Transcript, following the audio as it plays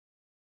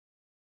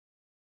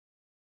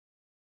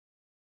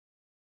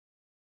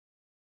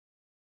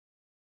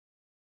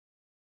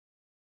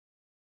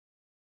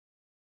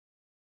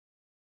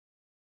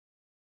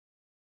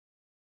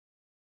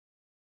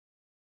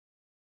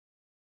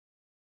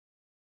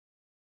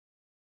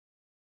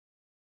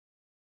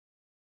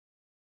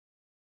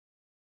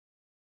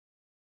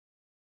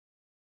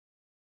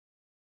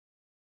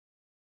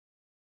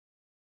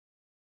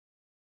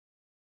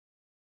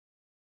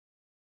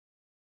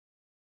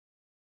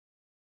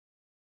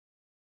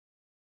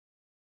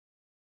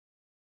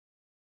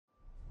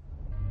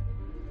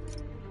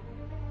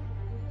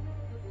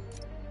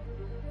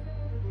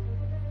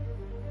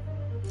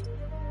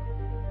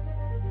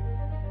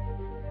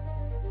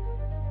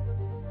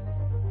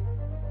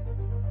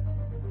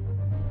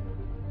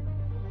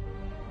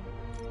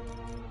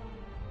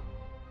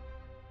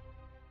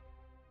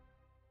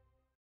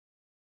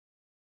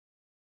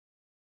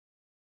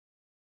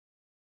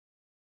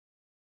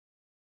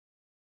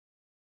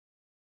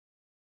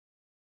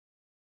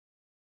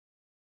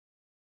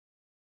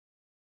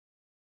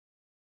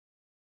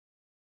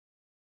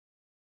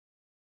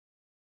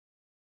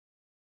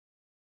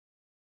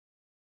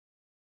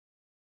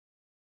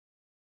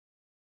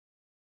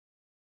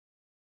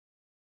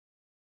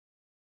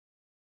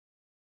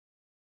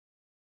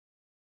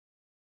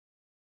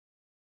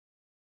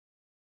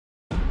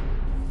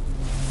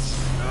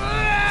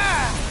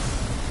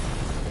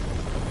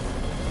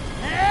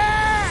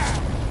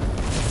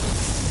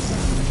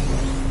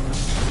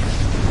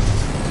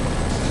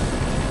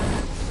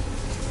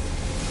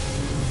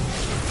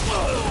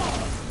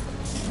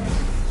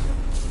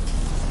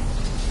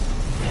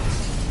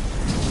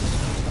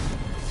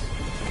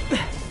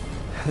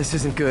This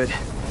isn't good.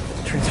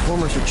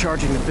 Transformers are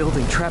charging the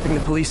building, trapping the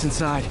police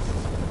inside.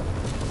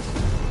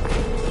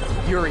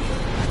 Yuri,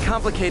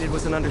 complicated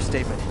was an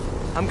understatement.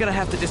 I'm gonna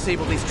have to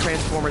disable these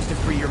transformers to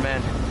free your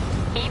men.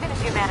 Even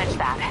if you manage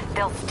that,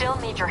 they'll still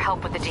need your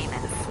help with the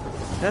demons.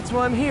 That's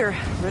why I'm here,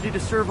 ready to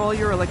serve all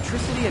your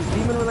electricity and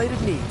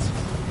demon-related needs.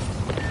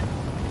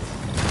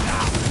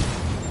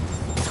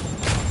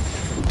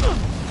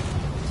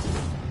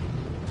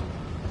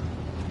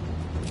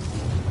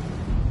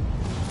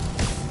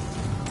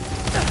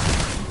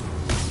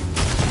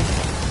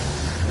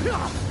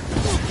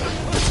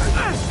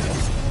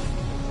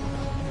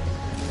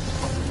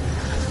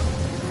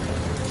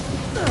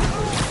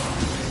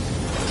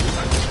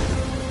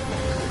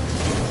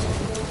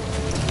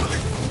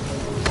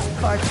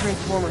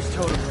 Transformers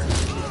total.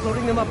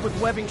 Loading them up with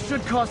webbing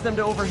should cause them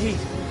to overheat.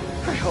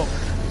 I hope.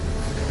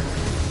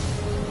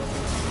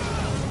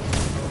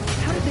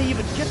 How did they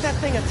even get that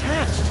thing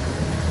attached?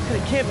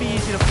 And it can't be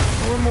easy to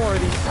store more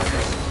of these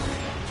suckers.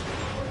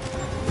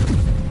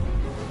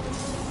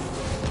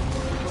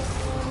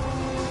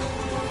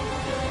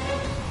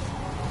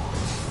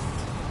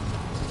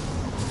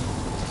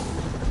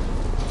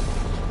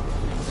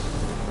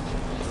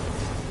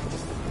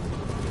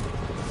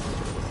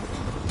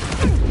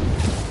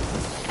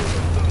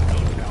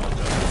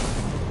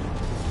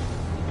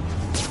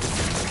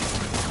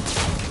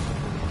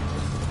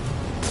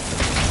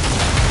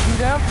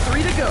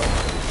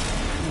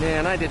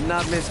 Man, I did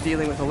not miss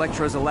dealing with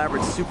Electro's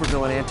elaborate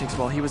supervillain antics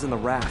while he was in the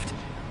raft.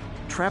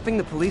 Trapping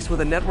the police with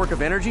a network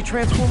of energy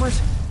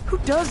transformers? Who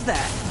does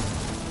that?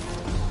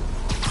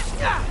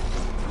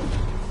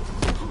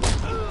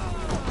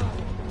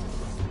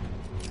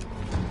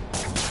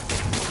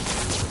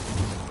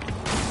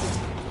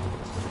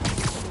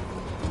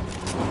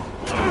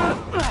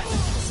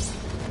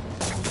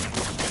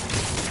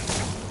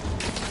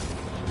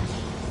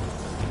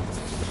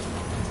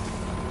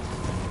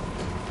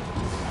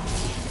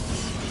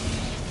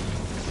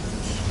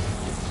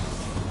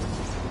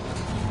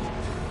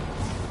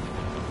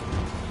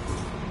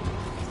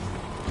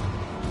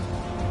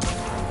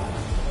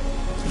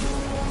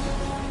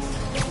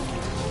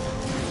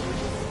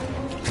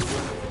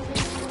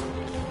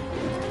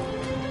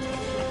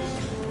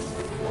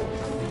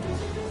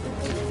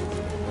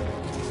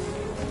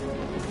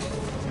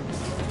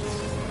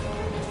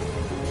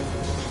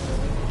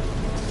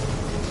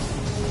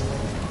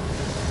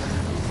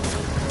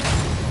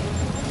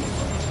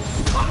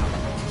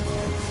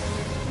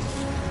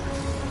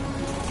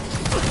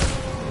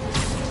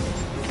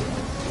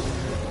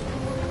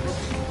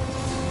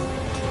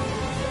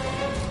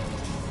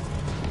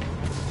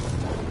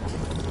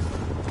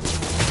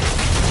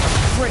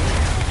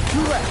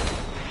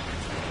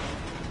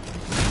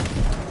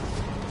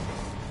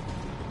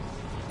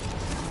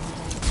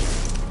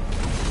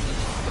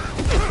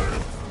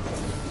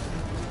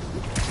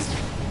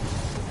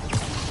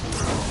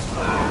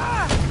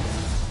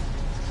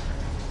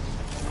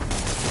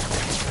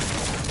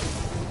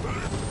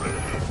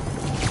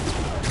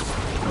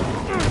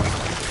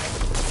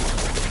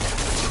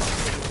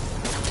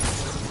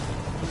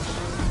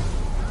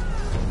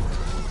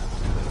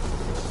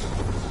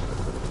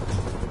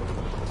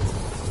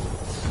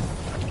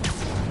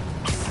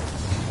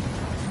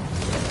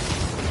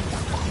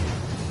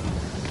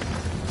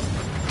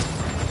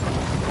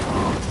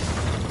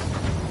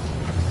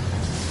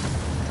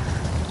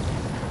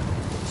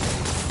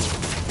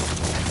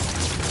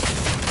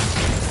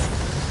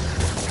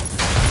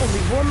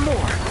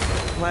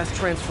 Last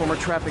transformer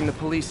trapping the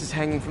police is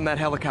hanging from that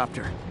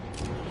helicopter.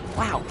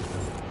 Wow.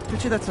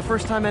 Bet you that's the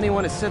first time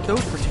anyone has said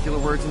those particular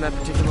words in that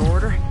particular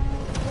order.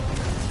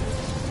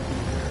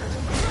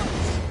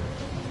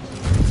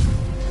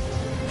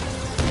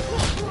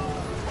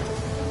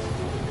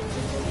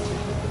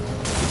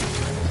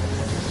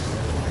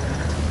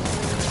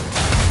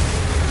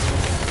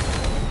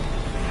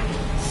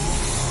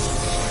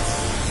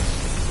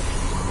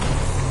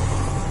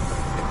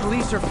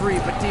 Police are free,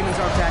 but demons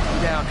aren't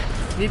backing down.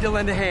 Need to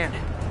lend a hand.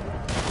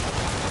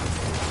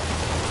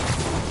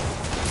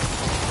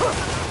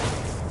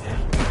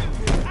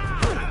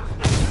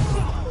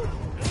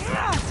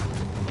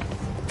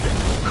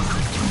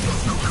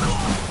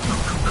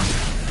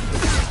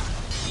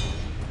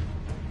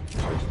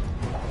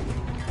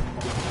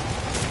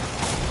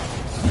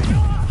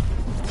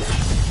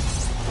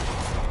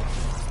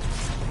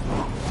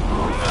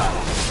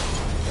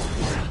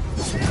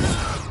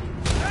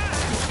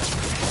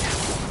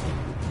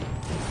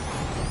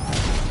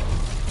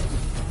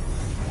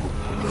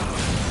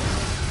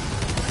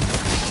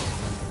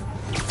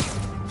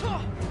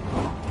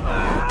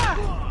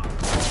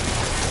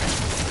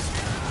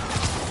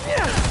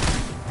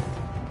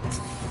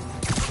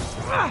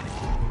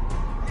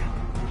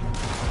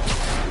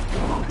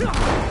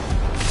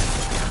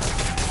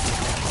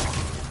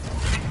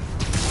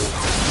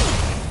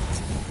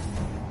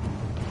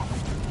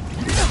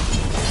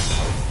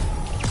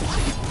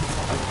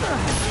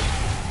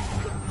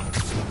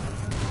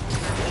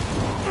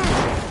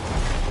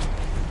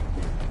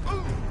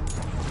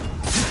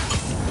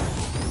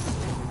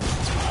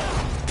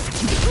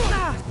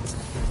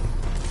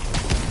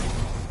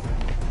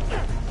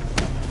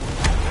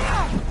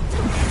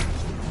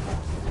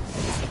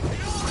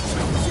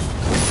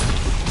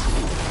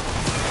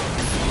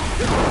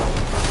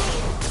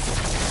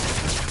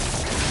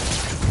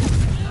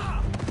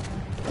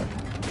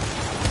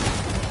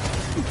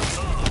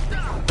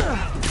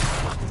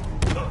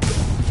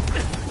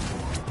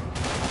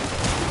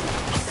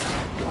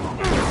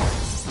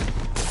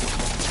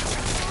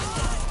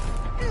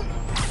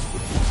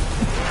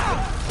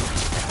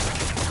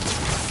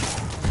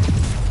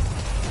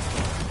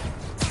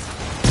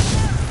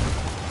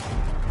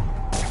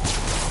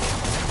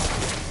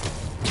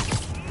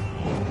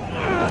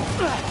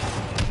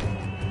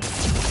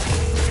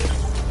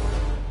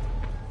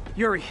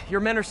 Yuri, your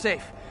men are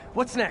safe.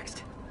 What's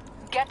next?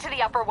 Get to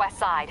the Upper West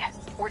Side.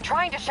 We're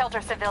trying to shelter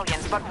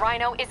civilians, but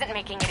Rhino isn't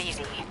making it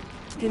easy.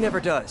 He never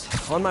does.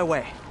 On my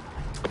way.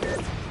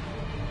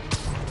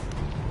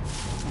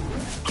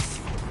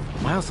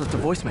 Miles left a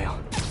voicemail.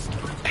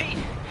 Pete!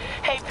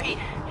 Hey, Pete.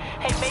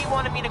 Hey, May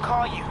wanted me to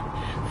call you.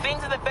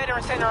 Things at the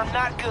Veteran Center are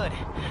not good.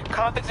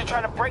 Convicts are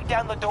trying to break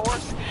down the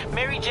doors.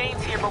 Mary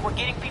Jane's here, but we're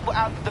getting people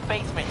out of the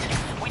basement.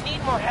 We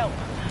need more help.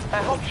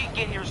 I hope you can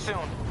get here soon.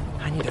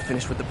 I need to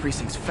finish with the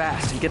precincts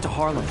fast and get to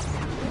Harlem.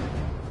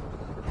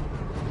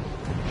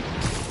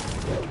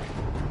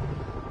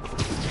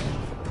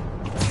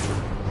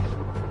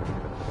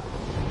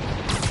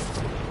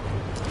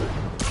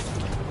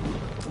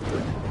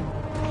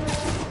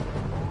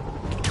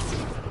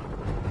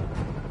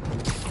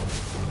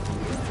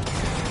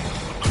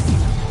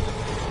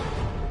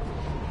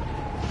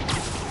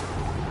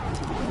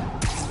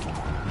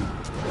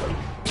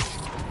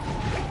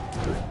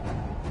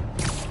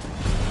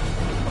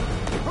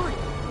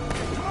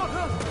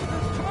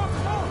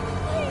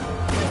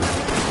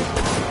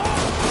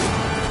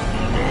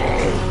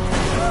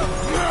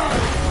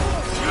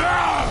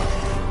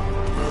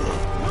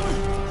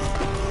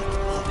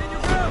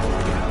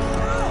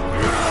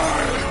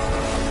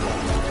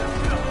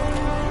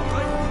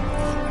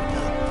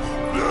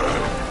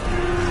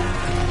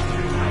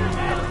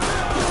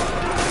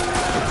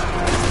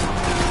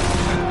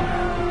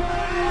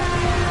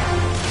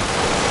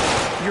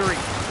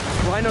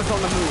 Rhino's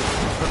on the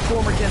move, but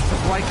form against the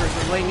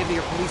Rikers are laying into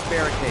your police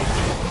barricade.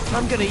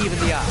 I'm gonna even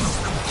the odds.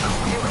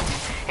 Do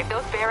it. If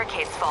those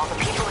barricades fall, the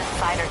people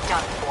inside are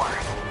done for.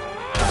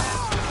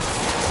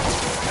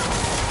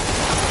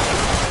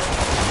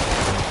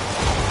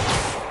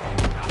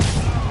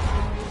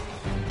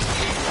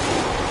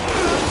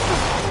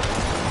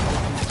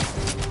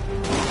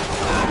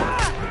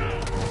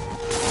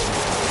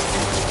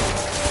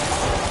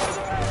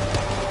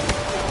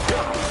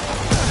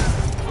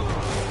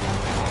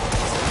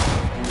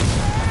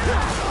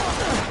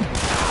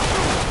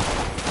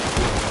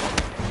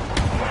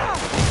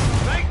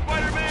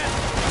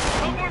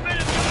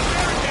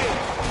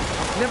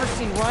 Never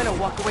seen Rhino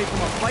walk away from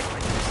a fight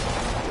like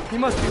this. He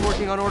must be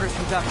working on orders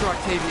from Dr.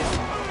 Octavius,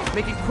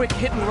 making quick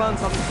hit and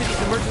runs on the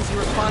city's emergency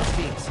response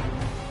teams.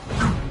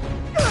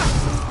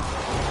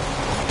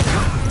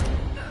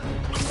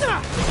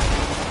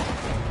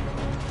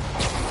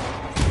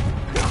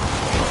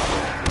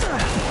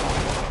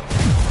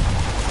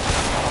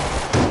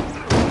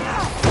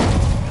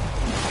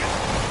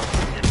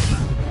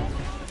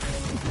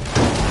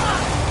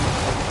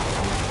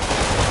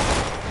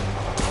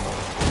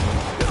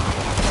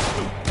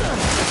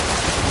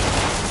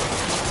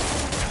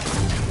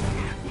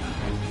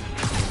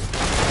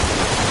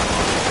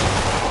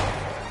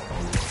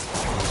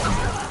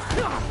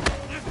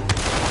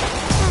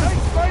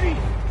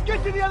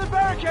 Get to the other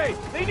barricade!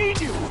 They need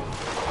you!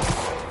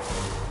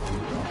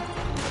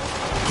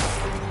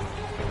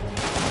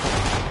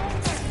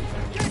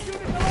 Get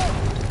units alone!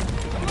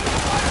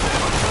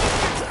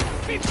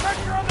 Keep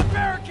pressure on the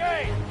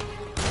barricade!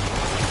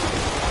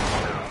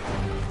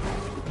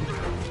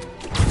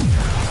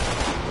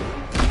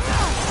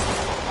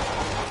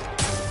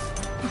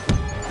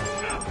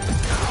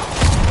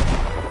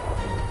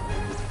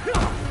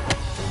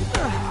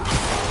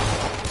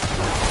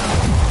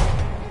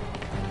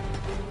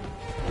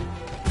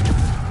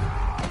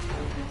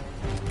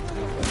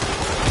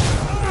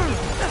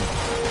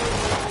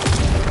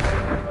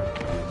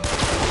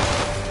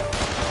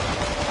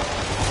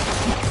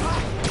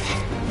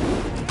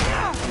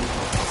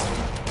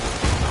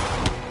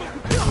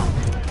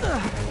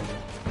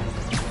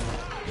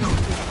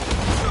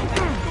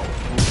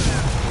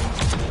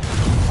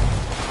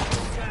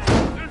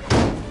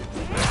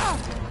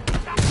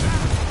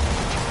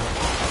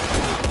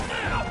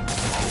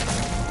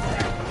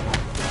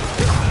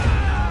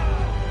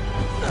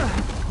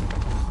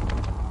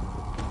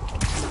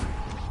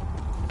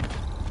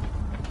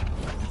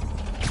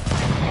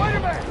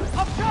 Spiderman!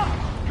 Up top!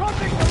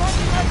 Convicts are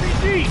launching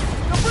RPGs!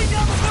 They'll bring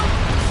down the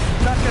building!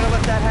 Not gonna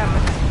let that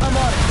happen. I'm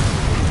on it.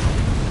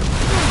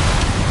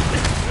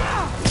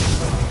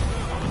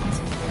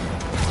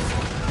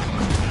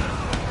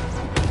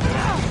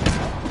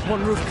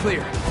 One roof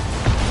clear.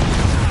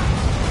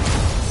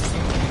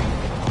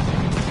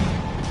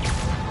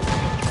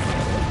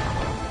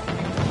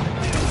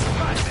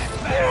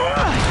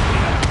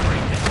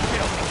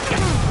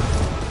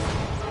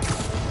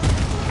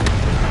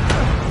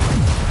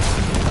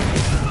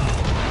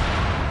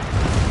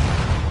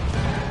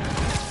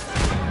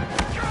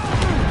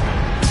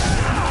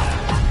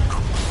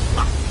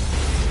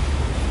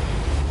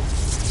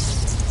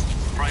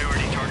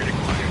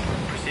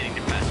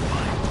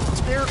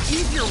 There are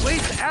easier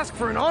ways to ask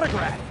for an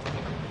autograph.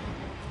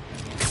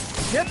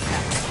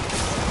 Jetpacks.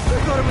 I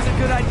thought it was a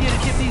good idea to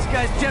give these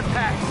guys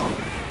jetpacks.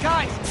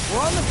 Guys, we're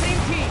on the same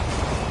team.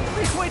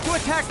 Please wait to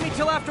attack me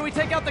till after we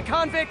take out the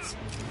convicts.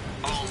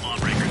 All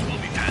lawbreakers will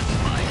be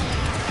pacified.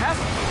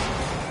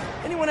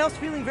 Pacified? Anyone else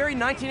feeling very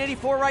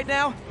 1984 right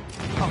now?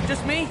 Oh,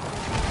 just me?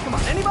 Come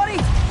on, anybody?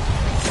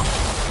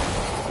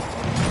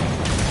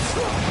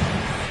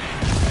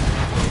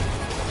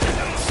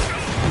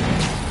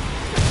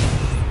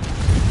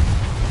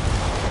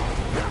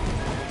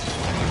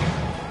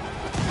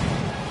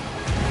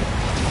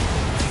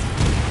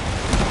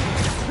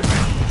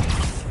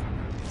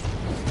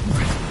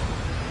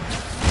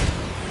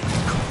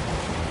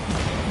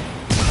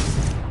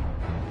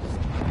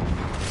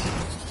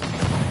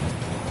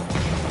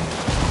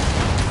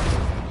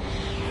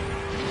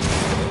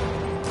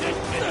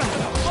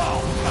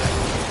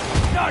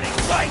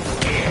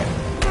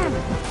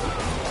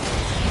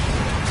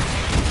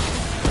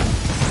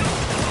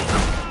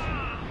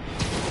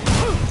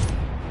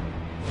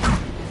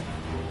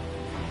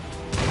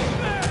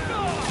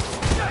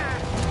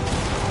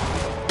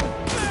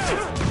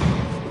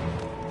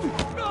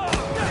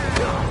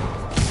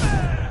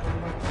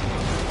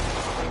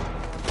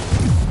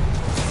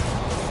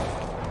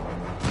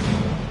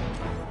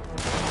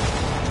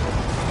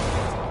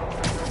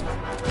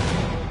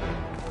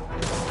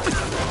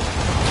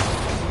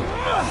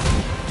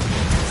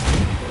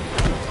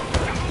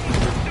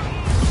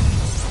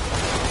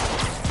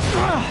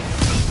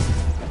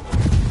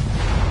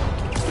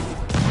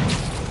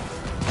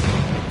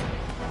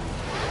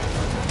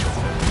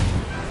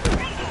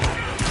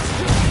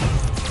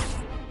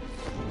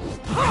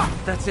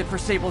 That's it for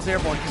Sable's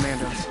airborne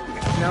commandos.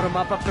 Now to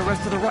mop up the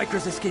rest of the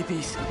Rikers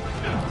escapees.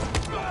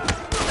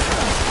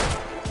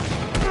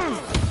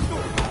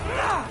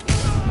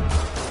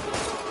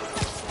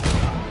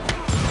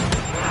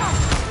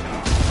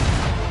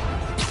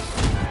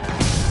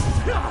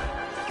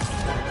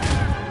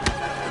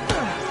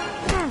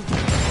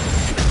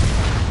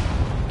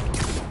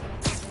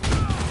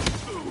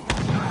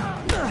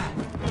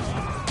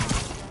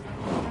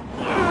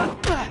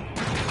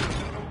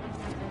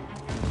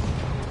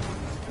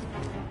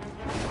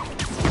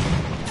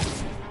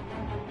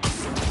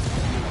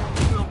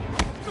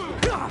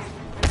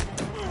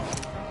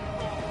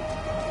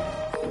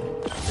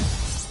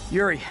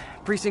 Yuri,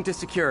 precinct is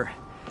secure.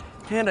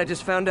 And I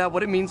just found out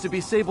what it means to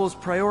be Sable's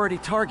priority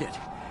target.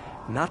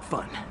 Not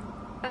fun.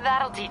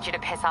 That'll teach you to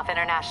piss off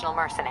international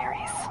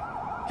mercenaries.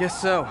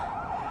 Guess so.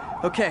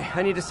 Okay,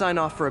 I need to sign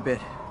off for a bit.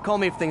 Call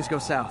me if things go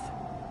south.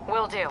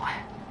 Will do.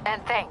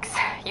 And thanks.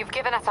 You've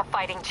given us a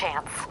fighting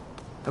chance.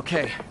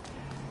 Okay.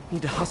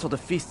 Need to hustle to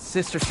Feast's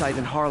sister site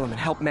in Harlem and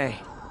help May.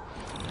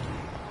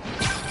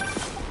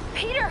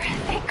 Peter,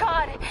 thank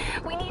God.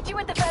 We need you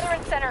at the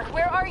Veteran Center.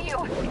 Where are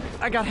you?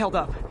 I got held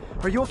up.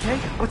 Are you okay?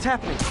 What's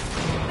happening?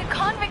 The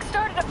convicts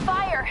started a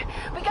fire.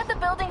 We got the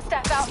building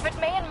staff out, but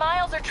May and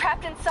Miles are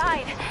trapped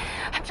inside.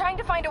 I'm trying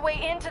to find a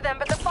way into them,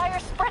 but the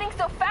fire's spreading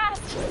so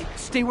fast.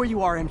 Stay where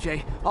you are,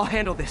 MJ. I'll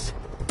handle this.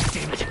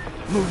 Damn it.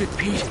 Move it,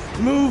 Pete.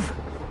 Move!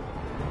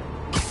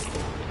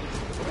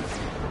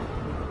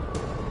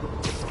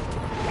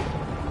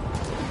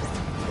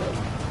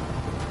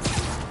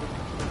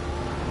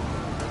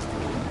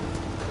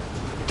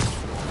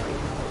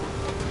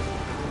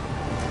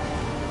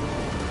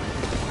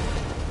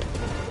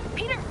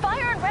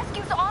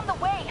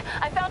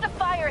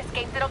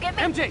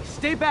 MJ,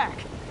 stay back!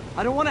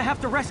 I don't want to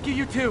have to rescue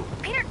you too!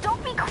 Peter,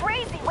 don't be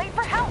crazy! Wait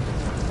for help!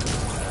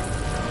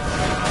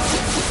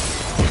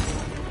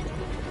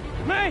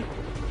 May!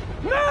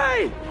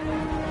 May!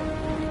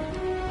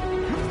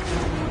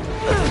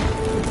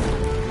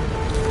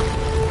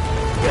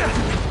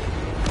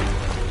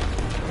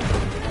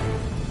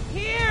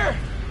 Here!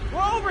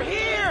 We're over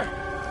here!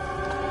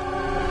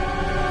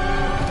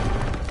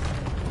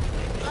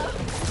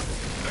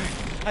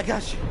 I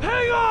got you.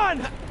 Hang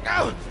on!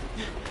 Oh.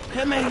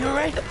 Hey, man, you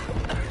alright?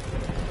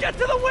 Get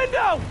to the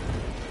window!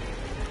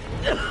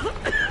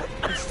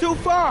 It's too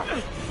far.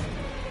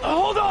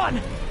 Hold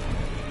on!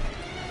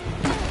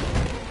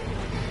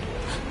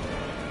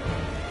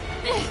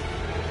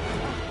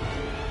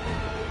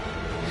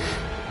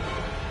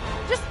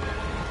 Just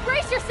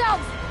brace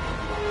yourselves!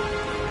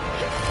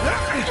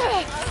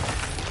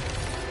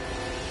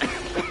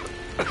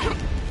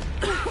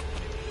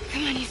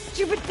 Come on, you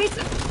stupid piece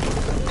of...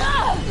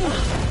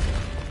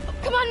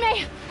 Come on,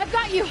 May! I've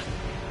got you!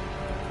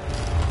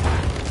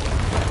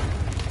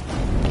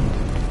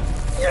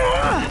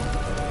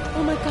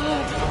 Oh my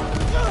God!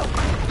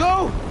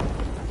 Go!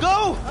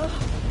 Go!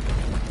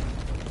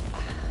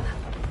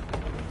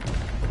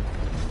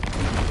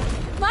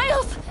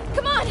 Miles!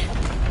 Come on!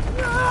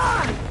 No!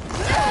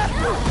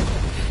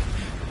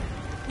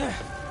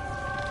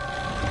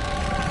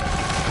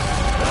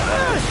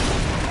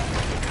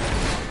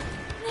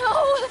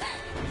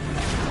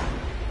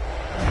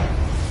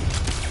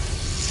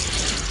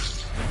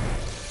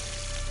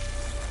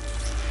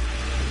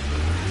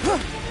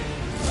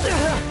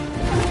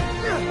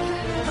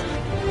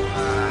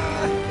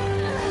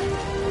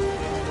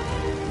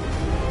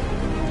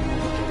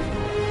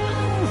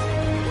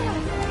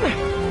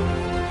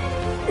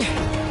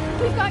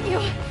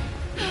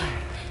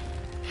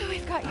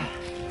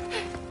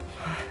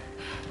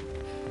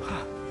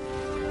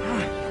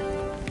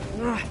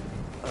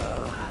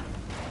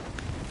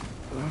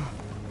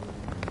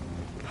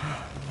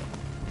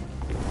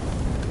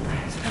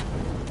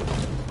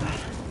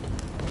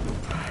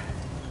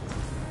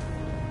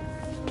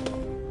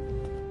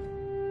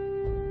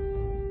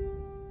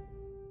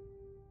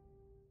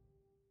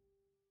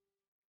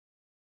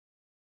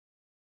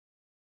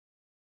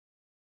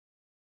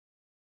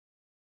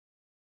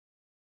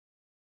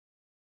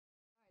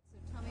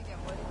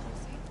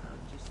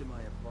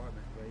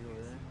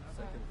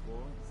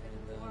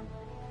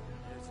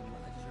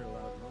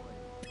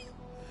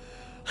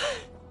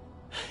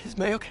 Is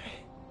May okay?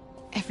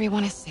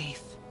 Everyone is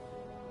safe.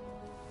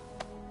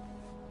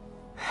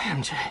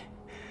 MJ,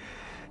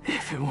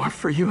 if it weren't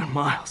for you and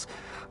Miles,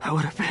 I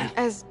would have been...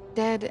 As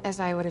dead as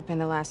I would have been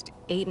the last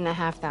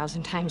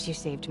 8,500 times you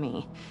saved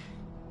me.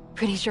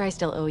 Pretty sure I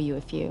still owe you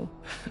a few.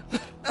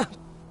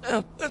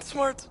 That's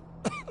smart.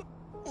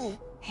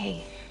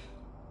 Hey.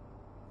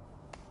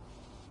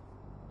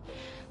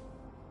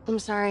 I'm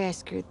sorry I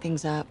screwed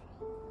things up.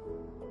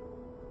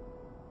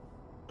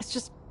 It's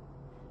just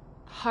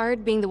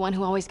hard being the one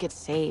who always gets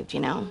saved, you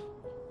know?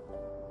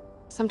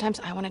 Sometimes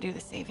I want to do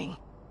the saving.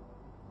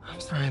 I'm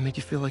sorry I made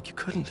you feel like you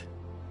couldn't.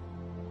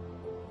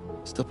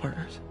 Still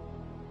partners?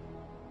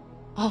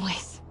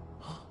 Always.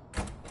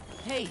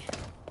 Hey,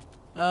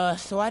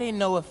 so I didn't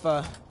know if,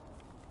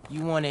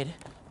 you wanted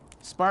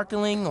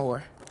sparkling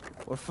or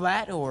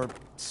flat or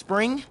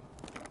spring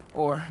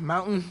or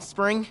mountain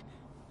spring,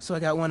 so I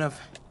got one of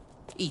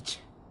each.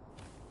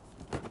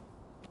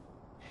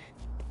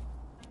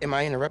 Am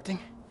I interrupting?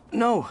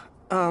 No,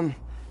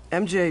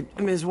 MJ,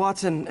 Ms.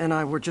 Watson and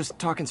I were just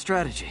talking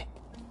strategy.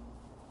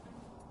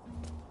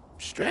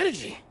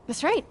 Strategy?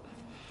 That's right.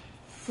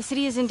 The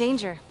city is in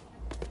danger.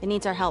 It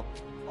needs our help.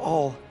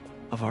 All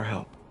of our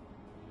help.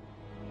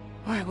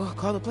 All right, well,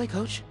 call the play,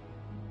 coach.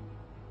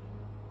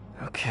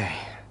 Okay.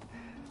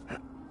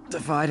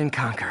 Divide and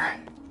conquer.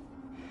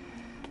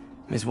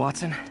 Ms.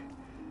 Watson,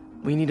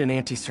 we need an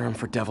anti-serum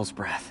for Devil's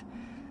Breath.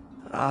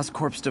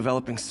 Oscorp's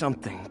developing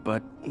something,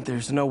 but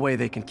there's no way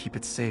they can keep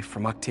it safe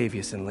from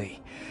Octavius and Lee.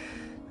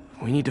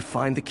 We need to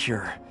find the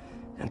cure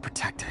and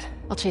protect it.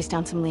 I'll chase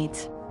down some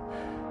leads.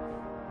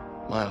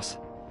 Miles,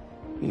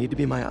 you need to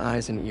be my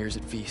eyes and ears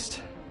at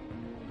Feast.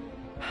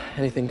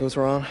 Anything goes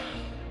wrong,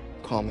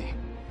 call me.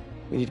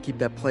 We need to keep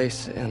that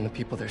place and the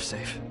people there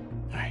safe.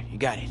 All right, you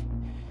got it.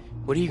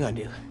 What are you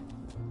gonna do?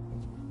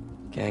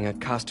 Gang of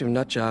costume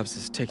nutjobs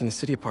is taking the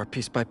city apart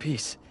piece by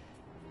piece.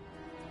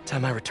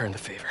 Time I return the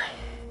favor.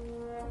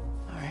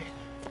 All right.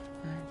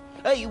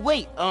 Hey,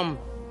 wait, how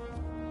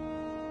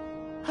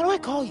do I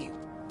call you?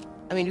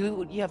 I mean,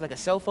 you have like a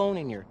cell phone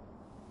in your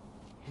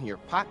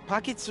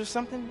pockets or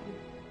something?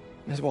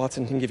 Ms.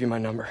 Watson can give you my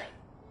number.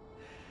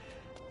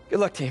 Good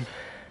luck, team.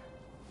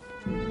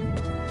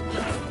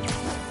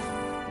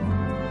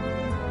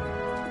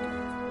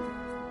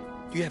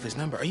 You have his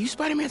number. Are you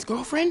Spider-Man's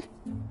girlfriend?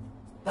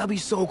 That'd be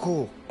so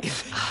cool.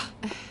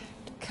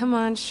 Come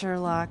on,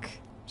 Sherlock.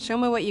 Show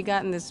me what you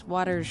got in this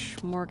water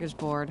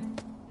smorgasbord.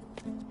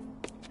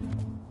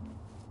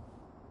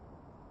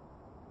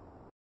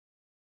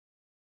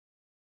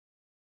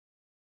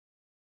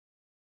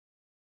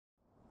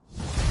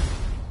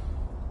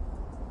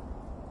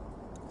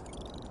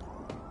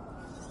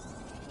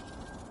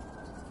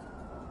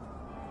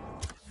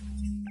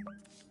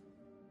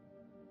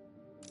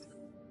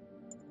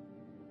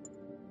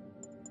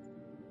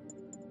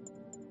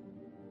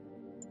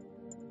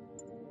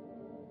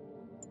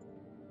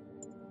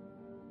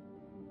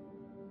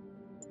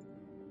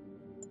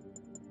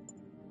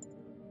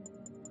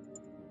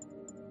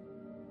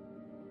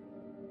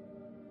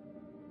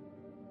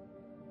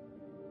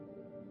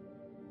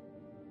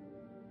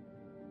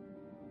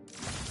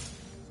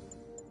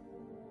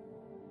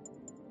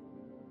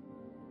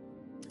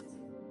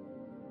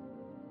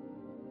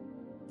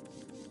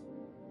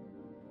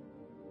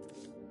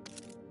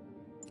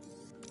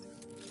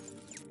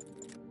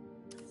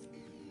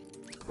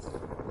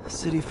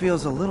 City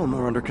feels a little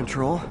more under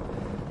control.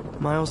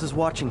 Miles is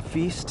watching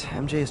Feast,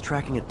 MJ is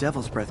tracking a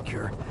Devil's Breath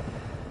cure.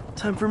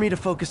 Time for me to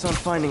focus on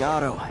finding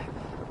Otto,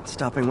 and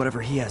stopping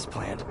whatever he has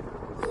planned.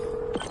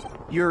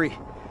 Yuri,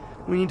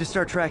 we need to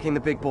start tracking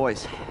the big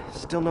boys.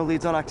 Still no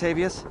leads on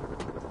Octavius?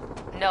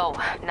 No,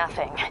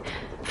 nothing.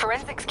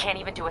 Forensics can't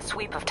even do a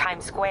sweep of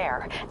Times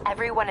Square.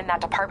 Everyone in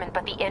that department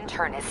but the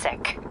intern is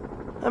sick.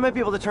 I might be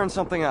able to turn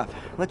something up.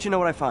 Let you know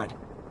what I find.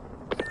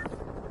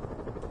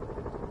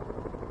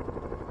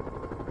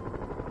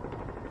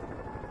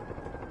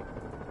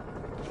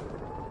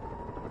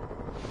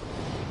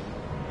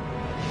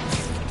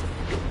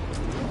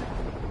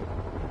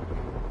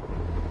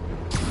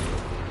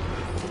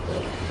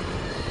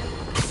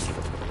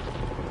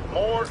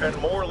 More and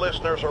more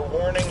listeners are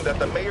warning that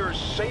the mayor's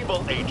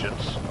Sable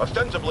agents,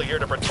 ostensibly here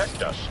to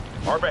protect us,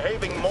 are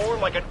behaving more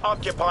like an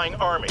occupying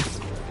army.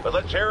 But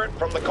let's hear it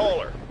from the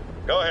caller.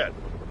 Go ahead.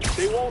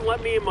 They won't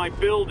let me in my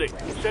building.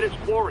 Said it's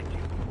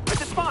quarantine. I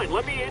said, fine,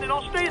 let me in and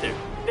I'll stay there.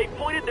 They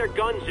pointed their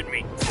guns at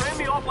me, ran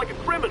me off like a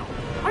criminal.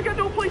 I got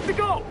no place to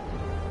go.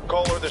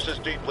 Caller, this is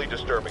deeply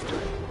disturbing to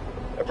me.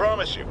 I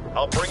promise you,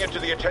 I'll bring it to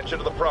the attention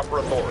of the proper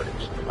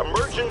authorities.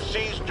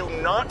 Emergencies do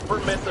not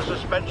permit the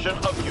suspension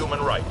of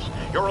human rights.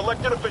 Your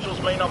elected officials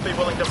may not be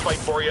willing to fight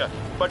for you,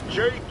 but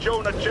J.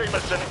 Jonah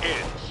Jameson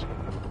is.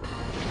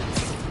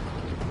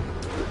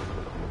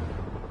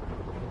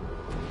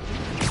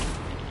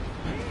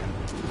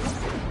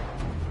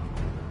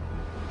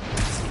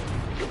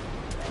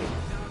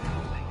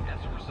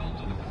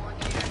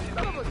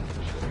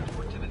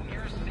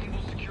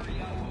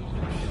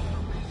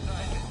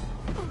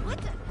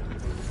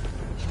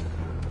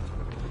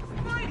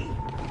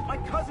 My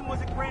cousin was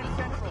at Grand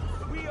Central.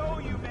 We owe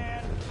you,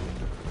 man.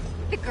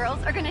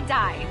 girls are gonna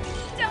die.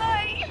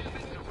 Die!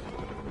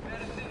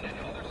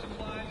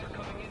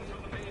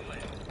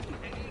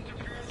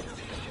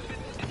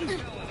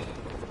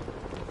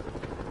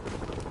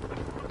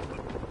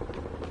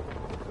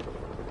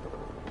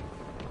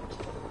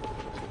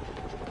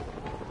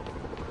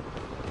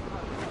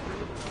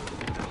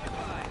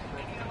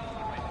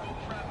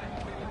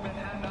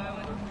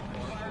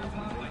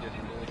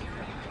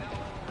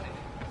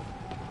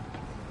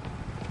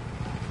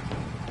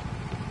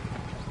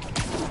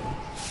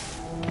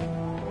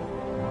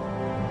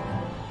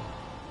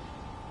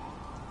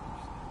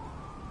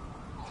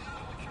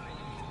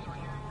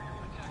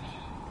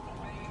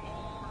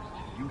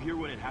 You hear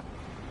what had happened?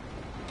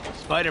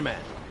 Spiderman,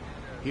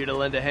 here to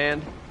lend a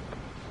hand?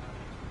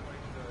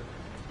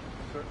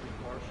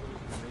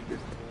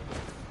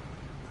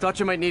 Thought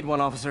you might need one,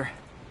 officer.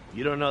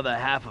 You don't know the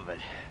half of it.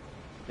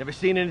 Never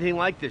seen anything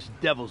like this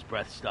devil's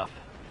breath stuff.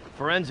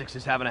 Forensics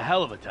is having a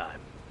hell of a time.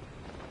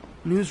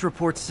 News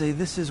reports say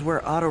this is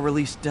where Otto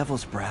released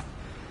Devil's Breath.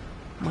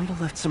 Might have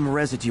left some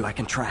residue I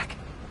can track.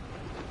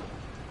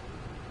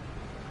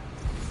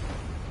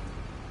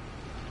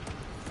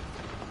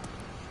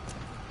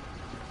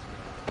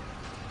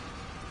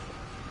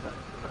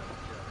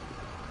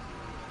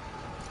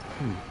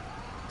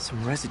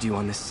 Some residue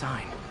on this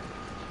sign.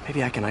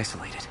 Maybe I can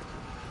isolate it.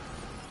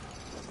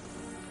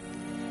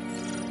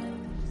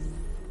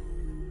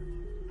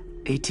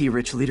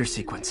 AT-rich leader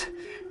sequence.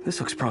 This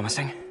looks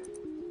promising.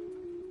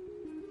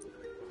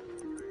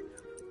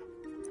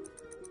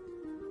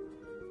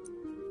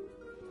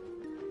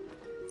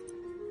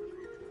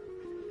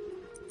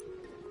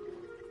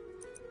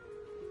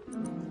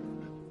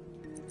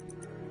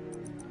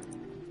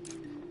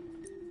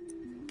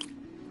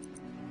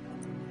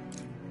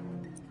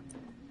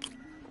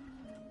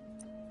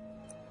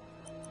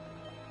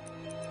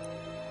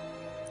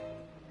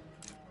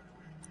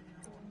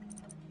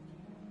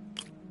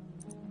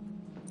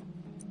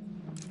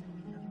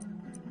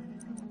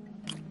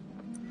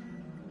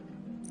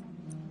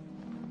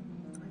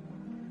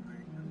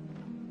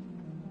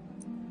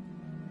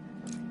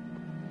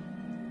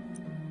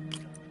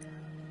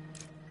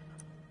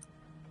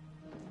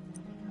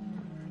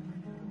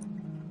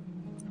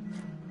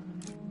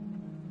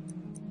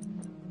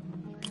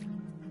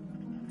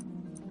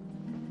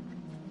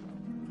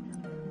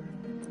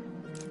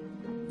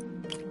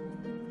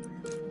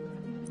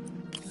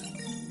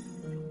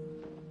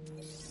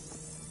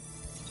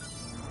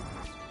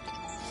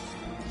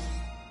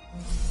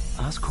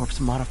 Oscorp's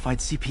modified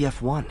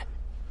CPF-1.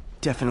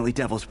 Definitely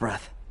Devil's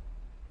Breath.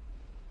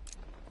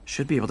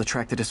 Should be able to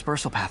track the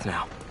dispersal path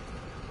now.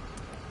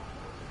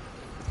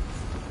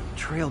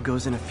 Trail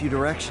goes in a few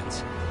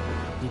directions.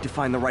 Need to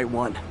find the right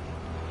one.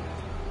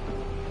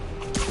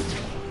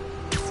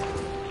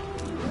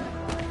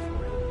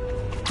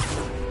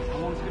 How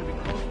long's it gonna be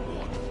closed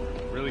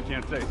for? Really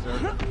can't say,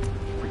 sir.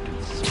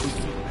 Freaking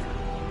spooky.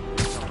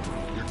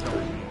 You're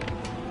telling me.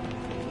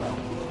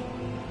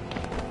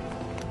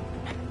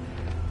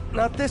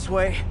 Not this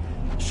way.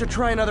 Should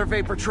try another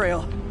vapor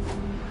trail.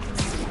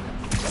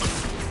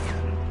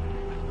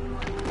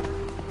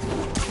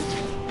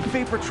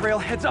 Vapor trail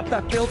heads up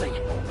that building.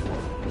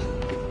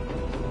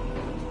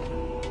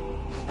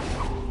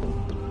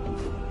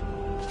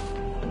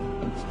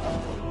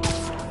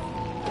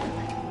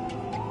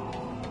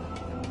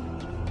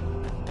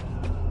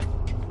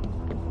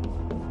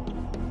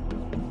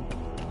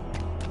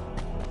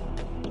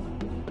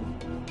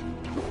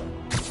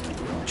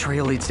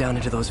 Trail leads down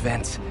into those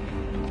vents.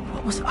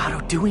 What was Otto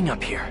doing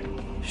up here?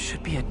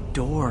 Should be a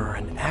door or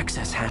an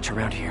access hatch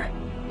around here.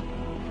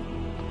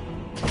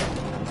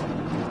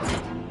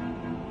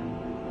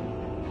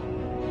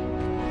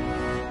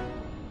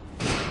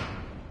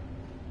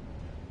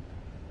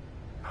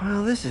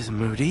 Well, this is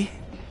moody.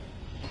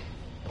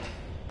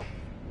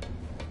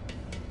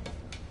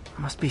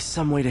 Must be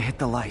some way to hit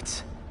the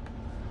lights.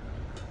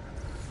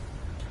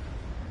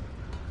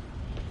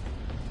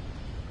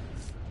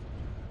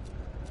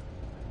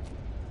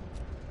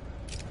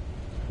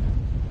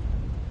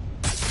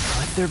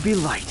 There be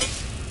light.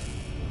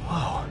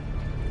 Whoa.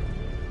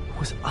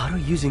 Was Otto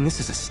using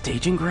this as a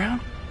staging ground?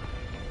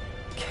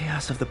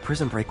 Chaos of the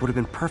prison break would have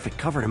been perfect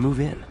cover to move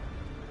in.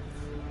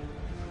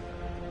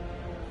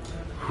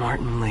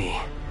 Martin Lee.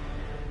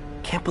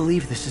 Can't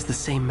believe this is the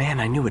same man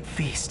I knew at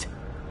Feast.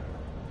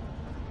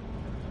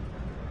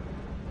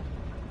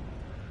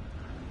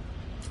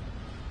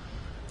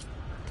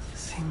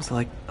 Seems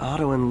like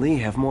Otto and Lee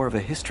have more of a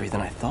history than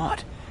I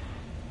thought.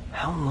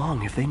 How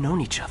long have they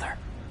known each other?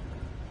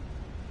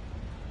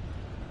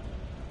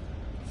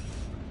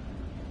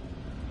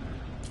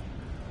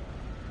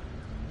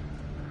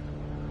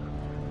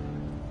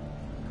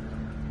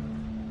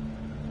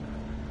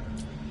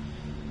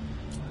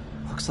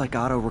 Looks like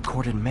Otto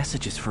recorded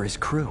messages for his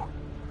crew.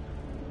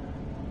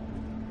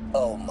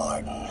 Oh,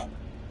 Martin.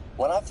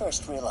 When I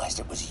first realized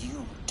it was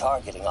you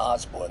targeting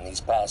Osborn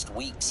these past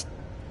weeks,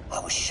 I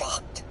was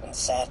shocked and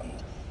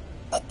saddened.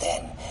 But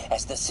then,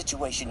 as the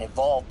situation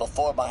evolved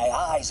before my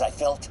eyes, I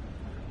felt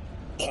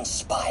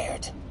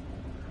inspired.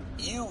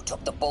 You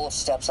took the bold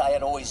steps I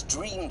had always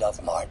dreamed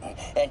of, Martin,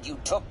 and you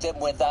took them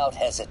without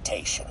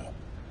hesitation.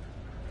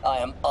 I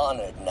am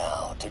honored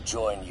now to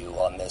join you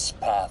on this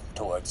path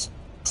towards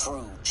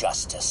true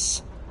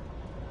justice.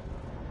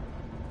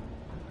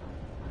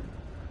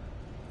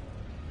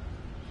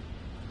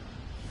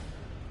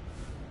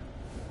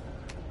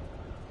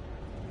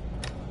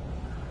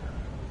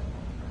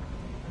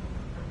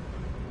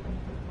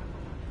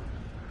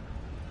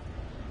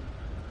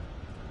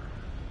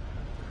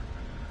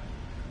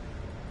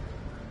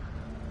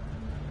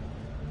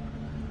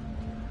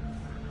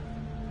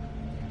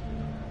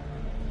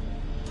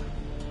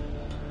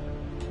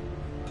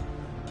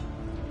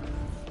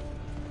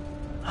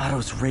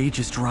 Otto's rage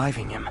is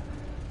driving him.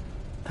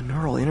 The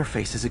neural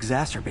interface is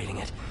exacerbating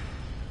it,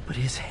 but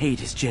his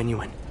hate is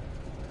genuine.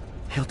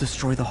 He'll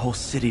destroy the whole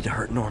city to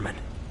hurt Norman.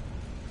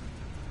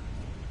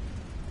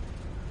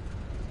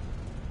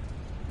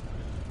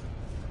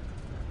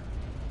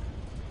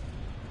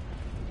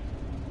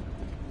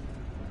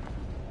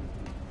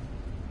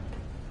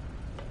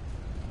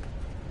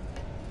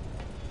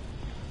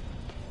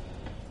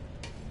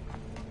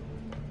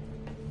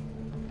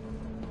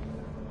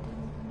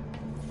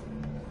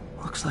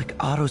 Looks like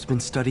Otto's been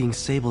studying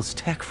Sable's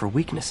tech for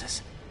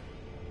weaknesses.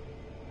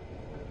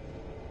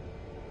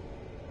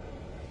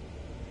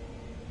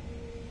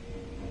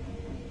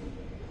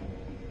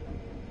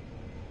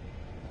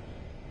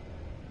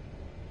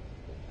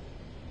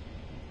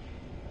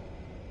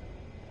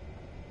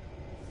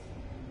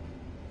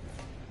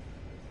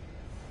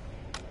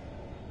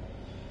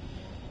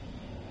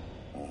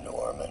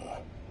 Norman.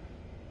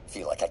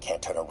 Feel like I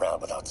can't turn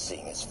around without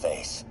seeing his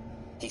face.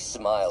 He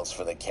smiles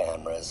for the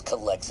cameras,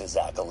 collects his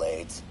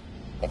accolades,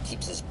 and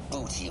keeps his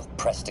boot heel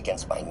pressed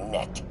against my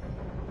neck.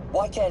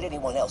 Why can't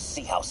anyone else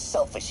see how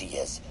selfish he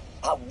is?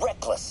 How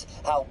reckless?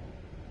 How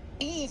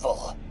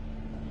evil?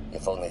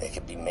 If only they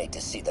could be made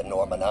to see the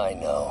Norman I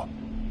know.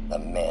 The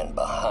man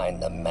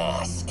behind the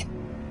mask.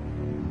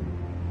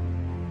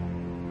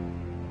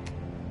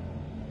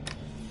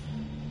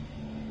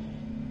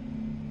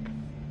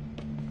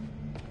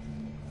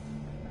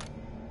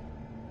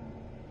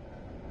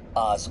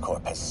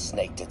 Oscorp has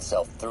snaked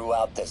itself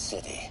throughout the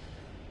city.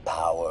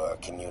 Power,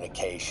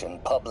 communication,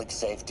 public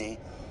safety.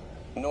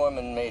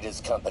 Norman made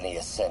his company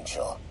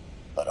essential,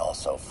 but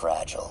also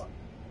fragile.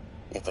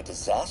 If a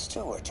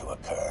disaster were to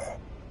occur,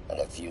 and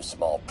a few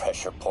small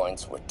pressure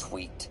points were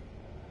tweaked,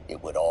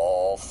 it would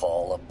all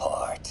fall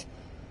apart.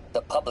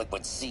 The public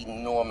would see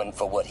Norman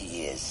for what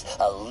he is,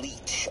 a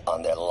leech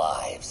on their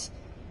lives.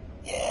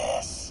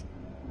 Yes,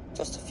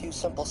 just a few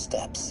simple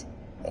steps,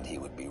 and he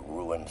would be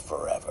ruined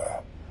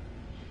forever.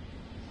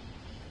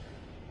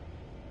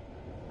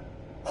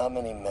 How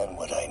many men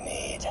would I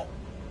need?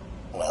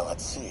 Well,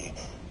 let's see.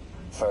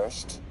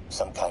 First,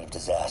 some kind of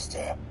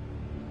disaster.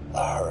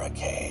 A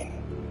hurricane,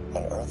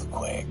 an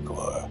earthquake,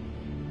 or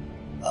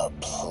a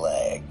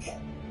plague.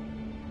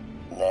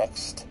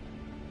 Next,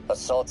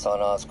 assaults on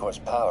Oscorp's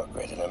power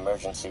grid and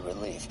emergency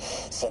relief.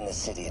 Send the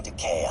city into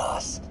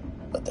chaos.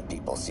 Let the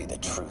people see the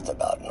truth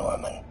about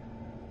Norman.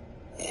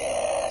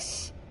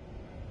 Yes,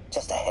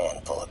 just a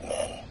handful of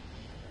men.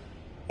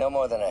 No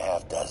more than a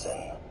half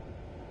dozen.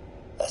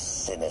 A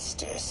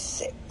sinister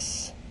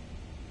 6.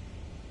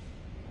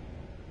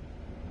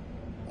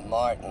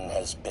 Martin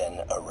has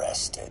been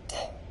arrested.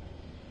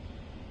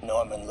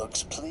 Norman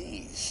looks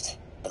pleased,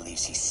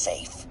 believes he's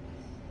safe.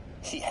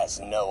 He has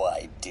no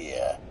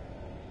idea.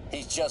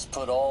 He's just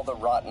put all the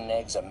rotten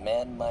eggs a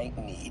man might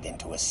need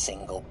into a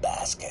single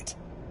basket.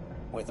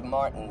 With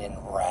Martin in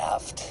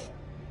raft,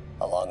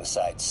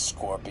 alongside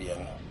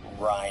Scorpion,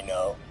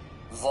 Rhino,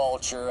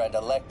 Vulture, and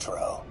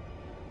Electro,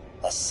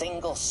 a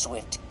single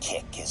swift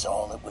kick is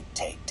all it would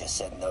take to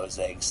send those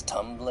eggs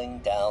tumbling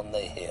down the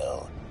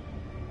hill.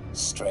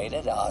 Straight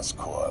at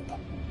Oscorp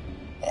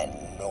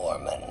and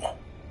Norman.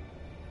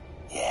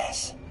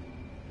 Yes,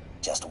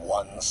 just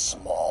one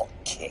small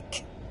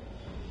kick.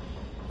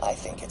 I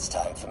think it's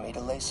time for me to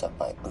lace up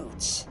my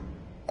boots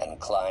and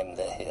climb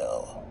the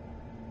hill.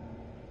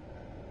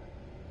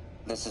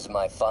 This is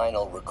my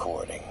final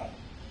recording.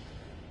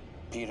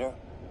 Peter,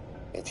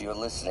 if you're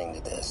listening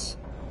to this,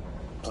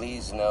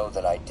 please know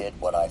that I did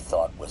what I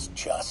thought was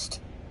just.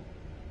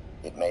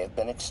 It may have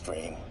been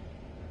extreme,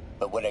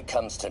 but when it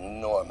comes to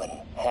Norman,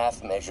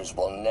 half measures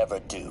will never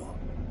do.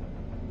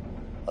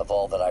 Of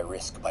all that I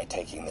risk by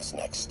taking this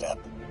next step,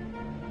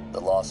 the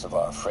loss of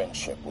our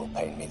friendship will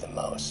pain me the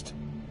most.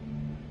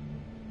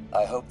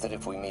 I hope that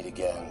if we meet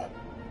again,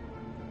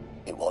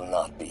 it will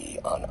not be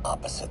on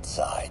opposite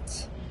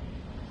sides.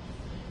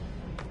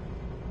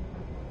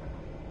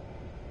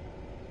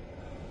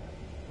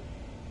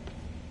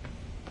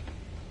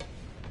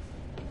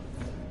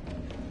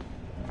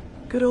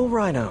 Good old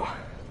Rhino.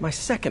 My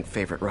second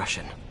favorite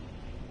Russian.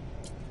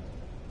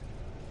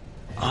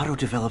 Otto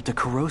developed a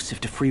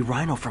corrosive to free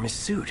Rhino from his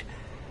suit.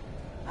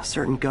 A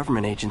certain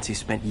government agency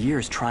spent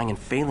years trying and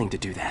failing to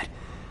do that.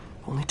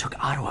 Only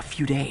took Otto a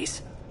few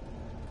days.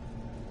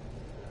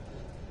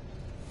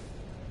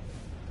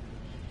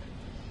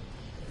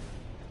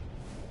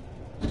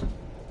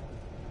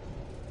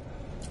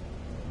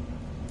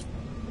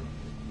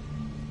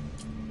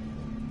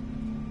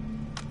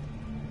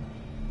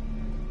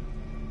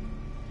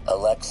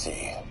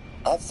 Alexei,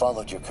 I've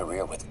followed your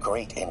career with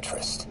great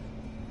interest.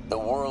 The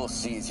world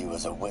sees you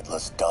as a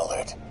witless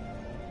dullard.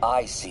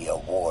 I see a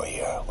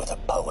warrior with a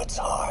poet's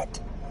heart.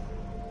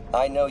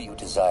 I know you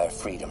desire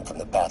freedom from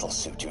the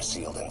battlesuit you're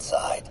sealed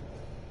inside.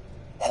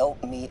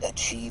 Help me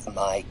achieve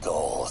my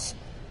goals,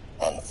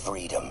 and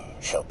freedom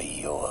shall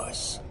be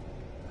yours.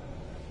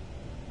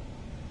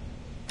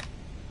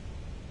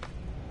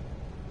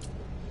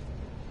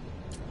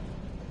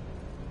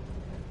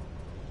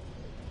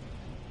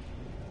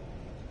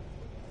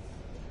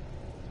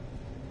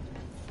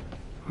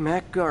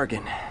 Mac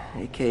Gargan,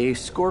 aka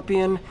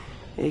Scorpion,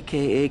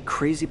 aka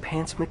Crazy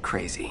Pants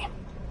McCrazy.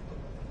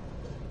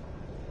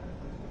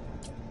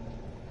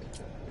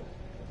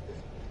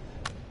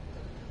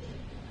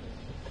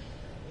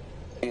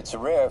 It's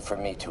rare for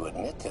me to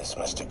admit this,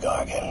 Mr.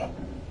 Gargan.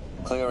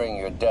 Clearing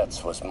your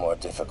debts was more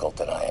difficult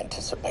than I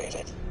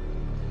anticipated.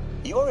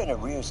 You're in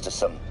arrears to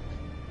some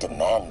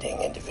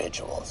demanding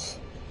individuals.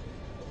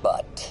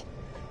 But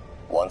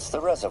once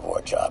the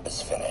reservoir job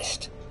is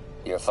finished,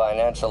 your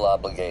financial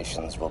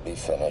obligations will be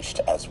finished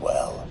as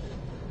well.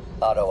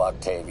 Otto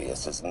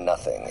Octavius is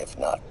nothing if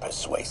not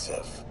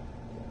persuasive.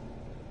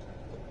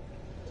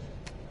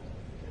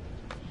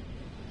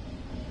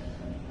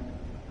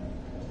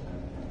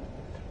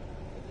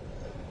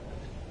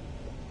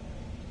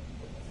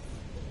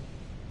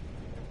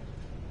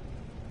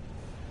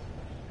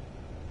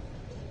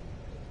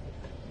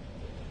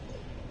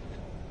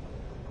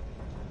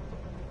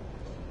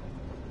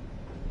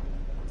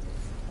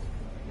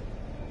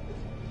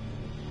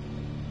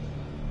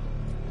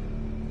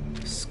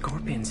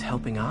 Scorpion's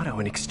helping Otto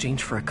in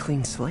exchange for a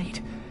clean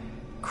slate.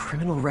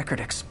 Criminal record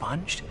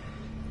expunged?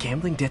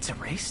 Gambling debts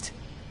erased?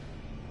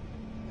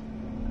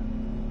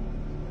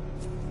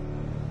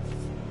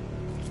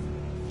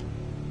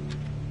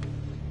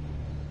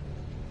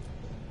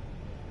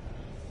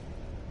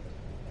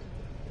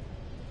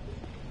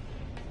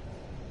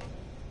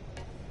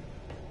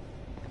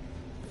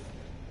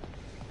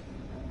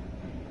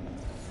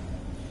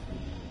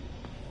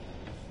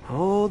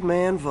 Old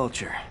man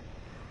Vulture.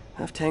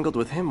 I've tangled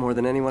with him more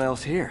than anyone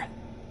else here.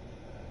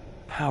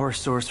 Power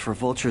source for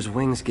Vulture's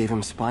wings gave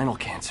him spinal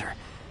cancer,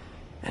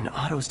 and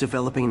Otto's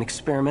developing an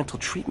experimental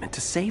treatment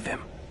to save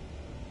him.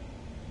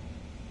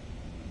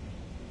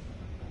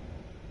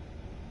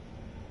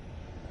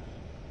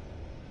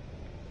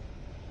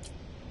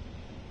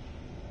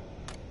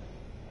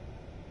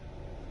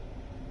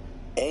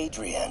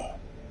 Adrian,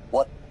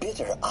 what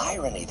bitter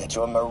irony that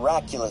your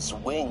miraculous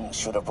wings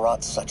should have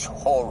wrought such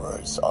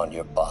horrors on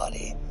your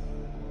body.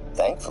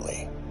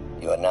 Thankfully,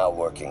 you are now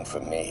working for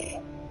me.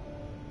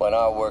 When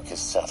our work is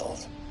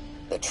settled,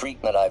 the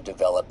treatment I've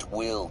developed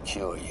will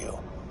cure you.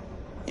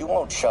 You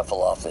won't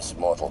shuffle off this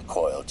mortal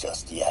coil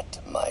just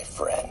yet, my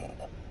friend.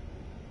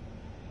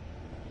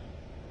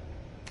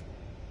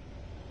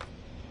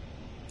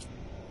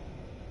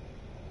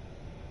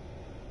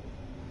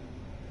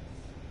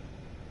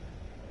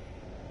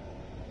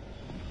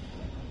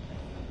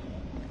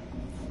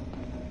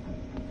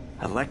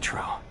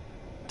 Electro.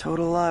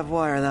 Total live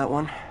wire, that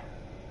one.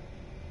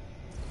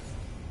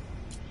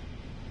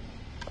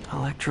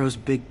 Electro's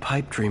big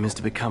pipe dream is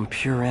to become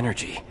pure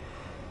energy.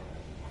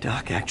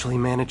 Doc actually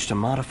managed to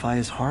modify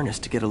his harness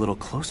to get a little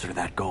closer to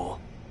that goal.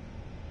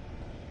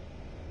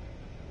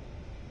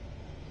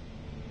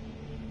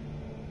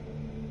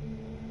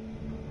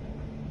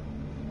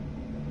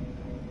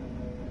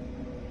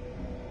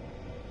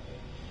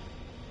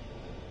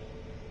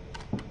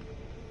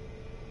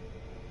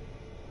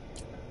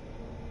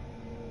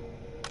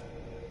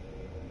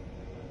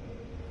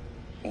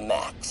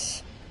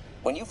 Max,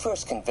 when you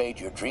first conveyed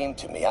your dream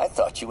to me, I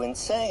thought you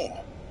insane.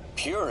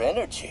 Pure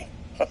energy.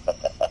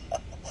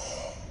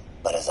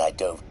 But as I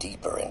dove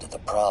deeper into the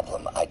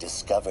problem, I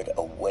discovered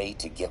a way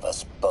to give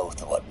us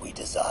both what we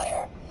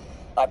desire.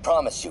 I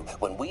promise you,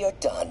 when we are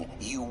done,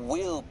 you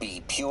will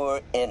be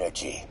pure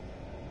energy.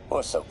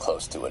 Or so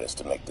close to it as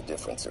to make the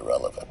difference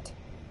irrelevant.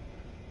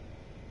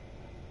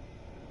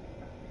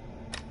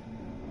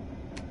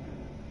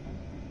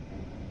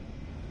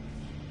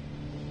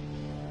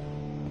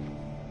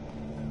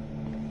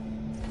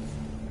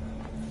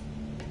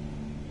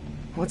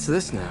 What's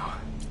this now?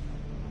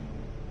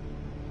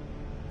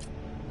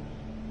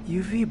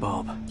 UV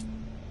bulb.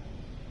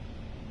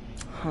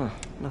 Huh,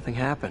 nothing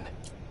happened.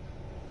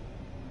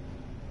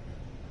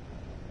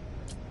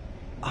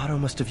 Otto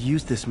must have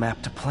used this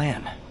map to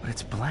plan, but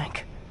it's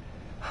blank.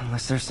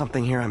 Unless there's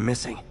something here I'm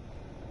missing.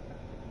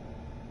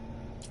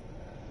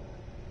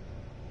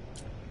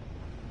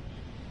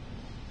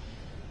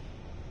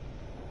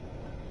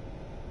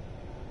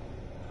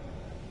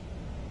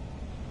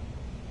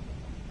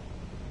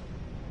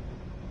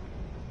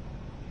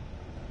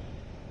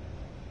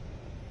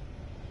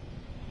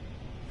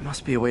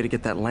 Must be a way to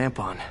get that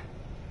lamp on.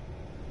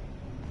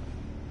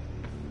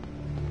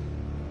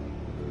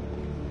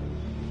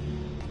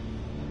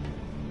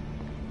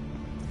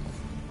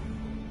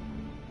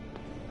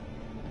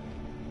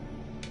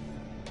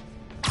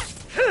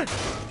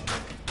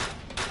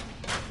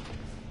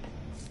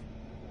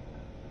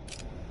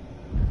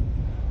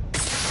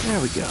 There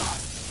we go.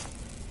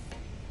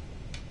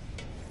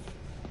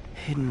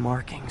 Hidden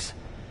markings.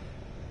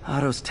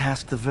 Otto's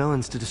tasked the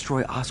villains to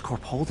destroy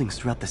Oscorp holdings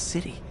throughout the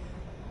city.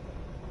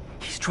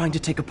 He's trying to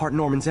take apart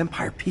Norman's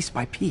empire piece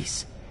by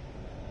piece.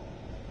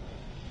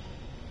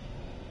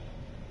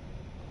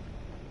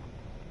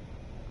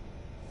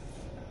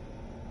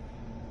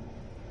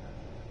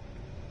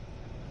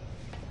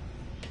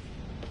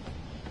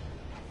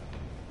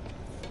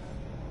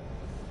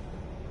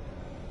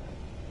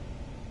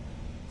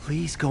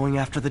 Lee's going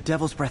after the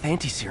Devil's Breath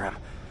anti-serum,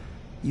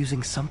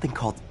 using something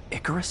called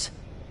Icarus?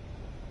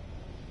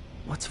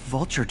 What's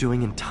Vulture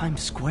doing in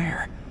Times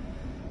Square?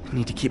 I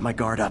need to keep my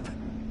guard up.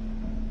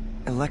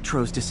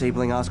 Electro's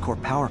disabling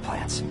Oscorp power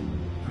plants.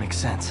 Makes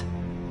sense.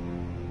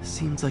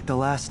 Seems like the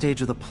last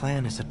stage of the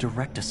plan is a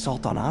direct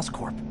assault on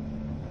Oscorp.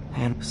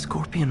 And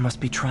Scorpion must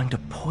be trying to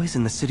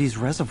poison the city's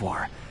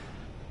reservoir.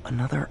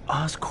 Another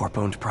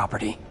Oscorp-owned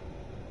property.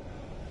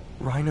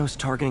 Rhino's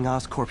targeting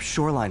Oscorp's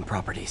shoreline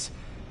properties.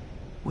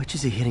 Which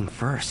is he hitting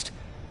first?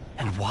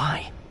 And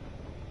why?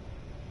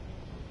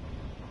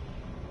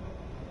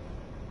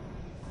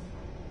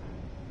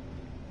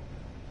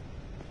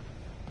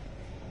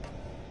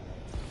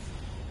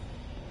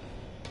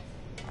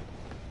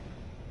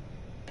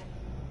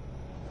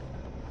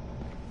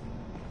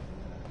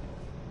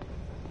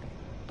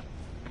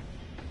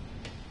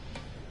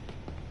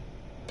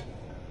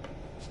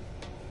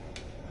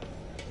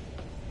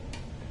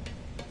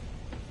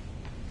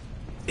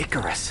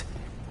 Icarus.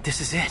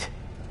 This is it.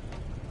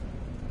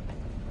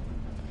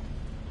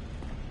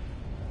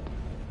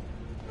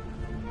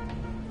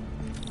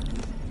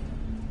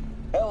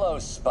 Hello,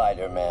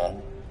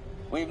 Spider-Man.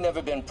 We've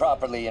never been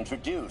properly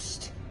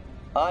introduced.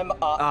 I'm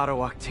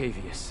Otto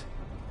Octavius.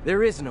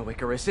 There is no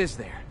Icarus, is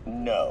there?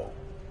 No.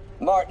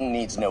 Martin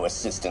needs no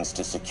assistance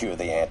to secure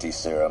the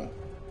anti-serum.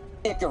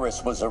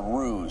 Icarus was a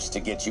ruse to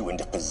get you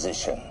into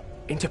position.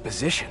 Into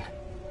position?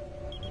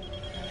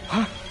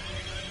 Huh?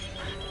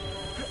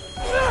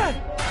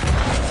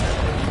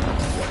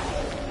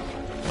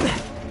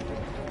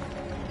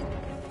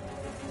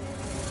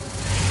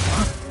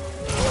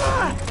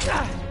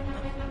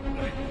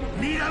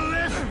 Need a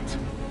lift?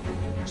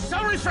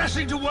 So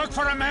refreshing to work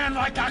for a man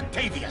like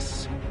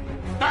Octavius.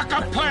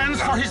 Backup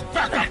plans for his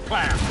backup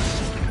plans.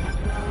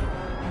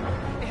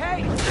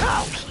 Hey!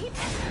 Oh, Pete!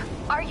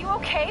 Are you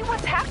okay?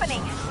 What's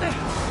happening?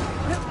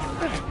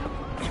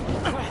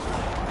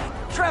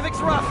 Traffic's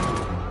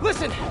rough.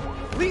 Listen,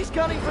 Lee's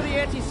gunning for the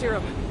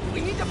anti-serum.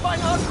 We need to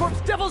find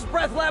Oscorp's Devil's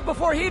Breath lab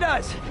before he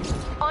does.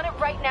 On it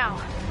right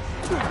now.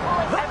 I'm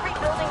pulling every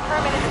building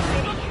permit in the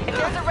city. If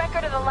there's a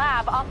record of the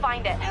lab, I'll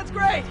find it. That's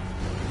great.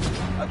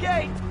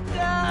 Okay,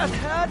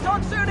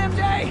 talk soon,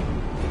 MJ.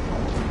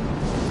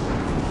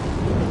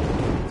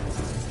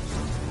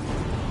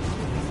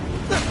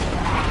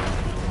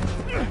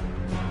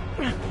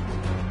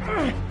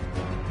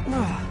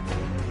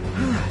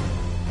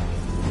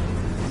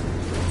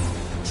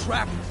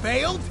 Trap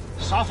failed?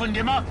 Softened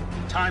him up.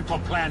 Time for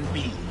plan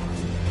B.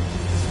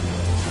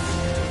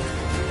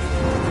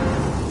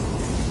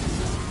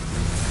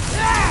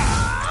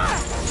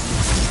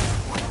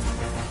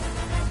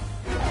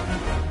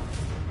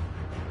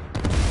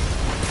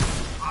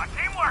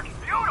 Teamwork's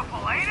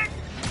beautiful, ain't it?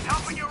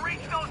 Helping you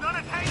reach those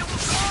unattainable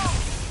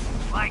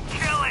goals. Like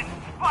killing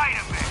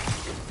Spiderman.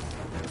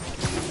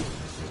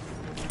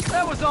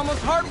 That was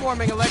almost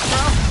heartwarming,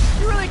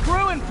 Electro. You really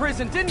grew in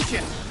prison, didn't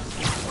you?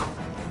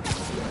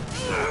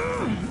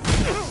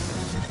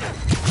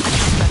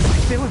 That's my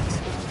feelings.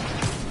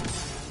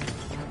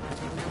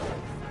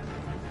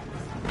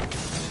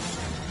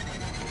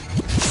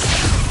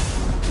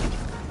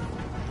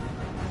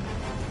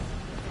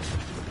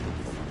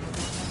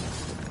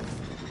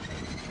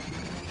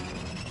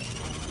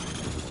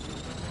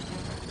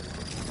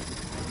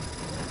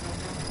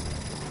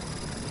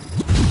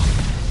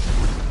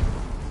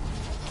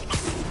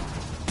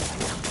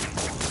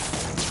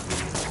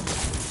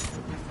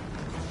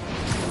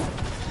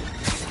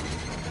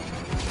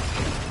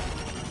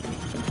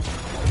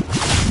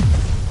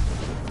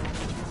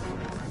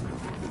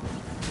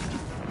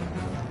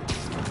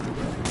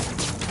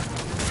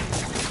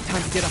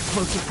 Time to get up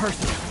close and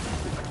personal.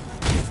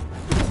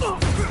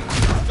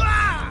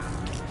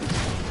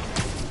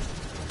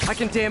 I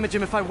can damage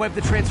him if I web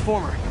the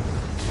transformer.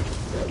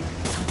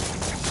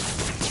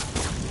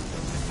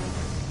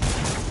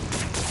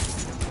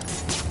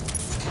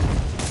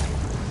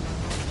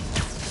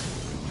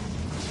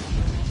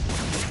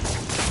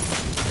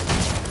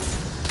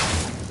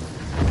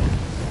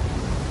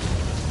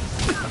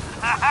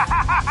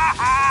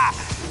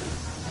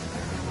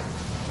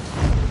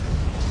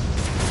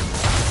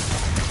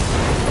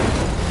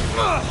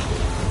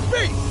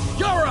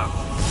 You're up!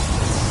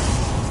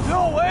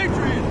 No,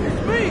 Adrian!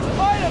 It's me,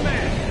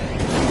 Spider-Man!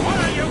 What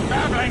are you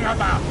babbling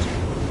about?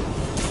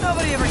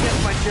 Nobody ever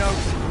gets my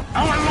jokes.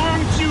 Our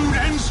long feud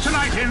ends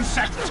tonight,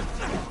 insect!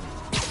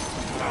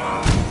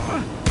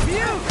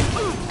 You!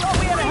 Thought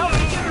we had a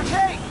healthy give or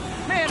take!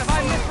 Man, have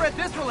I misread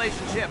this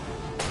relationship!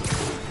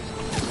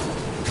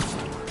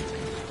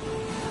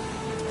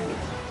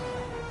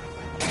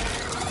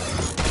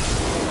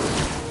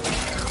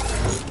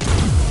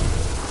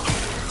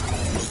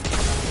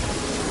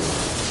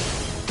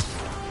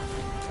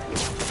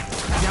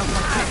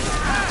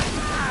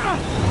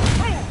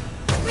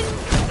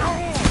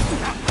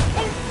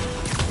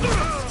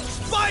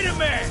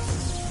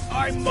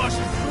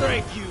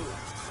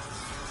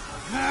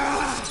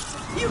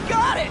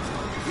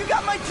 You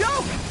got my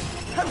joke!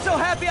 I'm so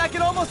happy I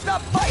can almost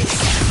stop fighting!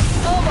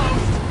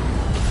 Almost!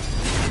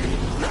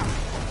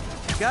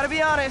 Gotta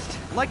be honest,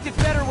 liked it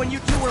better when you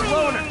two were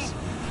loners.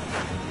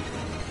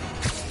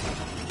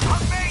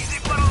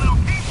 Amazing what a little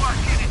teamwork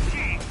can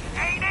achieve,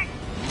 ain't it?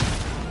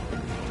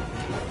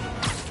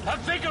 The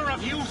vigor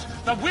of youth,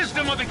 the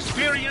wisdom of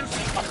experience,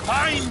 a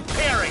fine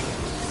pairing.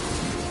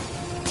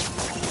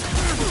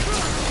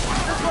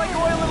 Just like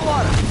oil and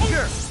water,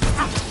 sure.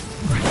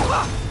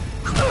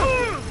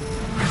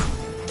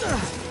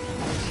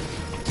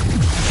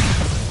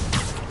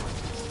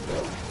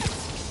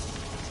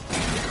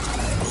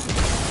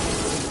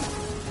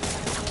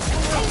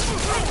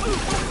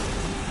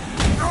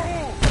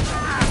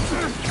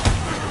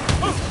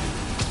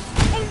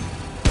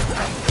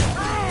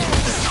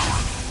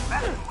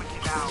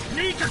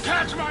 Need to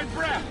catch my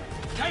breath.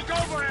 Take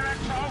over,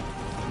 Electro.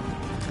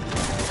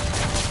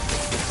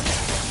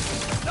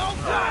 No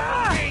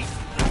time for me.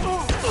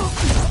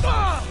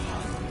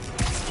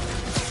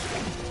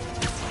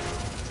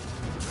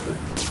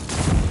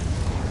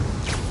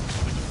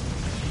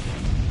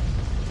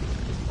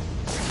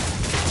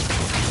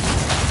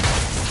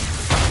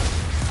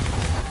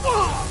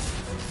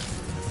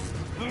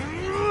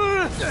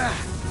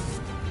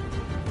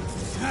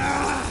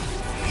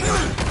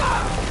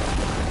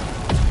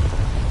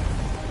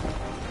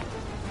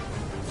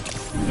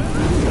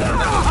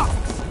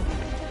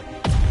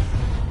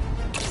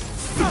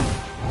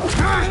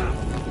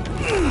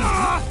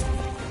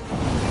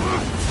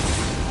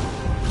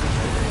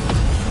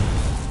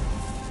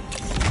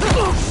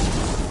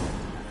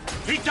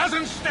 He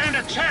doesn't stand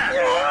a chance!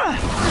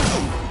 Yeah,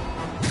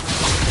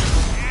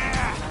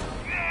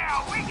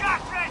 we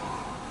got this!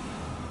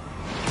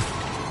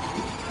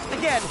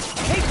 Again,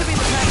 hate to be the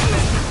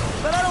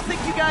pessimist, but I don't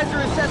think you guys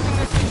are assessing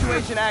this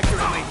situation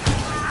accurately.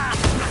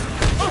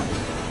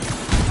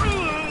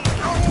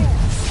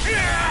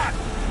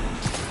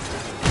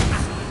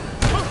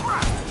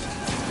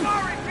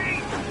 Sorry,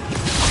 Pete!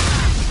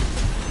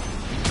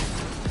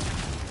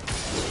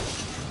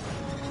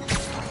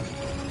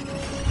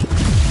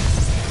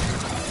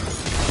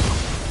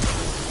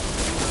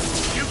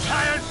 You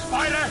tired,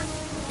 Spider?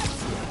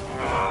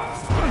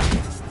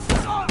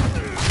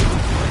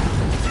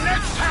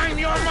 Next time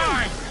you're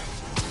mine!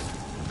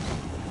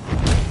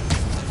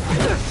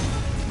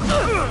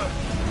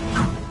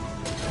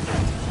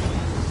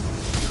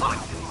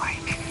 Nothing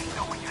like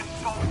knowing you're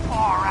so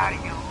far out of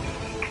your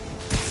league.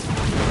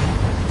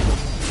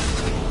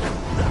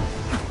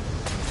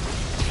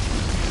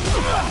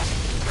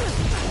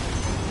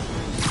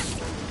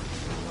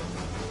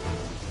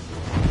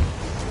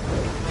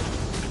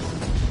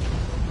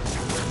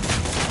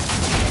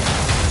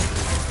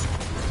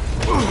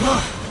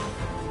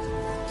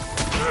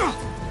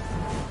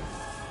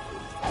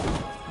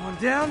 One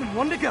down,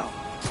 one to go.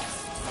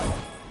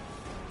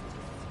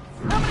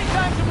 How many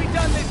times have we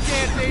done this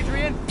dance,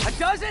 Adrian? A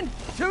dozen?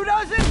 2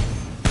 dozen?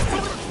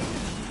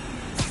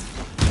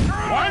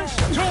 Once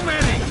too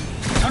many!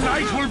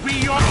 Tonight will be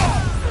your...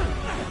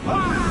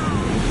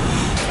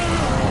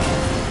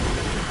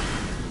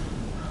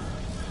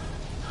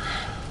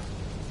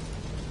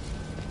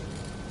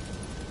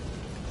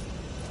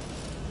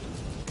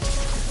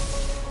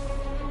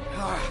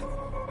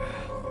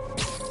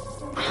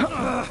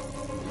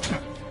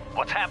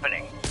 What's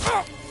happening?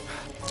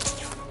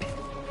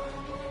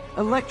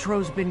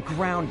 Electro's been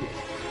grounded.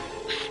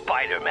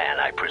 Spider-Man,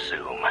 I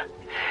presume.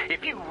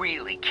 If you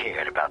really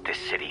cared about this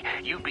city,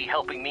 you'd be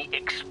helping me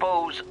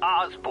expose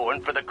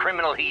Osborn for the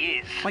criminal he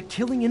is. By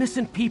killing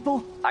innocent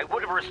people? I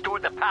would have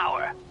restored the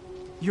power.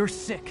 You're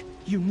sick.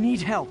 You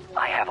need help.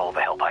 I have all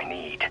the help I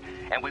need,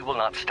 and we will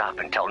not stop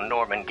until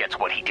Norman gets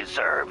what he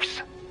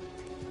deserves.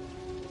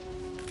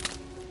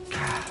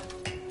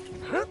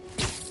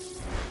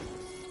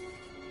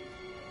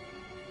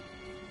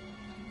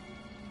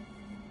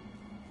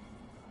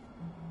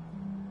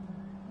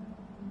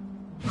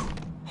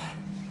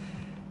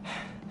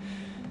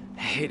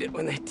 I hate it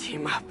when they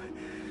team up.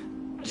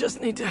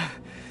 Just need to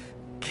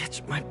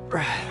catch my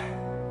breath.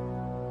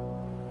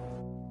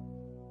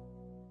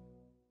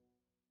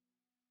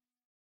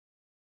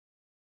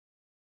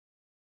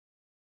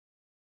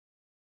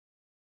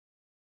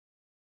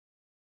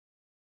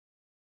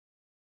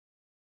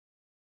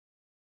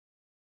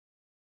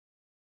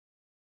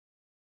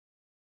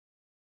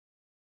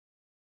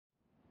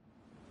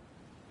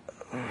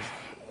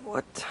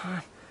 What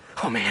time?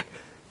 Oh, man.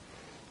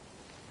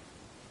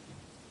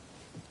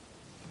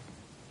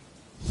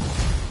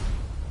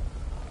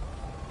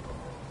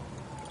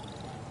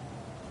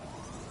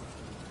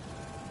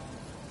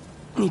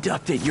 Need to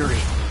update Yuri.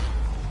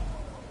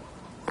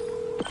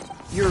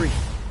 Yuri,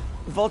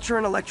 Vulture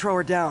and Electro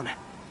are down.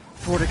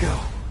 4 to go.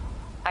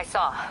 I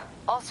saw.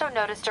 Also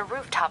noticed a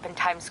rooftop in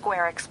Times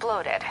Square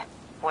exploded.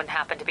 Wouldn't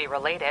happen to be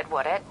related,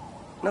 would it?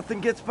 Nothing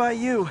gets by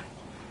you.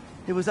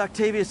 It was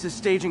Octavius'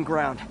 staging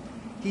ground.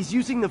 He's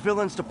using the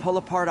villains to pull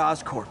apart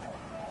Oscorp.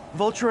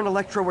 Vulture and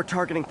Electro were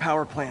targeting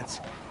power plants.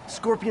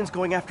 Scorpion's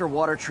going after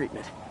water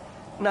treatment.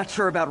 Not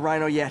sure about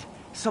Rhino yet.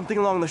 Something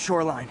along the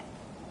shoreline.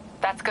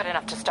 That's good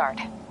enough to start.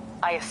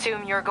 I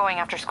assume you're going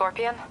after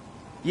Scorpion?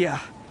 Yeah.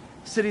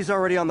 City's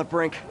already on the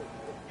brink.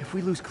 If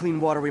we lose clean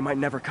water, we might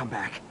never come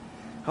back.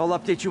 I'll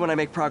update you when I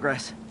make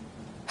progress.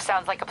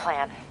 Sounds like a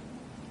plan.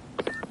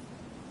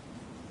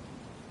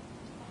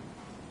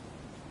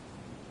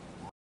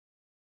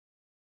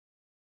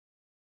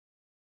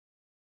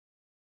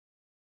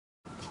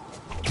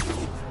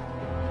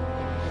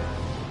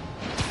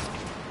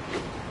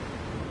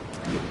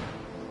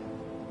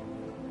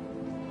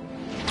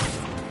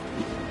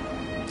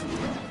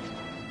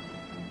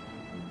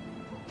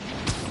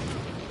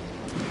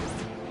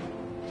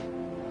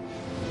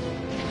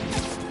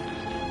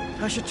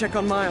 I should check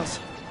on Miles.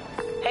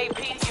 Hey,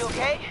 Pete, you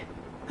okay?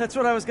 That's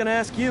what I was gonna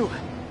ask you.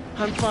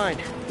 I'm fine,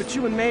 but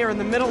you and May are in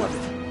the middle of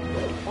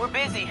it. We're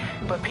busy,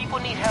 but people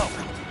need help.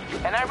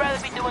 And I'd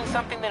rather be doing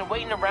something than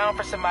waiting around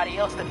for somebody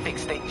else to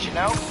fix things, you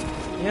know?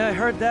 Yeah, I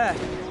heard that.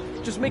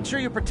 Just make sure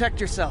you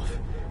protect yourself.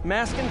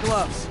 Mask and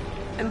gloves.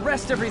 And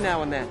rest every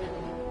now and then.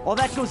 All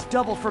that goes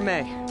double for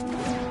May.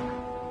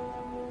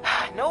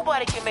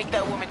 Nobody can make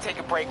that woman take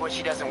a break when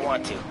she doesn't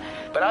want to.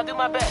 But I'll do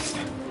my best.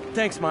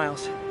 Thanks,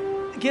 Miles.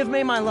 Give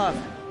May my love.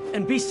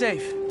 And be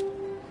safe.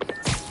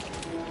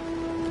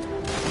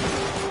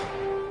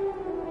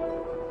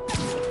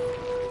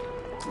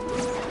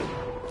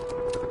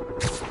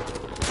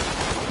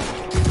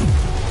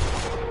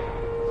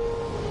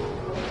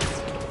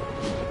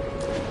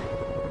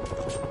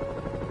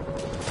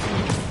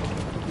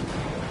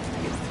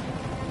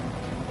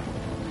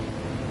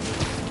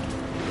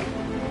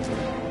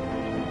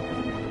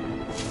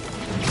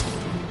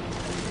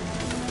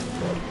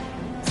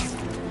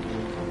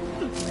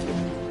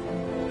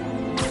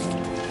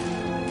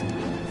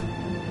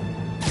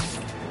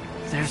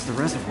 There's the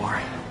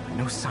reservoir.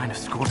 No sign of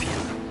Scorpion.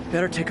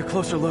 Better take a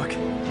closer look.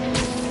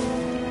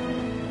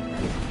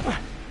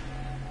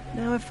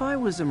 Now, if I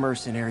was a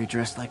mercenary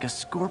dressed like a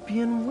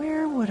scorpion,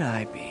 where would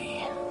I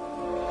be?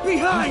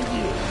 Behind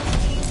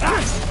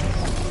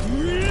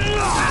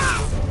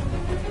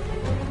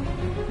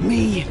you!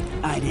 Me,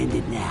 I'd end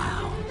it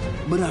now.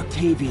 But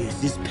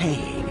Octavius is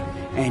paying,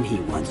 and he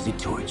wants to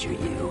torture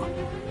you.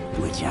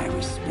 Which I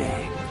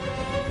respect.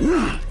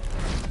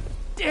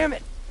 Damn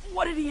it!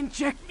 What did he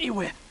inject me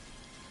with?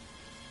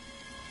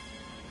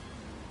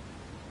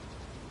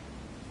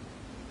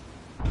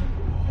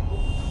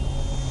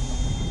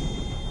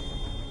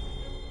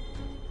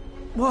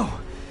 Whoa!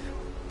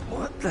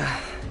 What the...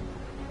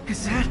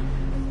 Is that...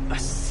 a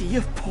sea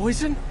of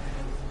poison?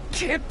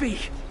 Can't be!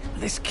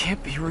 This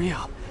can't be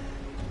real.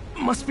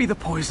 Must be the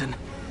poison.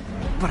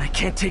 But I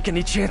can't take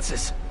any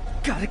chances.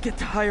 Gotta get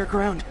to higher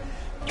ground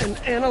and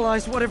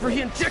analyze whatever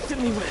he injected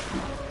me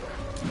with.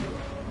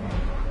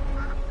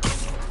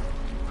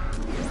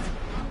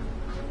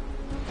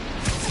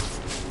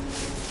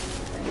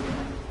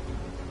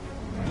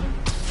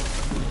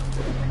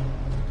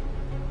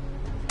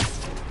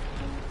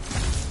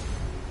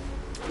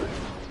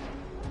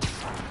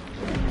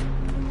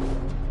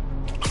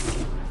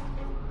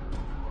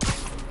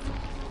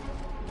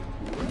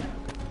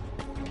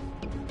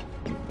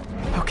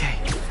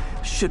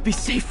 Should be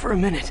safe for a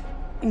minute.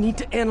 Need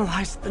to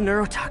analyze the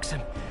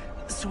neurotoxin,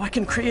 so I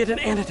can create an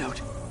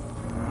antidote.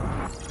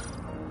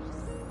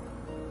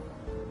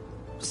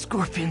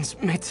 Scorpion's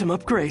made some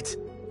upgrades.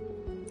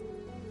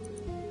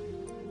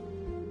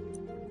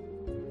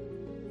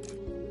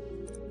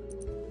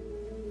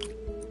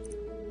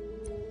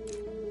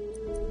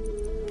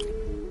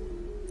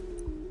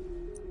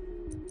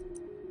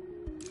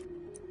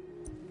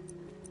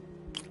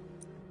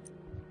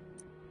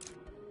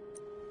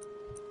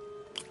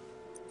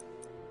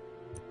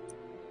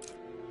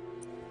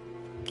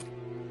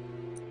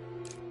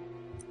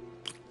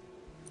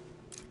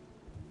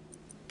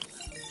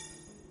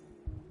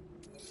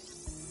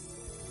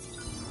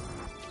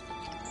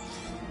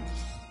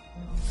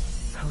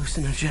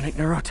 Hallucinogenic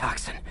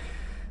neurotoxin.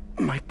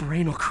 My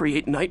brain will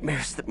create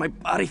nightmares that my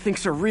body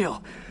thinks are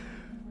real.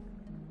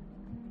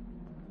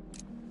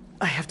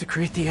 I have to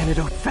create the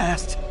antidote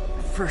fast.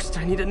 First,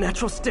 I need a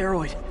natural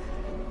steroid.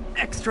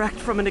 Extract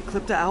from an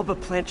Eclipta alba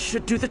plant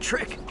should do the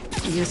trick.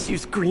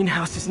 ESU's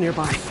greenhouse is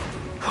nearby.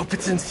 Hope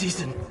it's in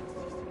season.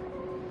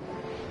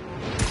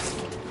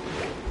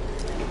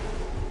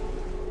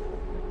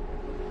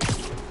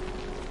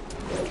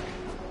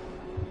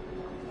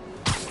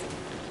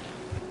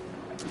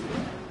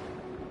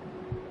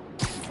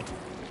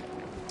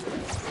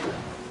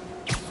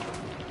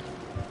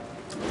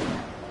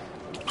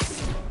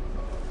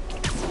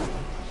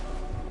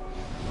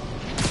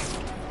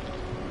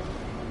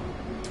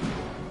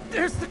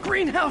 There's the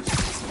greenhouse!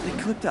 The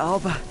Eclipta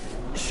alba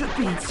should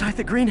be inside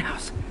the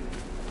greenhouse.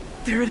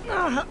 There it...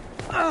 Don't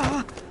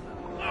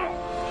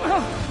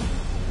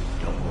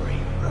worry.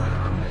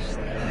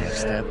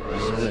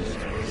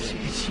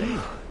 It's you.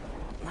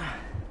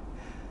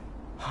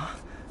 Huh?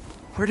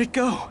 Where'd it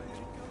go?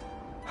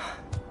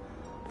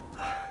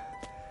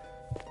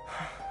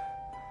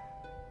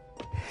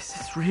 Is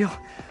this real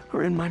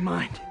or in my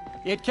mind?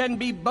 It can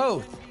be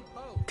both.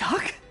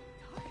 Doc?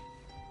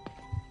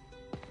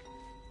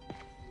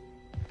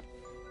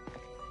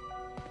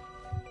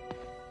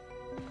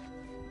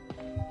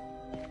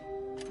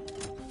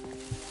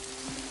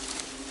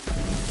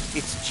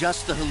 It's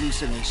just the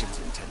hallucinations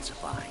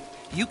intensifying.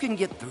 You can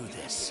get through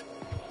this.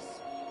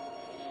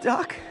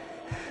 Doc,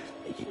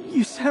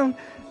 you sound...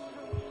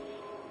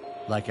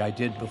 Like I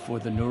did before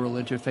the neural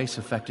interface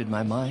affected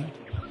my mind?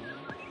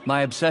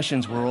 My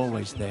obsessions were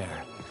always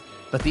there,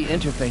 but the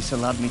interface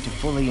allowed me to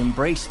fully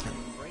embrace them.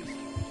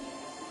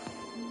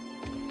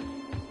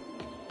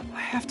 I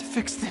have to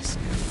fix this.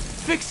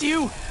 Fix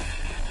you!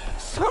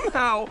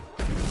 Somehow!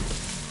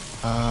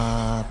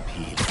 Ah,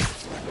 Peter.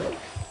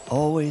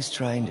 Always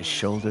trying to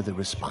shoulder the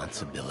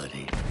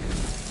responsibility,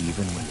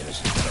 even when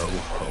there's no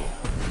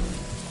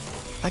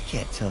hope. I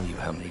can't tell you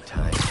how many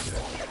times your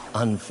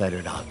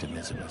unfettered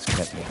optimism has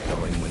kept me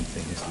going when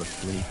things look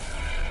bleak.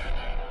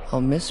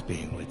 I'll miss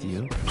being with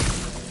you.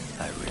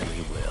 I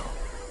really will.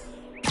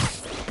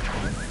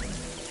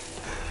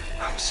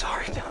 I'm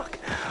sorry, Doc.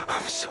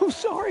 I'm so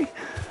sorry.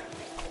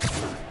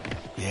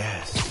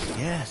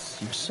 Yes,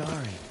 you're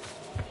sorry.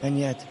 And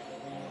yet,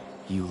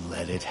 you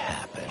let it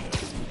happen.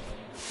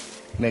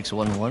 Makes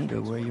one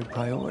wonder where your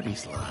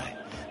priorities lie.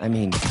 I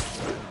mean,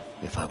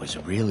 if I was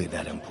really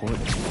that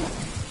important,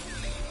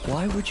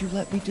 why would you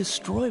let me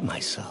destroy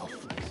myself?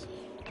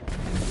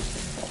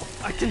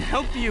 I can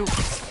help you.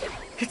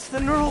 It's the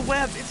neural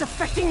web. It's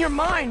affecting your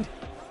mind.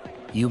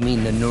 You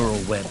mean the neural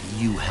web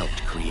you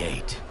helped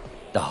create?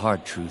 The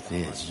hard truth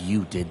is,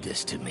 you did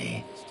this to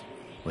me.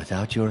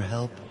 Without your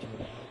help,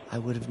 I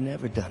would have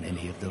never done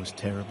any of those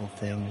terrible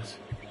things.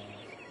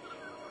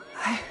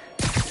 I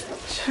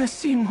should have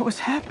seen what was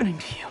happening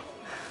to you.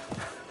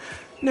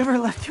 Never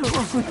left you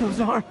alone with those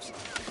arms.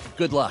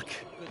 Good luck.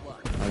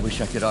 I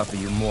wish I could offer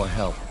you more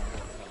help.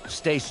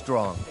 Stay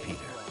strong, Peter.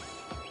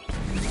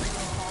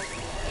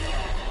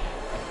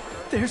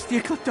 There's the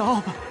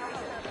Eclipta-alba.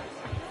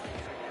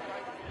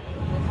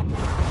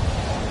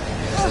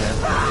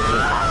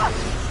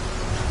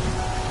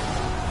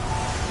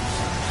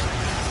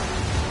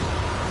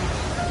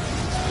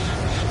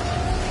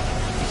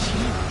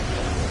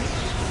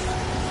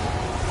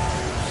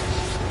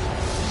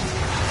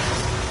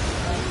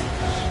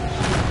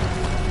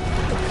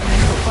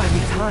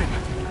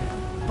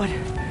 But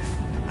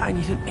I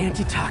need an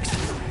antitoxin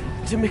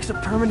to mix a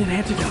permanent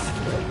antidote.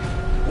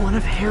 One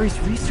of Harry's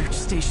research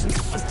stations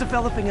was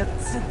developing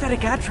a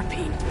synthetic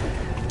atropine.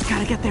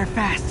 Gotta get there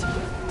fast.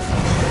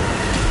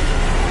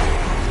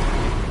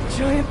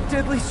 Giant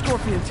deadly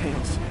scorpion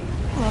tails.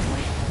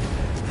 Lovely.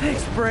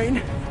 Thanks,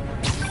 brain.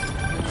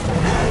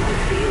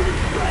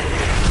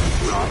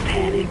 Raw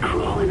panic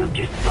crawling up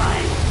just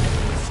fine.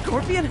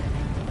 Scorpion?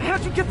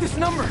 How'd you get this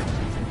number?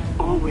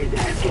 Always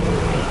asking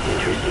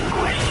interesting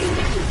questions.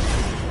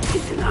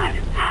 It's not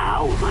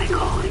how am I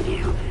calling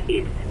you,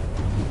 it's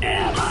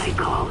am I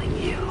calling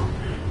you?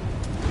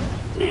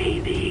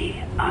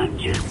 Maybe I'm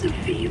just the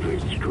fever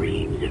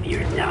screams of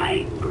your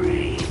dying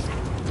brain.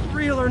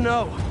 Real or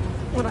no,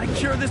 when I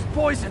cure this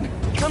poison,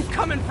 I'm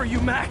coming for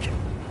you, Mac.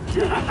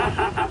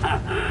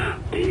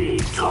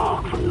 Big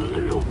talk from the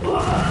little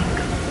bug.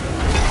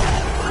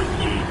 I'm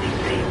chasing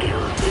pink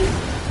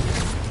elephants.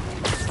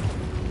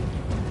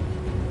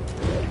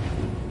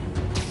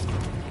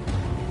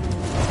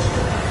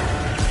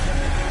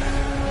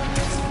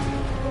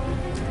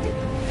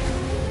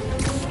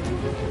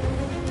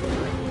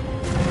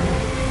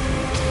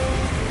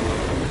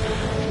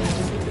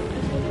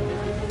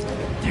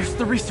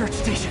 The research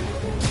station.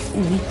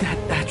 We need that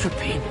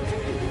atropine.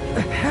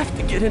 I have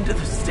to get into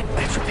the stick.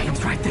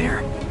 Atropine's right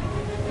there.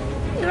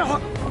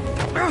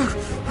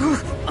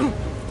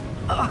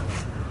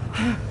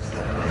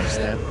 Is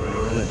that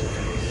neural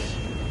interface?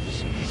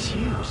 It's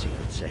you,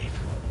 Secret Safe.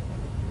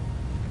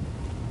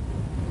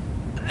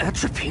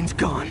 Atropine's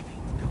gone.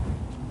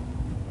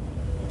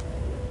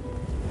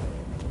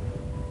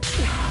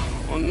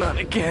 Oh, not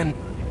again.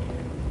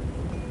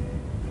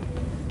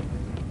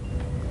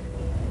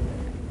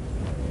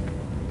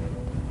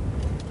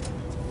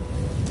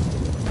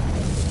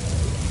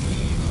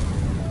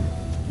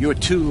 You're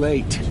too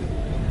late.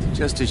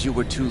 Just as you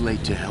were too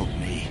late to help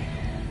me.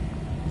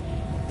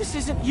 This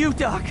isn't you,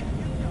 Doc.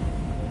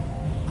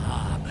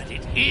 Ah, but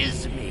it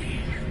is me.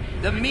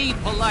 The me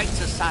polite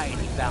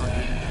society found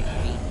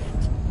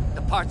inconvenient.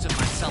 The parts of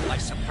myself I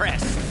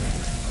suppressed.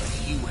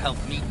 But you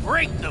helped me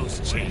break those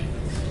chains.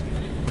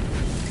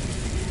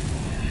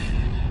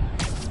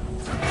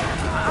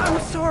 I'm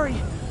sorry.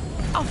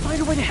 I'll find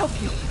a way to help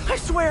you. I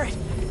swear it.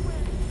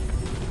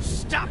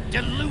 Stop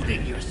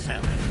deluding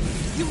yourself.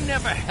 You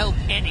never help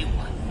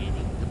anyone.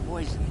 The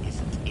poison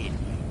isn't in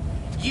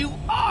you. You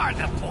are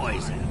the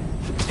poison.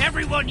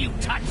 Everyone you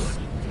touch.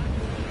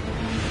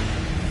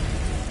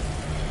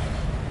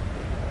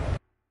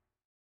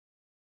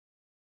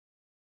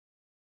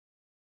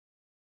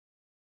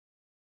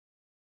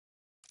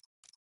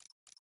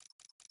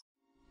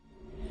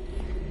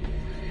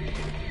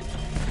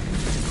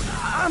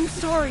 I'm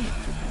sorry.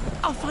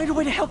 I'll find a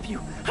way to help you.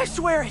 I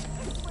swear it.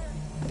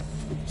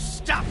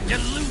 Stop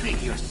deluding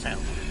yourself.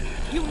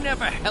 You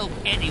never help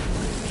anyone.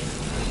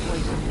 The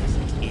poison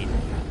isn't in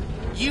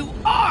you. You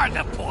are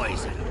the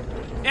poison.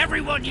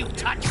 Everyone you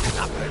touch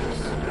suffers.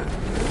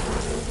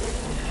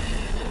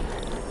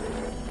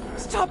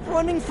 Stop Stop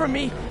running from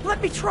me!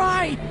 Let me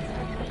try!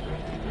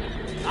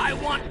 I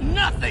want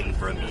nothing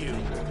from you!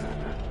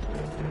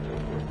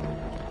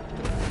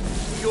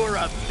 You're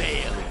a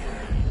failure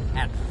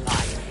at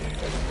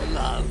life,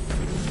 love,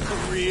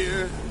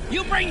 career.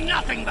 You bring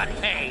nothing but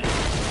pain!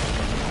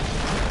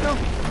 No,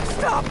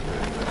 stop!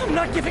 I'm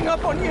not giving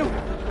up on you!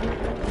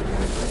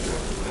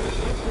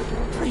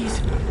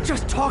 Please,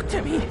 just talk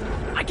to me.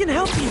 I can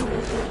help you.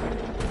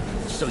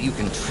 So you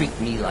can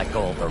treat me like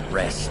all the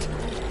rest?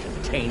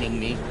 Containing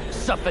me?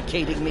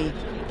 Suffocating me?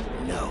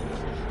 No,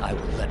 I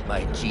will let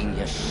my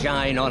genius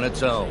shine on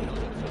its own.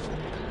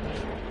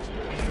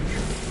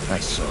 I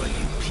saw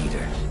you,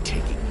 Peter,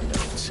 taking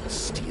notes,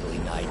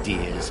 stealing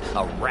ideas,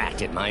 a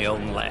rat in my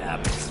own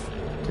lab.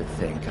 To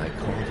think I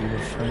called you a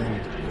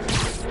friend.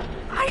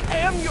 I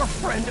am your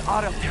friend,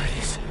 Otto. There it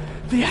is.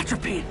 The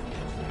atropine.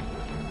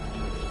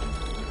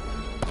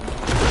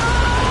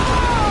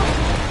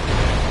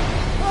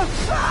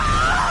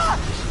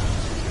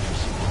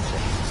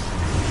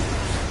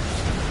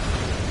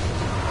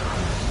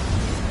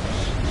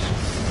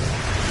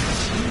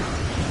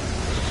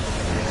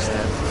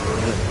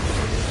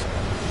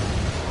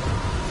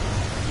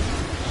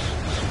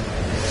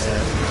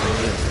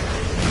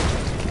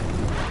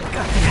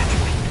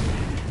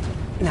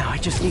 Now I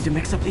just need to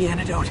mix up the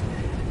antidote.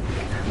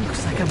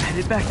 Looks like I'm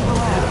headed back to the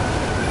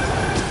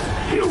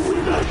lab. You're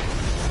with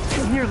us.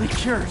 I'm nearly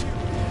cured.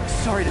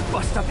 Sorry to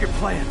bust up your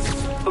plans.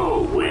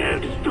 Oh,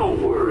 Webbs,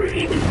 don't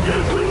worry. There's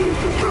plenty of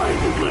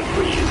surprises left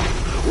for you.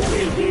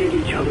 We'll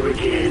meet each other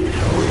again.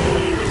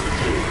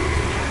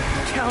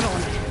 Count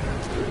on me.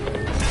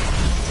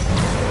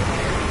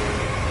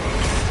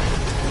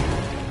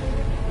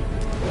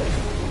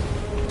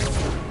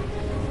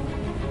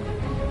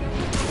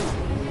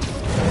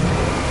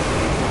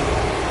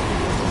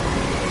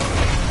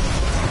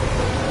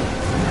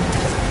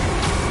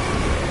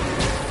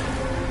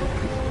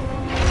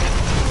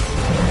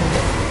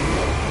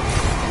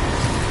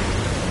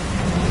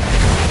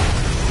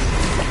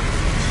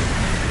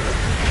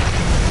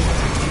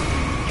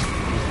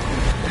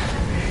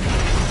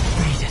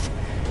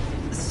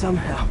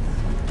 Somehow.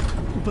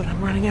 But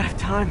I'm running out of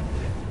time.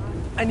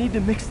 I need to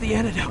mix the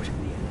antidote.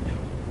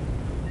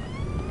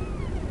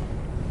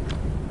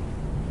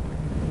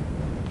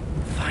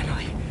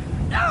 Finally.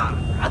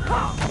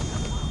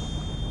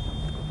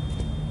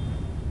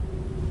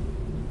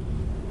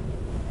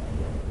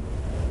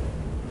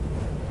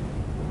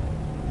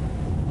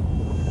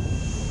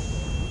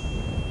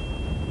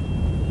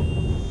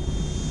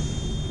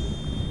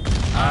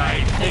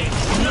 I think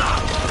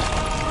not.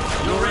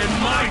 You're in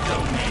my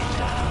domain.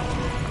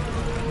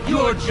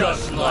 You're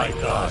just like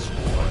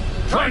Osborn,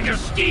 trying to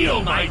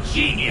steal my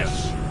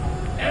genius.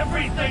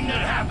 Everything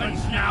that happens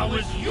now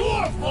is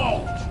your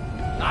fault.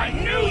 I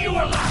knew you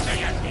were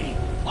laughing at me.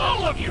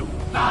 All of you,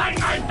 behind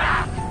my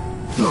back.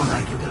 Thought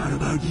I forgot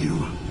about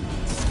you.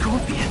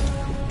 Scorpion,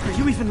 are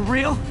you even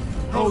real?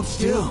 Hold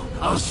still.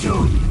 I'll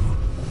show you.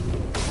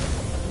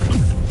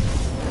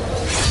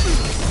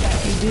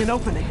 That gave me an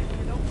opening.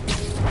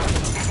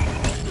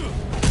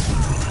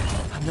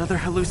 Another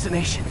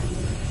hallucination.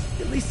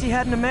 At least he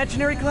had an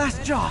imaginary glass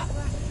jaw.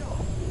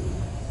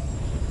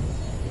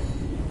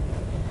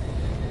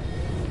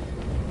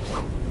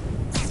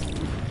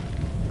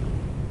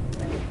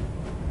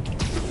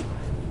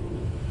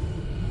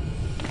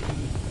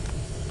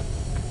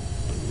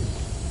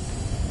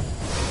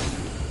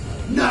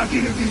 Not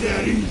gonna be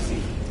that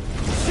easy.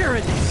 Sure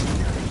it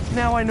is.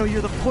 Now I know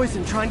you're the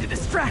poison trying to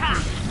distract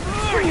me.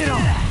 Bring it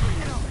on!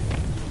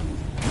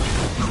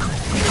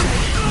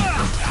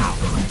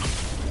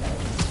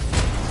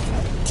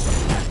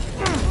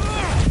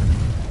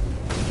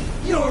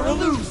 You're a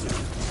loser.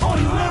 All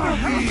you'll ever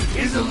be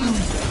is a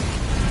loser.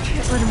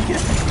 Can't let him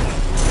get me.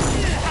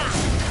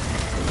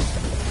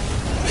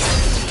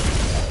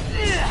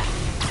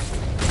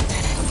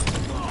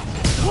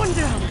 One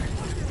down.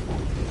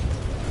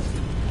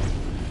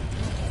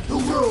 The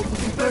world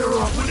would be better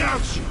off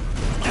without you.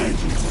 And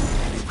you.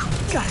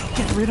 Gotta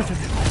get rid of him.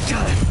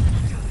 Got it.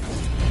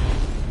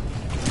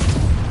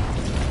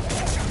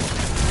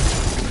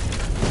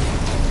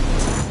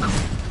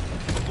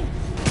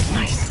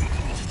 Nice.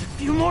 Just a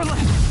few more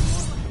left.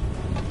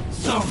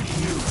 Some of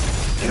you.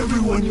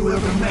 Everyone you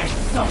ever met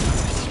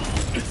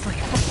suffers. It's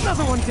like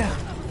another one down.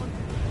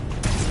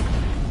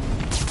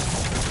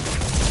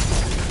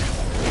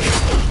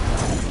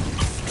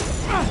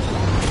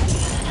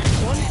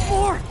 One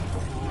more.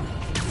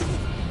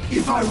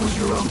 If I was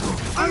your uncle,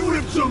 I would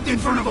have jumped in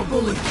front of a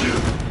bullet too.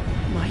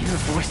 My inner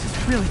voice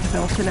has really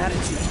developed an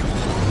attitude.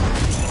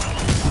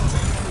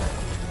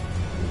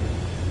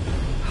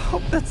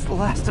 Hope that's the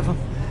last of them.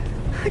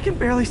 I can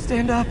barely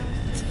stand up.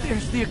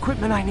 There's the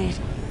equipment I need.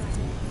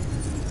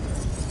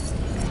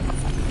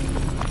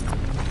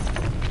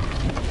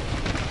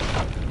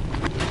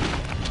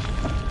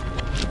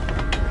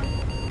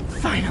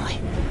 Finally.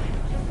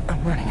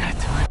 I'm running out of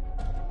time.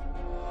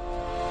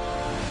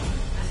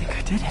 I think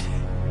I did it.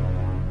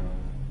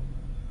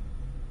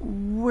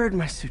 Where'd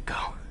my suit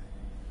go?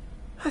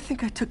 I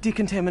think I took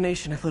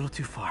decontamination a little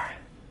too far.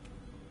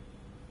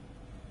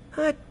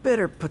 I'd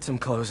better put some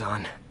clothes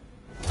on.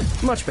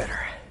 Much better.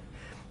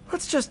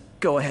 Let's just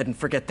go ahead and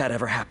forget that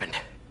ever happened.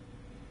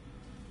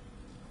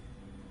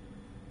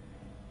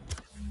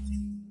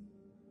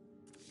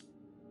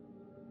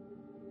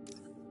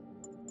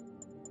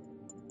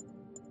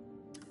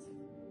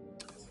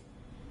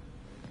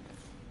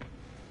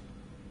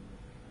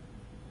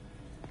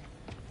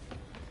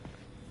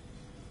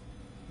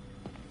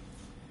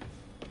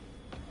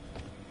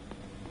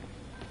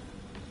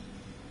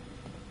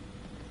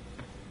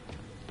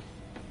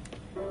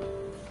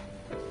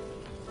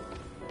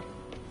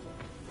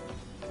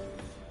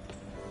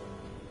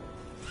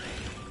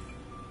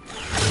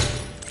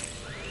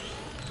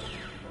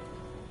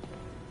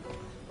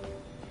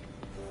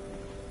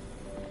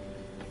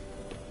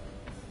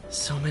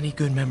 So many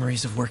good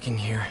memories of working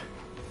here.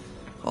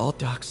 All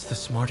Doc's the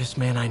smartest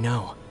man I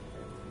know.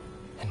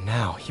 And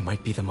now he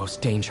might be the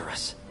most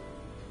dangerous.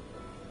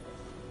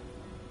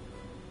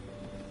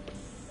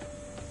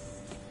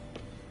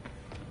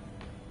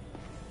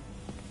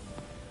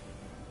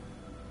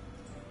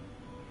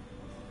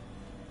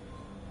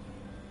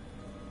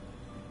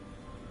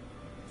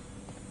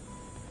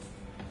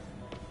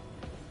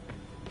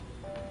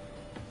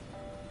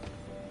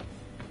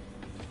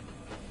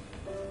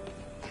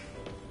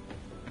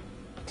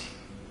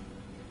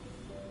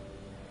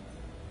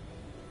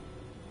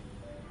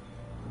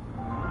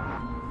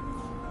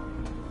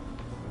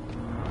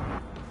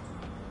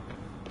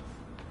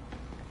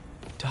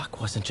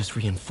 Doc wasn't just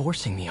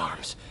reinforcing the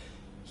arms.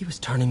 He was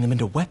turning them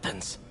into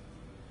weapons.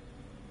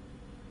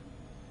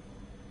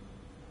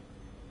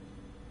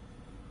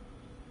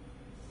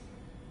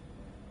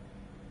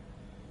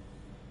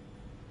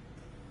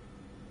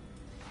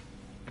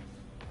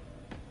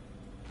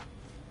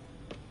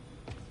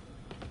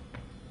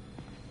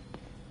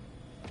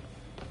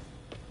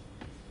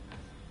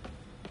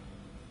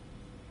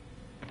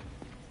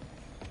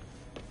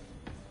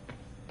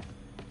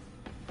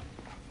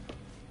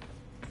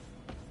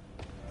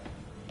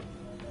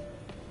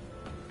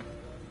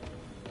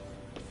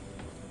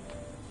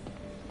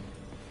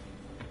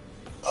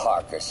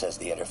 Parker says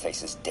the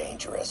interface is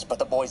dangerous, but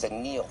the boy's a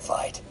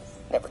neophyte.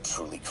 Never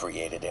truly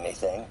created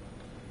anything.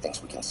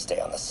 Thinks we can stay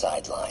on the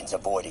sidelines,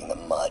 avoiding the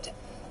mud.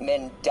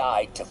 Men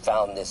died to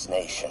found this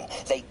nation.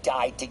 They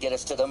died to get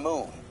us to the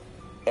moon.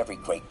 Every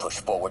great push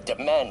forward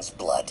demands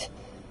blood.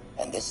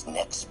 And this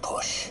next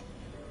push,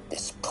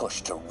 this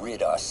push to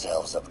rid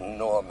ourselves of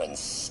Norman's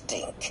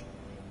stink,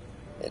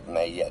 it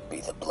may yet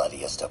be the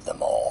bloodiest of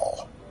them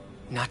all.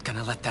 Not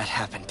gonna let that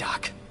happen,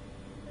 Doc.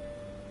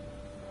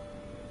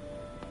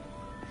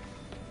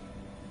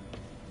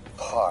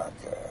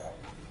 Parker.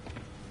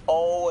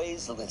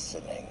 Always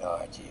listening,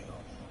 aren't you?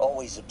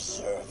 Always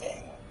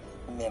observing,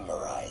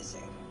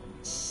 memorizing,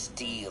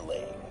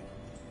 stealing.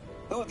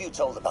 Who have you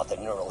told about the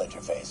neural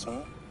interface,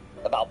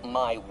 About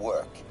my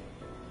work?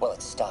 Well,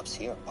 it stops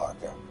here,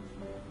 Parker.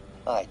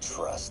 I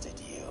trusted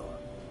you.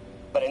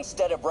 But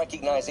instead of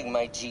recognizing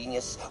my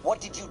genius,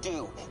 what did you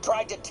do?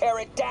 Tried to tear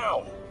it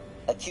down.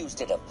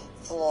 Accused it of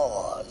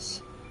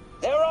flaws.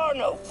 There are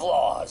no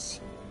flaws.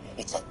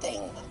 It's a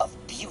thing of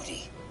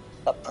beauty.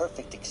 A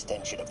perfect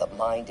extension of the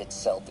mind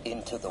itself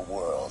into the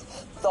world.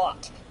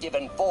 Thought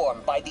given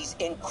form by these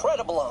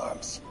incredible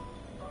arms.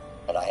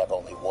 And I have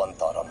only one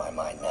thought on my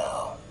mind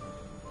now.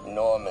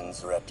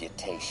 Norman's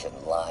reputation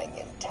lying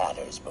in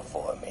tatters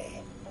before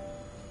me.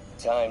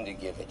 Time to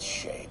give it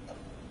shape.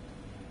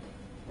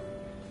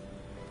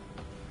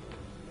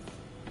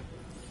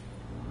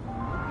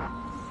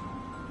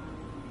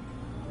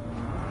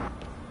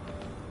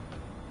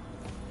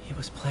 He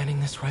was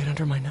planning this right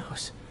under my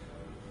nose.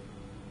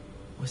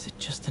 Was it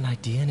just an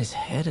idea in his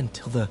head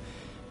until the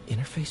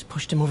interface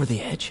pushed him over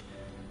the edge?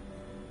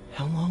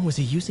 How long was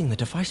he using the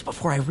device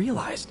before I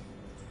realized?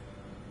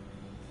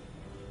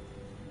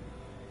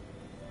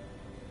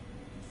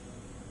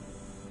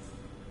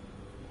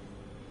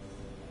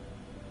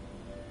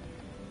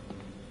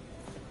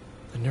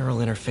 The neural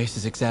interface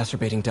is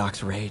exacerbating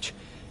Doc's rage.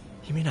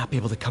 He may not be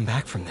able to come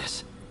back from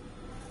this.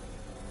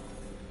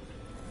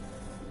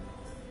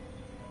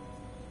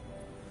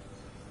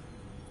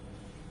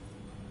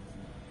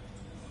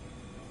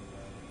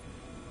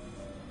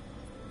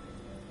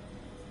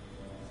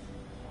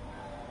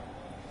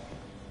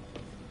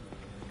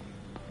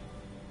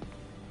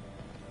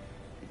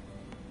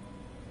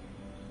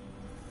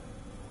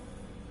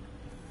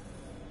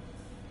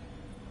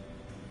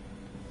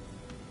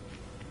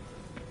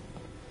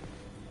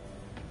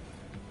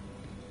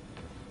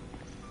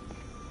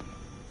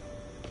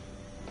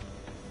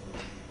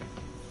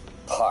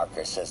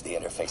 Parker says the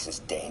interface is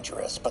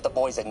dangerous, but the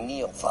boy's a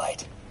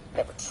neophyte.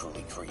 Never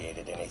truly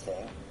created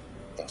anything.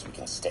 Thinks we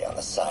can stay on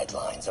the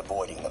sidelines,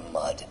 avoiding the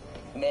mud.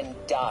 Men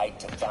died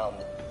to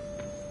found...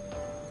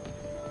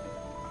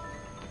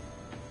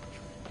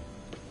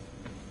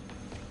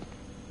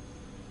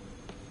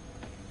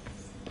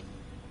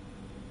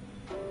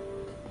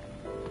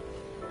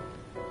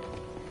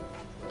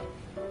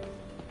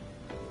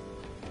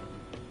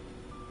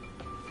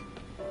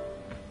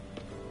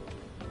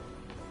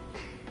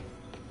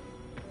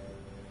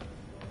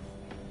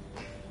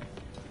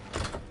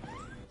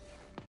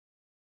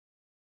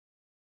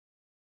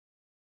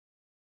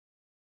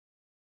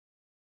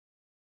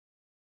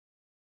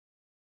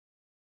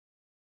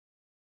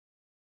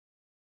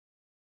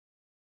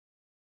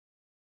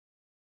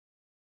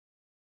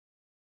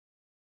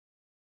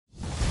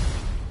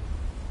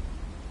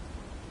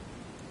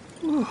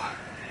 Whew,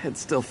 head's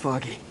still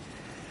foggy.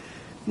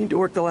 Need to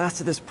work the last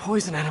of this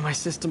poison out of my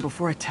system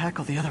before I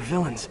tackle the other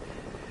villains.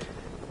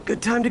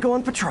 Good time to go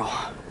on patrol.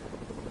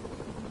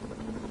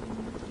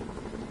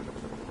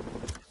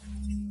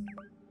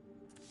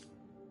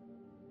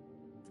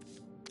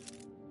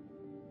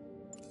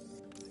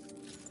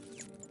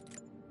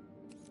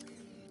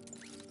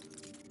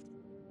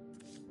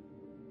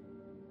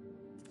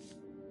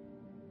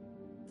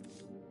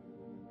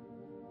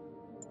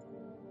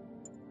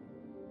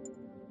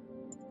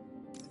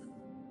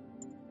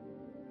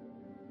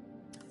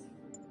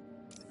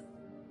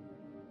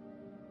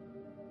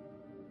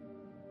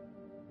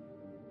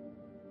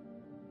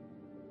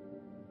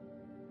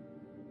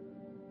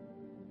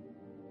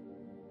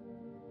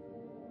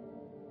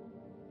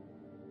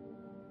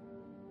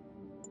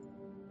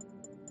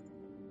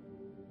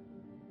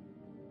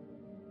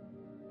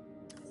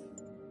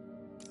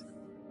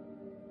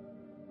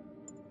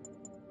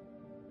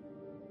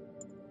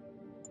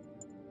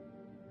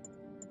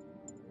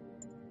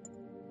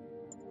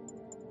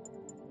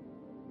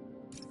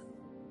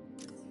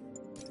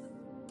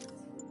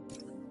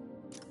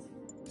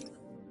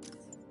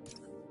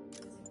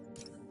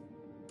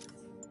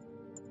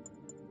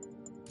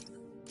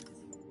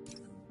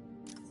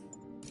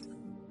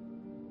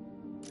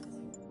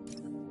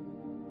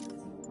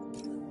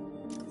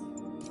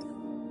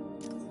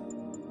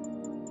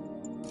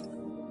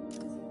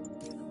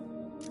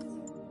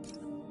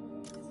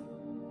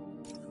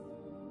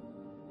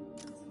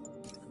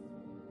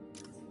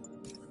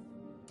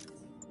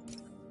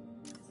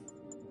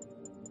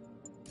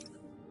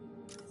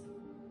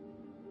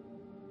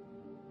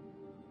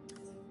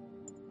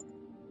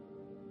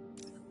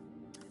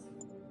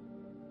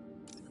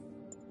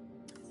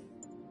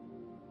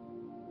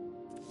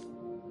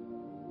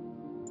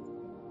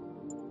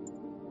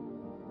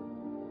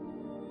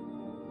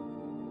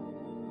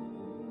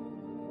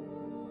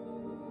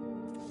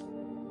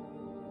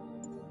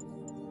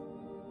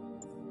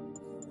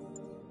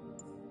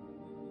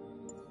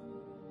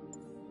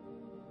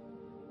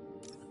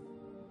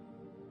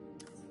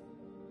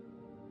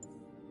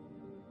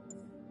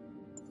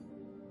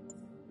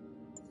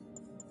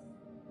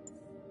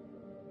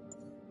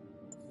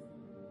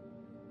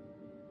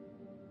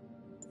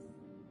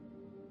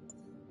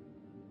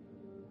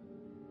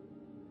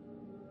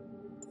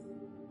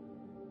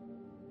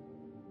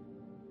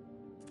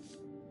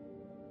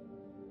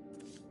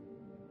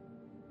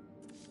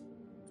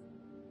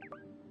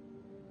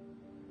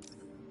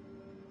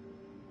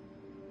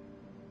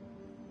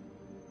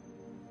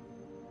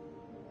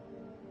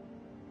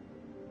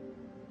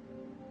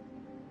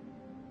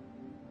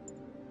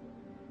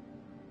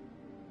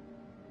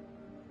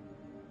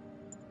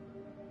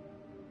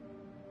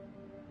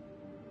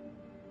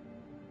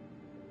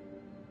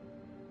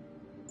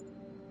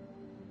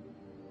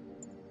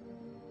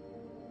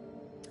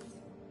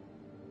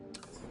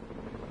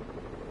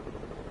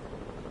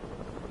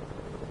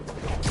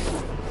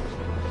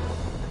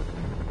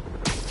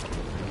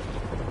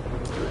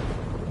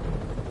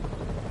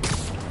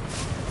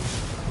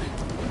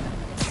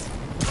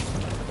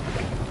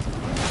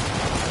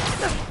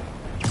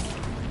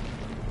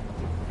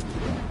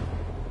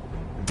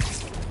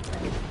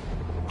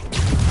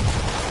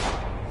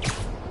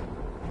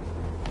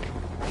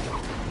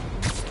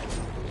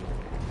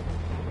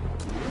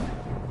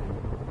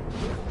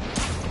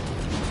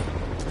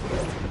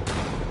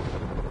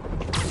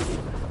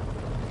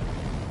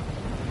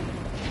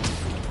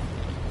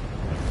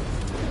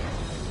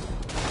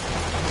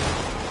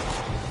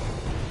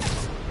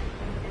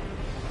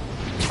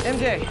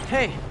 MJ,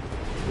 hey,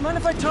 mind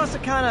if I toss a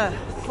kind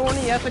of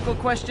thorny ethical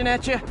question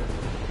at you?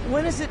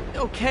 When is it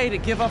okay to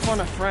give up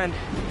on a friend?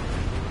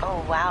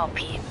 Oh, wow,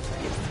 Pete.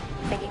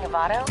 Thinking of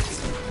Otto?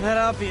 That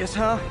obvious,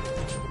 huh?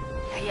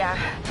 Yeah,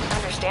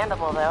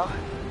 understandable, though.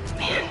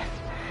 Man,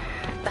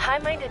 the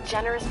high-minded,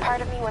 generous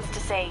part of me wants to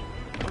say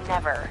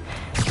never.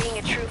 Being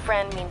a true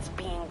friend means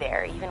being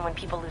there, even when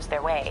people lose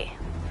their way.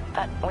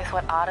 But with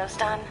what Otto's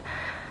done,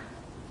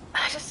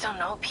 I just don't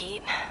know,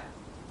 Pete.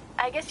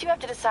 I guess you have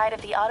to decide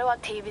if the Otto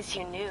Octavius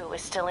you knew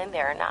is still in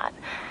there or not.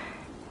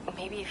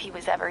 Maybe if he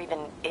was ever even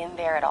in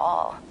there at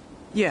all.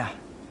 Yeah.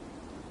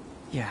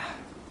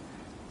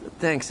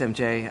 Thanks,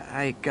 MJ.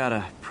 I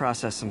gotta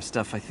process some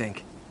stuff, I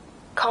think.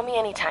 Call me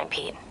anytime,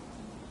 Pete.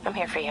 I'm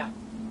here for you.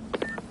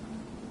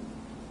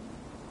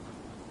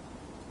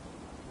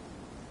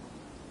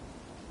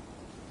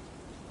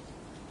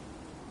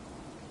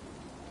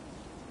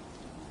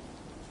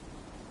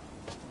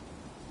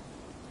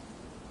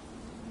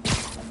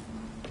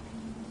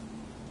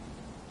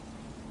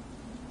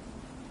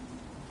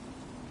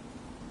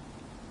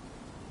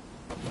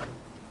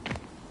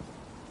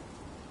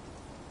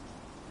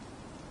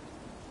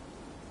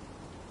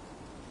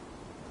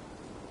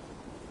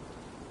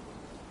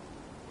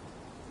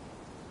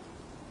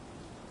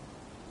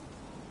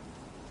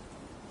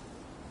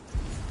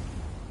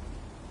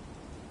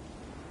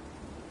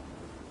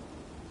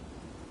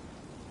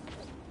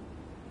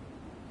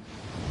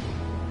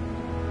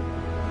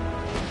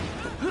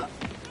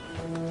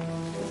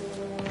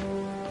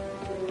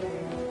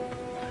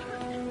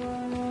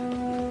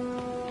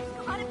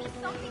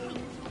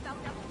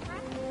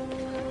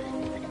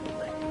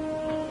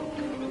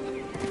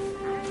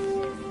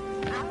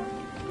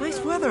 Nice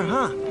weather,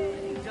 huh? What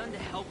have you done to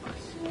help us?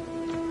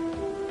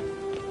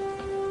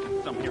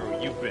 Some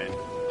hero you've been.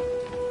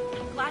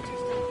 Glad you're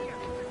still here.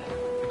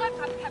 I've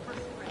got pepper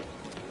spray.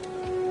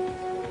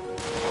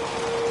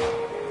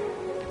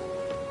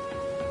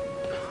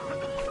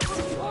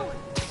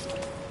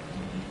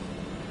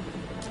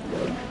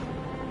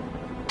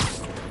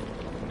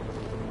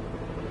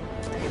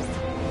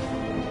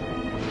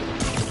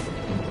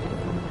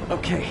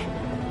 Okay,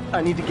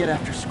 I need to get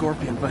after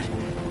Scorpion, but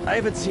I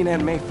haven't seen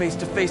Aunt May face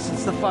to face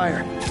since the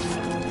fire.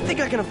 I think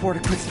I can afford a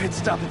quick pit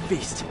stop at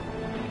Feast.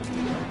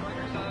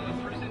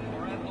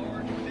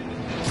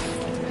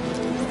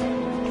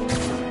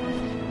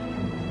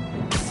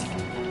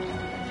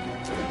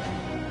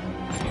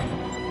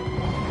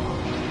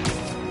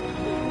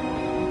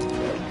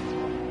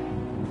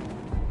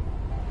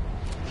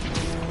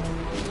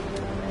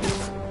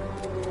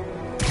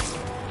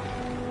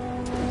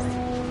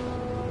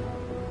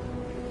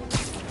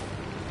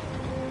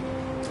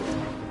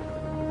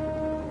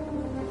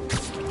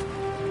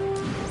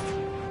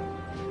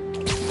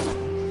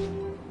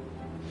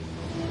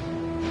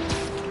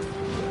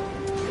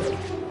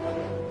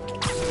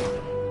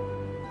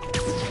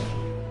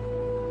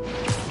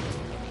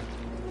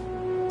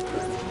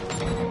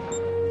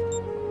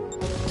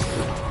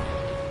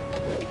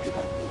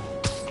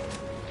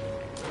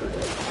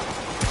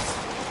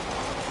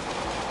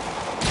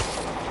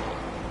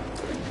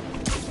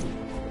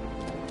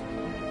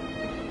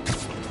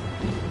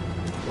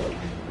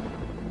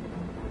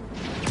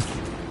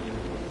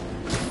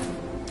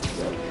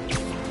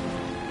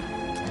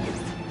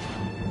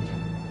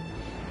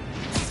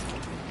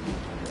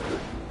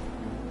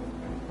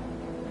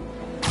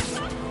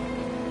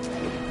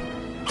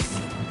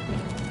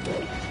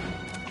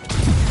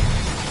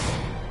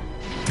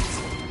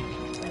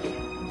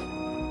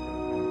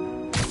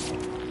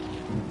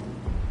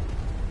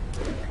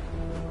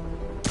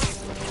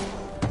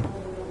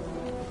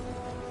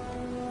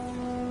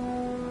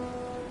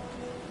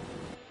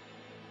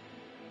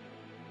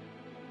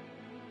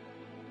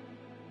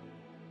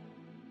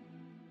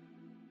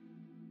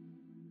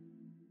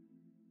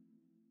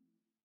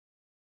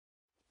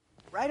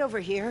 Right over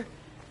here.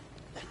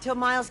 Until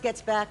Miles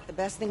gets back, the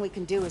best thing we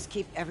can do is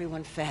keep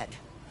everyone fed.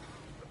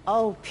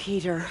 Oh,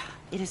 Peter,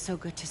 it is so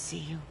good to see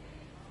you.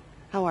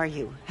 How are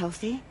you?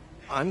 Healthy?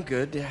 I'm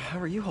good. How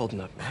are you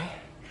holding up, May?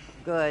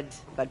 Good,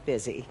 but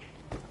busy.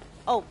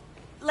 Oh,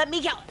 let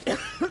me go.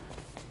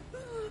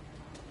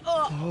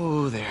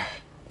 Oh, there.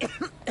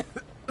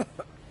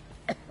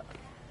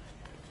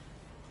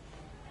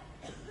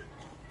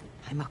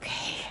 I'm okay.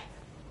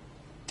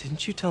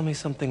 Didn't you tell me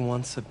something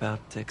once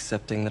about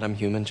accepting that I'm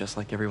human just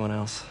like everyone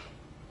else?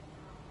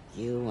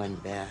 You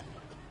and Ben.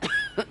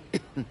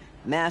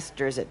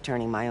 Masters at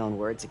turning my own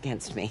words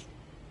against me.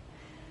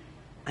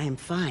 I am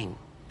fine,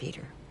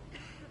 Peter.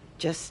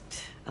 Just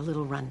a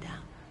little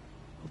rundown.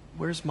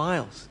 Where's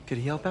Miles? Could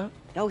he help out?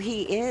 Oh,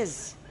 he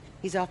is.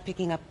 He's off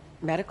picking up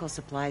medical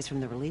supplies from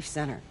the relief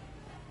center.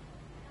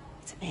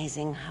 It's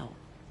amazing how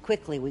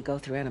quickly we go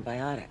through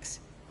antibiotics.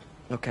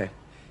 Okay.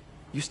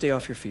 You stay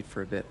off your feet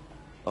for a bit.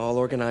 I'll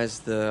organize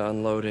the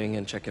unloading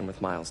and check in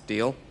with Miles.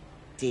 Deal?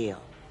 Deal.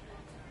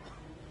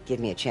 Give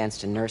me a chance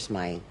to nurse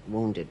my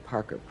wounded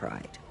Parker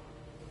pride.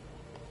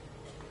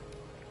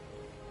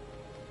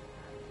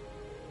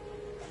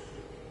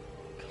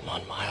 Come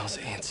on, Miles,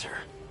 answer.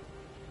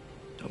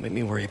 Don't make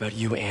me worry about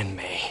you and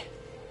May.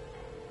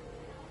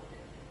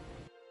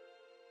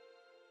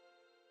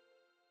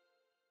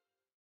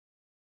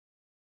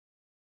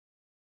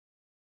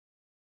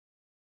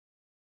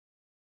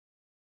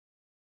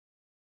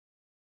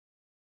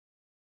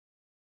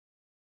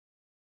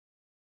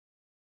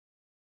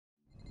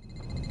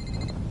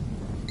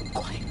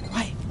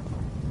 Quiet.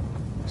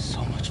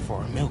 So much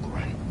for a milk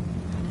run.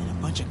 And a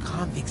bunch of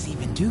convicts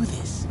even do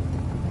this.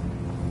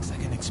 Looks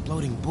like an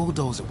exploding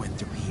bulldozer went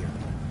through here.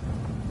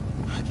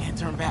 I can't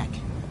turn back.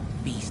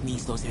 Beast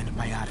needs those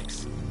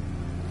antibiotics.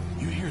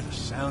 You hear the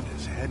sound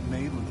his head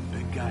made when the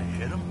big guy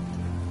hit him?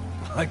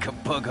 Like a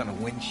bug on a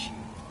windshield.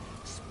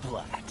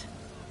 Splat.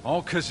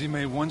 All 'cause he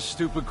made one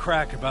stupid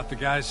crack about the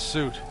guy's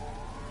suit.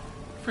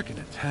 Freaking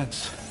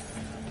intense.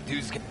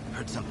 Dude's getting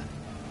hurt something.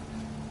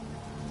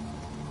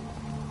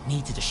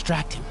 Need to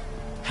distract him.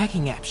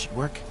 Hacking app should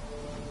work.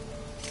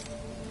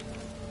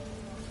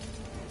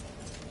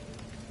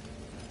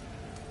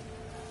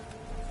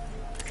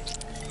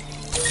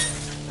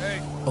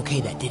 Hey.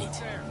 Okay, that did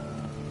it.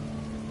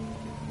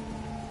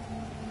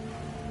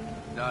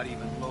 Not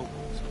even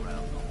locals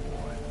around no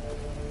more.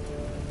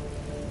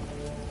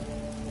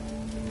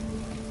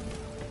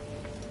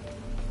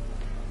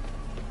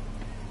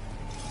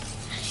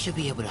 Should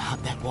be able to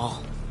hop that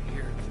wall.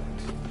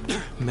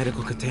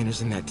 Medical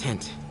containers in that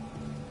tent.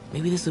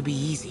 Maybe this will be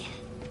easy.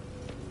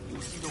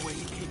 You see the way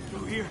he came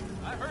through here?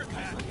 I heard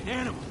that. Like an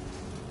animal.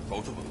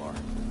 Both of them are.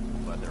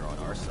 But they're on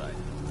our side.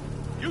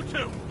 You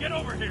two, get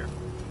over here.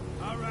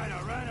 All right. I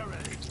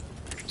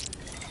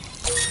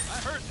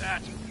heard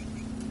that.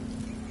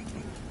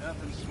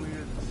 Nothing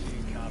sweeter than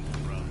seeing cops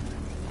run.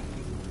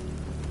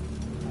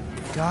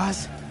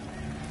 Gauze?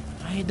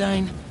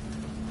 Iodine,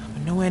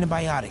 but no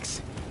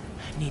antibiotics.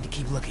 Need to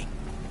keep looking.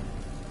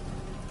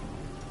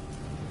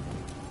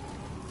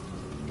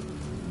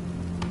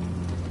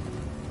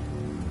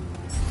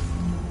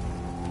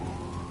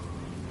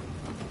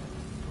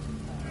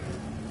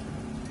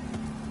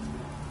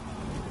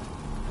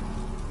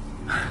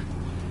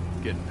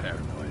 Getting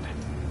paranoid.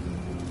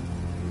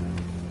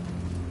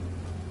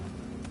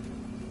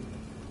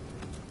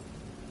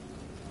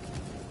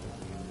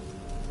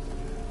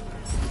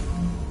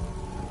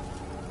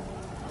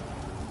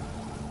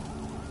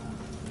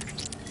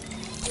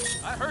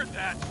 I heard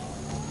that!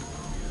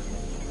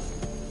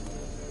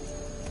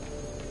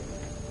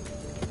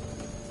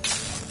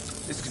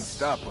 This can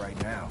stop right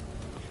now.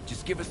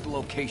 Just give us the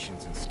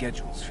locations and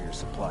schedules for your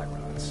supply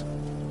runs.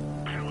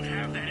 I don't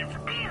have that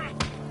information.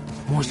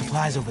 More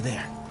supplies over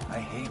there. I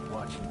hate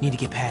watching. Need to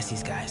get past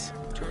these guys.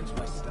 Turns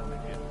my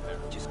stomach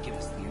in. Just give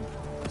us the info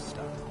on the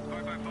stuff.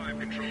 555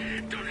 control.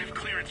 Don't have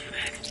clearance for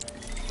that.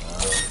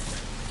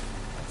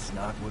 That's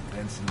not what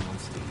Benson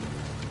wants to hear.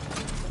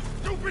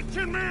 Stupid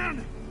Tin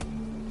Man!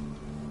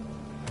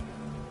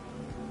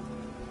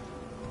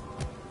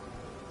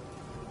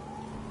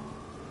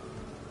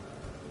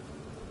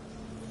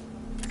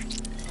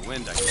 The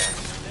wind, I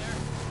guess.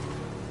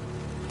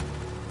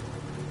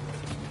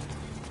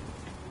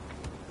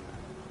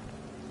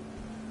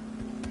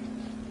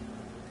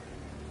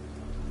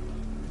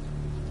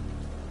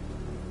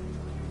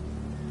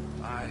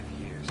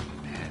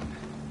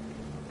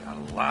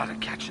 A lot of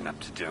catching up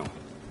to do.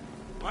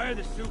 Why are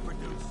the super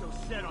dudes so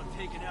set on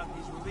taking out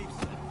these relief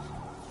centers?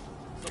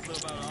 Something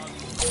about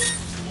Osborn.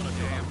 They want a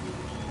damn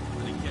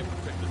and he can't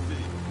protect the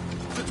city.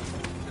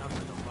 Sounds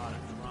like a lot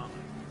of drama.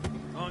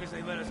 As long as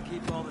they let us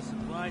keep all the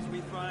supplies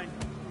we find,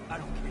 I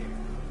don't care.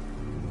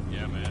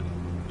 Yeah, man.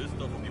 This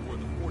stuff will be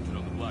worth a fortune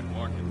on the black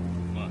market.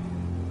 Come on,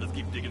 let's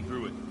keep digging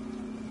through it.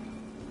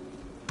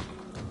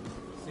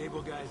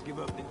 Sable guys give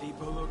up the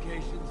depot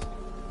locations?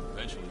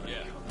 Eventually,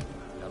 yeah.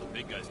 Now the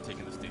big guy's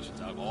taking the stations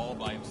out all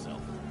by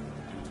himself.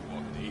 Dude's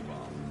walking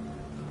A-bomb.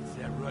 It's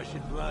that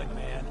Russian blood,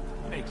 man.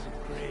 Makes him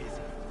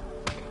crazy.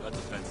 That's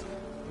offensive.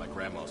 My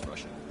grandma's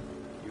Russian.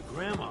 Your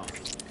grandma?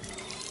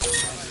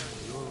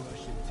 You're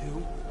Russian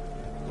too?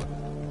 What?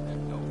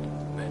 No,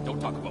 man,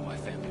 don't talk about my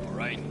family, all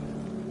right?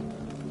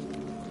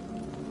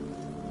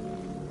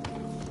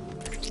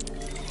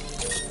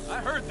 I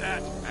heard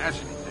that.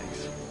 Imagine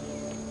things.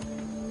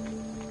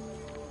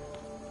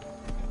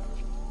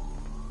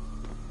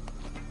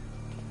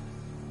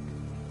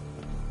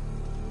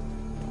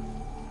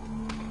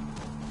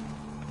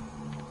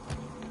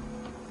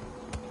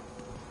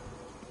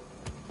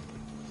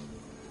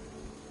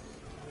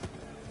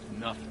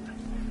 Nothing.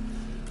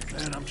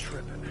 Man, I'm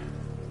tripping.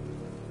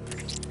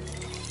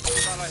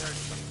 Thought I heard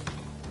something.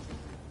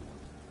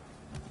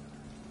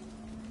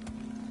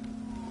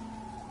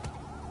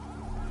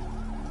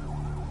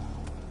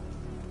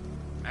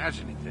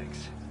 Imagining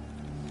things.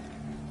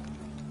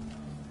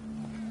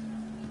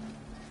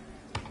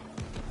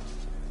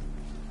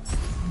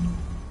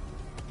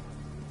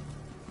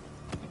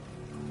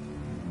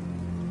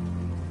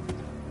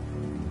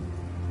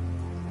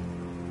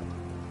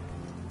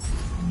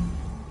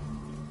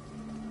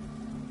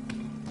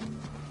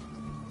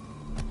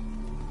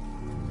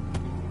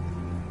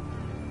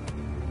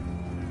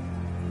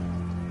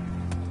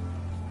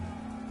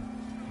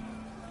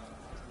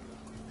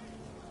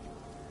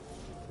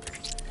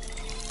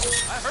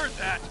 I heard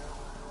that!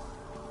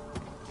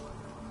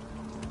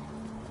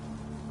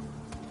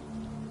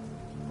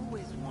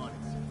 Always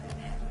wanted some of that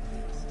happy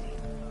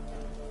state.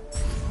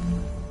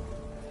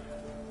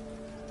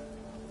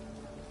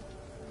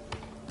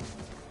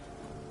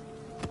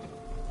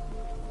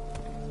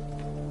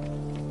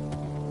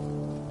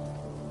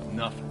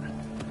 Nothing.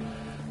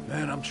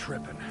 Man, I'm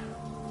tripping.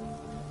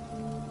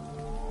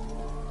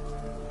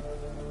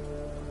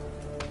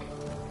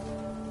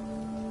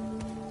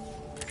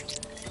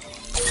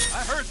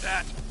 I heard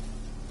that!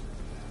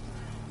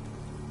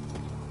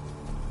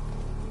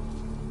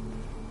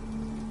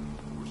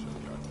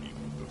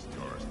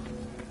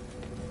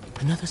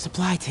 Another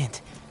supply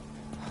tent.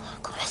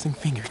 Crossing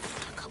fingers.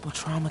 A couple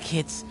trauma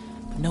kits,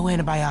 but no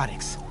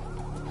antibiotics.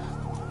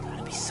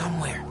 Gotta be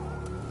somewhere.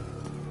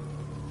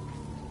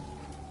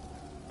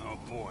 Oh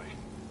boy.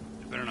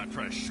 You better not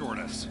try to short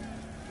us.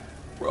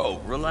 Bro,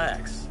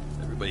 relax.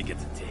 Everybody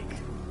gets a take.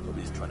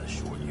 Nobody's trying to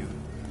short you.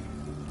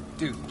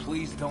 Dude,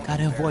 please don't.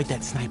 Gotta avoid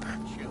that sniper.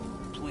 Chill,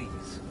 please.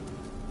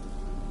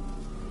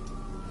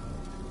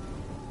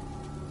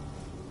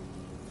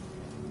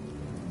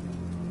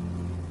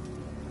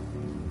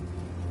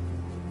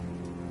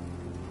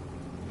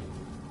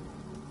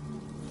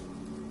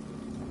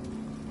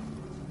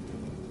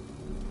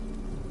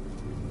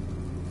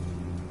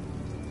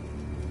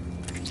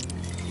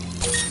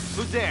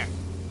 Who's there?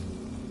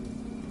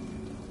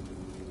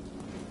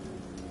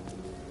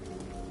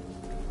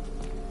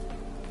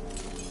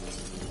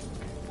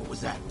 What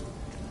was that?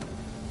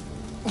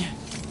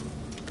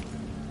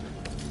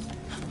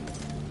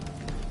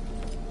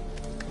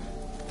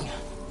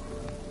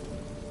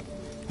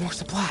 More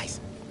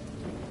supplies.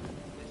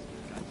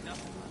 Got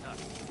nothing on us.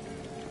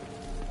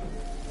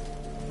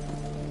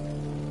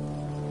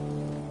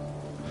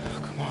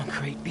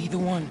 crate be the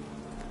one?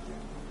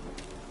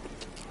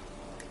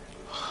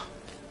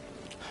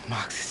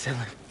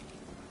 Moxicillin.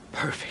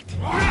 Perfect.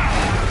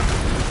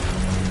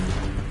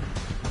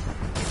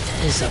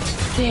 That is a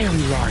very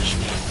large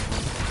man.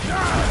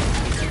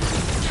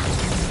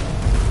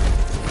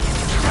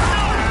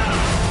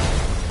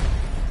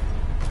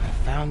 I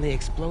found the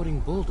exploding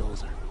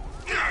bulldozer.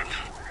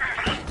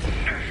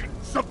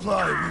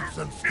 Supply routes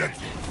and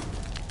schedules.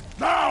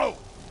 Now!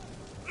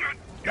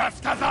 Я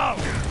сказал!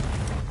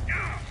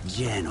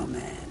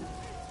 Gentlemen,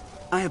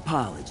 I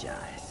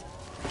apologize.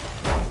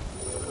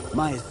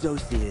 My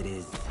associate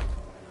is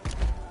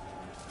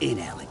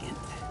inelegant.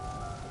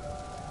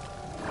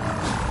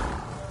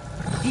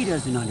 He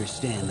doesn't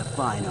understand the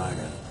fine art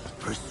of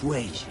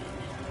persuasion.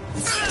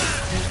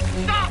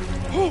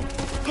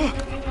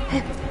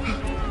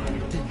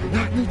 Did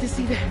not need to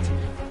see that.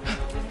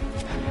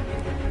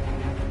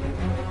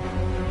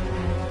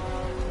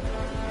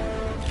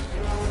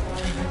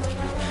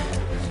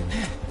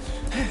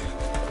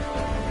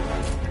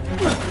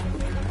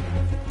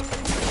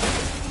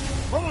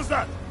 What was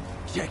that?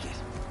 Check it.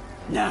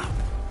 Now.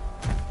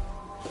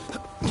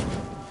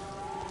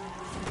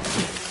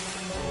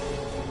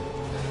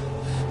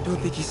 Don't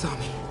think he saw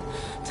me.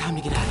 Time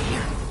to get out of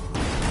here.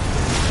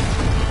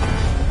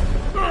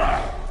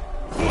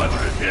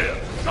 Whoever is here,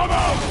 come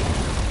out!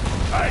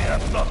 I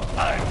have not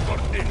time for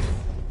this.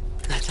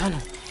 That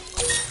tunnel.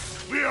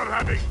 We are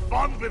having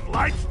fun with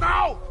lights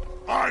now?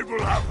 I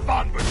will have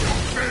fun with your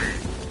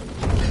feet!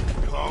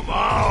 Come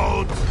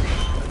out!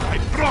 I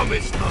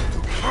promise not to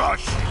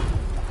crush you!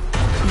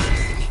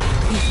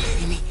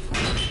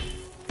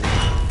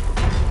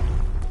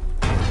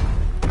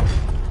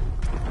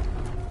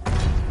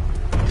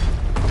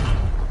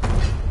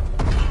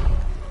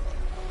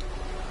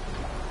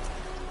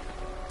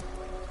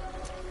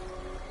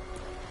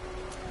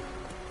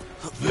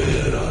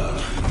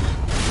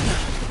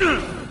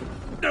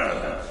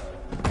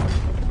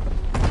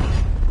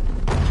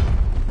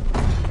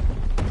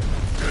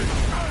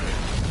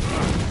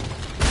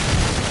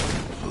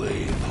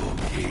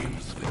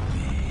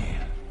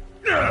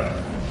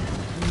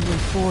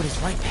 Ford is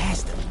right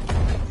past him.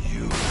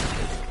 You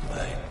test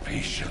my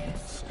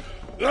patience.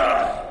 Come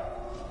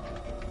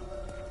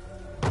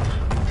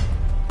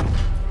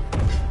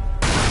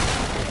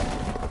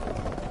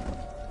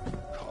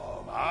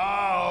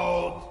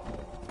out!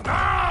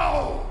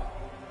 Now!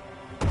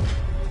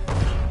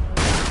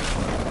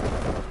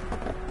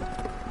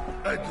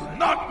 I do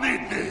not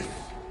need this!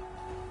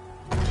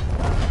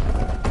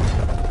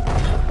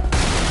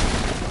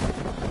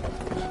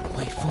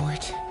 Wait for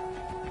it.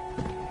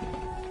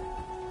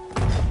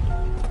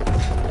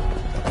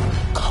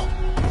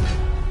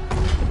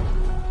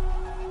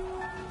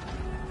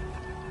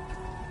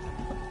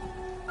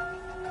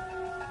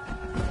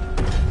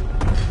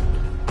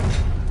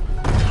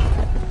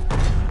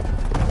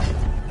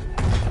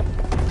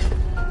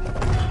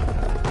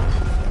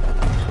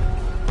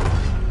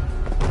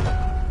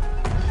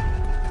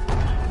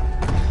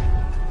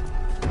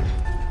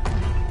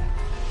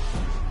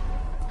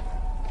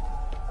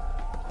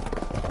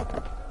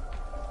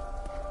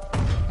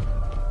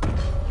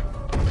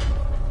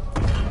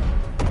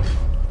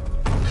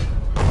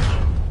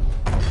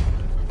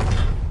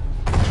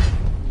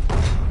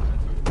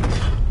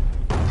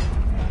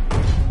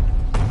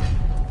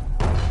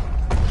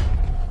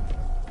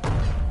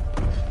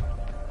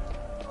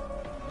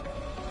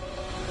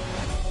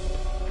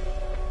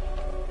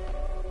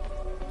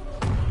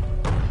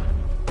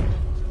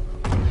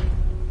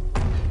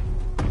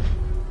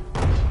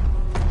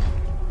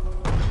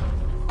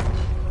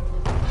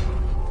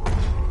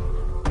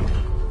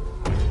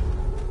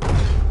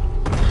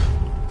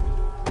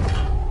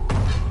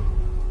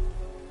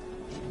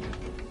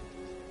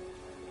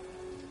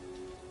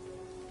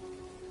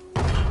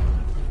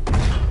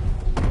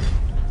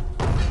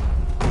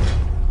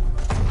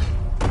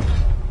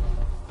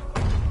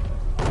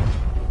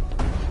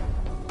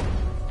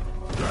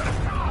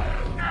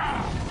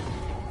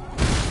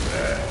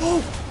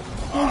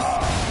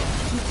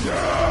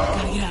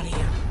 Gotta get out of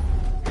here.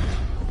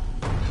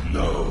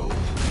 No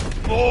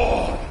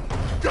more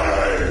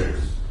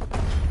days!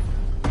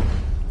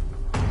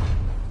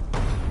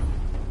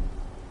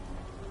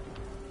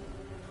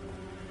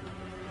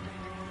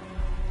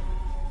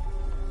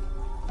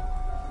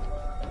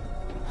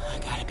 I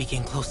gotta be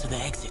getting close to the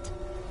exit.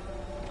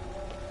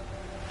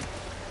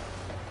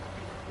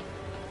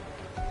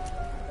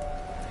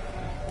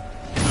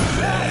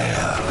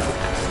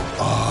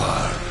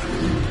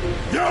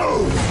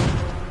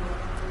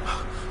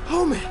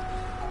 Oh man.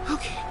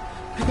 Okay,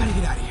 I gotta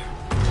get out of here.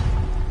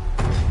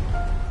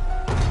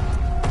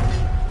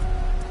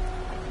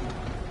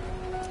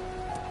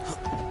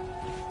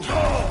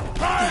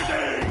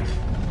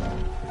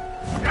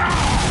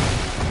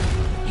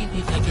 Maybe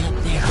if I get up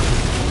there.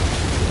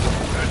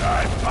 When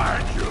I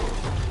find you,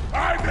 I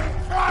will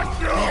crush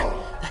you! There,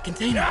 that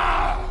container.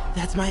 Yeah.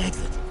 That's my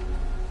exit.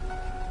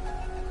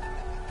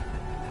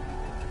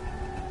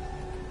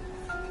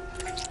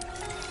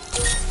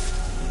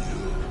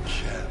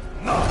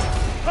 Not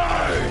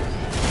hide!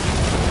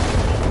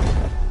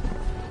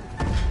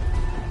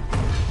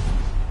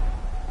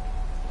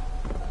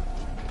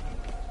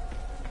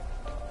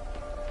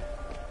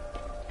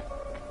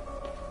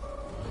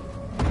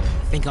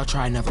 think I'll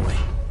try another way.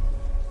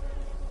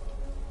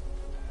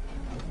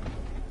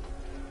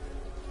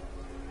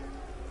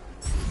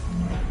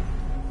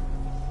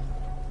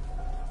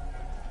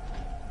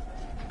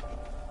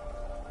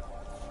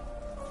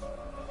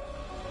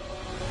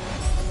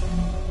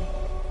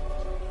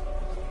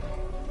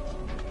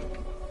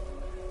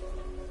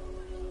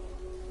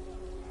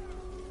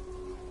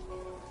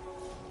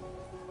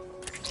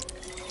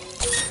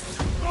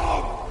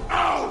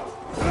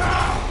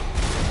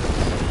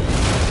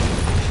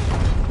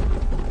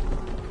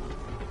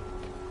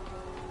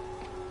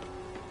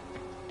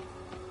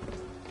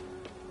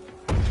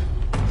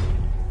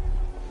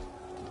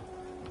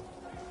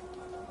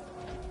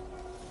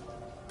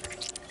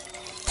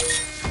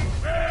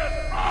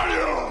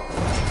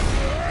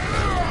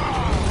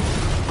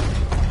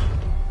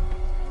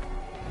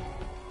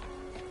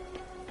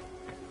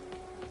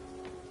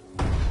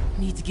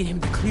 Need to get him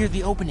to clear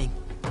the opening.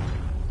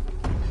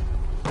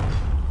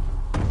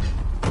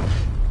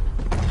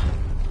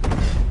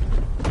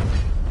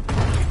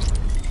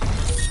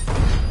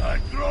 I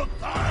grow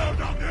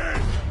tired of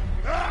this!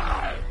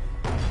 Ah!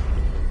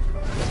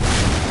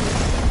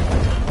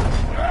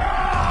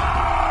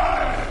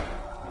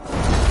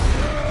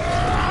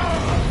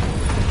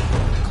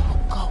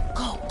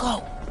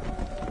 Go.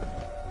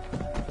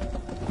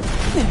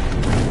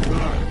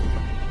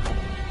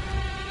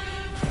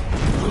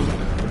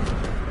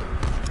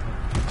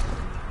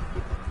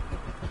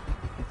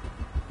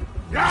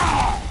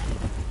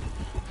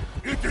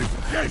 It is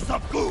case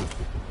of goose!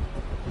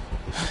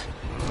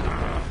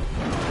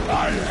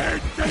 I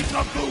hate case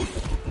of goose!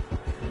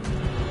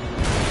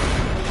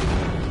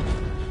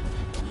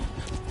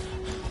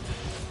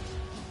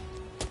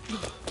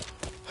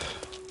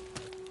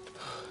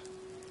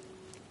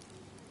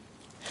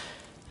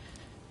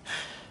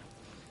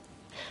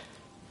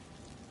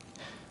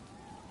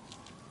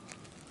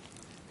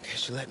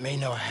 Guess you let May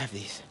know I have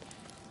these.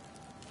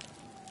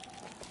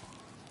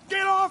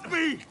 Get off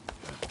me!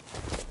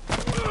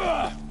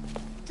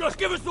 Just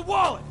give us the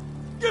wallet!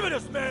 Give it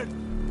us, man!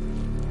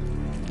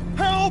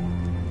 Help!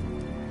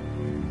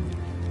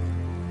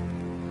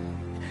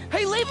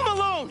 Hey, leave him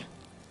alone!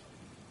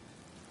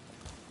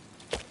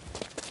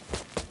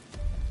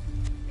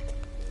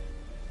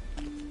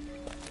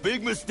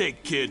 Big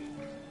mistake, kid.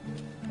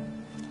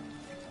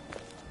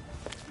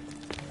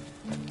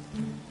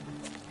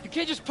 You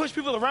can't just push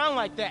people around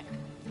like that.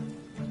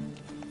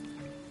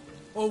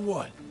 Or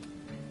what?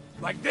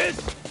 Like this?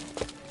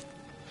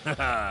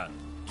 Haha,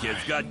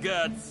 kid's got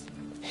guts.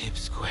 Hip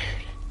squared.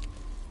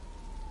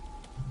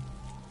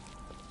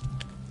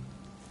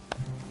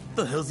 What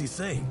the hell's he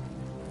saying?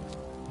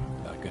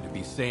 Not gonna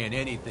be saying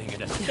anything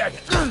in a second.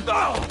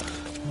 Oh!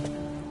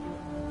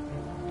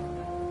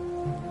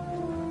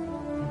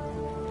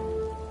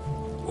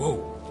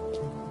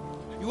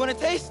 Whoa. You want a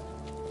taste?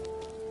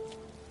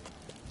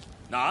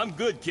 Nah, I'm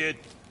good, kid.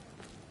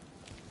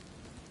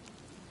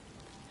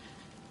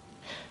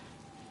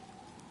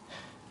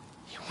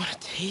 You want a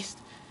taste?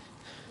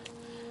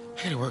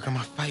 I gotta work on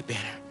my fight banner.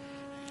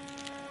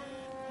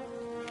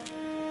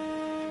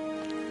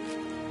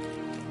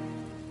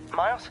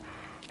 Miles?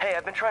 Hey,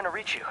 I've been trying to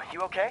reach you. You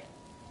okay?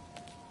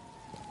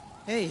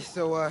 Hey,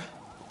 so,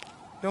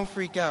 don't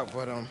freak out,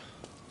 but, I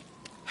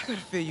gotta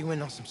fill you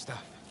in on some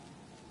stuff.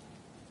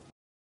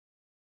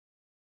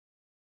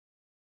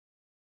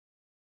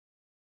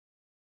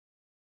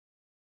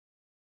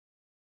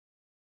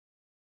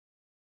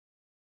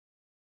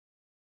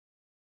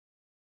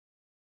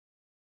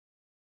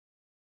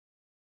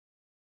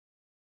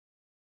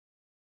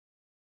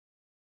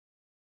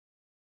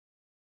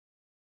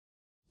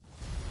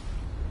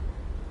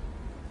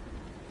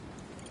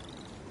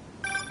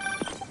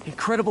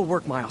 Incredible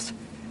work, Miles.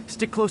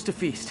 Stick close to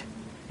Feast.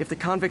 If the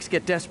convicts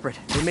get desperate,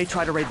 they may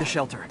try to raid the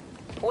shelter.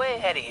 Way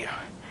ahead of you.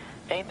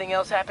 Anything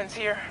else happens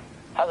here,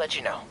 I'll let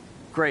you know.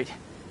 Great.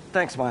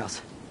 Thanks,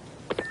 Miles.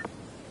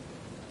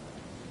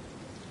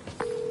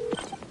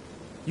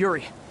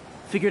 Yuri,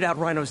 figured out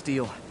Rhino's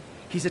deal.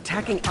 He's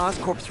attacking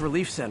Oscorp's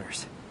relief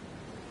centers.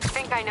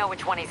 Think I know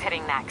which one he's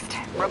hitting next.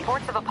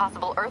 Reports of a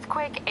possible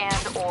earthquake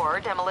and/or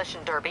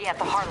demolition derby at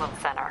the Harlem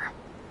Center.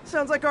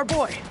 Sounds like our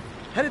boy.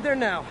 Headed there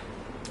now.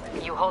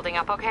 You holding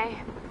up okay?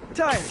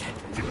 Tired,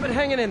 but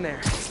hanging in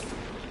there.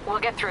 We'll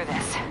get through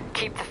this.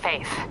 Keep the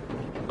faith.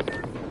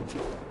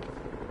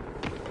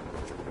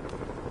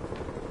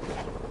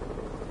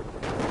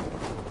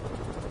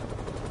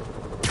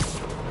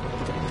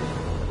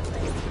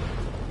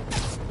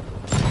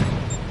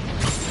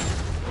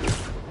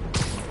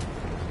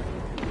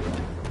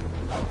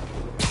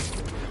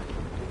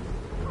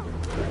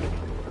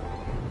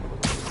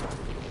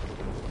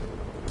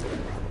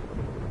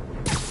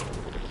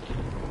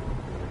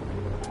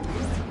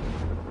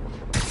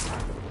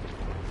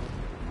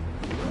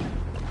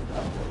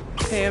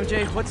 Hey,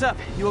 MJ, what's up?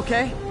 You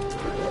okay?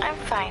 I'm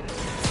fine.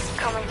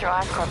 Combing through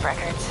Oscorp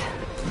records.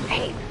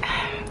 Hey,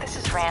 this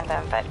is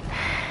random, but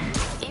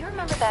you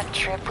remember that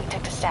trip we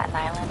took to Staten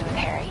Island with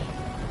Harry?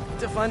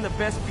 To find the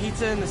best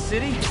pizza in the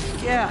city?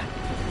 Yeah.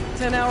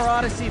 10-hour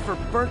odyssey for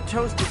burnt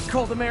toast with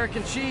cold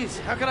American cheese.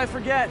 How could I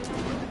forget?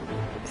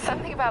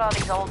 Something about all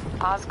these old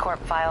Oscorp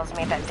files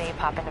made that day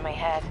pop into my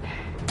head.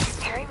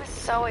 Harry was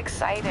so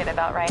excited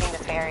about riding the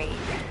ferry.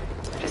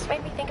 It just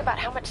made me think about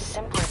how much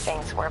simpler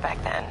things were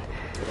back then.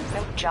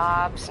 No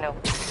jobs, no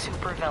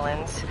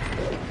supervillains.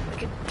 We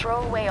could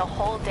throw away a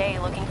whole day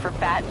looking for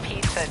bad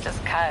pizza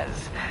just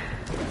 'cause.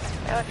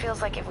 Now it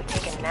feels like if we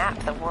take a nap,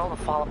 the world will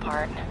fall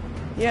apart.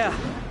 Yeah,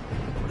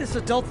 this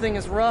adult thing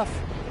is rough.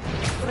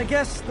 But I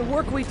guess the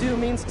work we do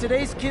means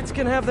today's kids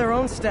can have their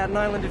own Staten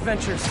Island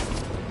adventures.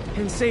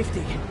 In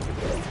safety.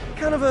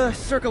 Kind of a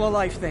circle of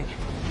life thing.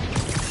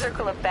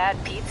 Circle of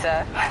bad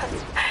pizza.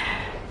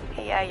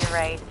 Yeah, you're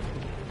right.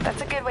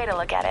 That's a good way to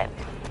look at it.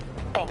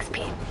 Thanks,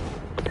 Pete.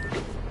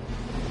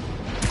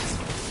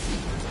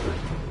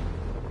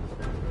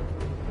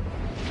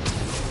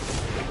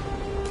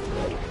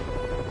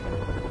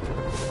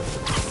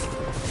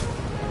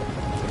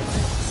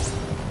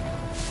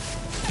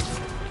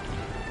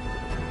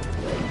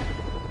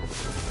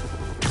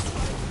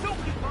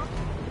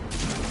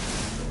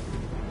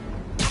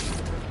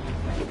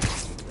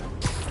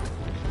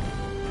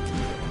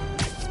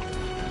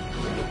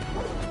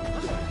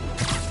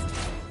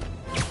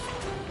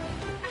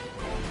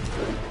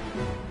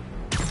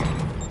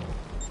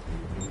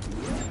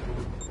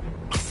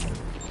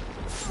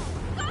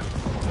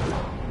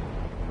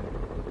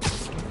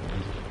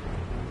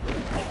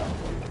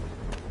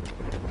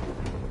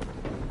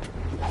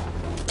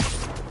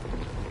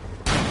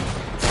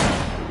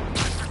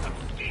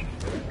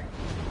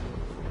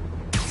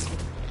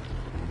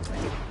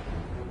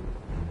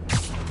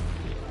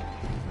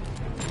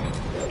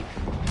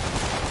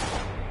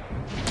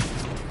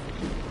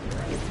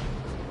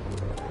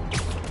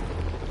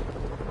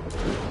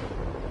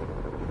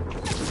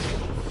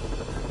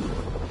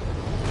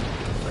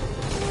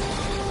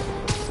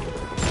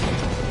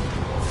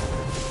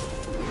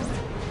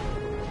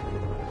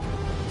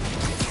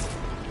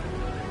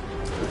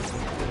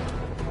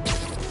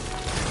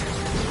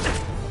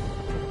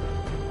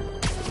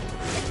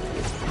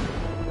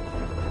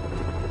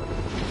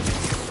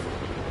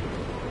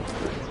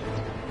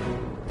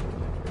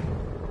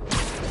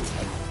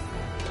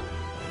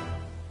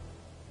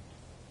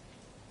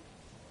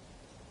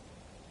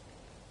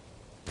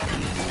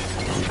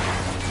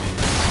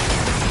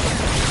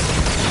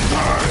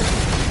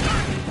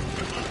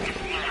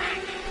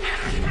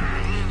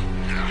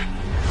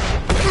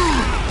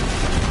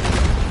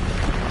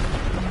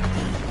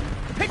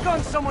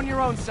 Someone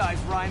your own size,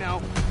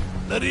 Rhino.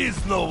 There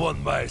is no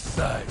one my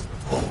size,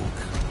 Hulk.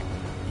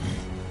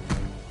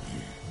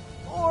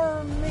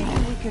 Or maybe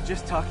we could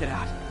just talk it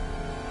out.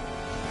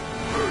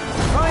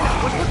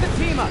 Rhino, let's put the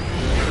team up. I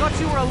thought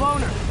you were a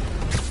loner.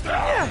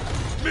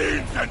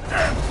 Means and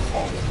ends,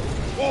 Hulk.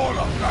 All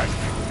of life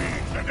is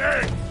means and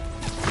ends.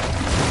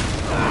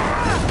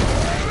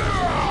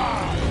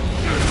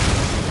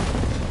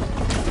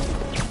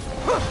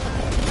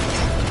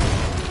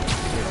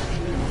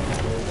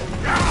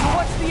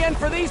 What's the end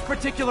for these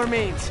particular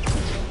means?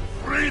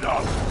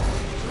 Freedom!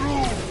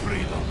 True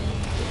freedom!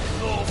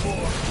 No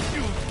more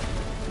youth!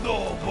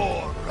 No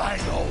more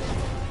Rhino!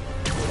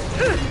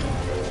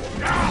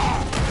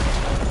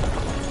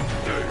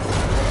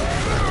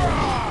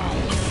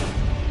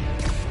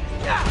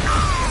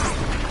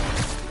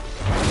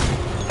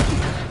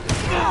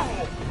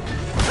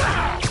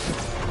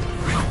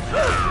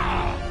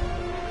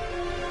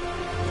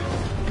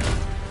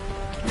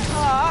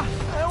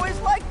 I always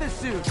liked the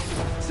suit.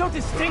 So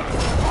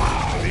distinctive.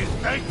 Be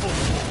thankful.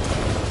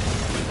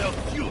 Without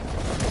you,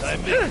 I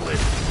make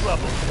less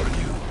trouble for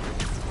you.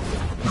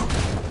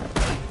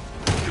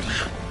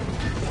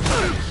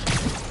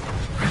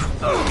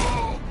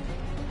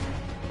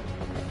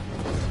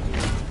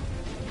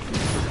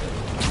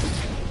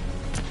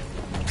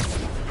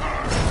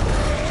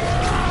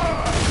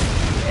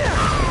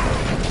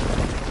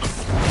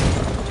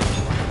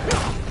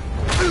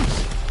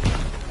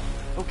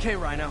 Okay,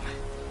 Rhino.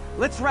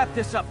 Let's wrap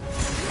this up.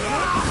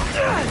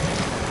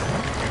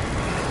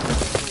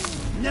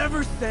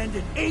 Never send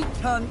an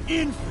 8-ton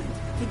infant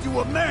to do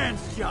a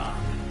man's job.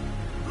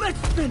 Let's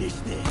finish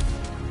this.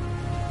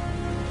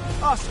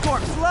 Oh,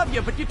 Scorps, love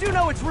you, but you do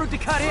know it's rude to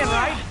cut in,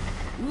 right?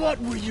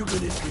 What were you gonna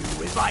do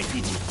if I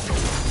didn't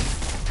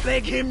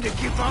beg him to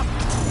give up?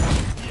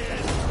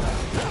 Yes,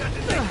 that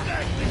is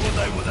exactly what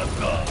I would have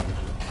done.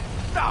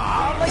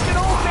 Ah, like an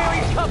old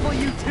married couple,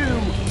 you two.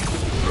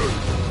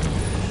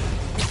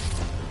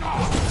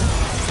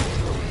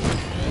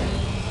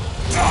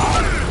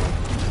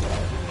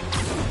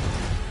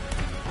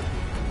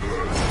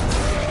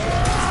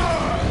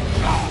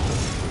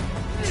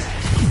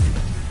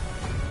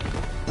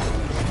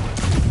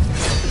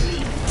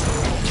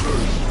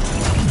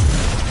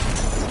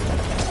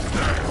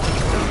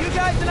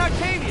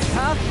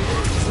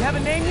 You have a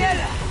name yet?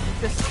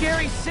 The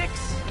Scary Six?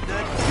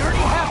 The Dirty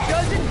Half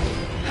Dozen?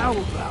 How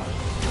about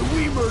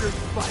we murdered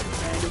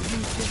Spiderman and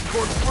used his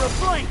corpse for a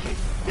blanket?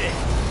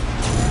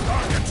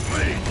 Sergeant,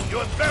 please! You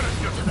embarrass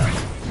yourself!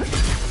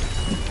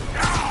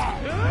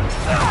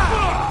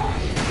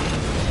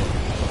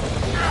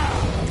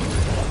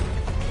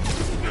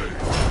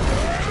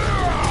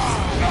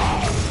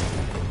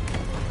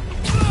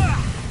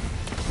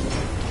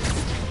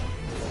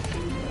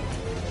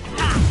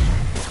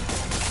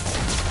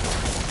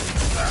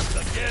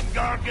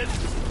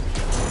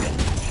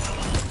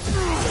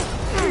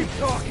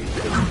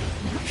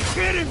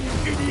 in, you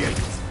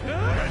idiots!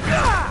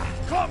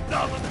 Calm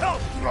down and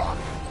help, Rock!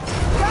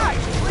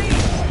 Guys,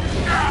 please!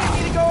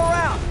 You need to go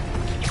around!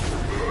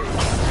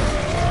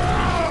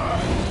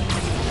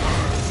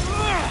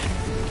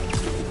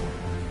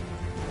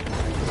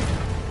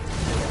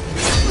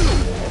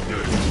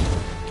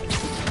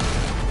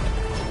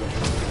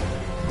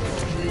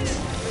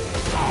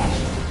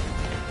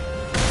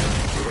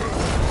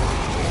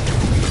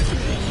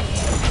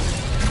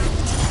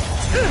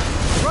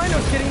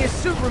 Rhino's getting his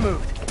suit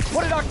removed.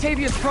 What did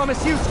Octavius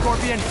promise you,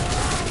 Scorpion?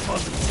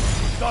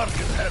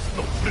 Target has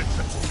no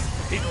principle.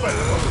 He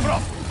better go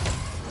rough.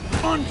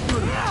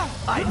 Untrue!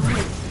 I'd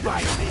rip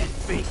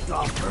Spider-Man's face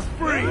off for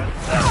free!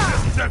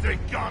 Pathetic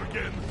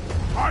Gargan!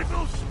 I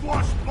will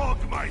squash Bog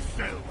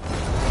myself!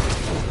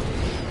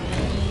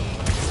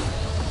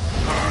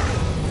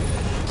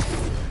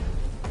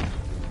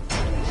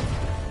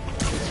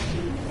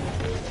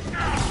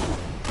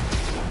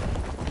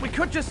 We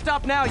could just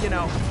stop now, you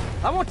know.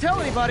 I won't tell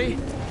anybody.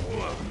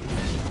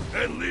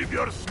 And leave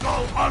your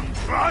skull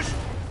uncrushed?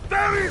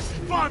 There is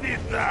fun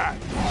in that!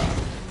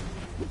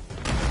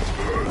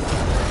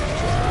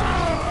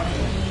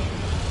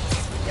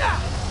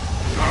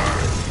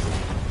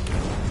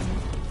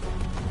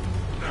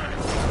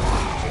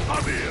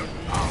 Come here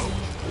now.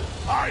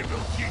 I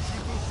will teach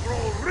you to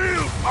throw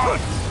real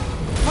punch!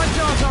 My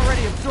jaw's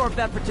already absorbed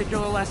that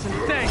particular lesson.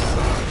 Thanks.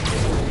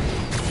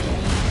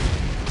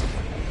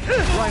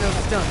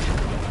 Rhino's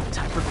done.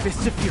 Time for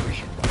Fists of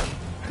Fury.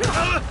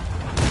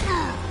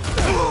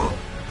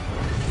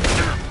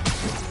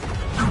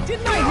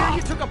 Didn't I hear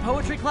you took a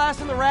poetry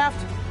class in the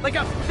raft? Like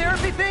a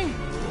therapy thing?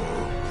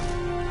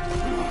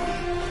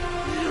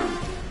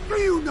 Do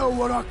you know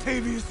what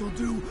Octavius will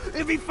do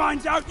if he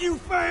finds out you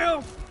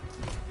failed?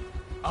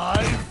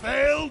 I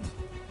failed?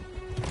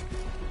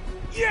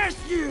 Yes,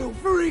 you,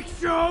 freak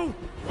show!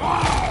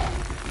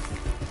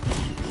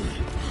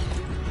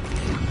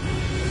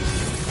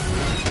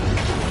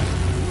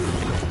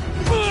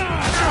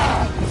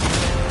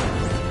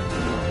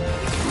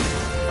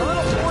 A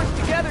little forced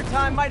together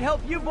time might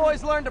help you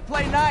boys learn to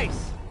play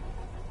nice.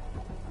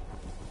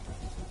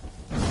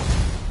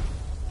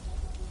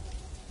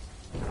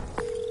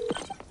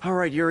 All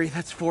right, Yuri,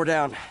 that's 4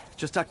 down.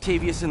 Just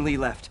Octavius and Lee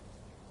left.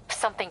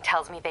 Something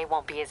tells me they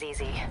won't be as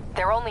easy.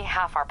 They're only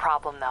half our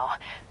problem, though.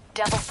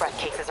 Devil's Breath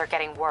cases are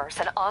getting worse,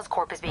 and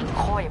Oscorp is being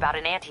coy about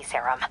an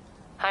anti-serum.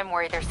 I'm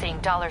worried they're seeing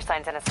dollar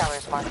signs in a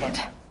seller's market.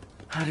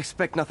 I'd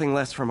expect nothing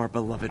less from our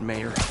beloved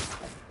mayor.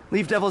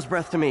 Leave Devil's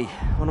Breath to me.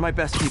 One of my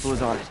best people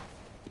is on it.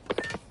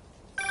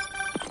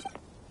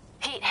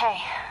 Pete,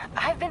 hey.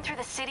 I've been through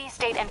the city,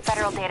 state, and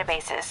federal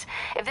databases.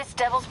 If this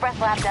Devil's Breath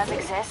lab does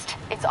exist,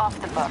 it's off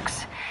the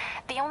books.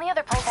 The only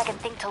other place I can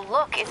think to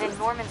look is in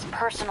Norman's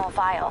personal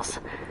files.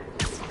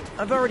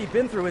 I've already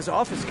been through his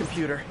office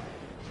computer.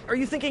 Are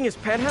you thinking his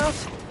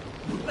penthouse?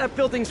 That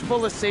building's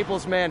full of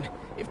Sable's men.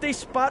 If they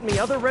spot me,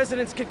 other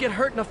residents could get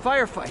hurt in a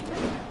firefight.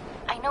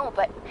 I know,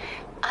 but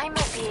I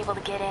might be able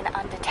to get in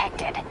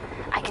undetected.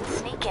 I can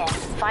sneak in,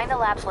 find the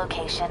lab's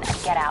location,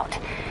 and get out.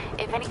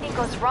 If anything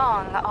goes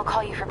wrong, I'll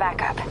call you for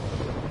backup.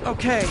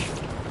 Okay.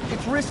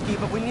 It's risky,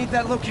 but we need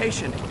that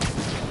location.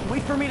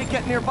 Wait for me to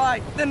get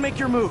nearby, then make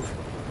your move.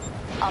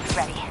 I'll be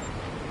ready.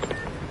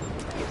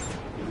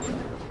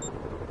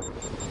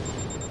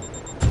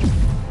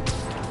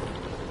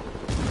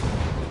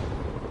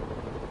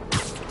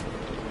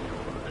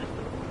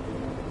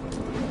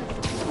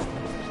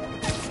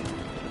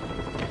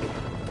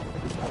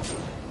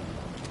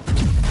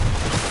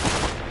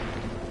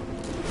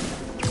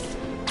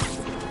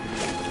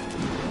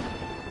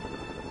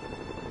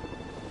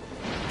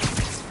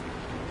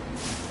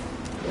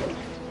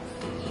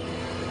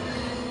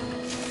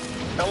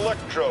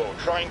 Electro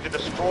trying to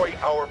destroy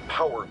our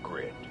power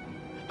grid.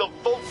 The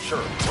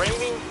Vulture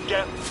raining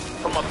death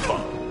from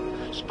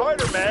above.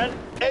 Spider-Man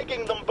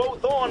egging them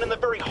both on in the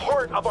very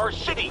heart of our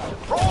city,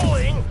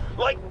 brawling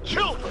like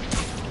children.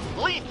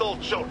 Lethal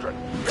children,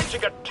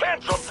 pitching a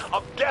tantrum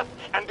of death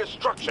and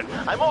destruction.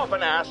 I'm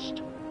often asked,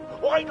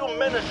 why do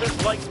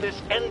menaces like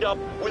this end up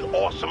with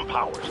awesome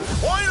powers?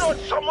 Why not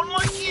someone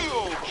like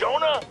you,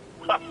 Jonah?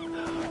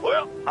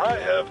 Well, I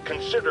have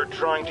considered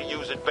trying to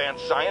use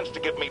advanced science to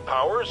give me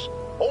powers,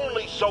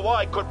 only so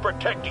I could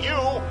protect you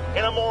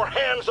in a more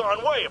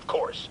hands-on way, of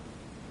course.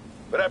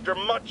 But after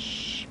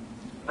much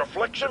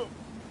reflection,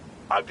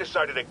 I've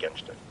decided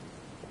against it.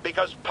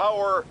 Because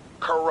power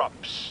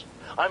corrupts.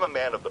 I'm a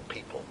man of the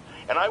people,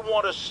 and I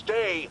want to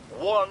stay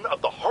one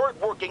of the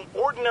hard-working,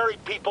 ordinary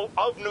people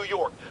of New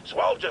York, so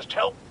I'll just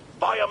help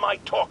via my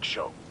talk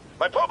show,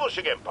 my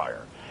publishing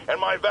empire, and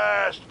my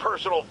vast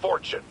personal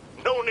fortune.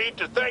 No need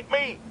to thank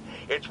me.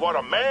 It's what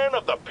a man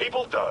of the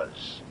people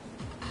does.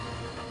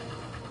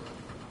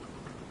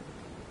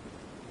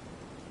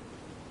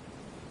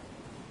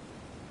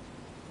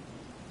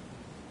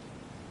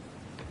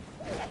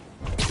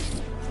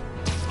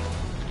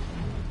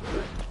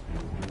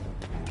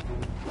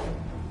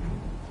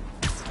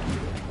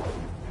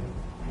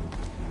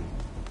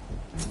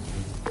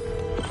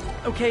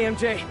 Okay,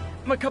 MJ.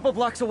 I'm a couple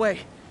blocks away.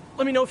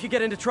 Let me know if you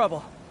get into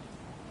trouble.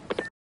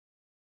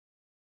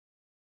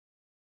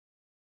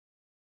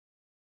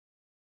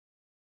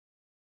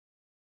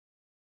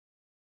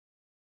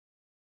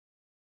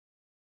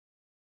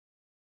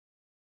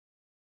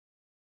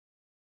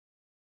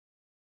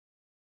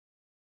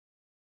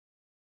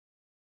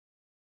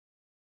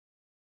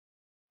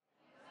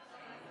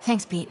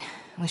 Thanks, Pete.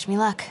 Wish me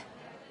luck.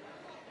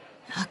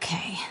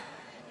 Okay.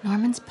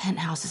 Norman's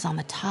penthouse is on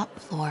the top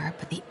floor,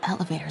 but the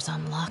elevator's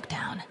on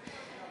lockdown.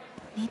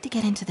 Need to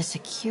get into the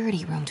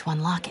security room to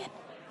unlock it.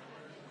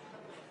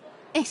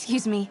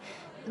 Excuse me.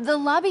 The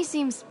lobby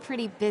seems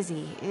pretty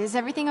busy. Is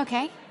everything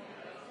okay?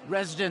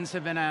 Residents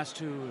have been asked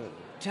to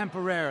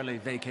temporarily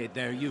vacate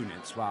their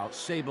units while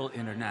Sable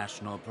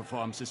International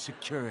performs a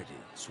security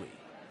sweep.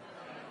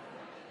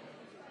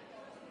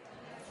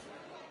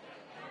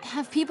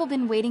 Have people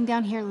been waiting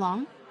down here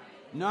long?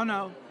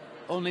 No.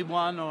 Only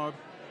 1 or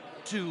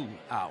 2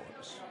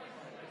 hours.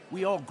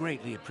 We all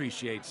greatly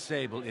appreciate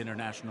Sable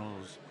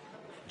International's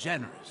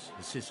generous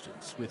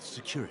assistance with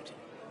security.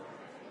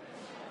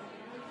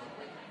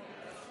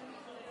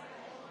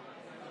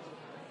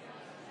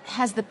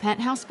 Has the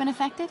penthouse been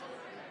affected?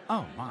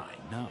 Oh my,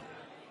 no.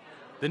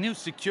 The new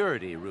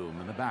security room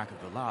in the back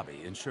of the lobby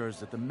ensures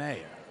that the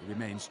mayor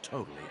remains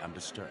totally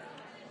undisturbed.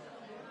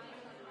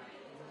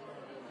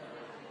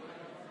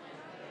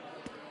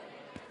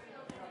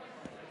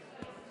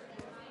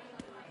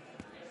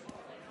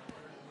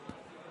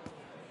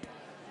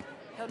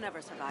 He'll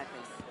never survive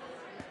this.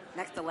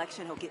 Next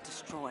election, he'll get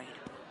destroyed.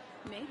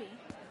 Maybe.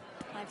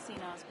 I've seen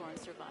Osborn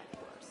survive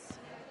worse.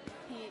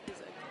 He is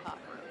a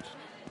cockroach.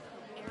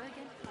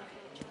 Arrogant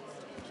cockroach.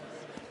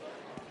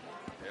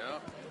 Yeah,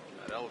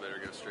 that elevator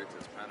goes straight to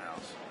his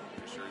penthouse.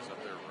 Pretty sure he's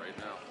up there right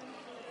now.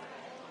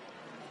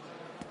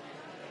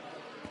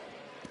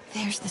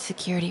 There's the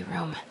security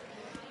room.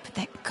 But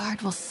that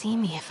guard will see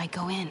me if I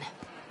go in.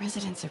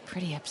 Residents are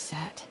pretty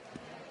upset.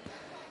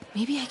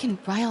 Maybe I can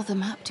rile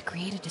them up to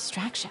create a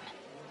distraction.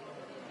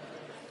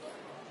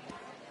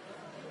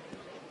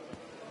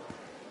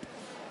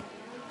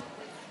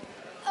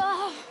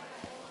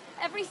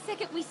 Every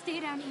second we stay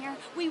down here,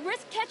 we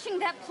risk catching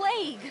that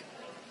plague.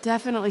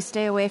 Definitely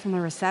stay away from the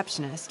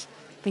receptionist.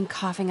 Been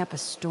coughing up a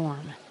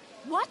storm.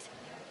 What?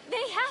 They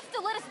have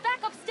to let us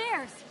back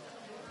upstairs.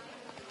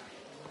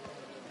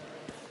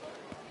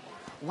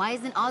 Why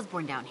isn't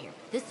Osborn down here?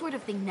 This sort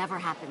of thing never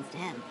happens to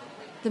him.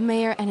 The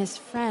mayor and his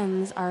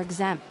friends are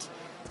exempt.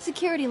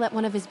 Security let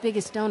one of his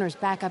biggest donors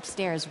back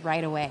upstairs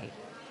right away.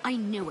 I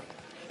knew it.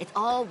 It's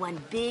all one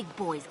big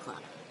boys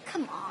club.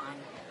 Come on.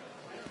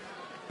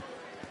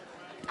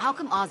 How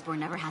come Osborn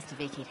never has to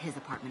vacate his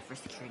apartment for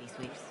security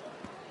sweeps?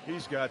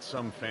 He's got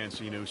some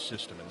fancy new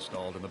system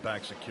installed in the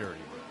back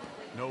security room.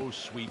 No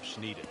sweeps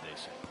needed, they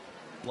say.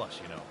 Plus,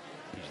 you know,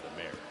 he's the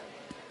mayor.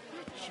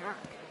 What a jerk.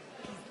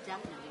 He's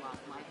definitely lost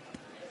my...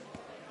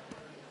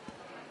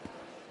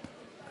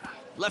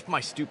 Left my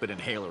stupid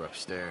inhaler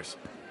upstairs.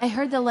 I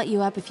heard they'll let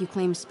you up if you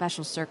claim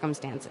special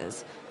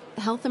circumstances.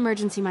 A health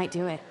emergency might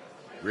do it.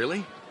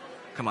 Really?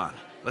 Come on,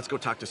 let's go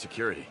talk to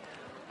security.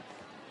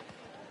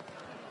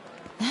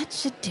 That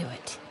should do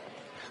it.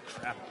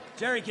 Crap.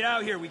 Jerry, get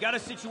out here. We got a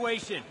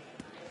situation.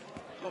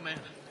 Oh, man.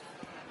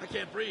 I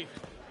can't breathe.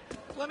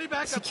 Let me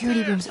back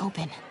Security upstairs. room's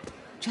open.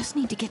 Just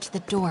need to get to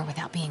the door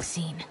without being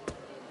seen.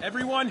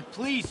 Everyone,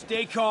 please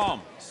stay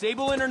calm.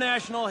 Sable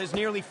International has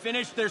nearly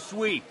finished their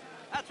sweep.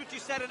 That's what you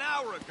said an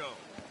hour ago.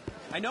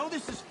 I know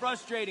this is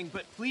frustrating,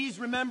 but please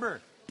remember,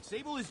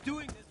 Sable is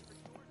doing this for...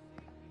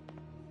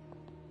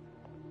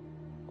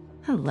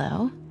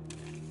 Hello.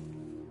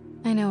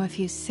 I know a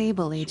few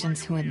Sable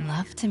agents who would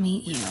love to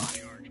meet you.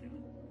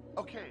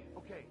 Okay,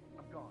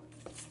 I'm gone.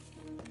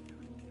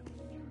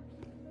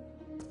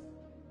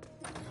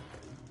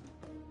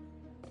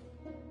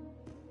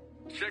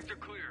 Sector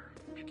clear.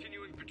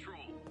 Continuing patrol.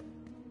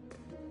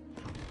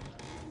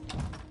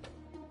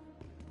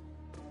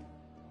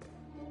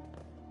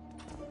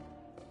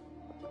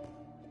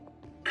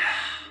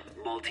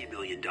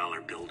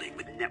 Multi-million-dollar building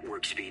with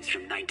network speeds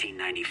from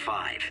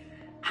 1995.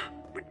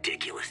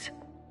 Ridiculous.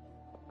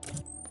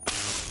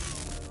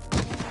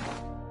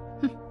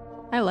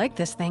 I like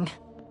this thing.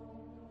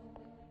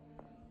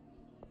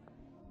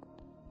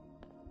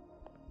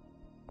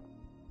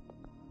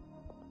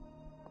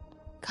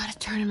 Gotta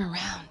turn him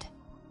around.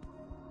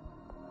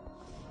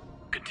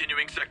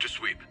 Continuing sector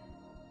sweep.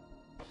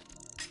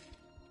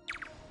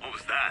 What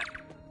was that?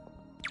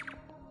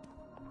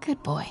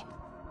 Good boy.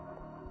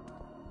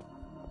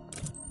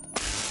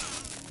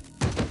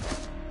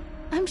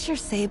 I'm sure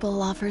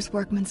Sable offers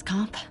workman's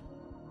comp.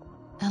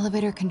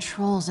 Elevator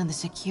controls in the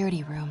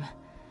security room.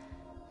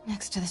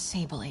 Next to the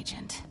Sable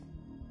agent.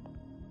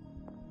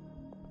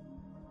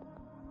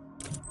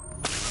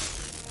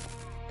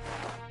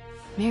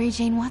 Mary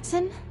Jane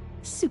Watson?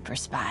 Super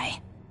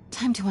spy.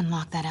 Time to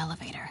unlock that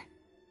elevator.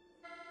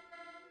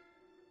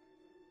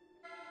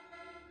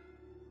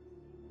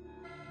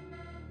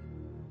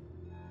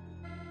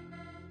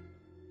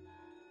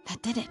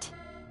 That did it.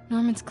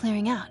 Norman's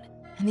clearing out,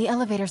 and the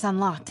elevator's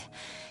unlocked.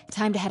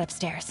 Time to head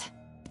upstairs.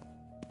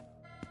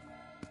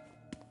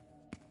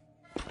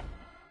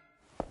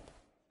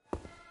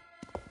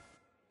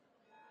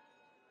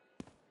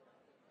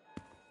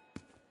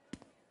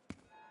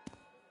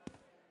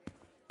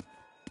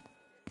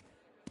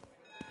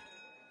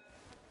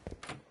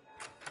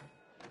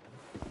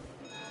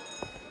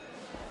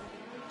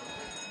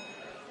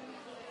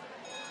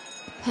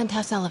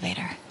 Penthouse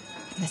elevator.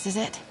 This is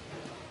it.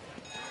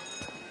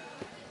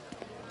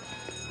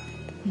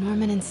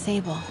 Norman and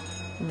Sable,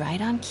 right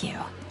on cue.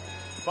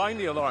 Find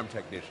the alarm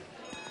technician.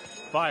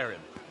 Fire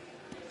him.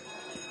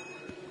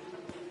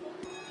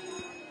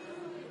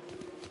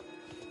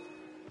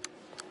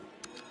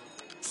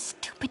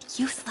 Stupid,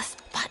 useless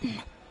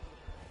button.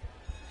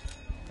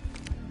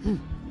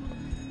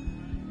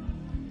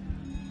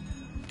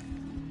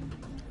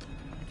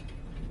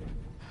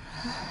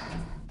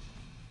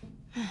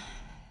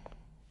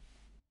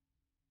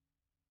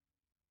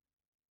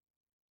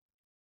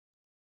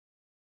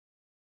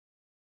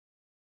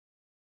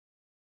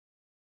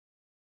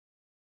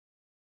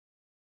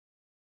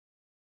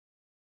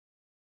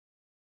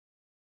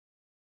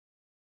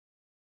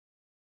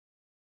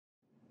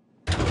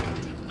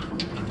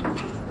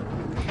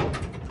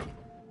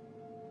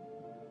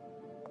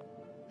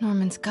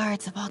 Norman's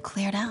guards have all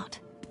cleared out.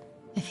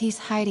 If he's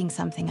hiding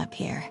something up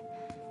here,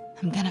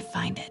 I'm gonna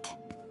find it.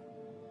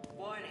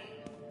 Warning.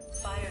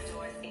 Fire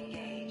doors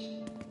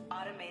engaged.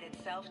 Automated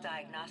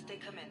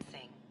self-diagnostic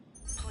commencing.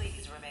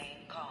 Please remain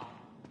calm.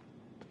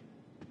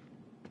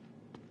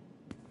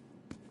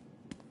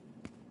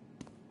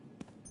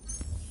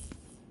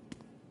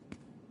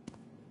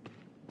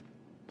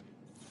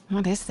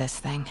 What is this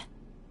thing?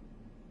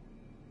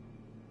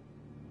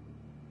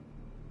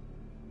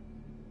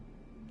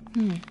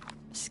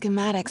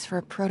 Schematics for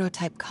a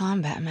prototype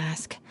combat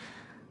mask.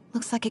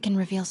 Looks like it can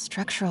reveal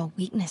structural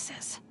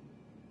weaknesses.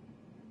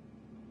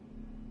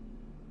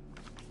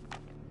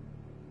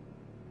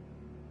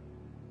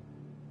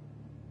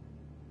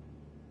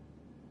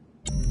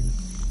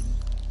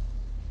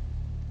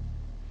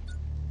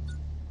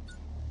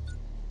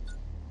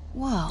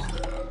 Whoa,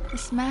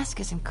 this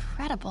mask is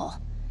incredible.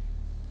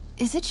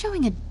 Is it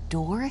showing a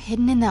door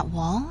hidden in that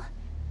wall?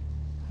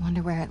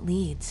 Wonder where it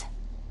leads.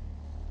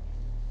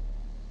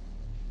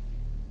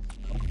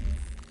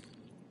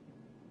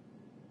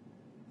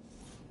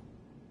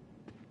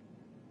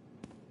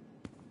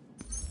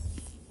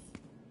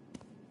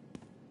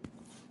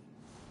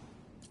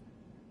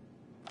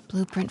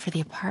 Blueprint for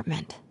the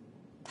apartment.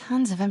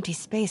 Tons of empty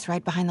space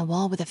right behind the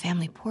wall with a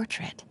family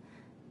portrait.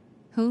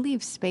 Who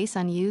leaves space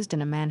unused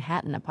in a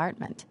Manhattan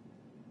apartment?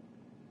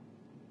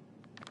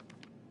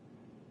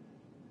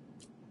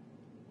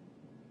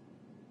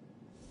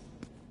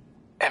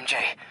 MJ,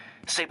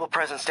 Sable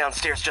presence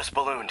downstairs just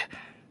ballooned.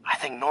 I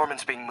think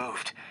Norman's being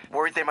moved.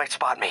 Worried they might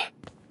spot me.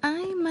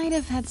 I might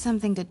have had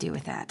something to do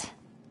with that.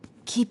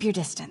 Keep your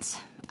distance.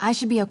 I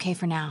should be okay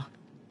for now.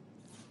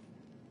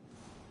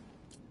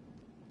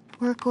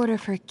 Work order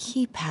for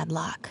keypad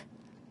lock.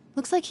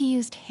 Looks like he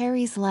used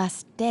Harry's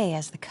last day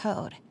as the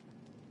code.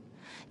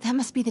 That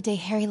must be the day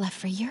Harry left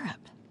for Europe.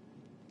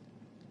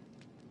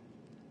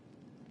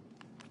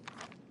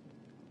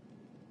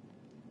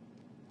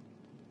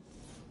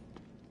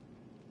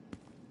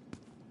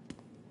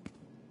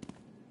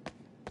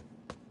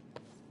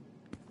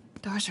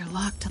 Doors are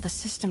locked till the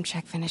system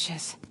check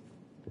finishes.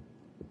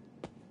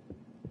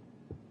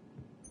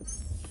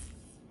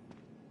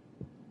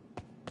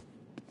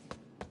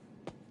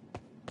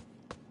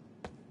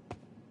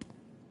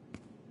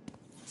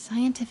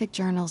 Scientific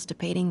journals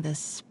debating the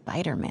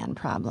Spiderman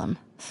problem.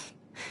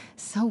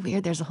 So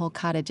weird there's a whole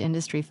cottage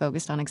industry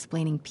focused on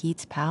explaining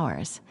Pete's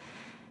powers.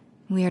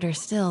 Weirder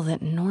still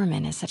that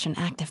Norman is such an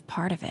active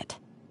part of it.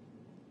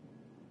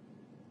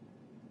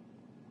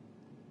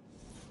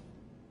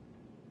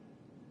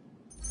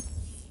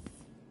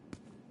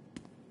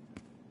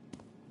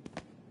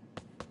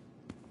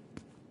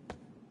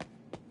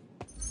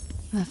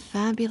 The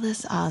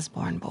fabulous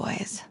Osborn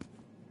boys.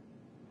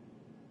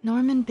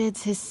 Norman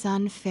bids his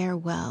son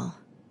farewell.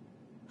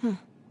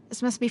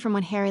 This must be from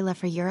when Harry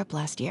left for Europe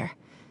last year.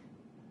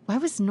 Why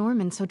was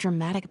Norman so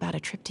dramatic about a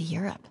trip to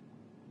Europe?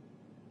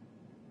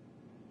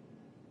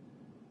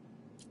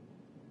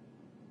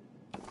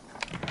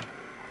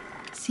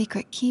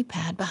 Secret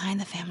keypad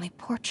behind the family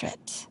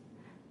portrait.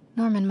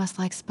 Norman must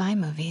like spy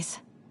movies.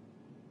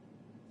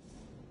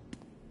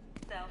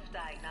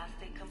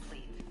 Self-diagnostic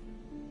complete.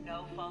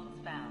 No faults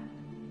found.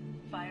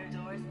 Fire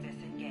doors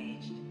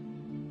disengaged.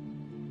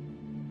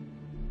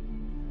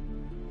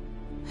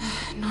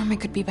 Norman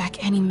could be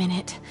back any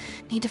minute.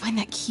 Need to find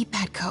that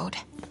keypad code.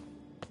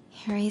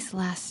 Harry's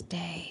last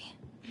day.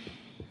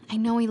 I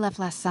know he left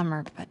last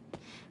summer, but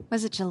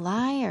was it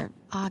July or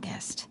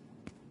August?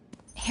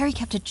 Harry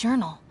kept a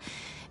journal.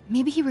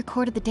 Maybe he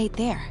recorded the date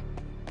there.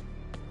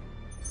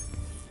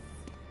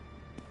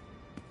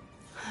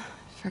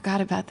 Forgot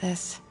about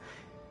this.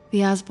 The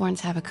Osborns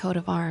have a coat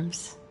of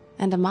arms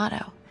and a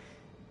motto.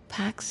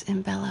 Pax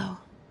in bello.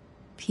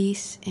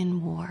 Peace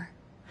in war.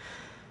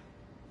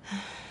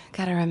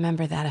 Gotta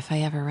remember that if I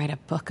ever write a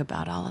book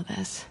about all of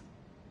this.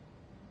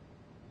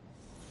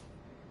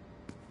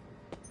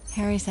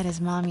 Harry said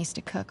his mom used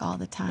to cook all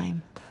the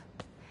time.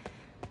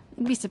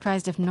 I'd be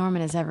surprised if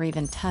Norman has ever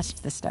even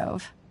touched the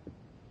stove.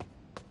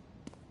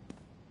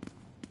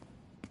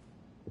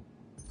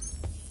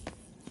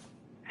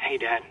 Hey,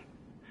 Dad.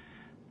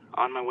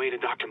 On my way to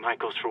Dr.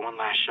 Michael's for one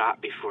last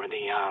shot before the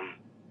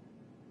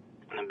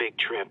big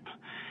trip.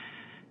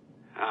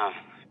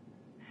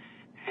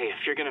 Hey,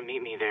 if you're gonna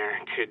meet me there,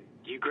 could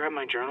you grab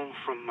my journal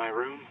from my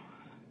room?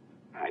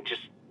 I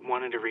just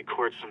wanted to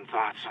record some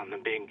thoughts on the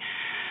big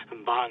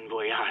Bon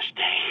Voyage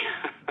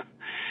day.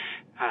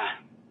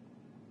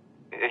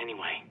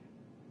 Anyway.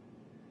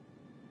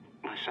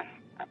 Listen,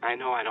 I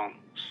know I don't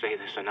say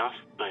this enough,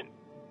 but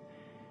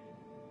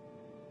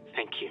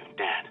thank you,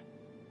 Dad.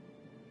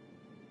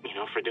 You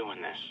know, for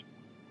doing this.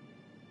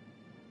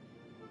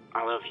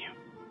 I love you.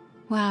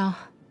 Wow.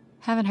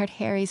 Haven't heard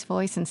Harry's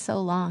voice in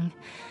so long.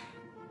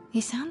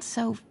 He sounds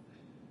so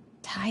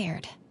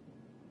tired.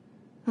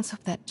 Let's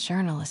hope that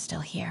journal is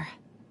still here.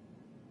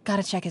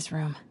 Gotta check his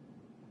room.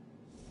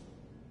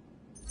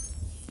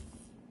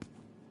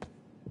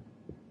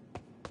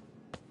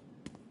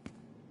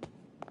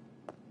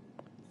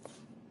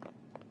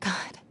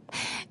 God,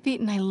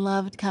 Pete and I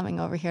loved coming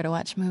over here to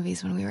watch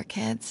movies when we were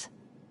kids.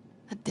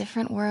 A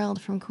different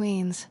world from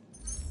Queens.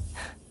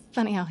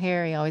 Funny how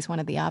Harry always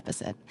wanted the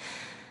opposite.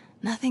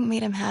 Nothing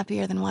made him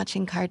happier than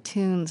watching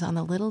cartoons on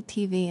the little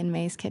TV in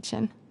May's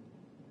kitchen.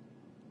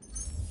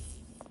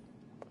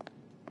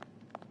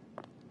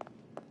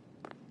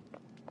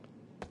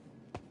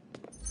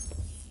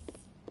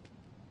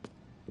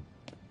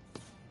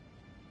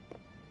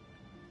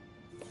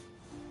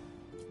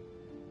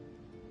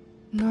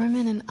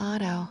 Norman and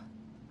Otto.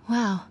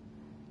 Wow.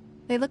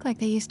 They look like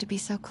they used to be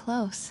so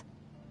close.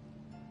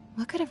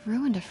 What could have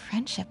ruined a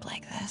friendship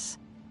like this?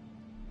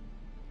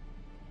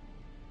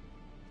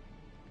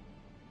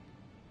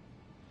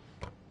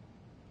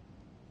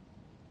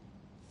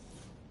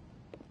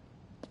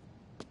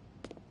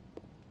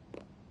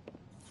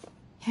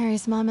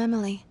 Harry's mom,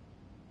 Emily.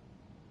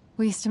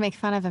 We used to make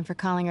fun of him for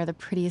calling her the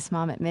prettiest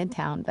mom at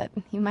Midtown, but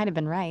he might have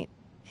been right.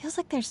 Feels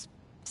like there's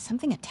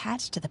something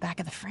attached to the back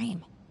of the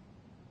frame.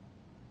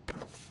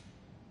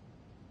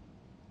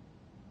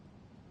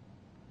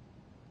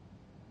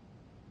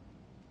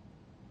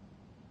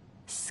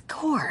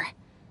 Score!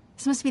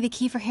 This must be the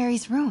key for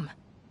Harry's room.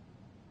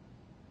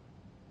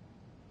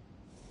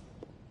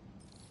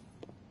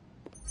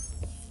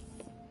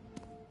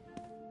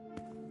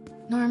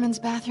 Norman's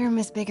bathroom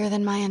is bigger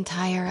than my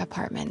entire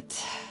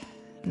apartment.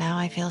 Now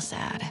I feel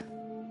sad.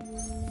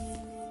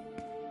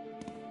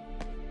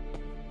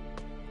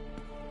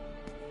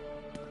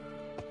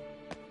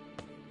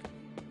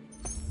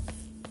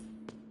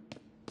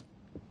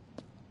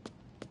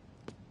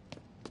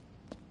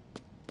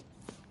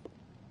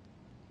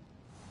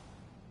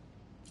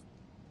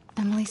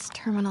 Emily's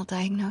terminal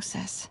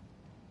diagnosis.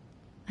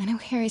 I know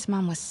Harry's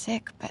mom was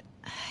sick, but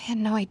I had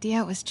no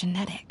idea it was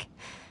genetic.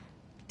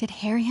 Did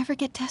Harry ever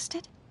get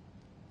tested?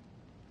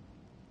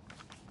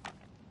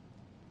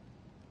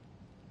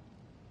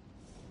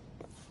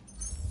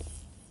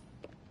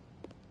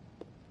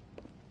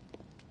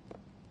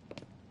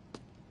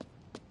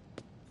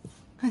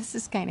 This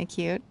is kinda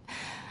cute.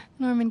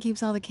 Norman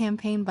keeps all the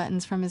campaign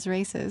buttons from his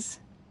races.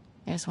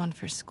 There's one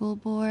for school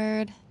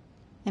board,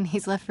 and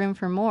he's left room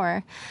for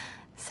more.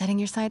 Setting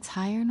your sights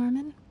higher,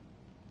 Norman?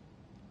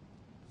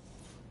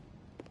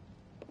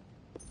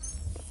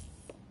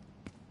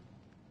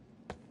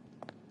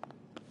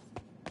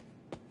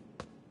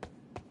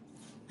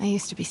 I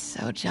used to be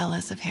so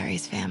jealous of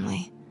Harry's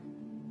family.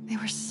 They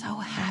were so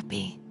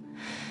happy.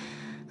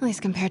 At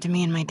least compared to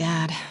me and my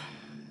dad.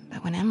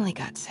 But when Emily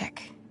got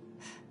sick,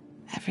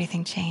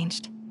 everything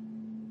changed.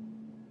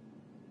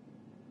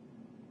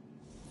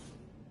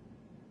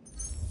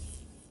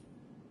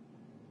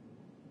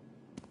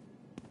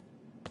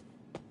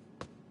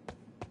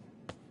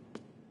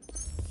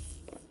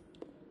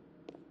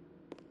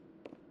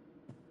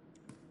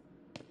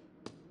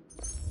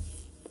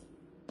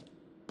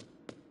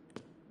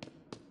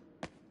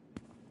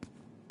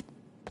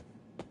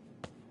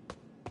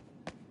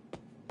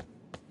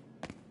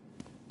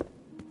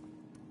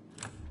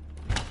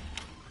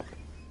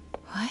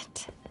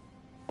 What?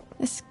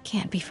 This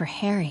can't be for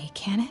Harry,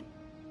 can it?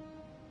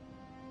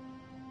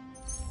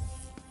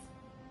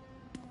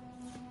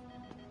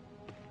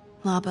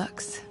 Law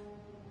books.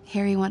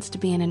 Harry wants to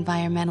be an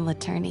environmental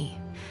attorney,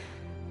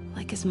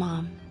 like his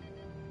mom.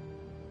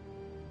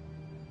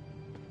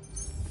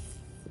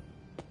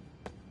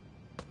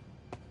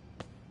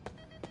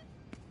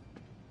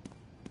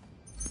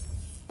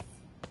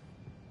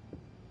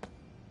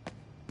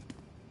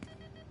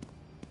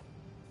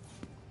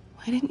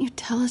 Why didn't you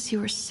tell us you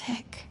were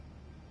sick?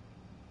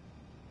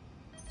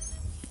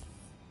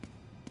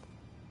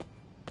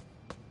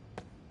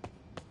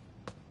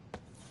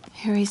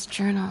 Harry's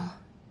journal.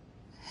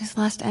 His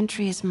last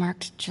entry is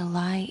marked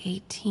July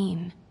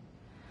 18.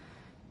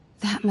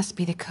 That must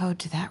be the code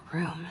to that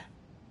room.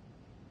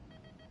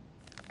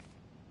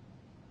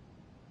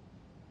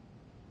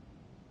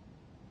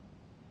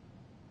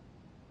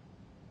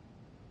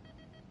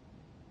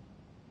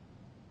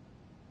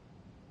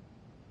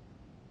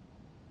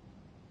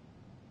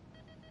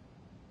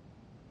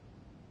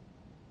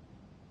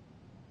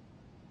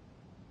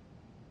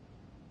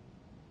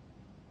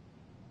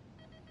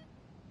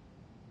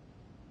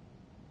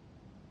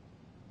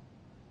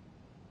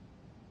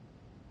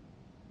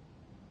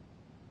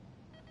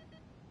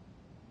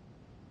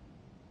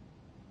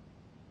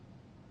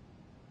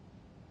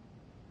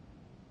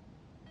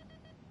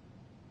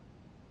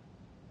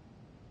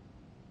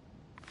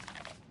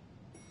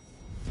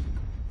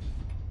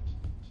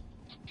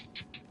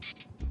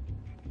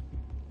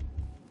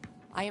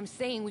 I am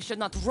saying we should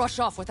not rush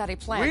off without a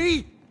plan.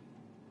 We?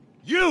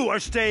 You are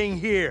staying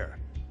here.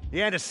 The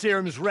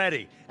antiserum's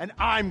ready, and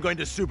I'm going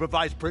to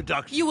supervise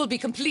production. You will be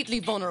completely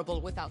vulnerable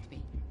without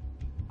me.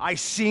 I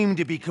seem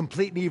to be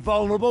completely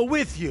vulnerable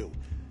with you.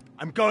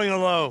 I'm going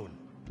alone.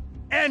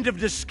 End of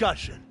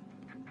discussion.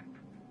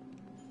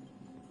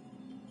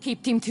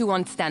 Keep Team 2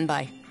 on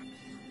standby.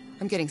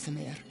 I'm getting some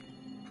air.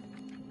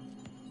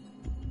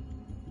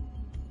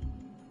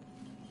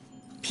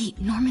 Pete,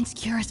 Norman's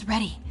cure is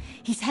ready.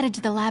 He's headed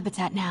to the lab it's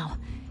at now.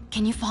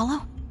 Can you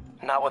follow?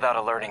 Not without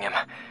alerting him.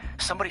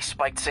 Somebody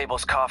spiked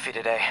Sable's coffee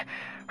today.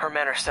 Her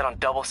men are set on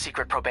double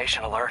secret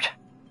probation alert.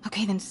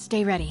 Okay, then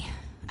stay ready.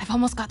 I've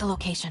almost got the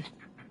location.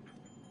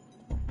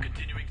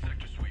 Continuing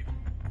sector sweep.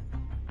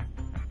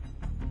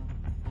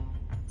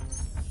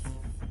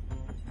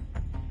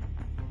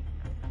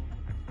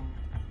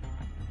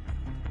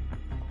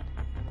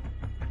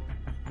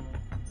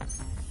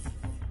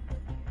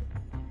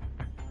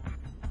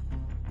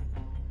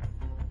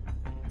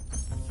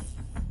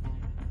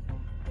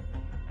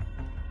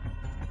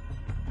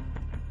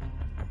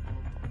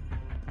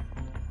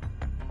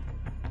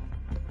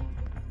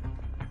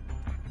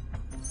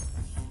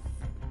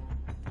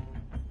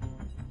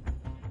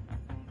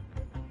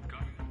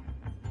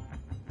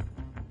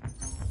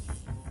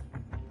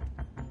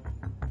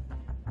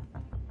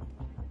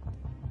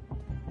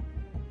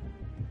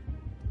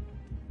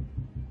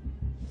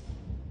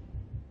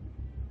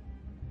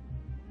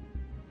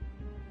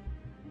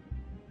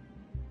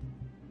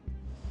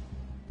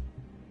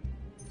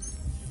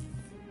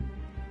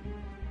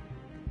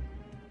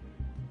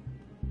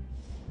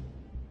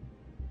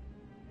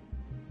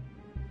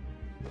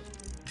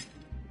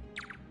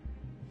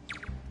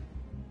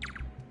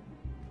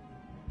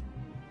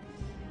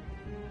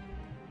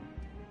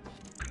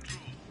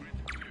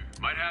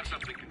 Might have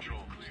something, Control.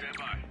 Stand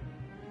by.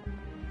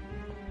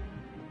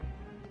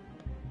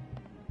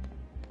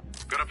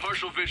 Got a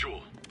partial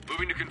visual.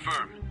 Moving to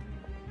confirm.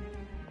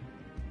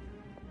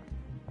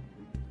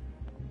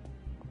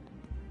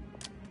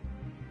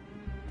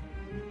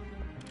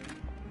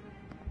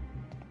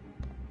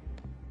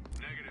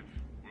 Negative.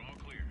 We're all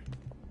clear.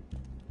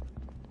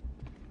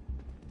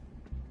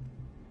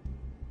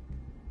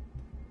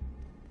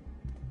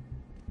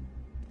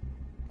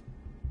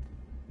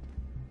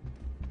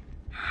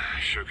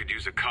 Sure could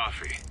use a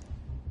coffee.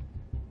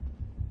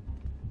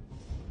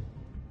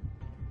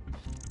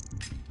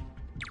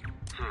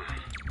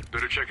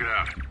 Better check it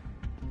out.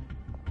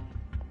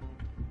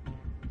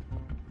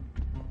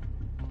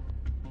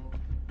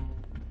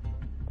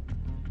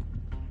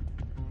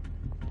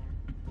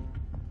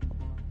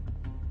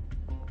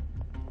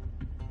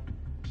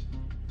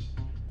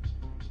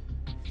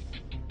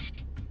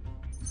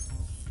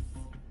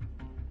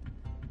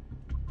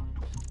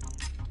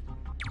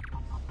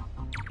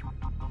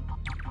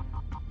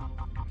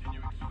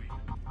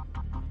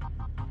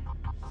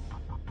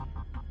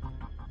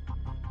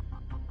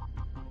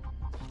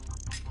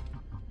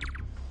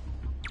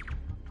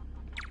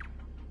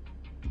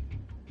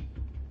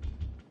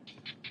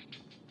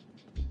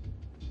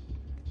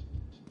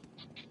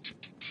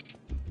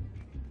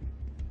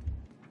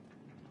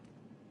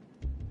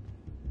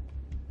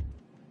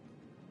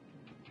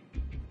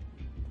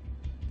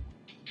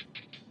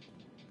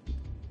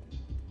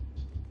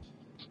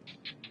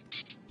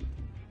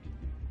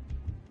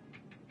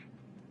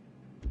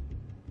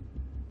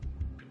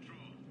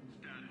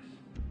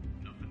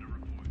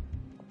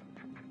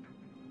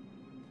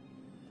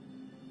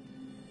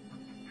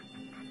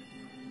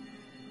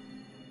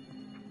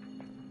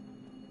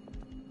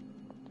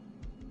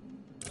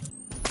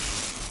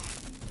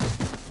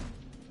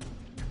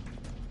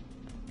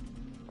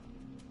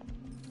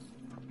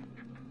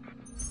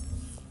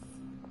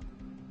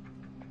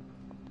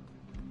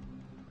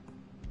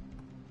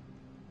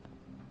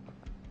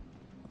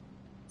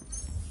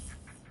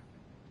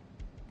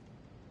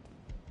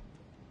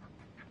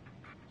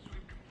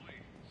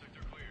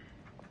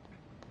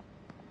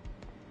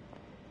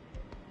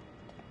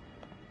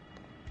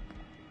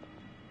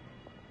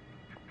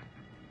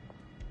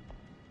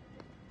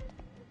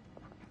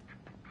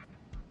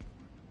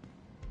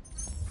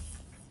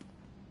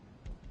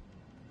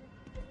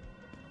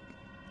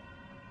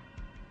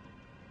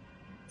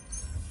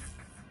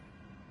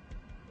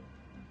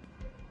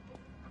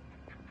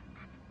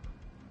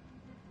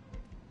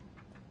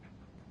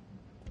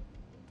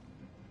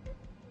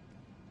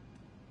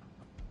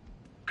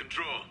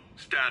 Control.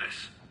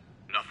 Status.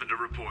 Nothing to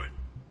report.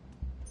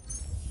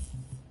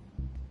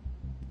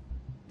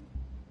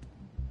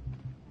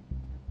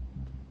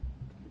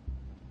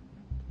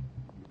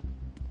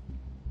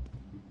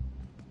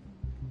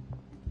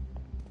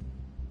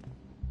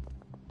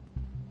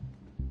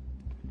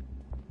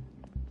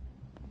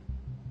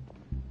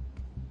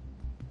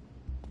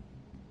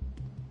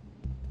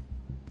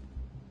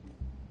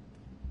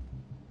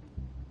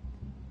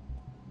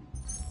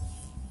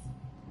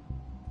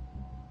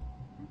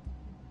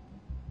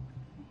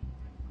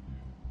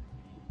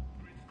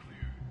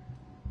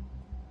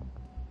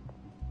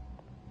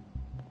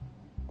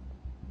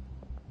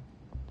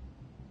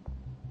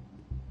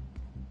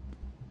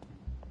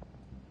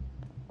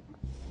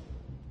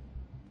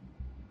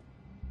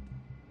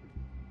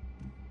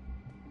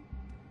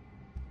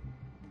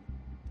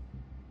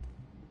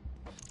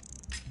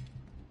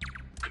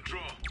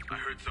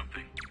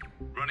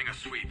 Running a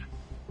sweep.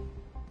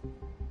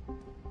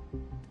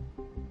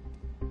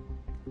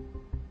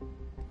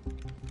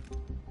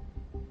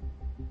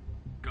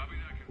 Copy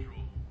that,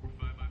 Control.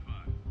 5 by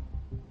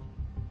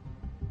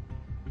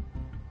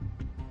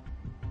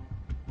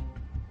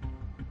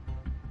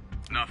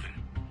 5.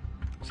 Nothing.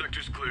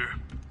 Sector's clear.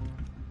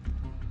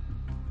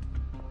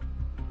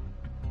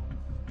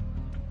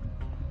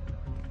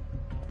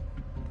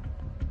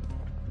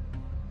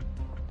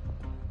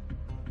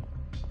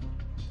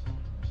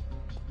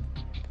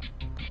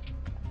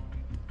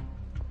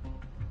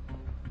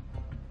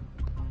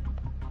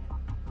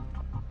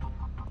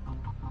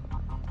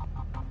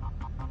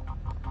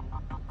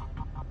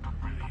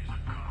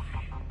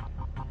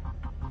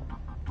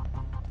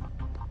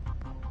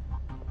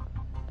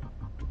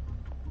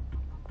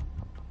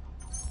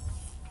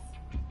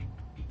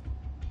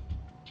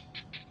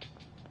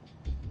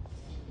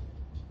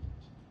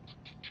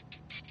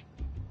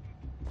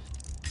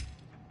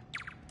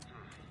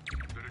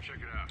 Better check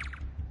it out.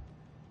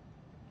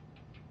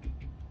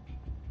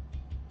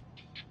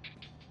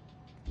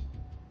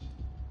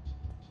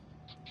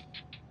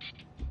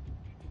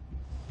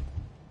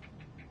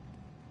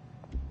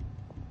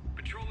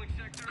 Patrolling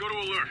sector. Go to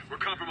alert. We're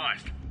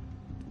compromised.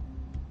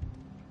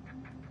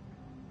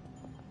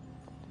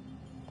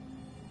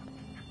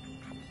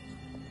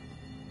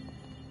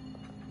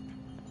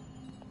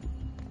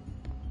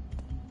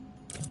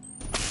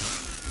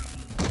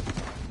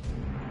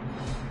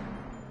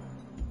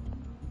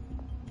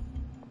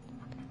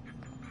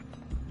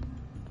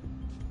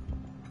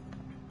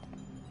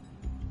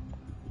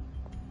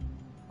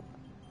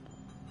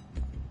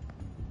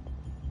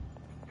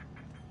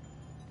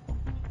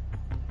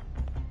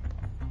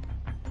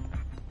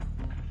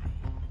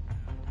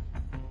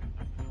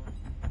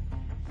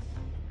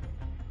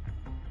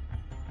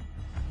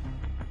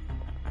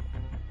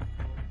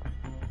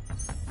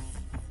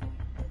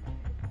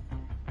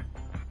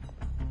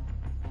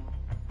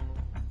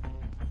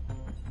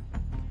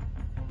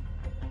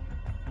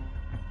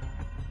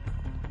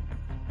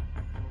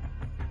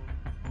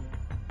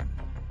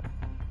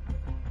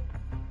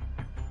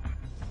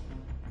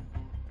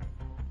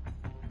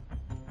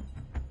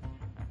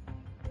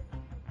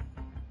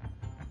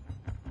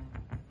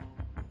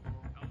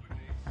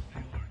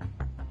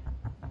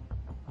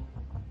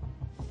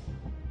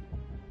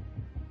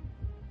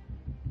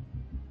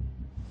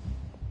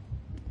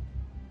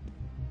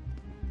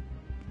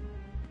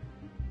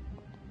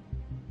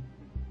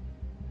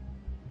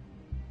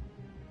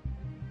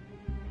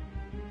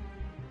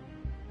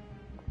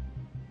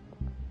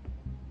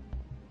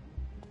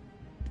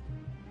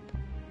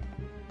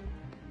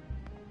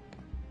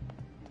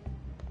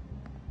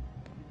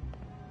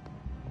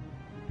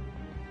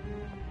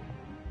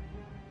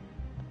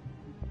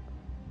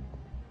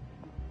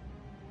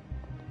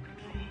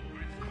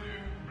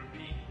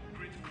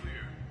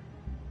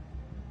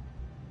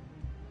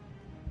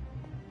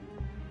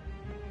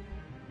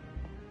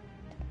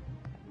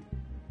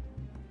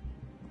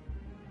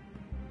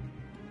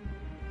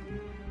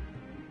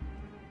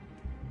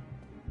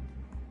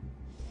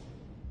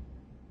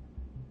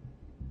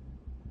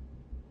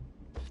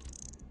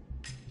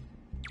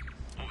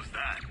 What was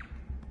that?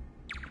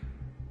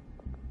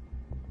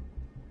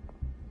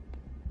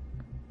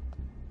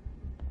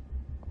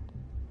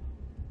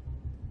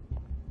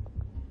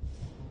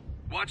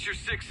 Watch your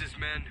sixes,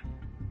 men.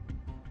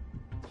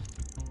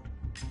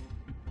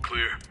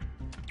 Clear.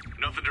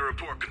 Nothing to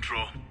report,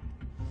 Control.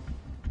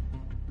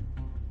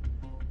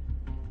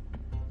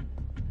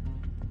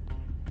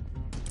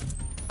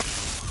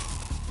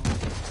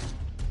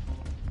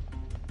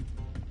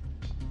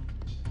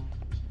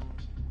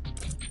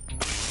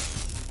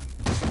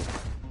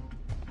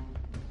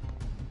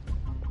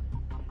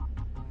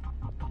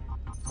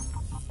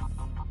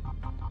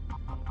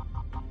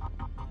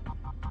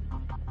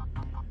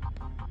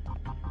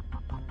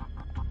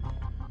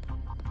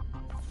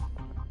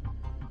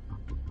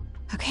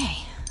 Okay,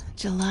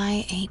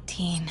 July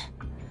 18.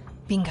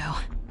 Bingo.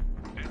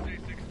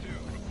 SA-62,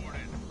 report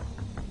in.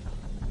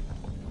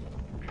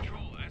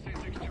 Control,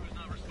 SA-62 is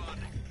not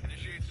responding.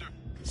 Initiate, sir.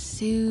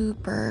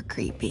 Super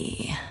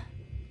creepy.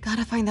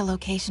 Gotta find the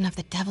location of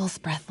the Devil's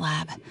Breath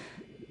lab.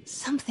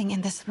 Something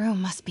in this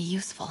room must be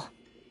useful.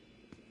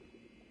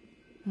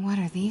 What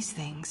are these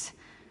things?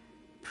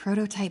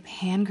 Prototype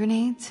hand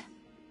grenades?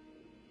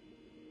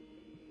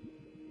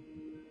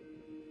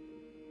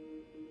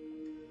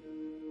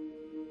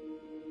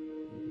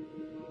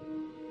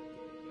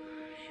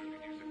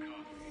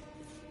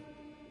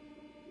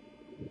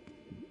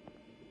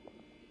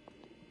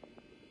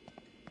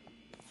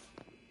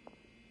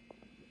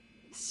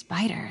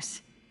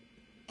 Spiders.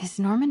 Is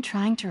Norman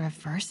trying to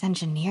reverse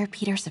engineer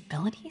Peter's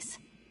abilities?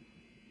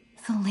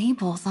 The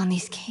labels on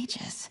these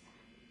cages.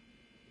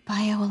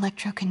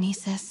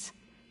 Bioelectrokinesis,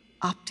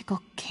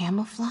 optical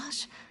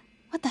camouflage?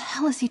 What the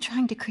hell is he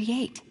trying to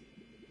create?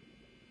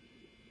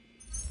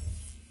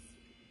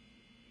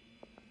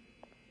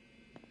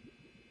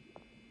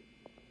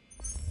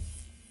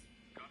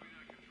 Copy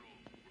that, Control.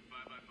 We're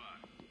 5 by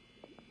 5.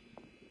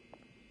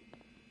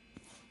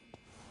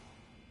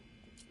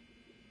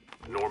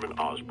 Norman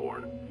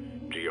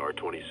Osborn,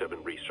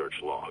 GR-27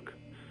 research log.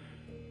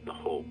 The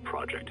whole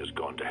project has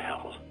gone to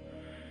hell.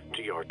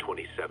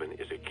 GR-27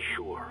 is a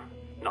cure,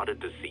 not a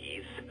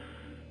disease.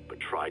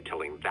 But try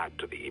telling that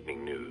to the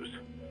evening news.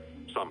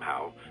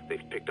 Somehow,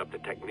 they've picked up the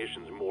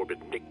technician's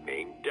morbid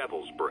nickname,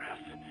 Devil's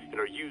Breath, and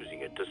are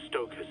using it to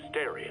stoke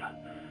hysteria.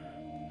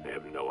 They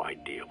have no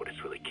idea what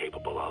it's really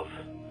capable of.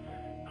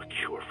 A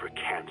cure for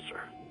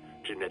cancer,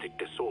 genetic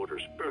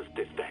disorders, birth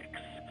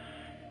defects.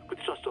 With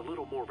just a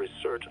little more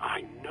research,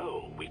 I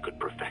know we could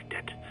perfect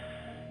it.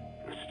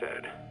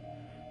 Instead,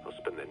 I'll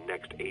spend the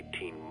next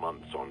 18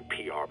 months on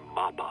PR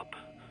mop-up.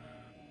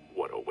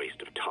 What a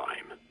waste of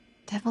time.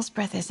 Devil's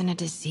Breath isn't a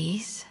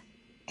disease.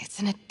 It's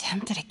an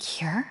attempt at a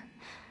cure?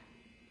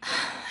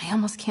 I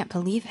almost can't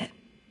believe it.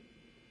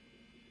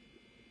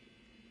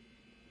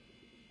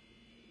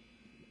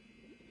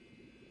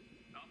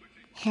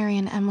 Harry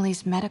and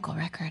Emily's medical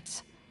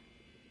records.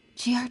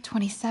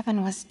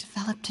 GR-27 was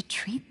developed to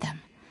treat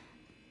them.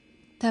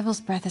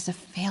 Devil's Breath is a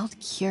failed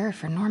cure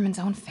for Norman's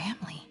own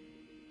family.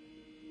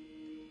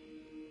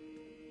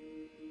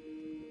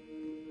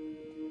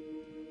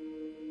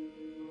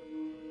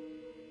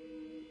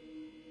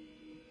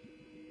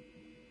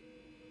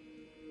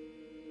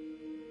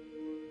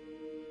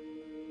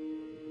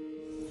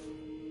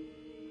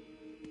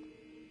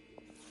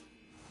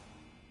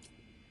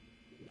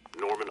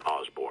 Norman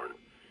Osborn,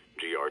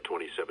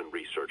 GR-27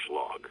 research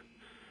log.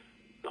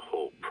 The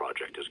whole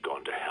project has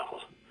gone to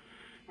hell.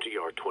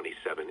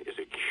 GR-27 is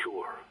a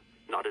cure,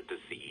 not a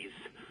disease.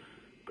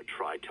 But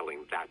try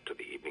telling that to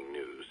the evening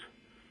news.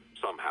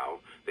 Somehow,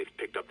 they've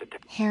picked up the...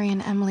 Harry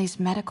and Emily's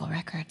medical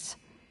records.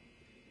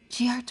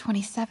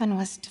 GR-27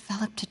 was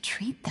developed to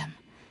treat them.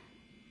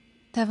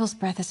 Devil's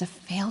Breath is a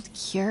failed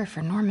cure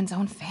for Norman's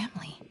own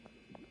family.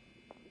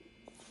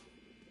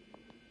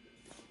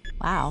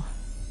 Wow.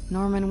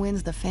 Norman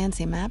wins the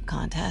fancy map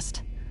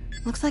contest.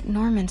 Looks like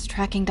Norman's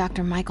tracking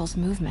Dr. Michael's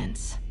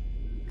movements.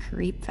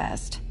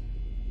 Creepfest.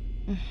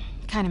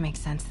 Kinda makes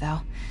sense,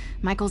 though.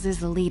 Michael's is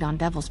the lead on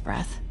Devil's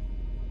Breath.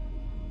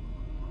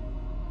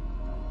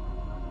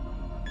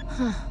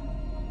 Huh.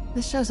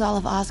 This shows all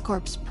of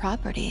Oscorp's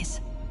properties.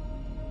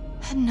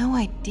 Had no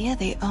idea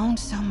they owned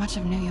so much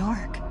of New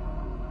York.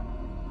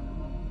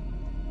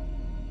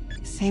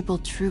 Sable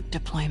troop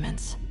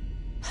deployments.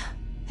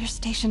 They're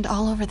stationed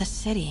all over the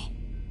city.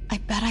 I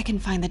bet I can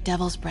find the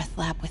Devil's Breath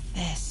lab with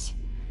this.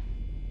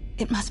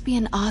 It must be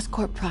an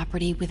Oscorp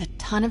property with a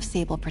ton of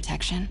Sable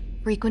protection,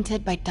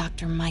 frequented by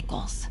Dr.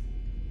 Michaels.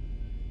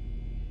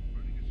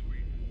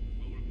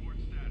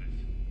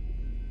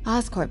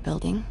 Oscorp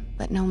building,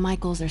 but no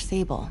Michaels or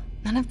Sable.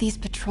 None of these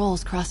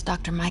patrols cross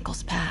Dr.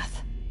 Michaels'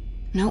 path.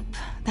 Nope,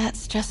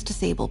 that's just a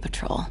Sable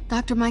patrol.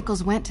 Dr.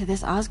 Michaels went to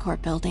this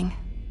Oscorp building,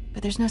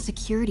 but there's no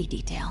security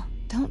detail.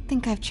 Don't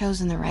think I've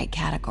chosen the right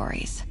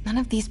categories. None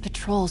of these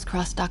patrols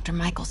cross Dr.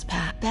 Michaels'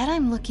 path. Bet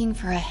I'm looking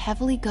for a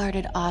heavily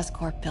guarded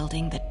Oscorp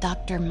building that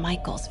Dr.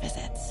 Michaels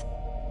visits.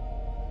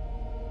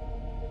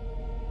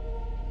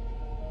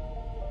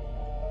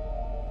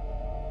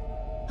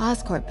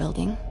 Oscorp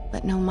building,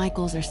 but no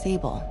Michaels or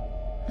Sable.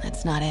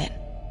 That's not it.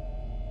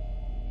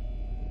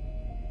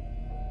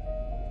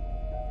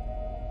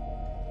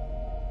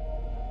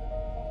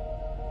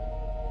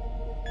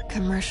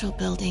 Commercial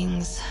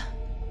buildings.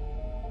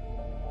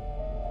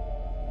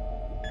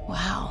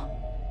 Wow.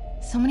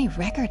 So many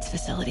records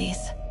facilities.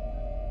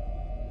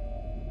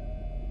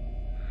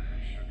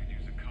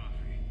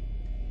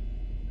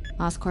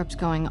 Oscorp's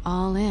going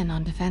all in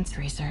on defense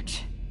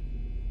research.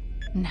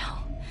 No.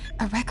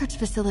 A records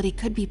facility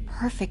could be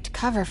perfect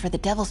cover for the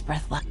Devil's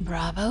Breath lab.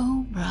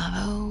 Bravo,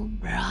 bravo,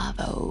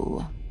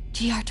 bravo.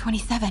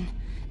 GR-27.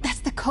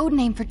 That's the code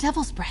name for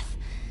Devil's Breath.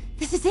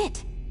 This is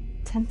it.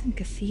 10th and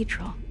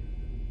Cathedral.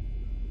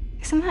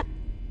 Isn't that...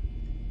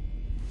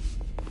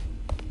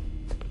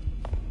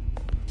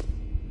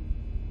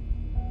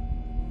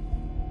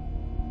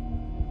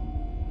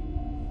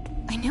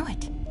 I knew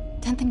it.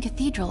 10th and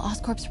Cathedral,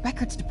 Oscorp's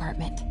records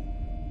department.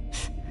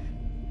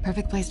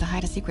 Perfect place to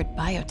hide a secret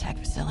biotech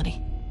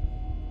facility.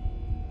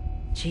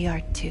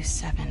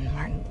 GR-27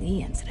 Martin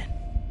Lee incident.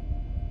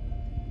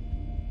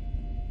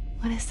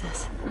 What is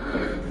this?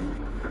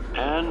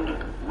 And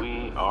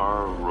we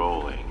are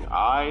rolling.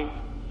 I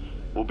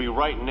will be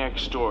right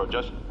next door.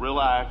 Just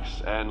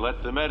relax and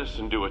let the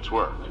medicine do its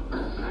work.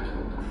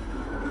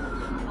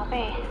 宝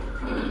贝，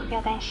不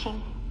要担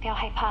心，不要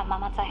害怕，妈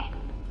妈在。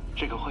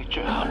这个会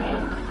治好你，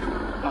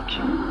放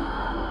心。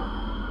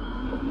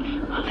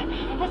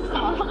那是什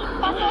么？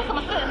发生了什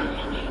么事？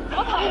怎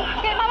么疼？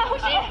给妈妈呼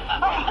吸！好，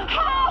快！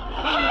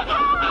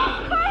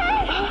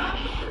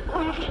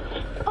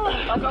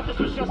 I got this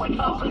is just a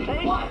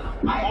consultation.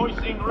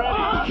 Hoisting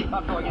ready.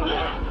 I'm going in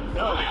there.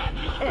 No,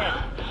 you can't.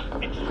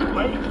 It's too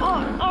late.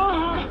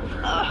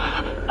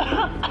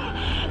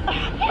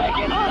 Make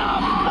it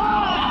stop.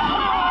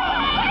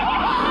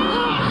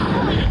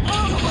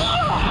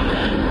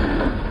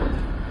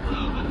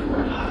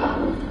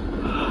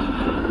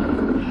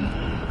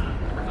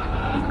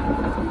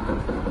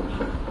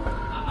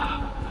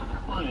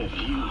 What have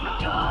you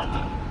done?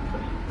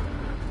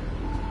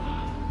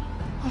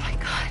 my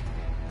god.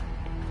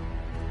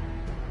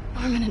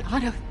 Norman and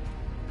Otto.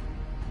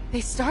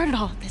 They started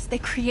all of this. They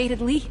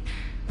created Lee.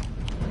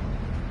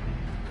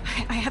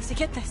 I have to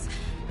get this.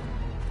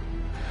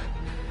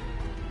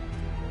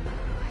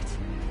 What?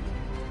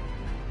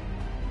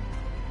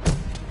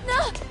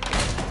 No!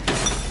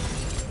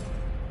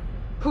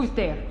 Who's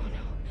there?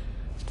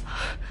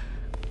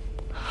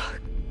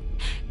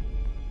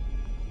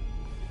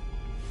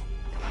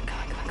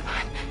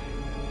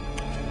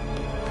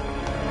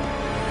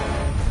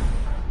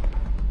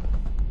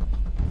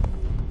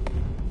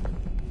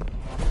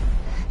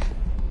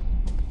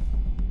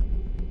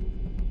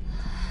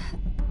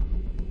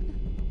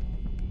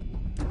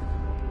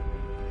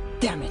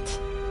 Damn it.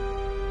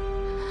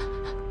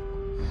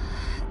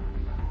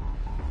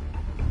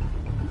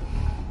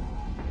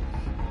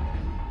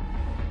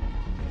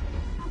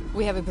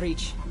 We have a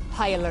breach.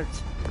 High alert.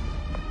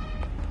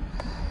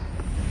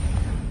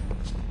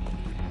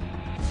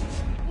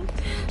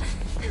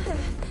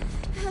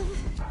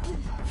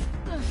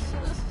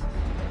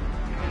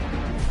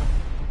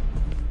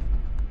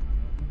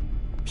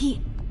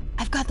 Pete,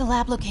 I've got the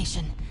lab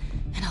location.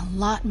 And a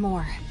lot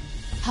more.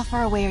 How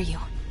far away are you?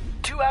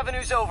 2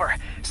 avenues over.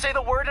 Say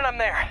the word and I'm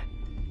there.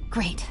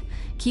 Great.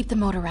 Keep the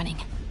motor running.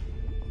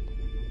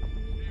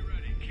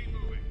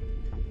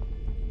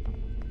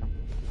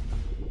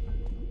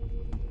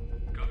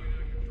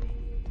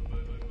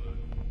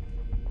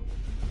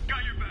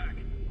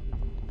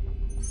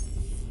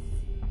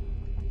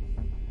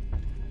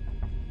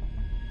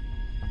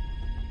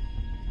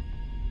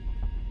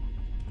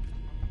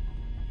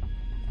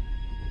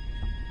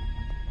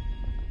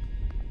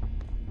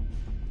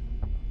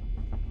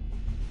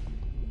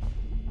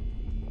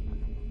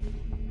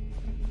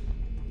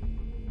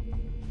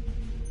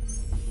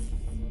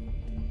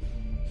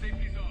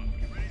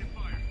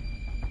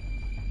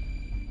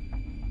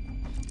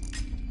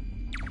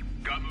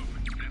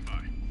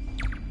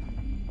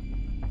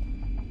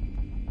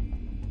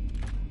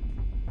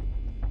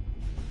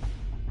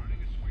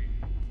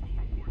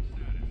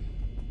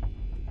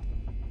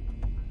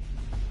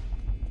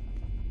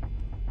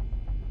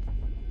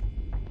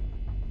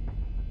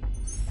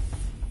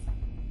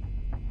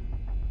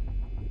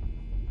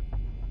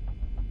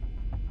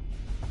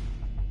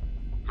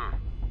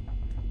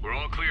 We're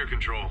all clear,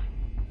 Control.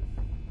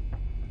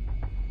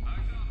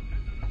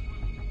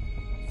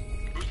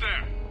 Who's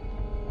there?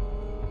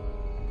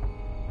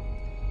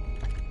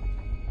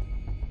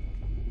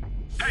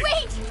 Hey!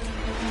 Wait!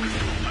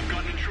 I've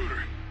got an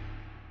intruder.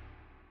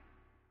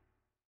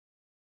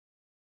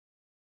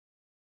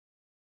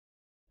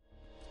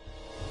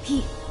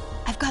 Pete,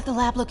 I've got the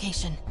lab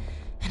location.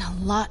 And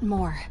a lot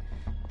more.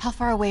 How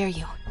far away are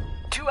you?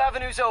 2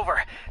 avenues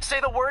over. Say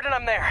the word and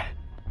I'm there.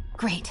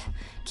 Great.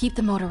 Keep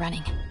the motor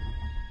running.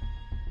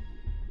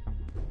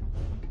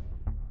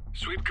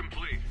 Sweep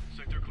complete.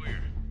 Sector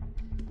clear.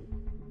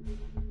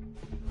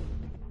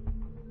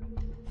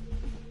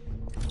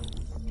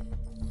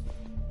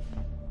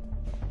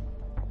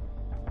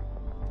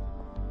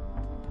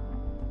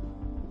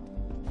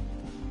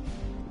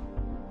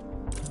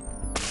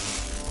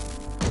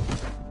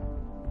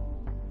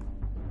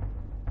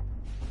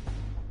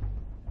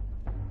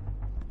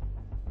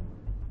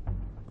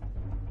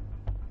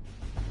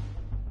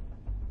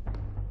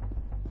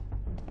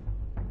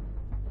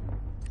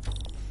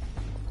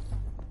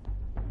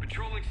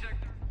 Patrolling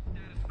sector.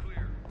 Status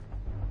clear.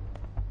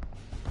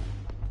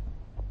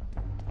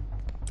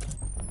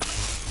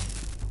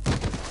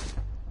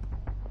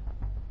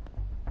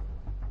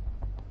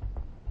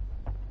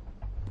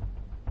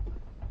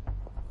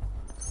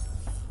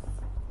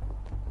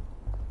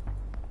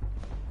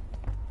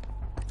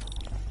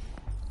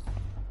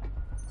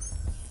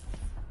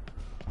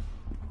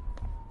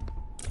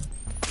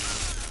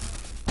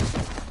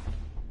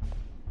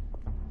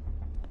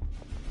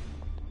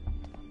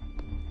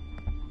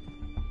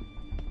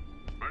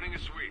 Running a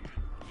sweep.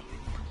 Full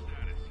report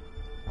status.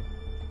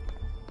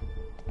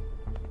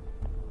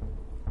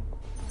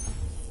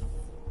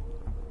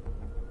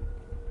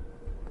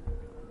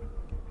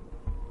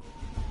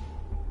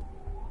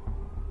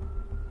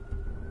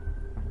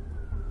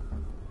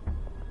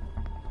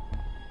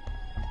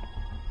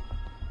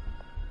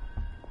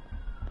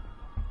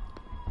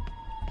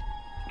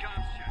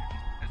 Comms check.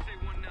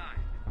 SA-19.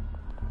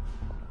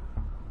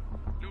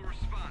 No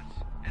response.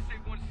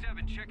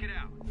 SA-17, check it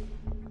out.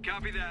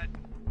 Copy that.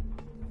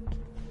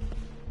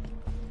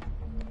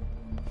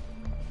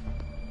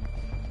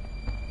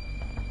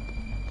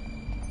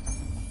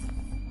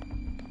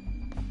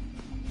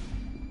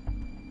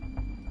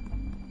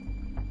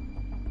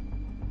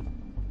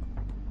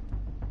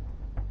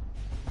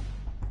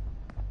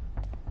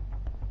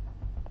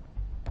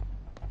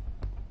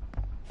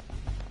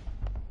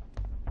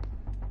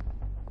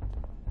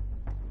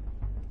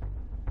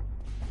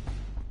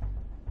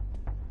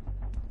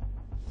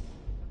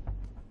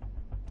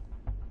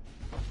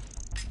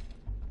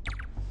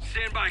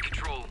 Stand by,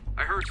 Control.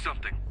 I heard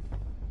something.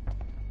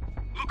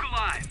 Look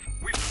alive.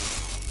 We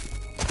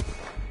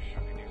sure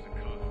could use a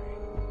coffee.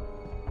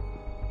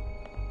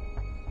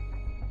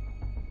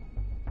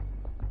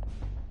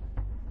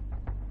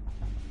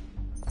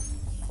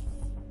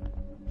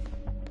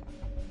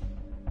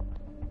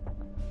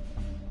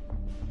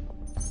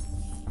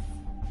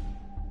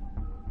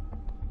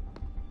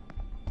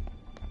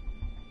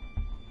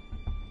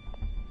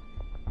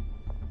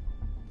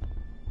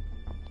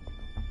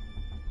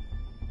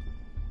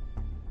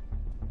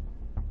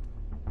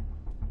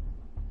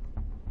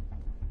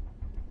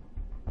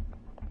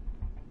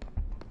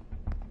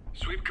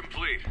 Sweep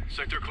complete.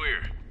 Sector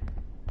clear.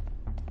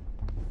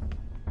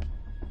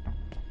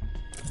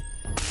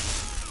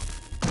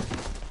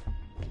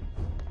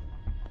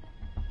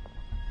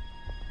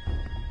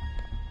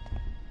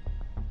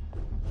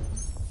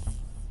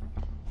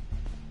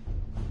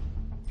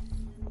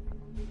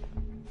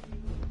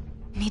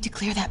 Need to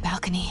clear that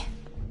balcony.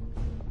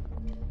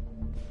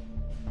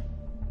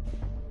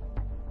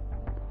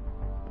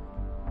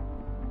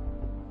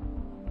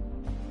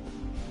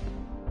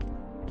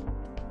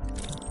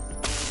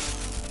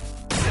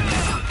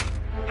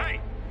 Hey!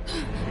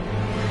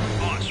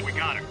 Boss, we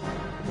got her.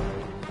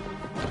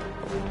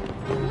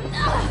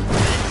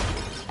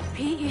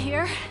 Pete, you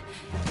here?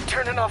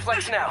 Turning off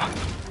lights now.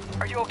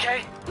 Are you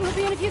okay? We'll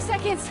be in a few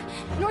seconds.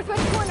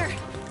 Northwest corner.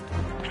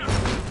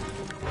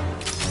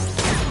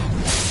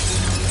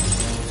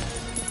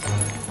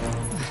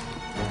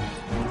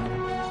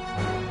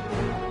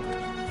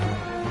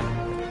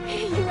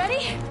 You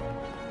ready?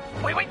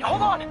 Wait,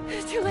 hold on!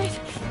 It's too late.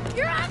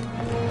 You're up!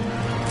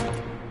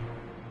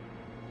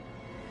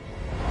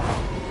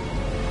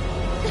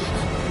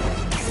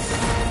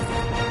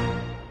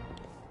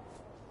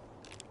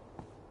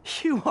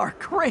 You are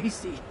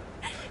crazy!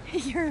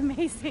 You're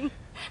amazing.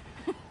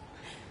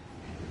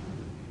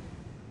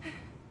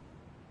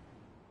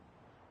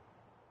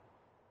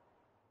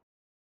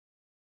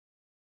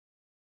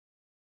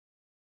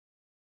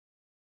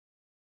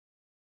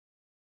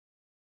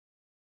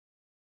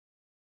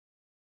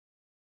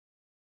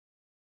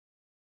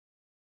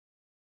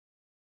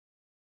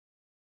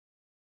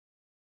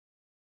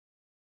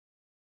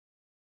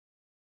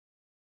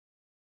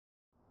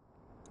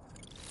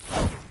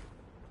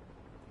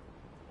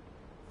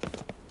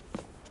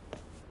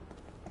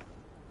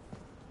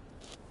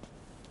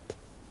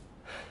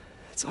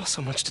 It's all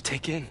so much to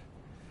take in.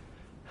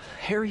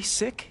 Harry's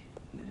sick?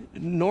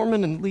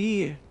 Norman and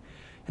Lee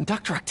and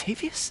Dr.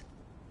 Octavius?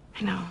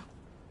 I know.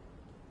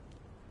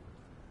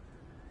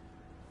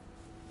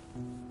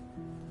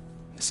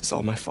 This is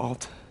all my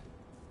fault.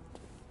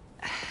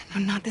 No,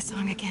 not the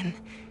song again.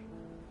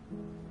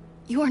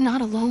 You are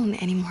not alone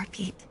anymore,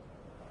 Pete.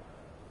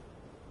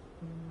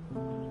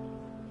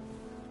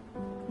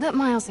 Let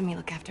Miles and me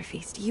look after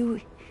Feast. You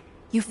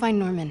find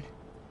Norman.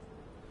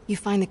 You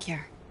find the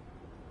cure.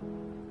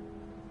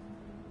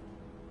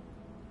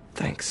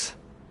 Thanks,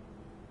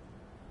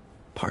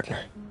 partner.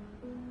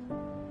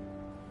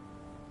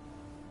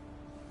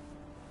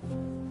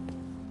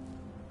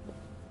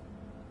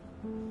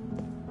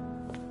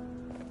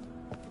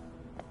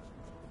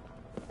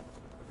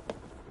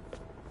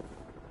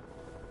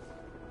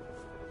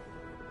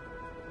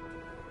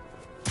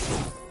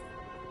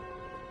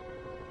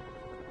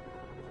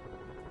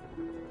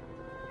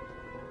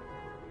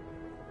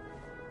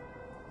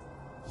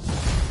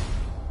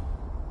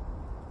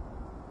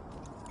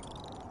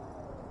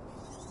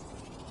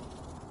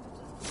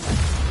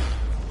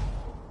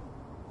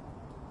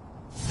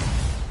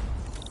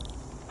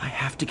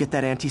 To get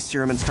that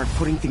anti-serum and start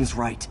putting things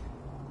right.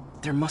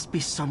 There must be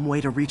some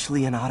way to reach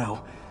Lee and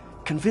Otto.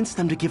 Convince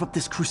them to give up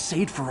this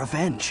crusade for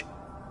revenge.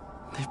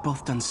 They've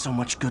both done so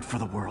much good for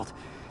the world.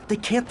 They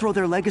can't throw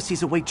their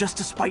legacies away just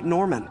to spite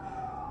Norman.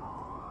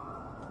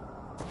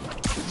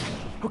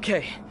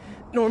 Okay,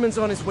 Norman's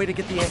on his way to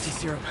get the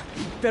anti-serum.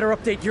 Better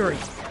update Yuri.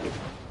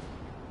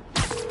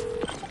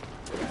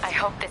 I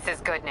hope this is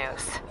good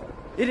news.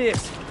 It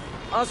is.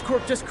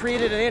 Oscorp just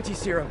created an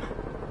anti-serum.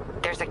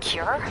 There's a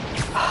cure?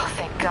 Oh,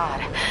 thank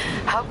God.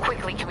 How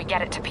quickly can we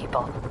get it to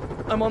people?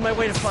 I'm on my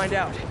way to find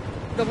out.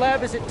 The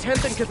lab is at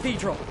 10th and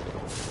Cathedral.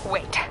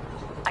 Wait.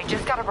 I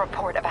just got a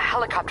report of a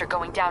helicopter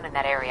going down in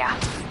that area.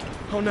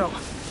 Oh no.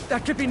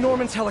 That could be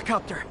Norman's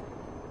helicopter.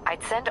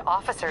 I'd send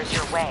officers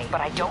your way, but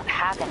I don't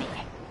have any.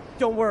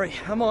 Don't worry,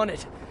 I'm on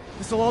it.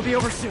 This'll all be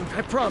over soon,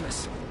 I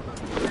promise.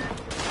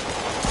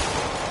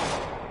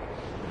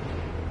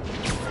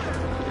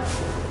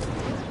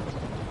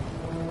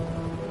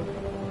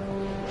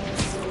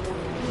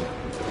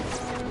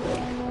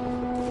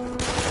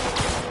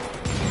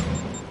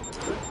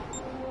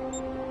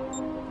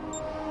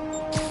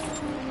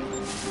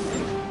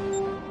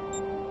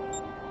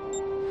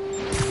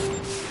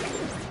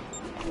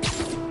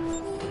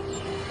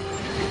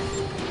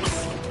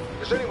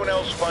 Does anyone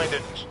else find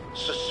it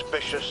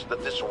suspicious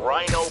that this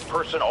Rhino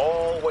person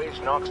always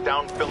knocks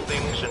down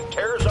buildings and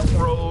tears up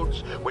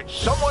roads, which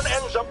someone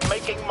ends up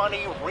making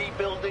money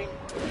rebuilding?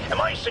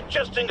 Am I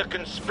suggesting a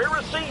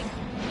conspiracy?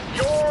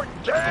 You're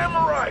damn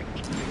right!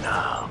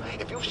 Now,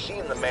 if you've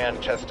seen the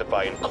man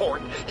testify in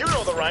court, you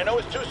know the Rhino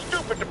is too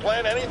stupid to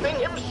plan anything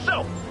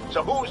himself.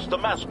 So who's the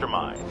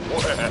mastermind?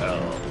 Well,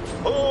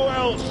 who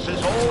else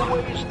is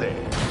always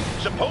there?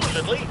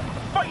 Supposedly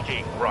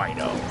fighting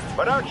Rhino,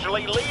 but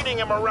actually leading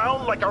him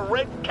around like a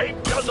red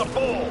cape does a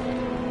bull.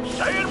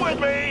 Say it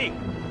with me!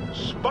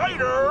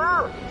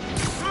 Spider-Man!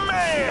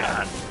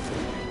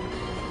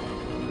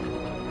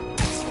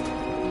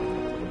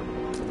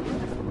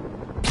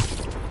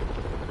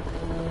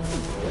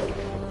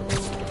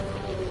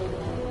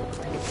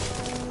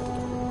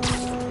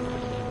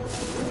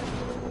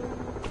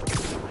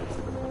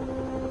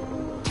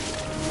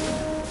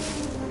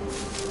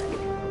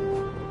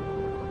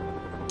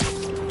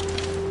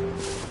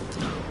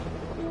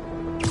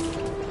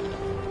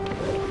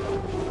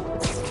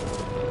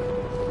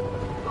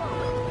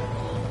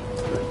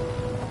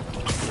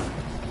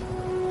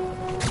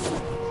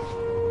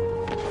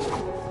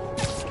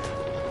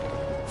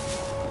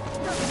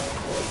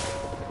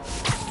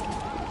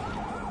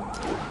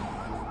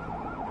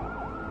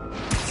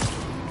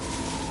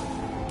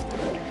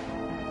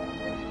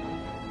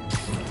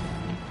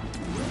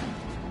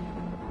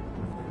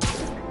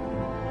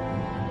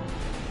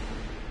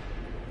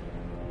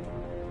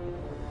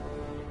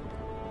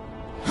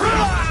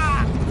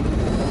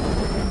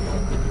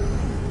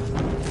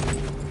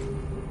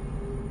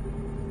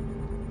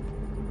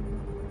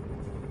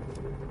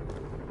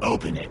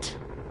 infinite.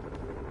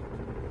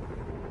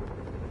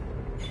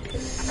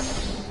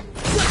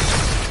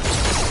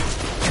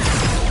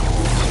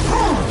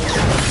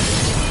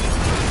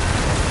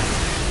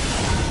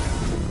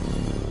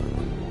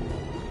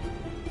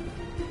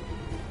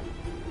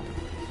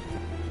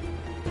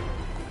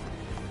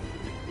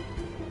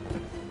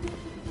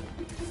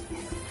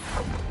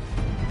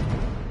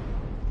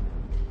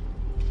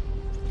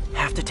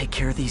 Have to take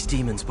care of these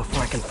demons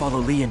before I can follow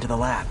Lee into the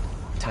lab.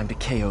 Time to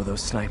KO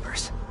those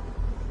snipers.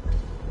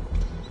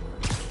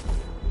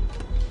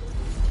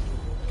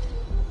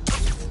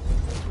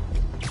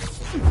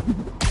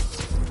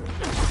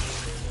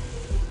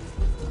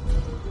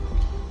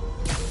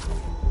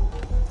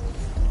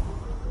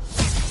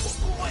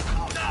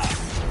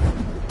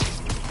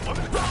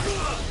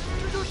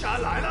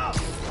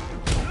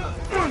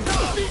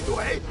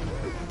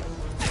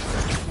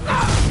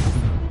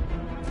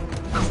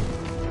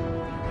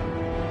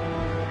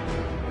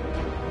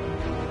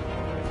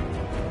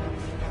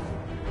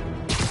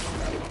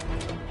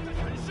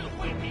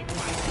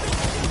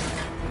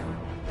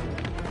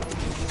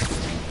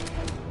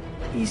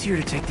 Easier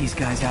to take these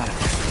guys out if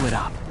they're split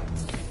up.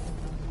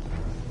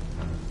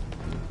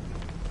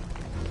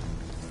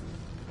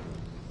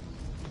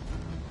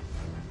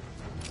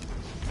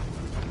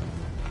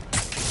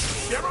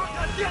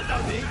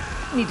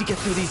 Need to get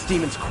through these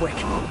demons quick,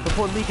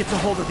 before Lee gets a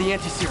hold of the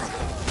anti-serum.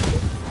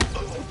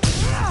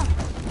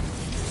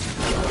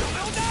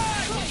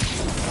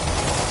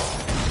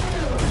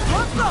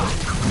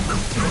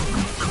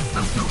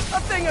 A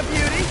thing of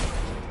beauty!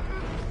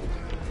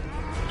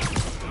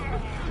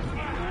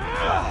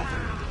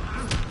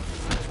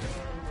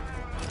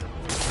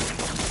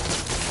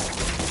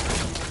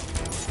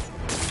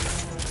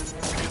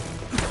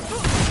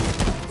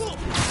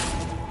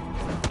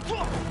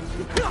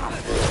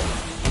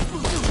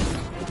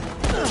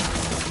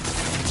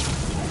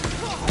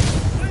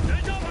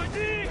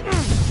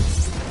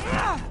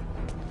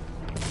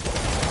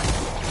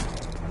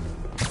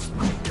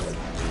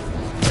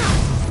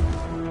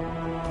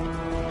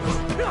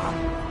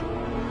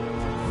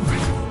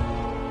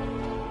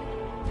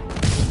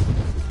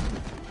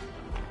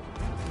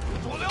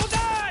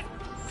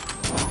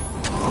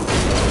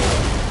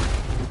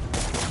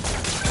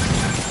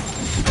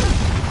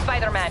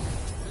 Spider-Man,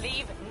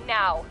 leave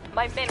now.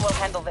 My men will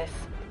handle this.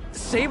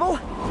 Sable?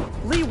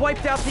 Lee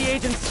wiped out the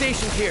agents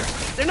stationed here.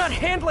 They're not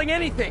handling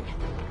anything.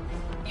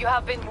 You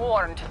have been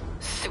warned,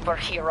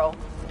 superhero.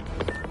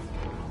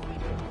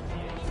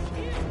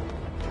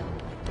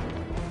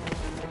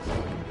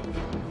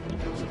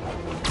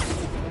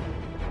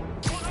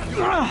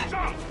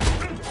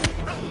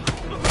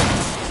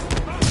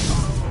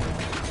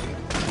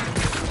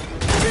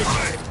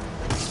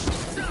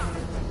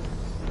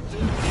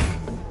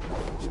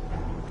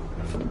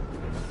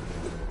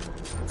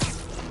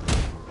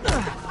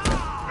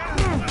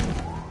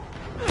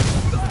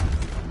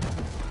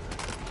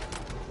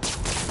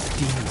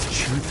 Demons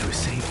chewed through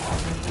Sable.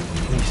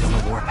 Lee's on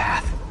the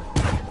warpath.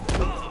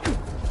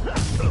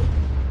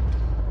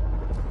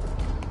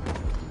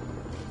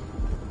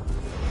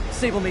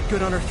 Sable made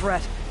good on her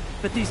threat,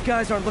 but these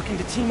guys aren't looking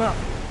to team up.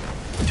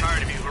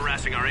 Tired of you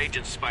harassing our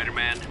agents,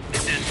 Spider-Man.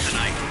 This ends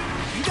tonight.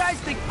 You guys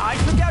think I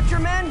took out your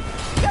men?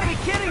 You gotta be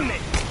kidding me!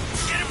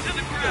 Get him to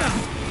the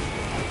ground!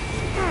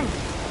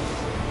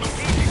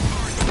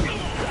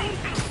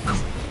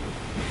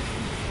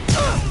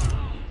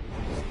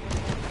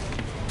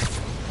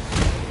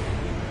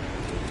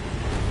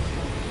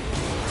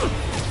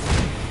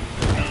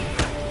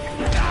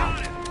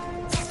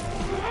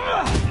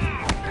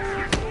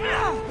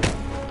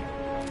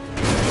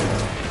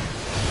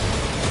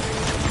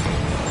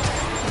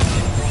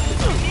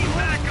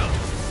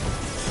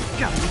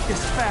 Gotta make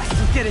this fast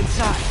and get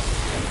inside.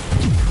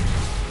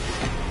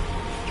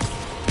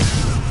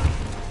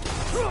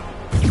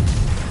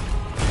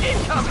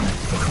 Incoming!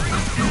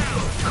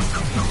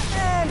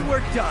 And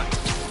we're done.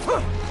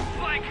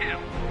 Flank him!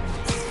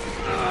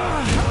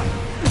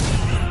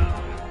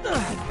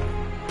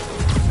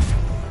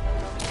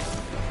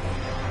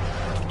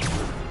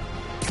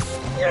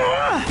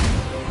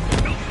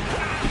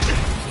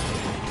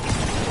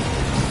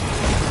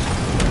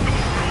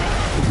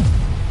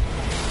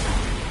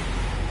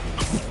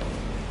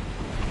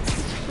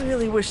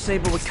 Really wish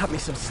Sable would cut me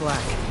some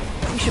slack.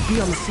 We should be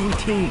on the same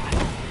team.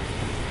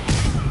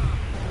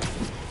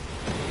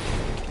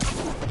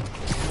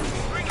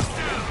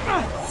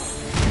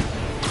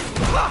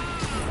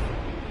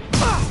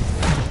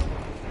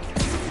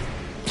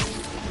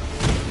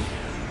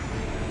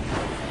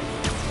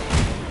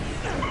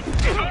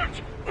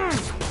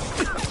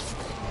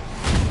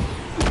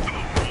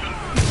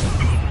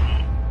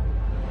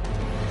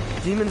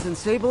 Demons and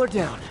Sable are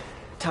down.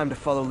 Time to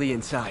follow Lee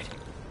inside.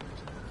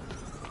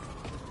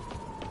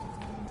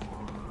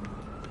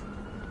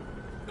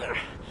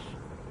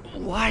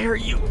 Why are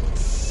you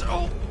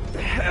so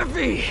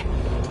heavy?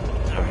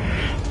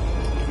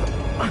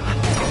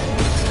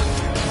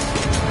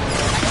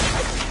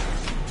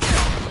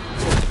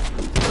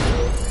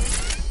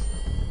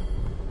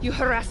 You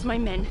harass my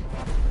men.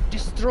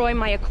 destroy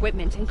my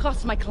equipment, and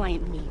cost my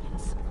client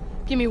millions.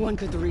 Give me one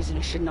good reason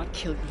I should not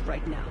kill you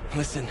right now.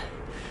 Listen,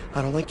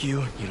 I don't like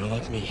you, you don't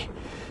like me.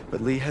 But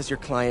Lee has your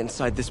client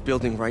inside this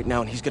building right now,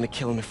 and he's gonna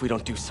kill him if we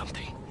don't do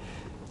something.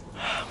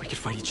 We could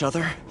fight each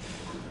other,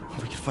 or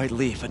we could fight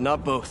Lee, but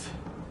not both.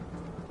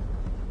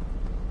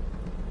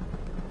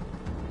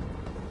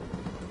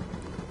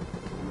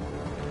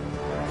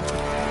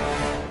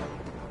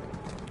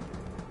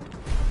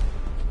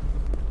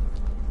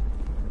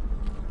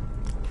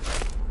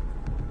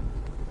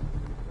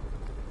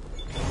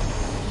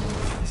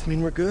 Does this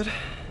mean we're good? You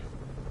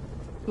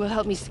will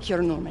help me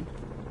secure Norman.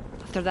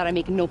 After that, I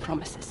make no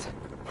promises.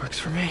 Works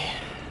for me.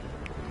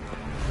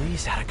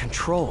 Lee's out of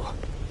control.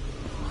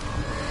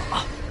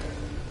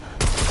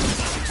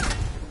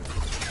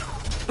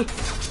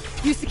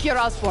 You secure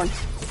Osborn.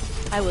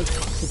 I will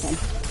talk to them.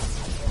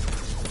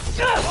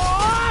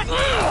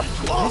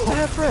 Nice to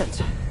have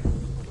friends.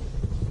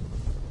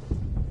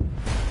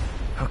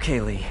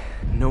 Okay, Lee.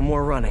 No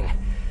more running.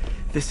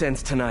 This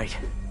ends tonight.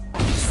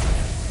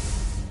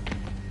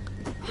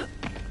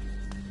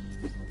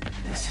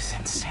 This is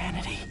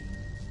insanity.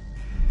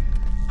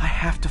 I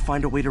have to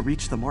find a way to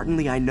reach the Martin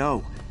Lee I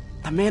know.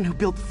 The man who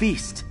built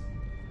Feast.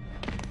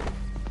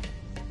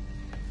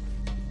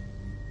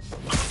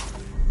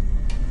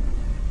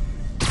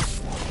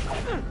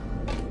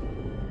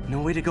 No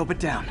way to go but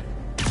down.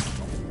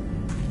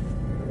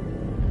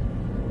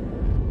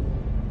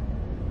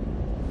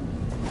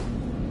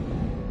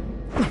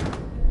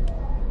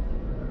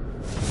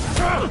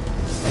 Turn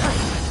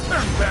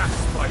back,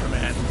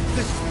 Spider-Man.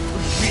 This is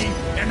between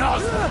me and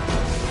Osborn.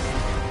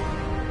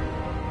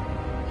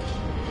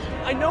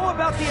 I know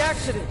about the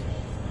accident.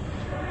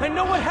 I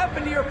know what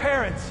happened to your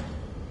parents.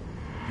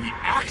 The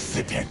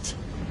accident?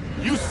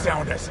 You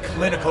sound as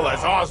clinical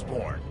as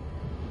Osborn.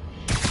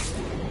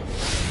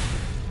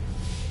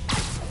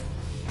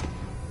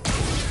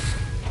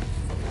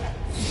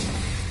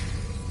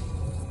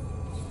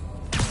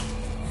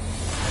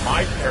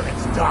 My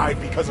parents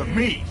died because of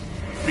me.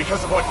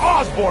 Because of what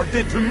Osborn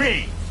did to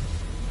me.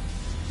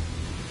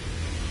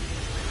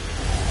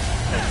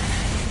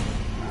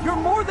 You're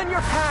more than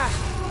your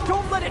past.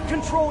 Don't let it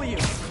control you.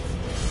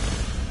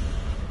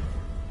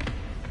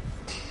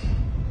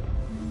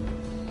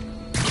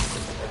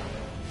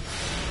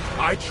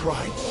 I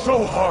tried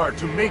so hard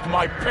to make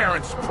my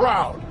parents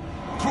proud,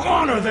 to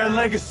honor their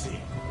legacy.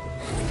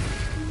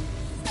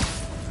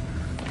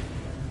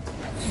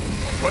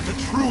 But to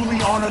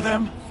truly honor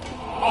them,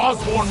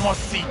 Osborn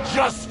must see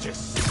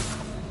justice.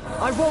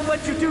 I won't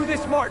let you do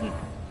this, Martin.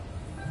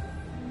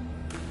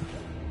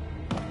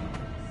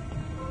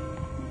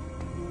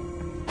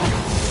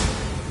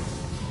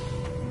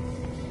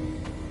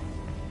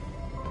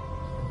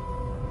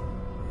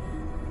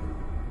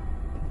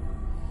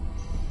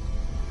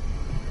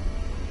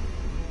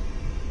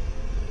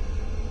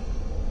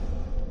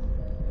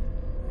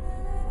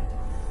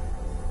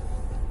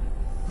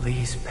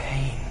 Lee's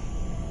pain.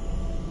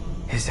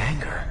 His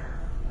anger.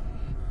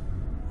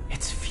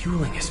 It's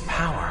fueling his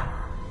power.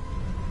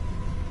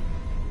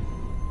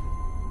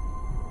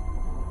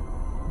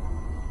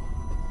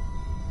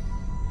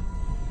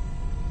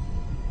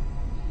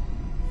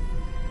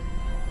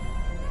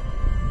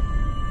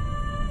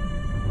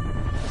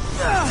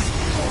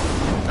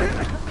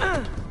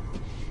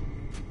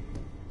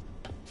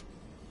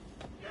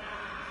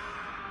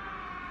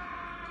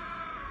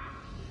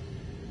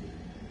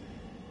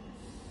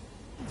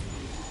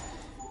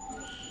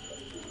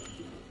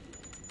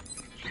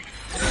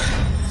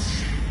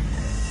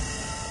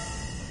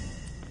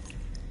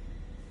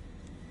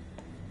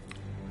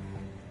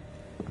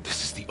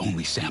 This is the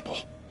only sample.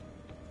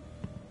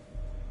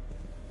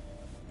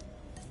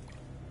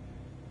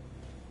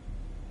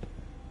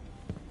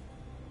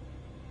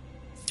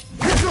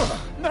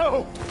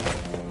 No!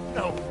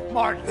 No,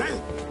 Martin!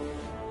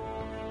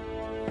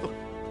 Look,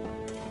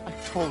 I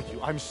told you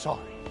I'm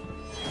sorry.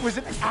 It was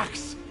an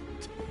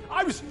accident.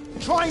 I was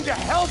trying to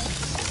help.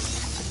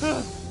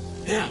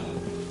 Yeah.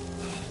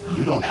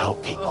 You don't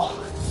help people.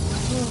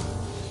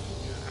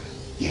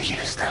 You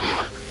use them.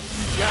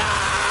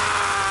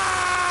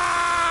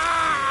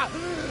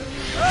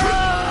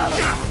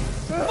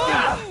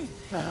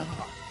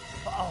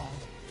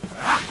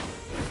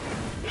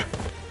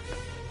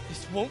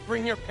 This won't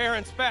bring your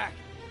parents back.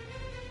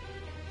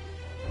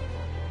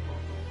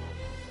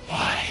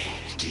 Why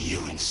do you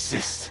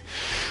insist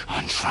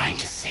on trying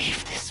to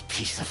save this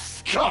piece of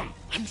scum?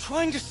 I'm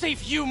trying to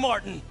save you,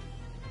 Martin.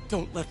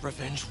 Don't let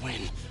revenge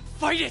win.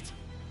 Fight it!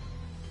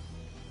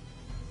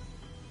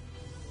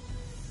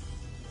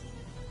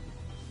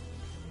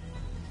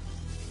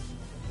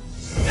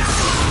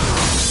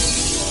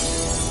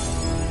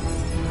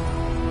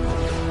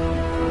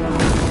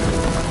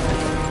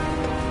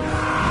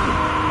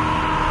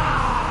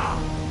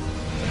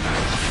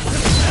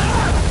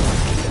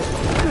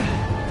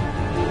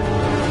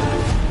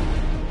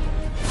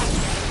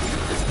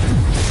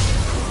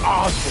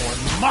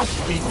 Osborn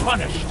must be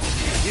punished.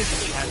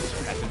 His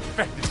chances at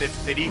infected this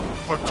city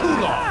for too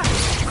long.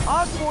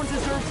 Osborn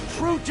deserves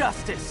true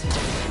justice.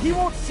 He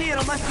won't see it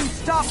unless you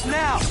stop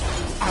now.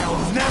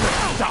 I'll never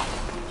stop.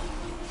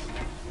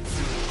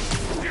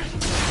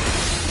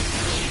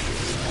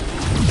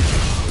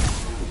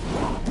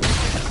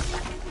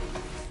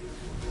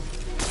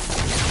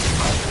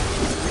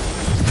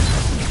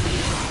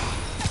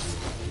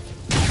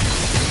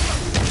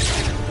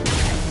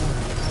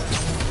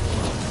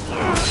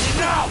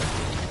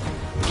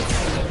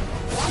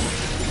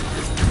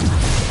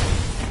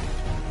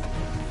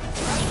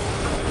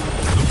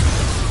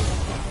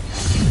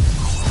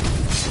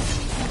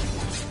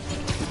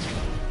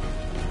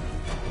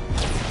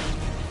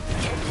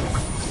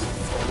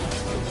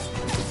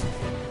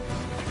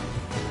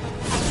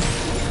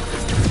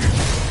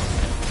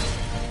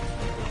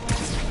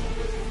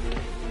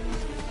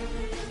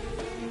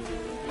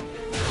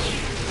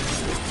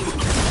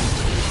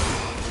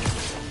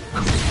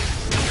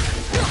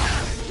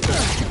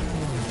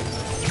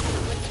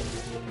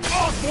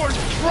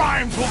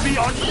 Crimes will be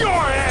on your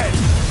head!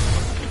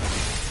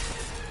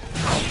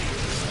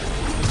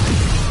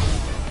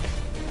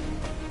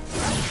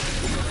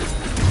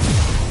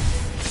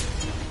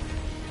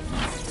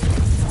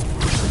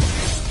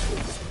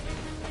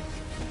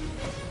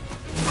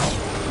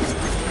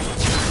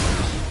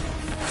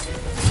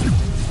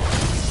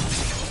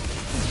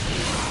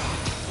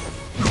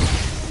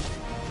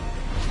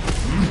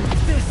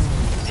 This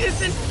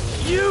isn't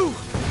you!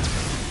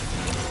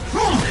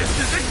 This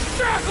is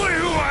exactly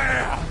who I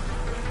am!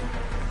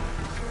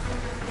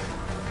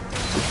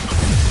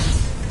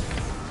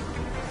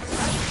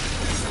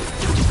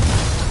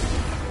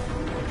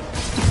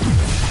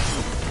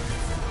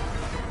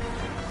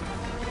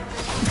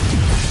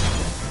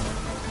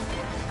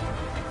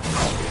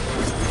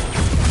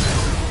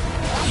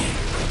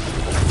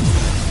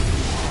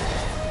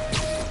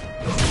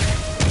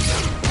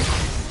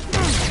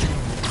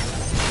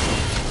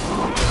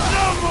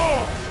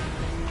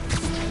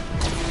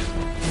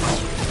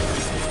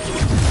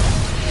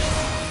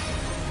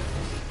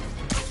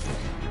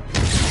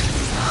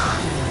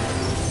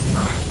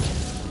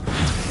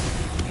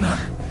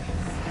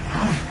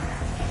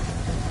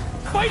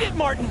 Fight it,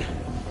 Martin!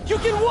 You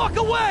can walk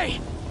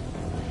away!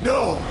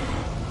 No!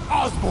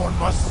 Osborn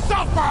must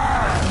suffer!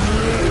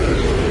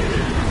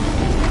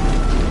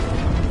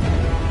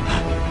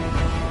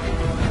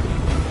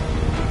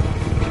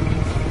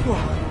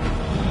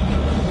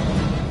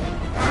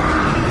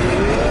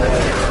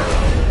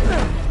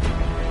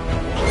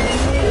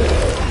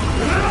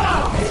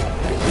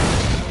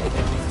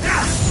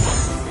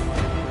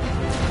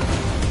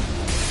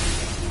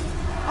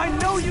 I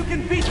know you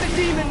can beat the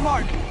demon,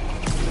 Martin!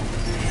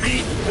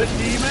 Beat the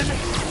demon?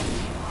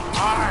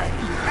 I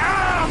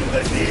am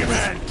the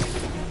demon!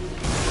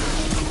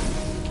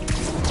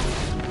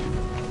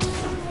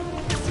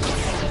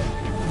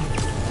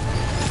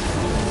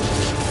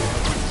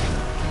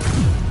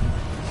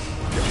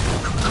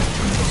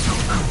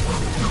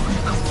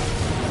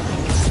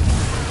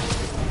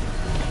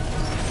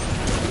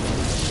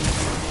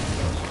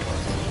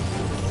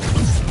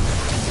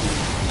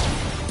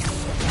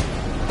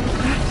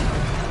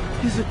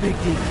 Is a big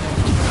deal.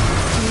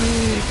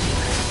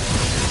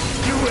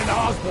 You and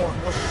Osborn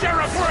will share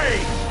a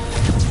grave!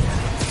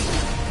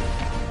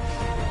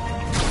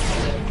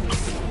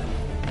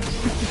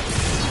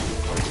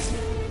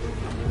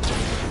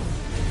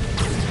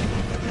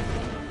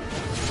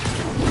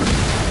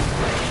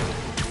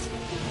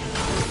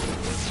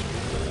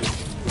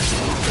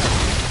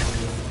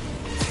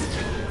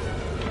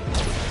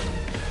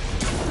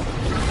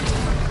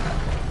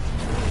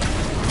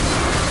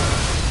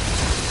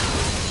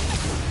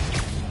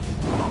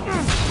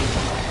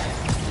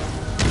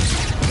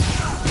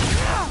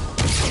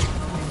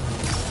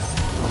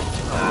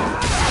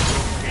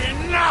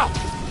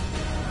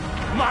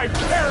 My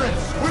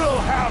parents will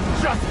have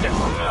justice!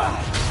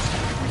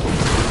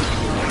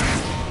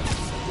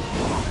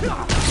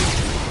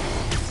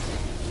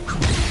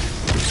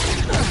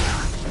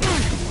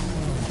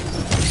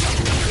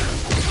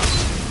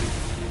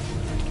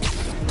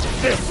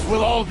 This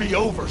will all be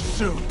over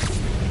soon.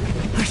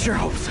 I sure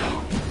hope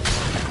so.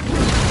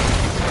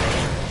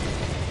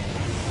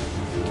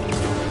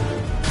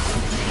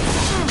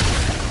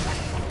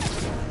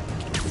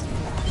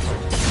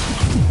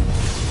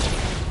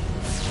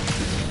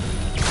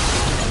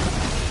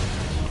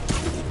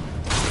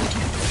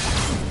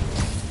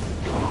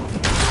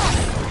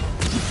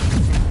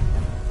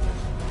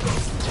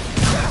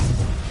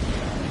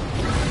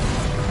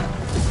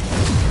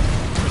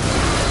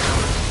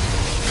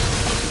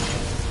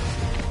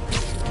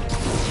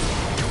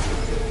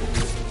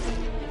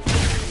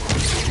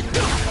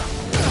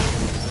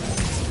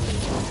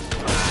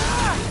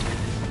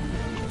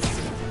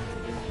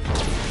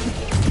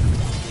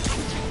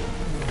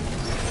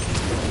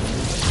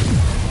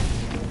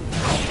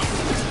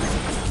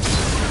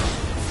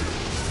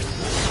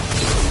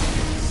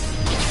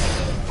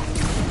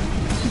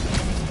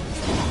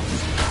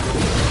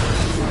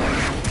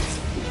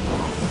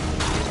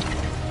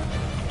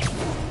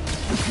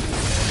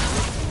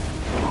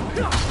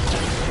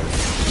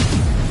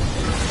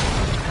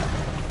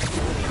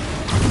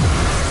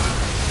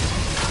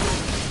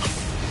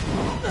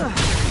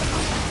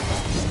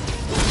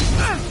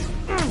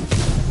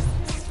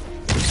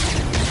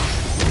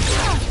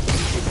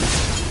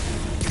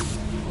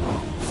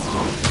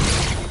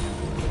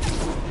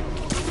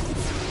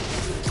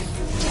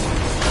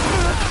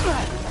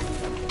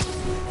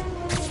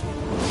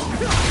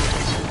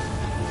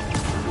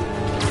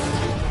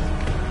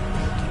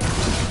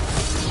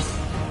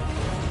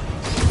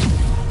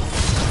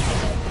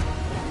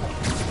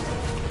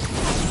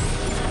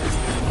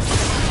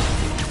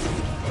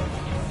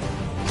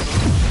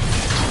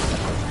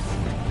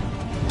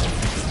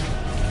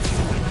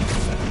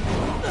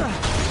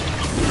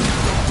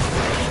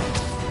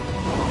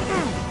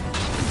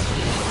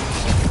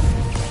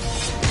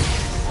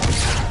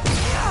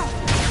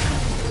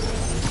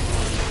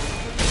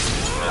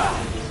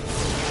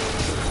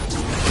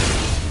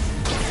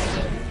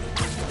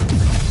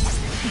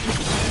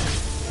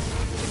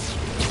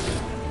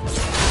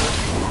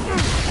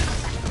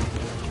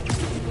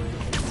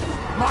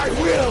 My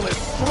will is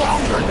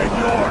stronger than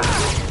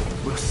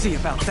yours! We'll see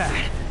about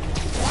that.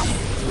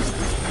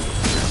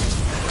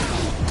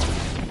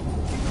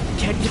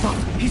 Can't give up.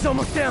 He's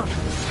almost down.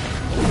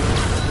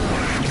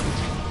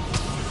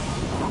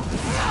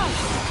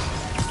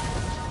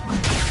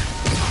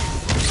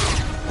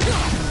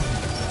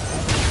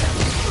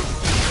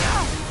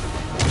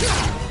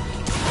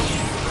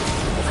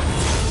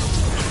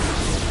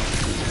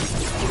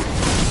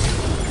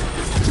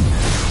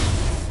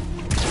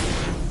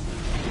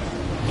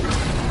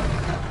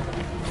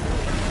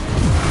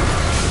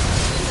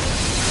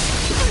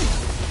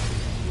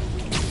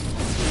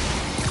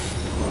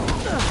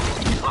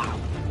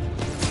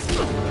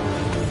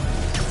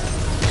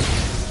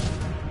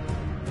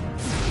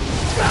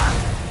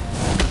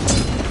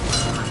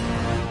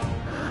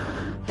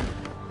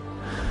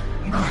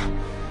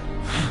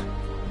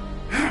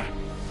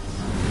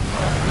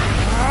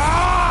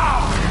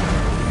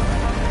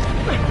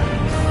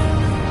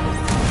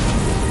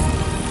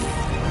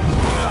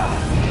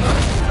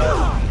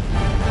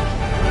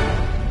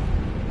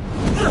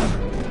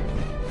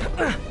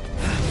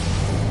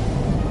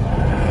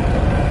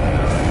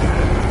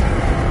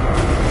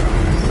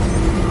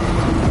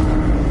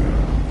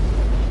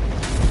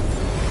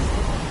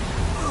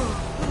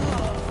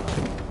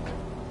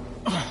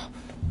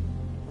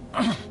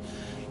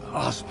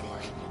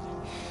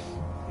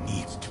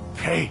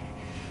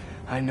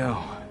 I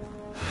know.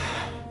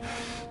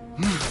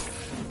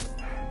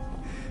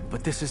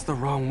 But this is the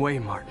wrong way,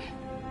 Martin.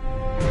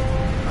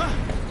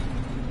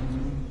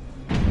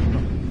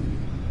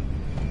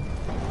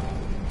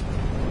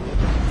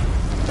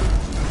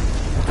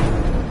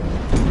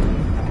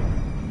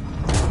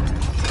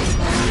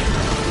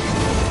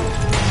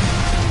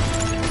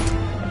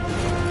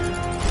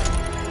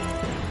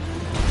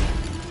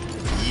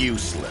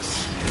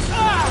 Useless.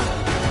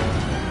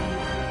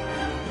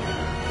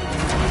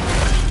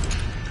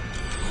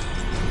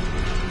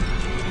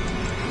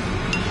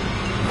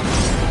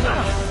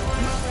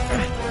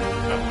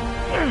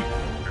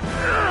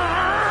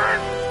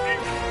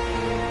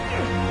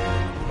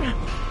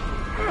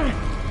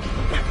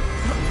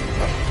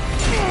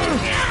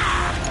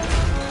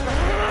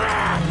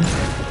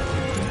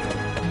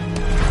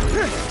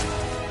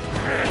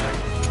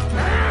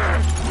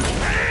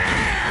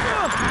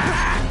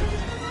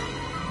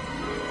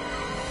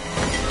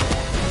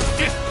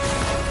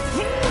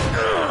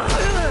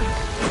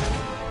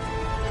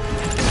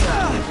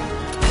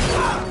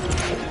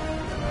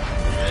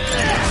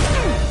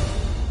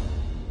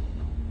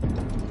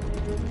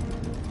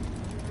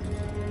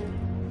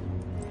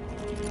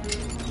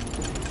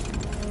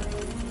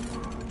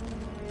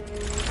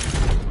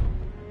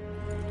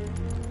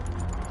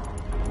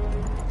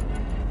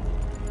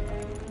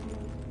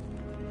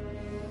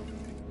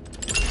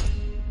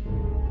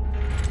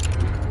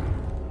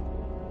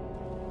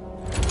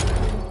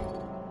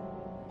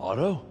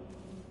 Otto?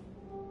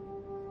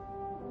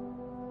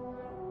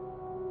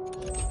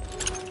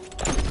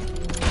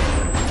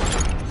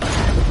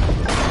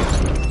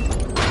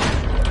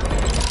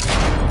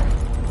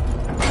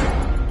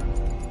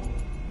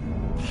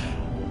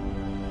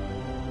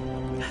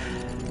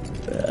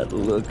 That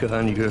look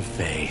on your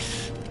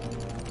face.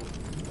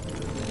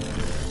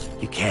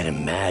 You can't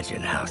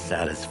imagine how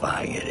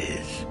satisfying it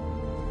is.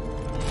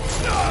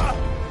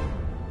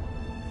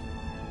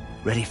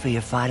 Ready for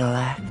your final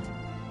act?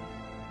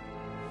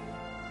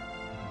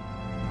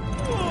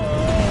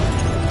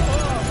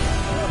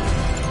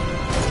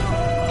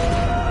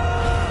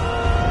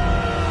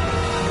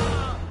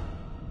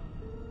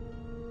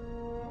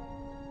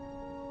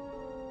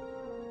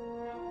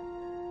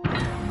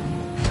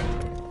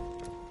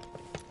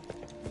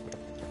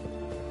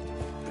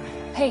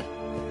 Hey.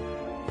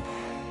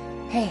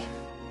 Hey.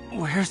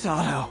 Where's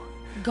Otto?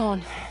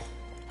 Gone.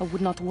 I would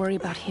not worry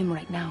about him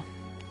right now.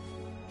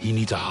 He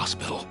needs a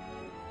hospital.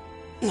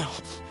 No.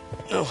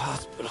 No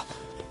hospital.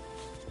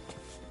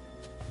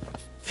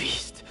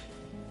 Feast.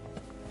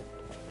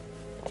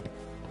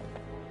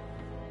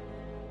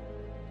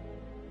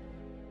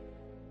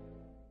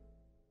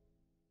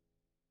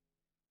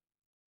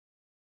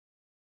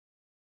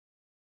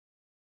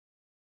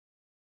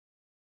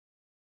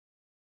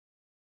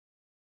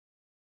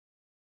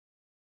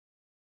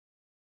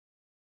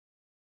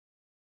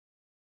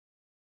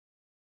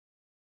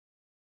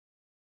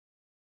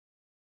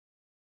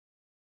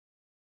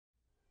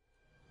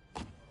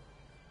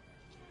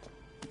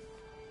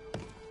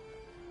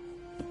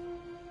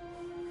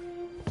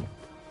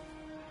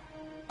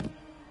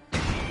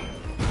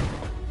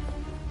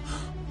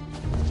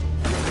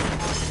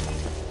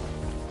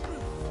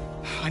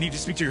 I need to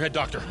speak to your head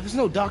doctor. There's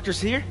no doctors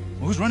here.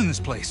 Well, who's running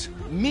this place?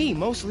 Me,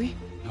 mostly.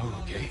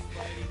 Oh, okay.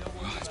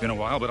 Well, it's been a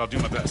while, but I'll do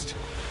my best.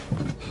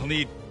 I'll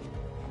need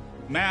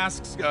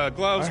masks,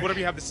 gloves, whatever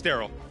you have that's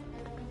sterile.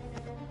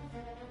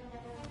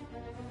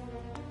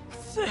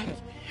 Thank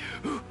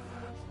you.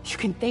 You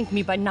can thank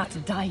me by not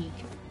dying.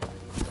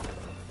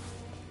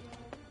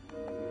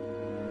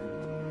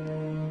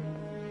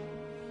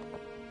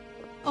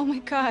 Oh my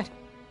god.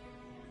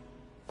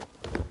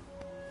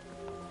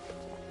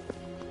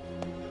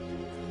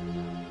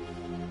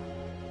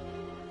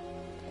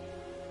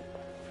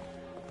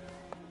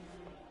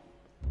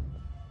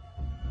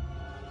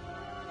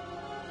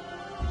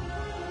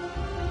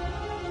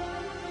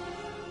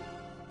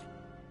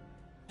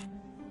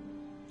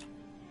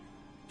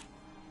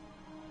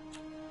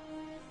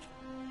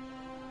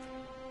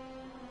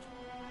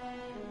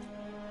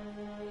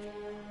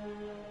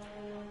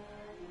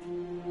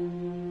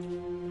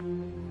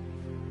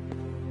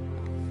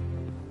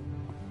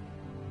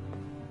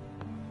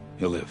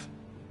 He'll live.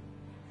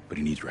 But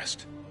he needs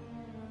rest.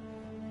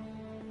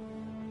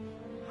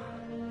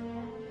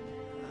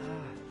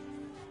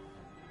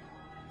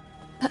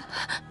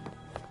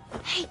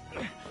 Hey,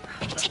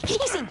 take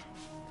it easy.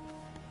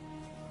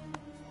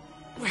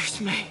 Where's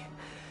May?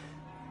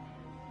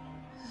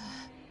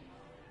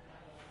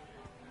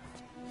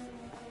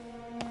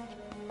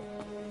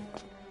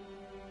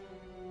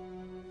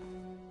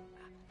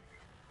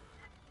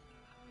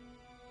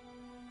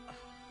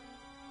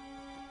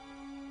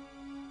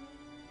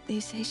 They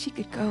say she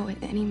could go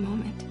at any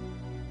moment.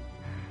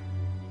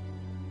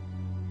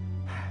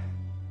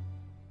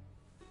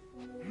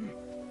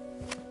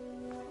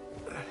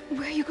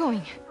 Where are you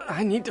going?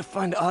 I need to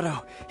find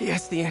Otto. He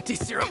has the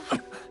anti-serum. I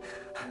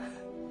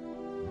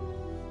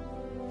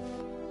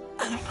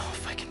don't know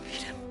if I can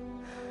beat him.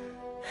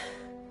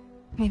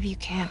 Maybe you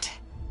can't.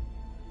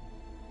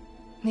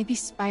 Maybe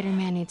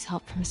Spider-Man needs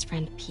help from his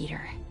friend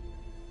Peter.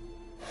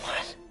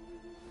 What?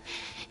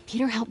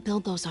 Peter helped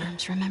build those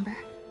arms, remember?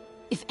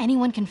 If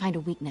anyone can find a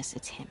weakness,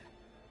 it's him.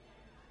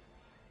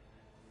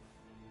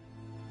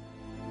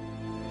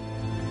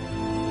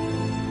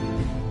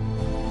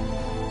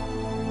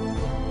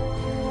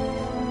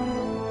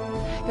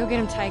 Go get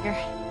him, Tiger.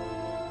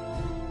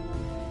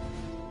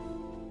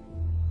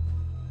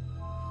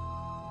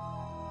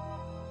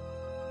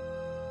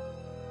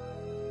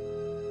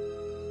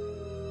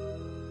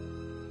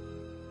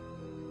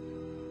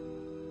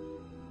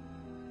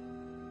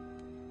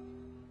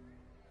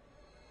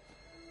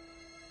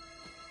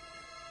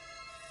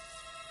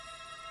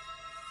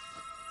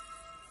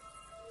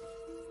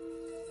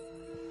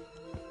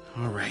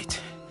 All right.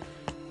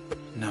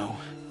 No.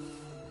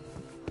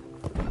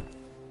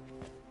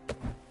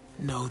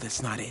 No,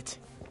 that's not it.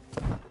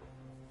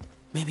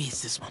 Maybe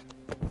it's this one.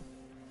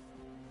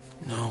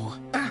 No.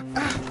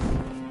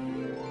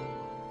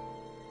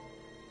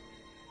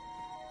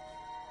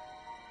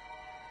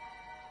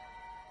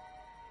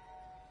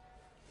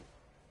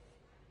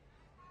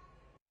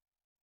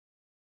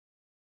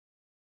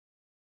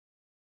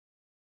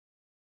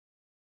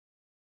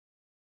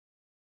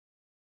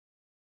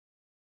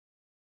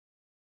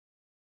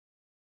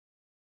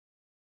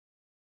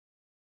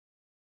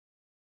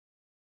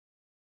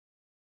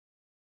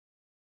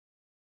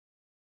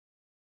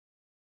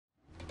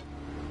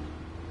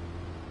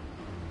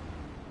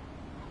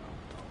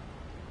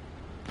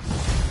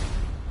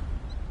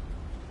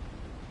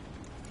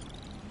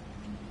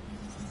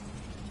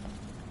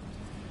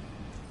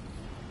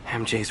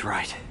 MJ's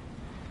right.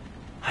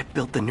 I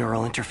built the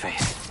neural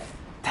interface.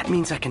 That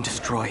means I can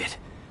destroy it.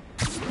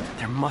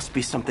 There must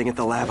be something at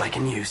the lab I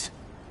can use.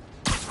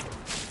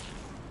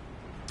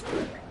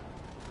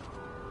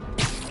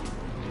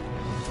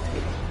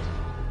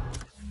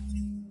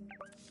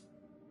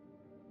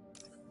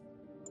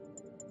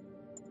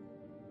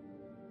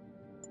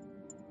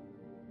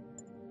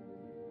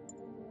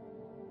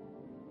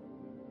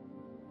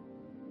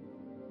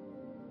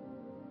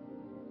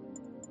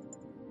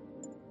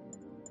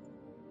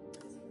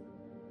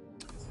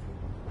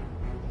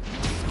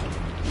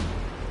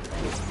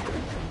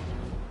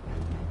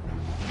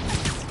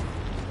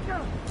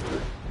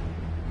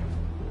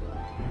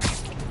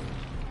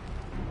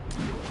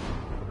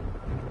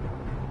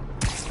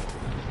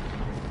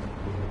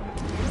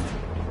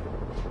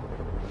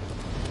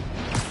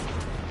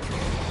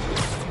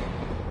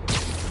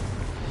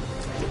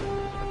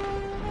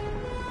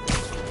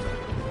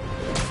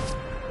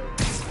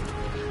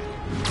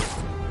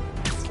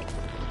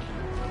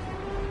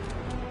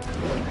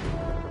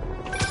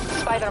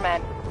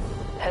 Spider-Man.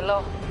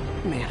 Hello.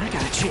 Man, I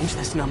gotta change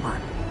this number.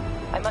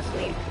 I must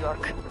leave New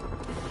York.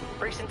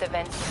 Recent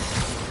events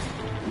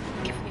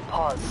give me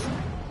pause.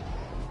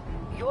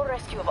 Your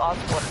rescue of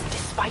Osborn,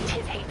 despite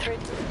his hatred,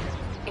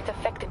 it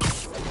affected me.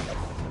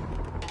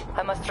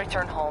 I must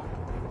return home.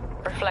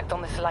 Reflect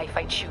on this life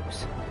I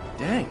choose.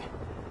 Dang.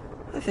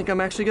 I think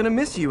I'm actually gonna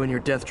miss you and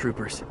your death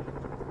troopers.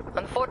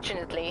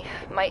 Unfortunately,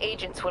 my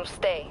agents will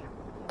stay.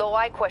 Though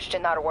I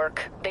question our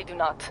work, they do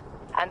not.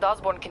 And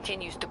Osborn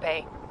continues to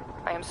pay.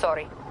 I am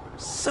sorry.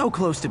 So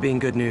close to being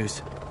good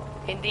news.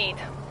 Indeed.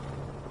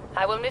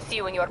 I will miss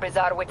you and your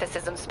bizarre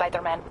witticism,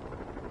 Spider-Man.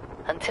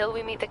 Until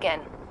we meet again.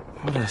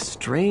 What a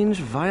strange,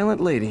 violent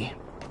lady.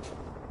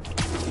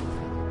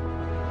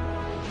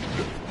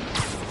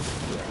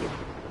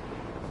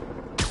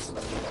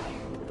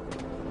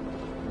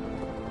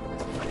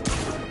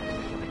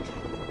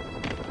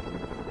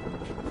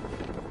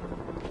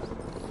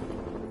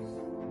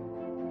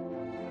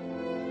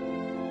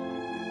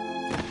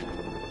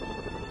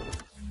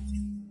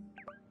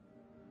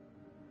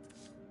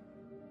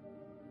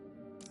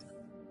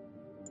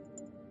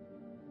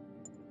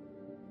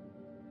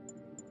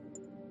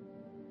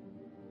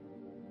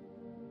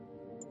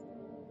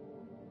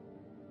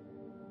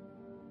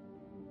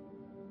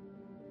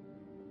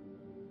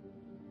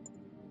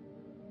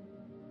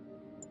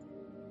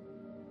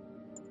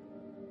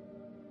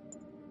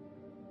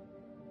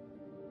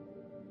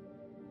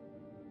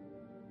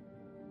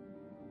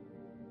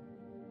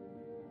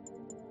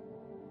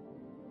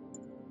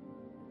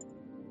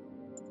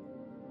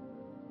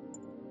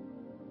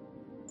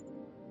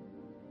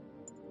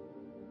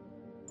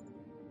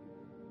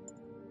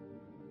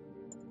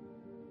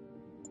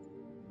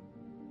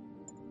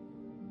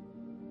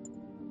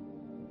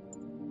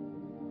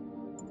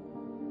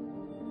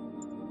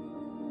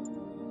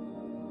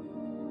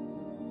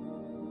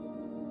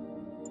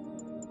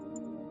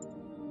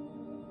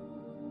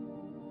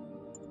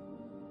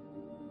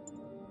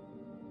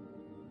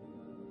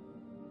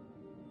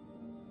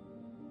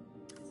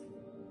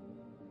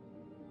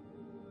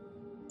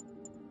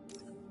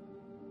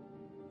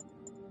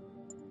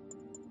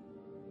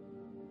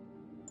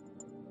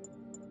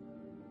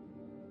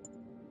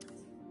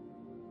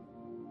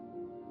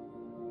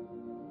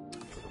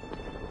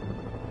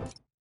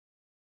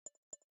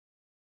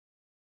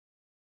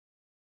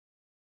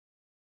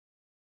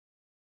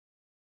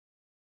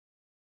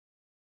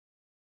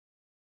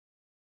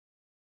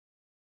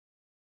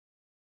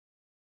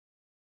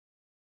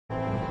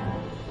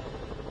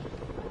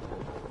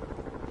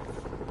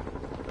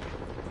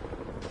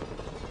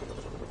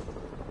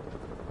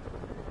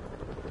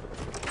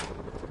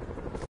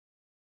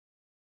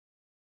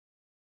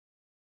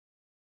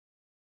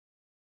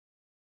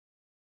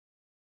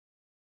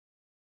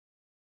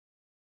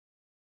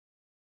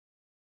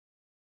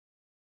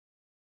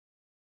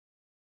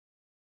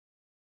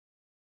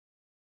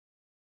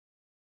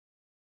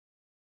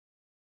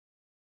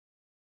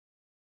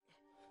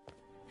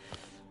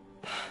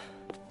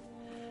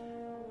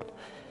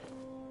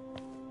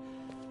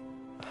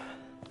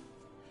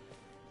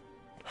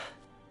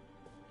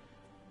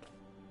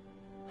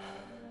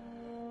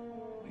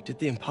 We did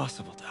the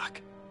impossible,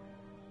 Doc.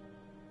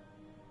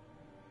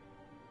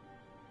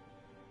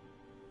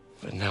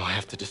 But now I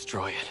have to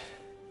destroy it.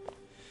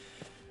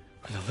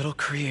 With a little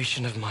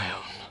creation of my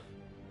own.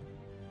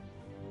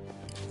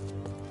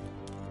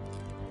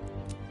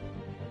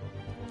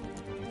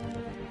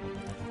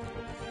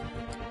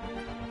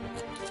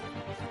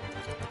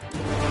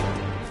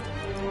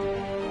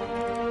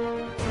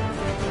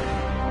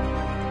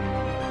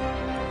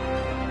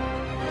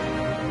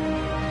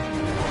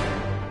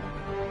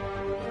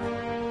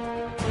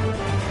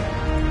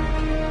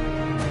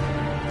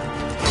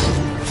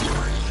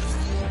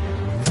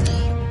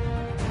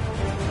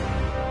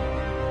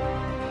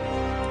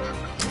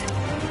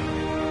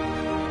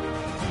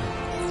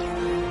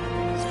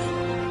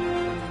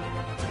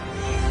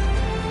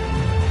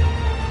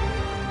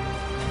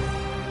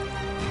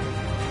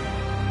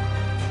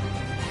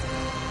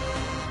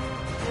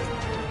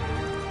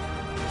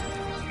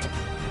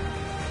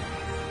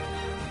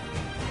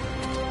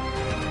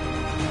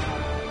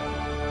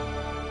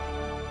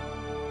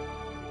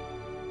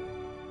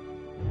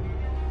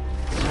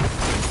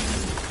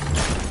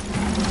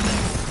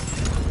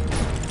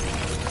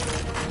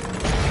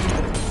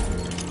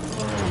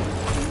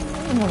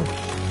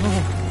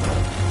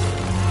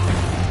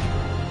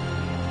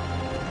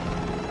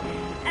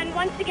 And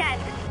once again,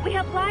 we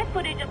have live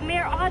footage of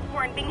Mayor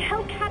Osborn being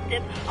held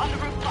captive on the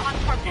roof of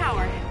Oscorp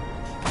Tower.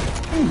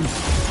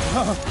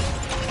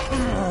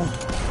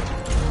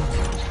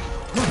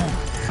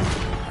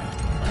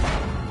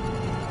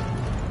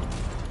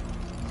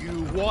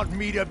 You want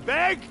me to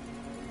beg?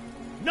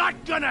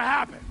 Not gonna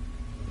happen!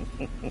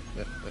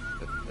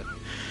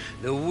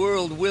 The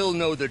world will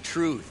know the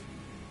truth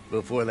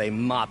before they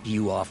mop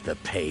you off the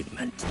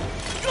pavement.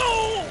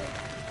 Go!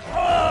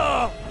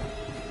 Ah!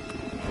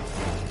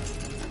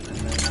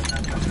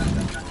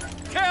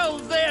 Tell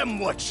them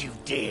what you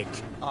did.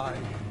 I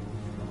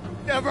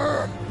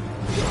never...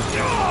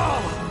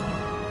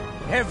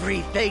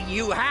 Everything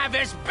you have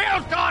is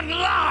built on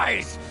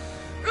lies!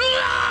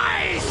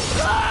 Lies!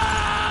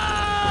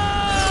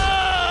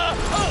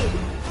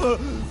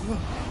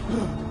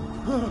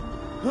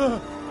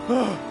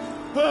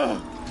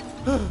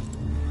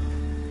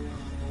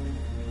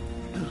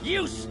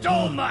 You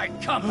stole my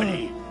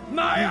company,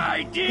 my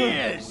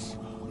ideas!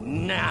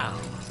 Now,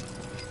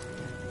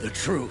 the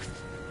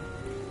truth.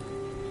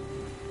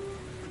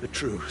 The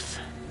truth.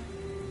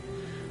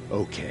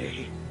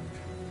 Okay.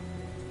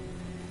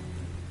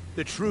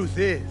 The truth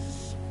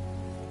is,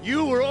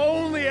 you were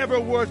only ever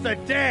worth a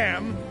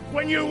damn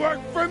when you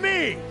worked for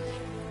me!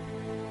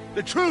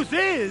 The truth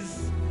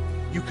is,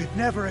 you could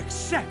never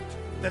accept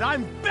that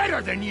I'm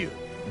better than you!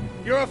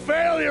 You're a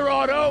failure,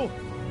 Otto!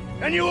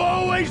 And you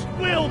always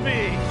will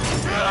be!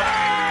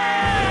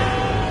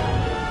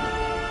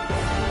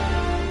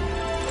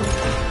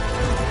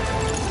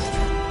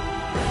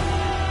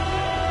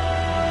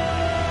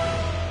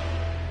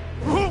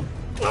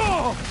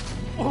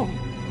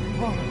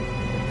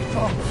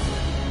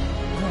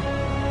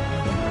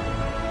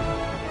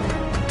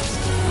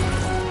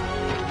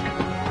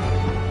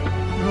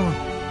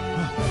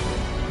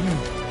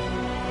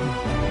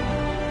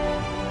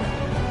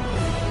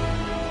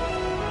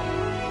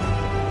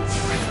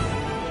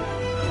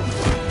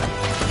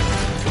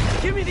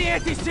 Give me the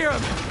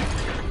anti-serum!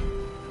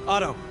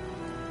 Otto,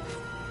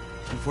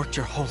 you've worked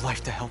your whole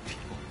life to help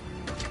people.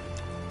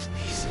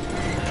 Please.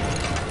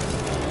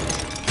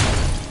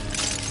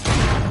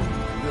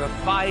 You're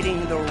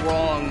fighting the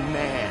wrong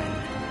man.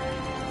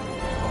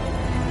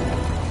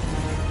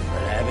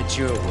 But have it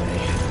your way.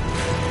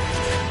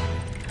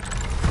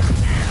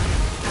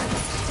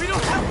 We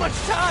don't have much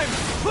time!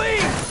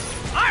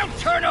 Please! I'll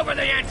turn over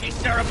the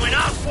anti-serum when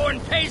Osborn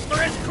pays for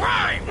his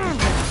crime!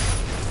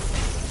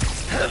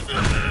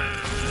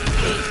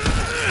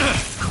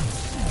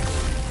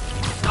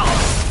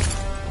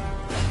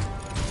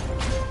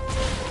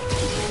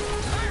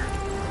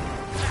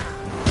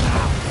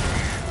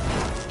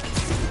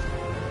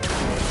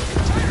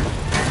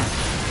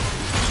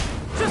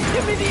 Just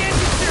give me the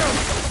anti-serum!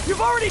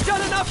 You've already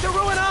done enough to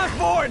ruin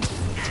Osborn!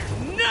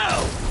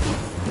 No!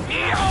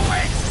 He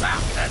always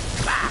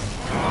bounces back!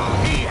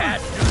 He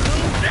has to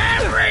lose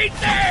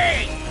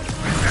everything!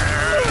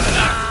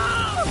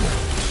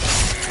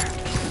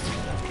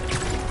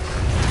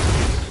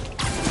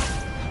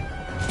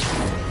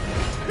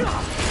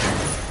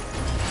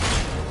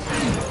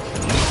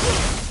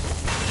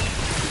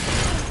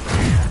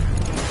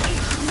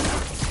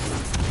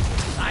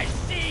 I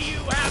see you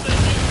have a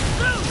new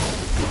suit!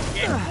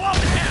 It won't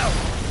help!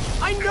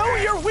 I know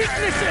your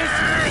weaknesses!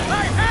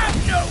 I have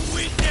no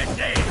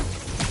weaknesses!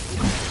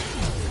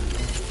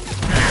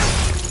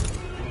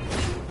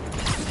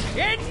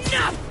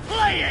 Enough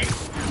playing!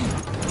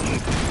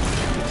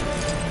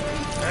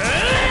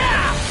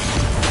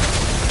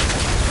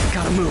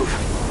 Gotta move.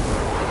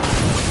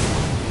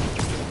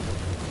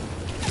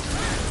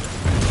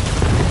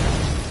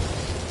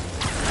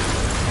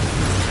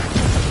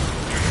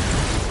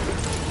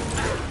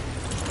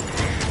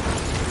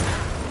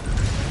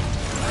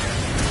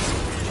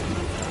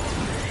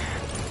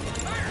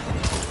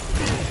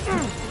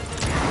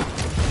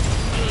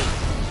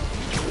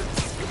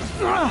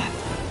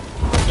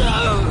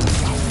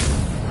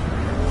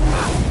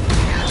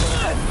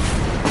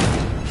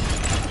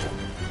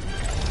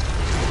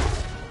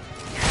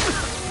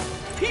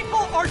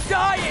 are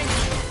dying!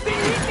 They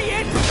need the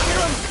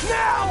anti-serum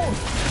now!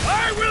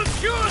 I will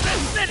cure the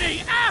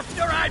city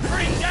after I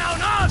bring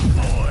down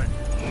Osborn!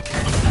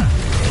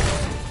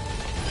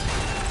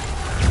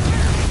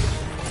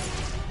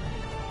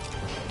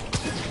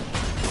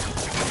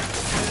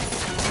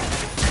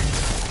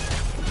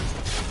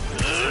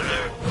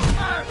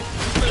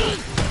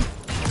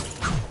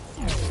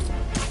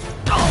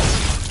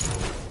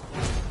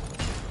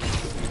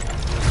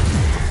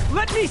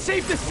 Let me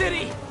save the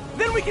city!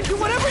 Then we can do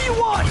whatever you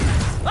want!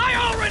 I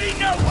already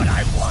know what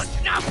I want!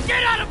 Now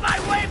get out of my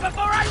way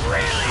before I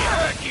really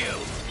hurt you!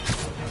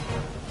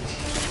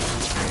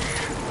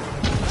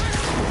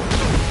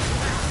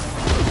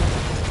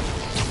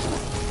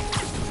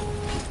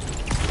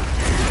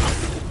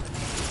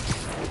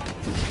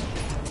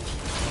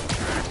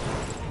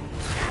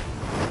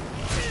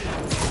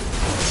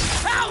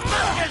 How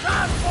much is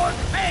Osborn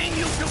paying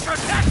you to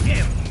protect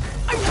him?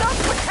 I'm not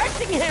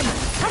protecting him!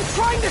 I'm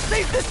trying to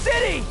save the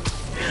city!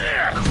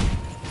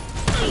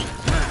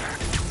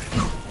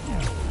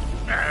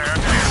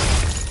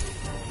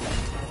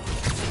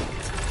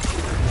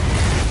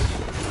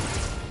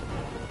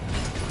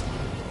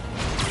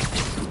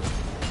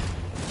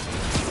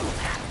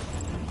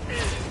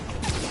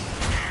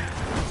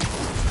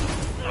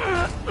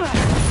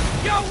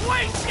 You're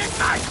wasting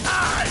my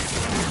time!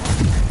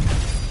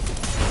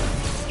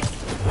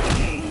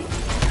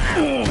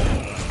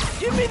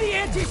 Give me the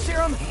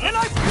anti-serum, and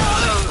I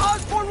promise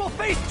Osborn will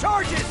face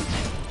charges!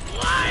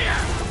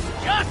 Liar!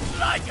 Just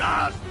like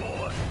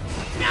Osborn!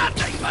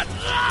 Nothing but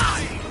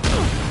lies!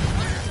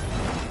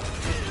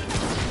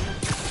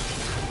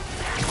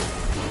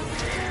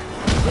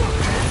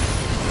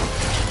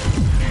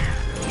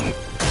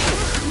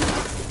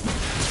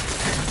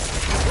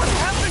 What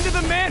happened to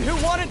the man who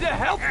wanted to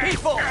help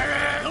people?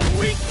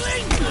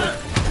 Weakling!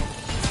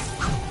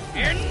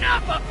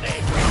 Enough of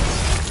this!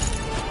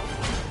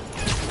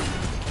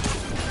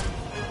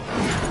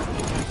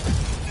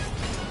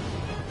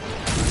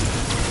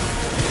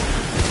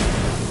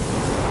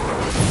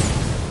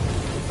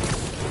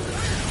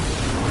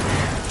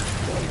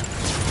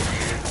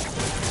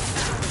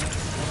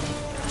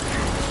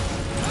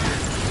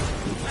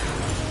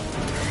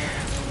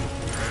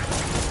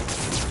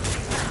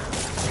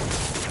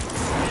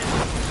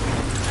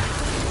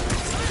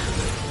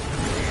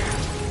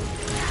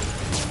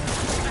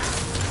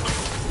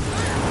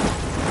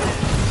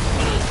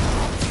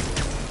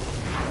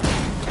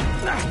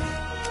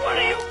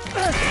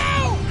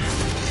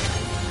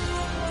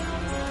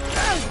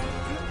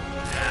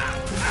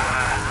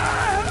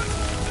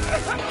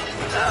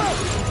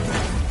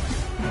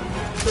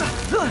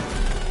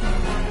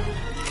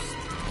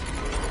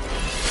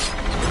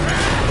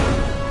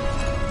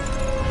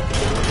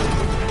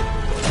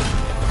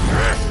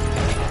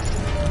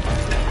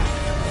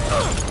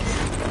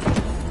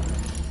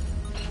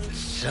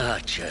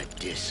 Such a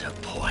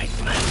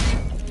disappointment.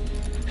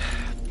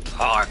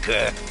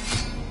 Parker.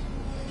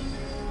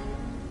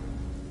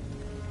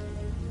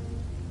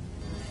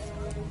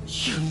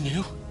 You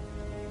knew?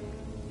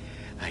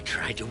 I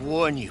tried to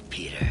warn you,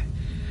 Peter,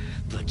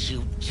 but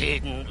you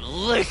didn't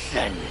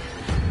listen.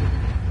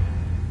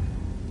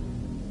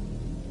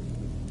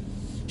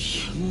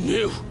 You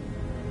knew.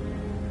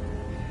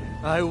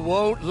 I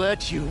won't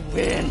let you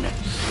win.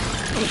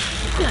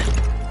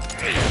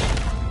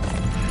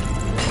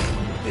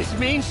 This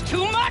means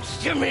too much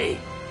to me!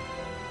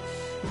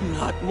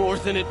 Not more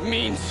than it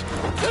means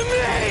to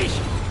me!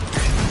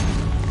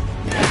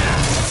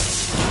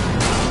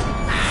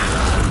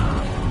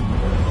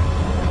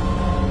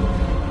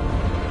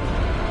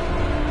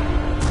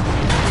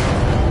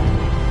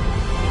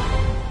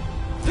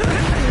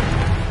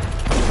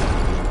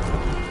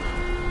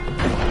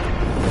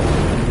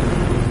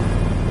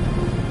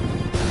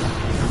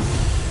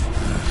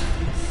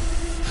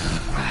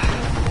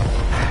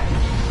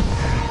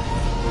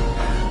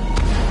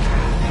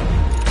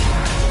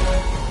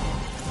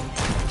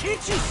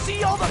 Can't you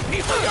see all the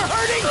people you're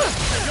hurting?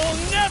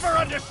 You'll never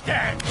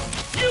understand!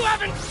 You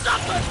haven't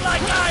suffered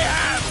like I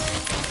have!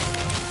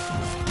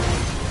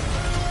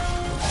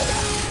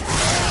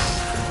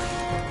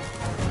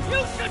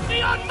 You should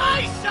be on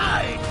my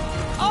side!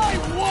 I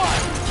won!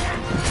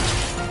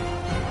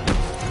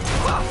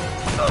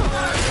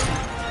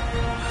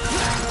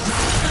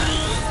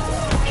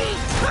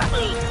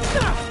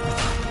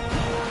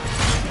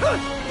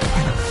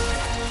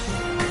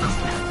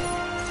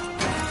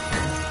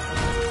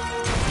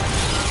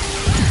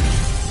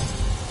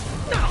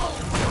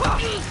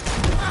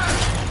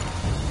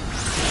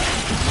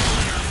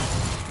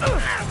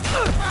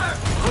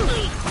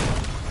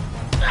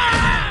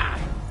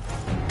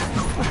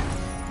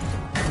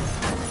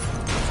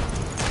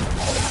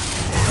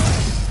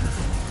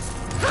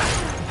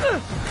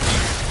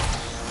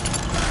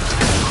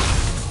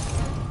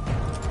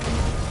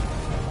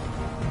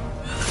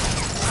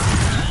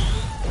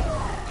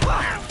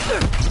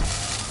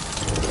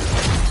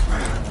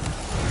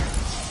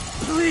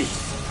 Please,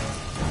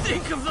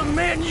 think of the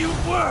man you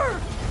were!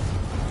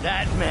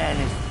 That man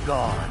is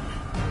gone.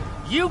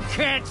 You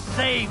can't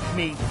save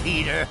me,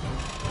 Peter.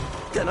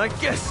 Then I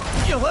guess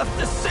you'll have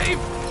to save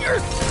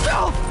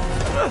yourself!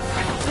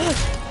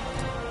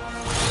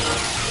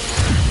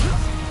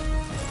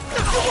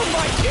 You were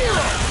my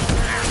hero!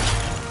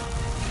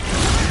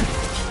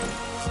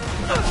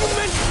 You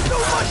meant so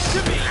much to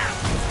me!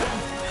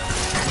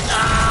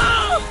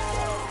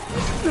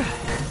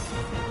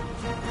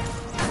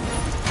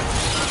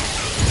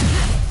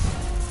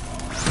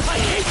 I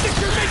hate that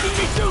you're making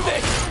me do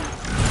this!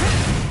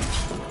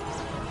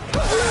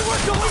 We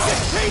were going to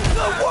change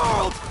the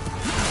world!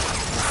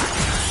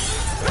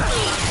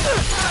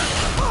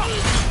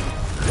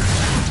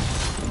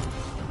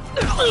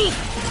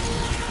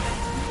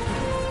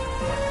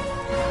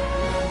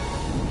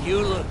 You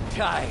look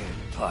tired,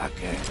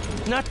 Parker.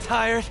 Not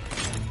tired.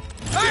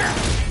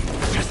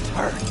 Just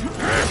hurt.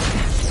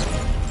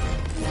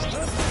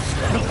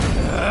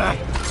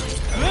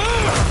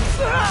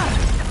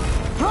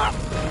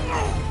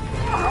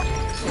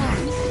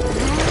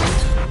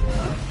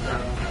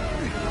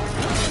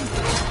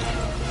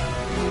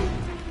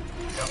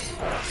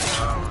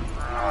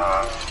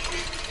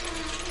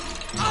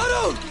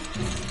 Otto!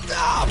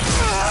 Stop!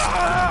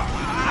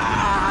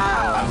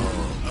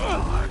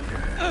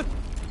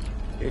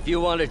 If you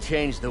want to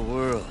change the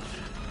world,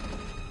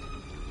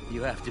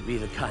 you have to be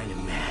the kind of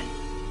man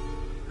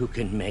who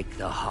can make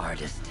the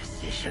hardest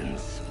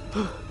decisions.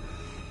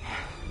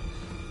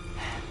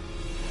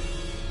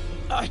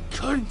 I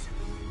couldn't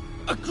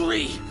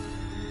agree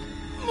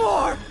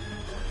more.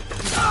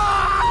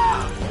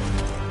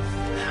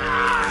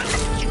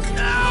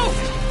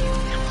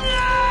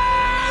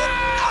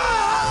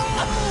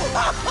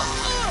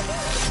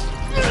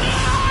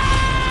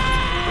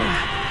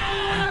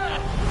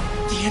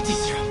 The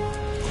anti-serum.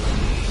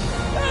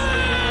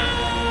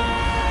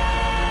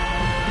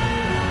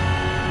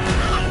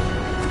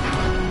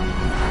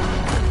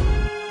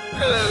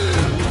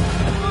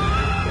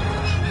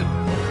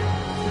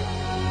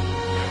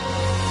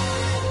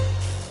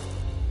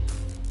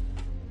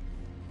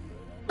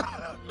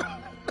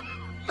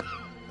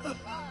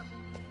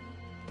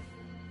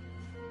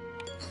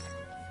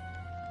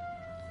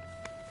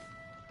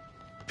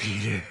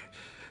 Peter,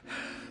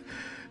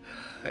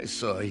 I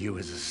saw you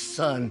as a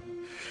son.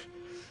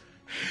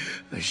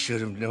 I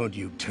should have known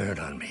you'd turn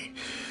on me,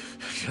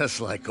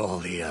 just like all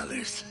the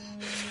others.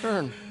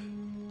 Turn.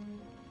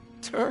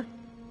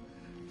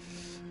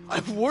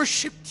 I've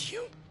worshipped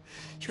you.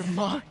 Your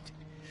mind,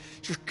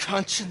 your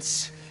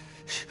conscience,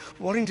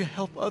 wanting to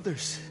help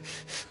others.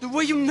 The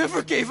way you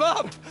never gave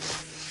up.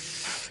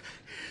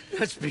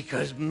 That's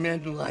because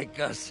men like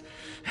us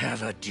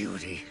have a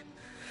duty,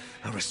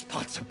 a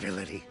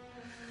responsibility,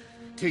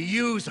 to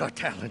use our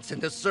talents in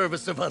the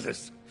service of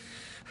others.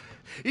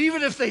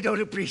 Even if they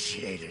don't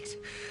appreciate it,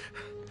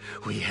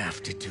 we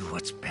have to do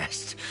what's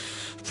best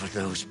for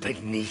those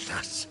beneath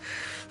us,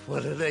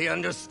 whether they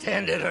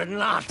understand it or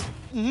not.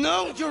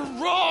 No, you're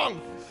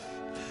wrong!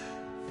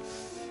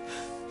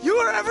 You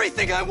are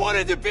everything I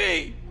wanted to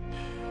be!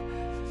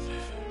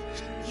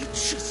 You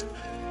just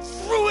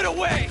threw it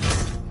away!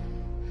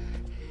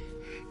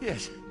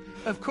 Yes,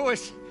 of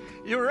course.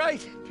 You're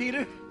right,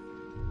 Peter.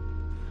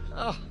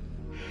 Oh,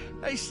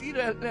 I see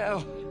that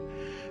now.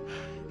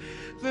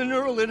 The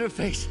neural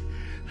interface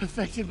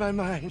affected my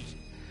mind.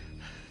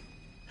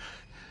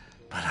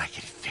 But I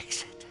can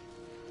fix it.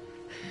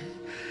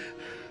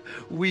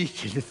 We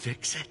can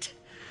fix it.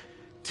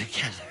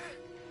 Together.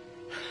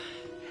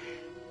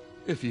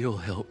 If you'll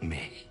help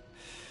me.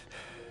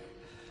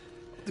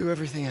 Do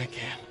everything I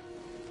can.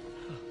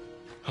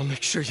 I'll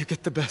make sure you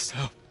get the best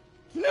help.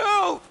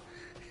 No!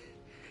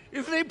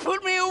 If they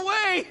put me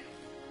away,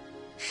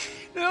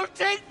 they'll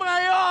take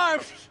my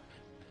arms.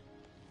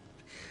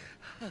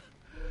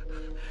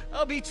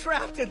 I'll be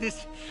trapped in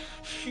this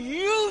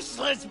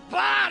useless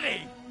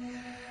body.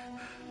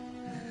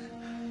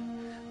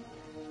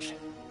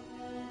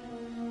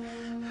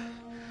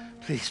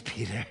 Please,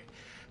 Peter.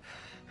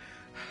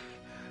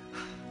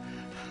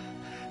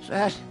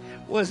 That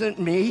wasn't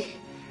me.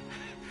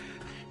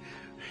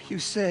 You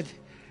said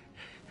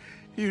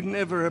you'd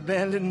never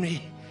abandon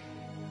me.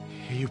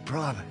 You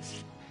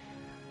promised.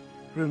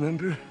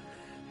 Remember?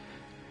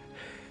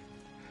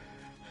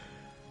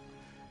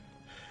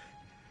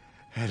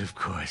 And of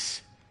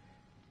course,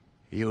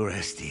 you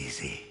rest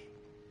easy,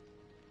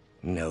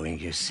 knowing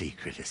your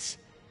secret is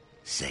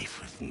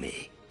safe with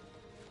me.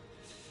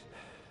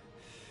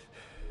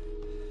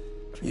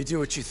 You do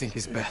what you think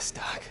is best,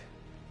 Doc.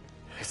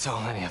 It's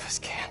all any of us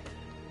can.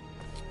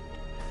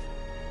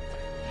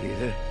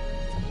 Peter?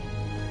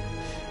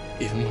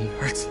 Even when it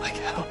hurts like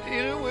hell.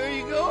 Peter, where are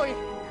you going?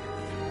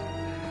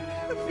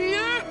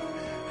 Peter?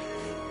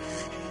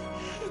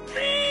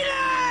 Peter!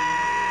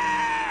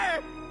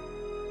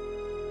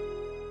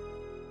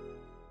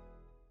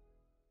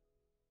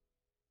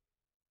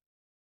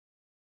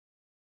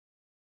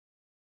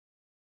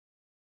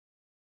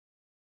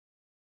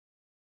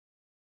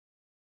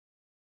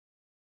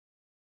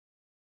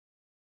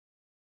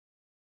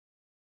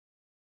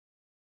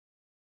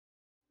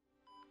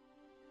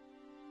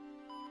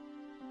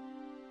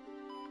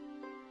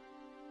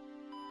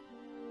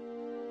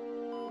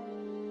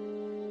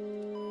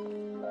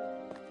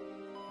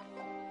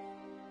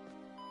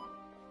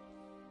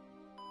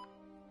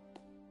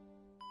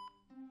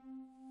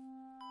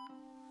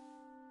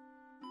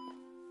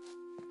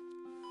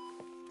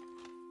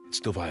 It's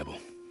still viable.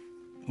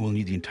 We'll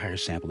need the entire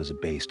sample as a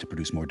base to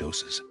produce more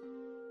doses.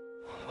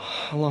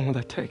 How long will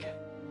that take?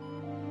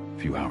 A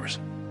few hours.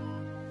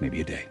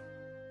 Maybe a day.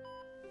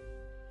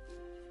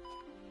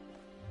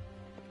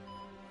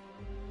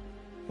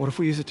 What if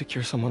we use it to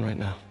cure someone right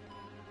now?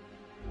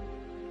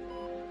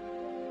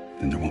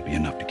 Then there won't be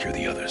enough to cure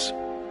the others.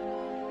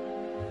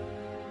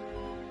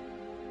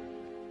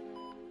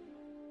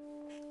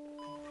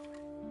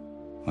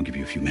 I'll give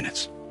you a few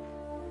minutes.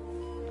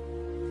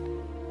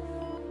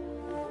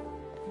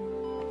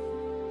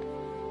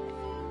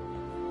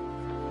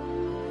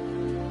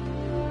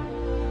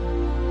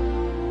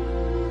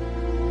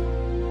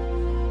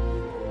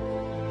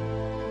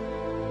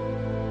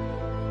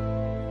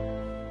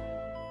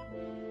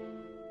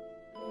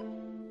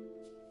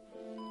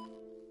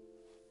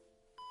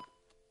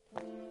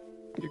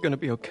 You're gonna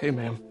be okay,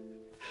 ma'am.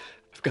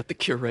 I've got the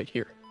cure right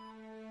here.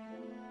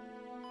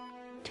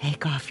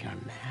 Take off your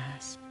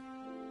mask.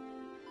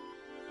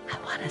 I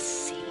want to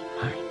see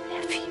my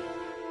nephew.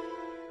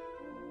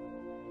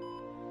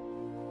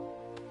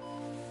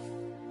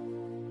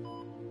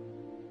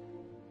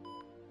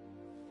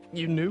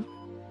 You knew?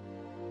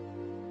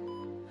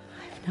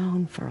 I've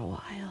known for a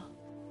while.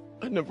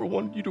 I never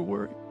wanted you to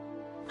worry.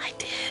 I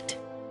did.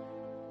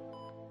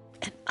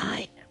 And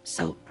I am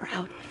so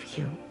proud of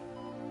you.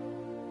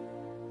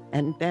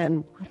 And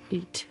Ben would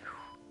be too.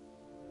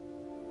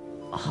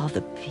 All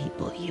the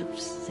people you've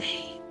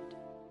saved.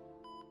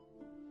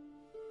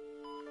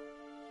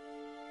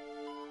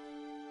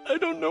 I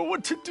don't know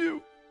what to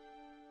do.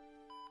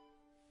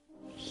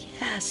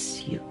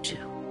 Yes, you do.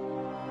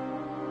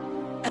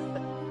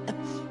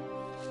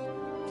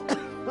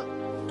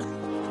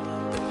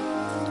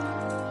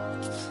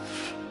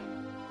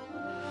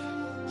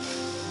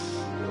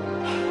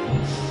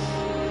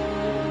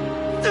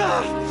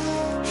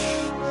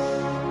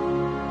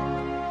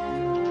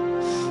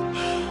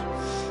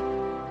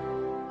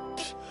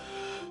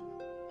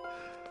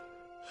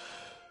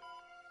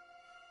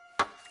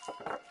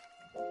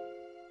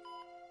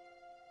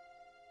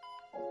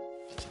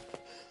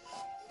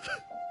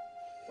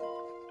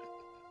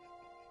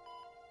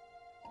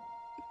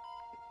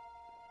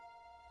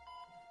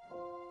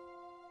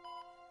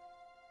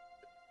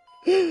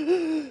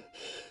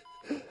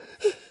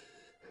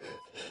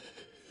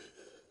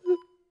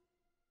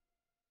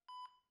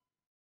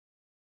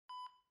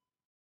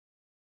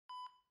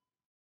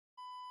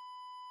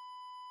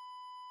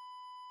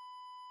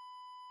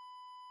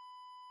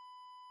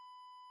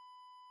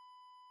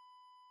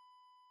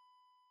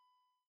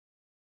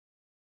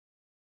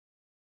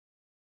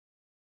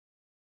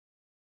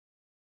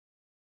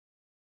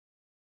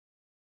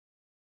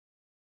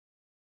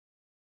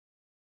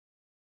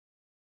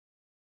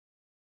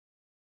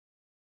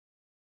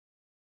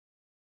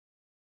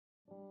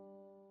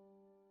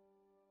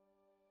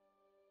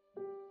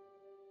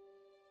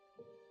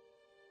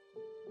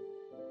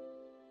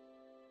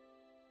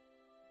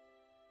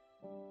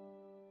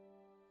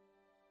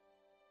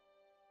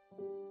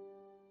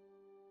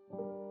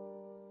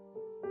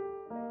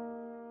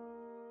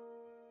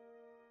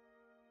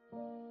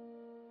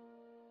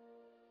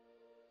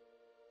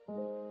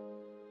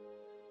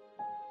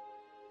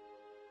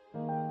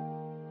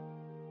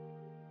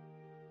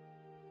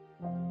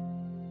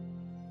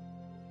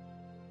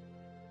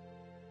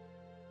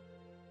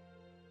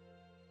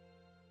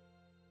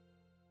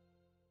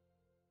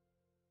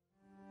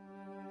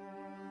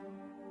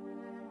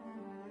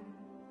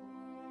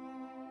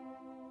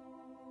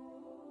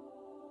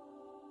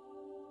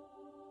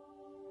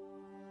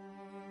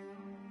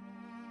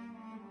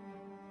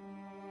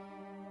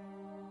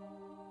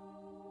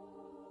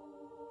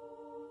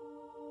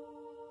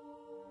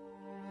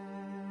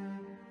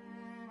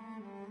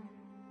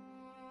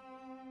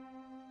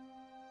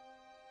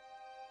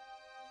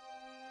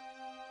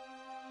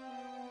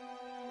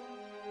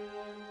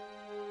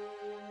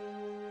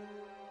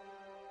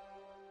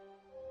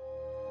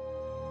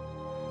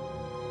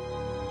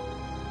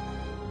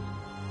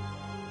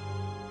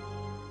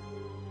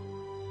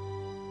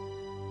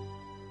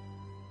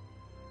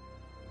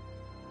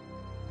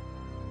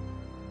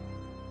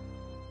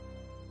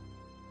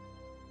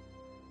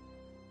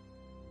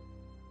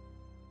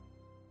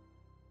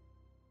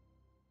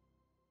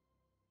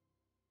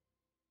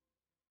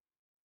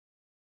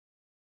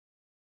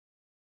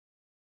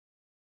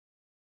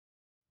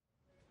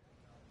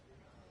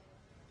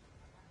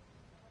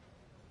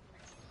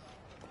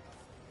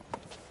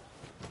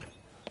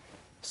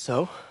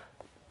 So?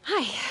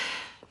 Hi,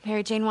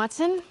 Mary Jane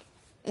Watson,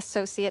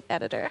 associate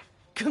editor.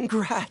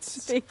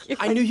 Congrats! Thank you.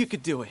 I knew you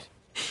could do it.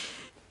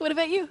 What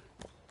about you?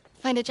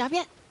 Find a job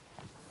yet?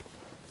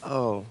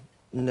 Oh,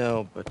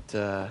 no, but,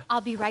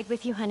 I'll be right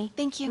with you, honey.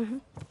 Thank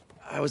you.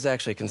 I was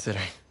actually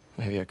considering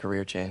maybe a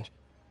career change.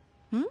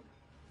 Hmm?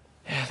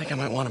 Yeah, I think I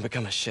might want to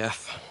become a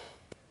chef.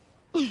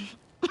 I'm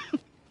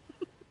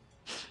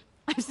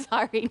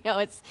sorry, no,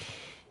 it's...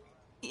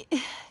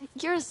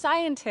 You're a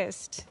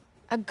scientist.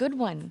 A good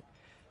one.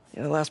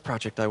 Yeah, the last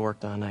project I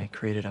worked on, I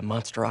created a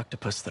monster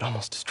octopus that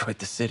almost destroyed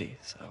the city,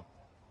 so...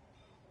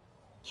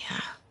 Yeah.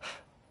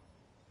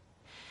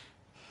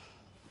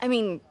 I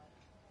mean,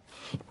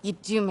 you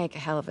do make a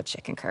hell of a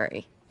chicken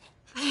curry.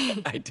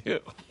 I do.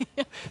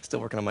 Still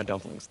working on my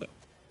dumplings, though.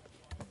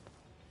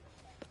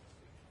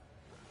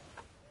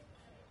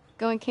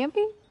 Going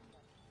camping?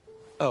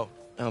 Oh,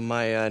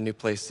 my new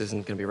place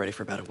isn't gonna be ready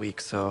for about a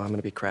week, so I'm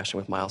gonna be crashing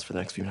with Miles for the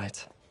next few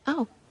nights.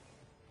 Oh.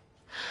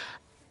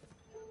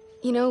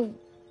 You know,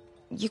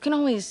 you can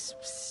always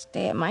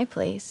stay at my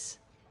place.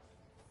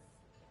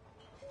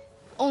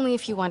 Only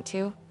if you want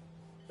to.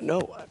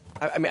 No,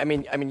 I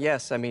mean,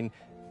 yes. I mean,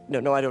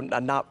 no, I don't. I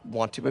not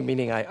want to. But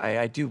meaning,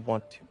 I do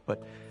want to,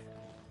 but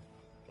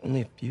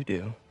only if you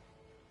do.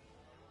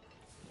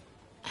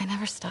 I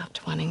never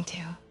stopped wanting to.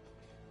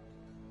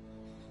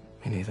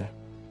 Me neither.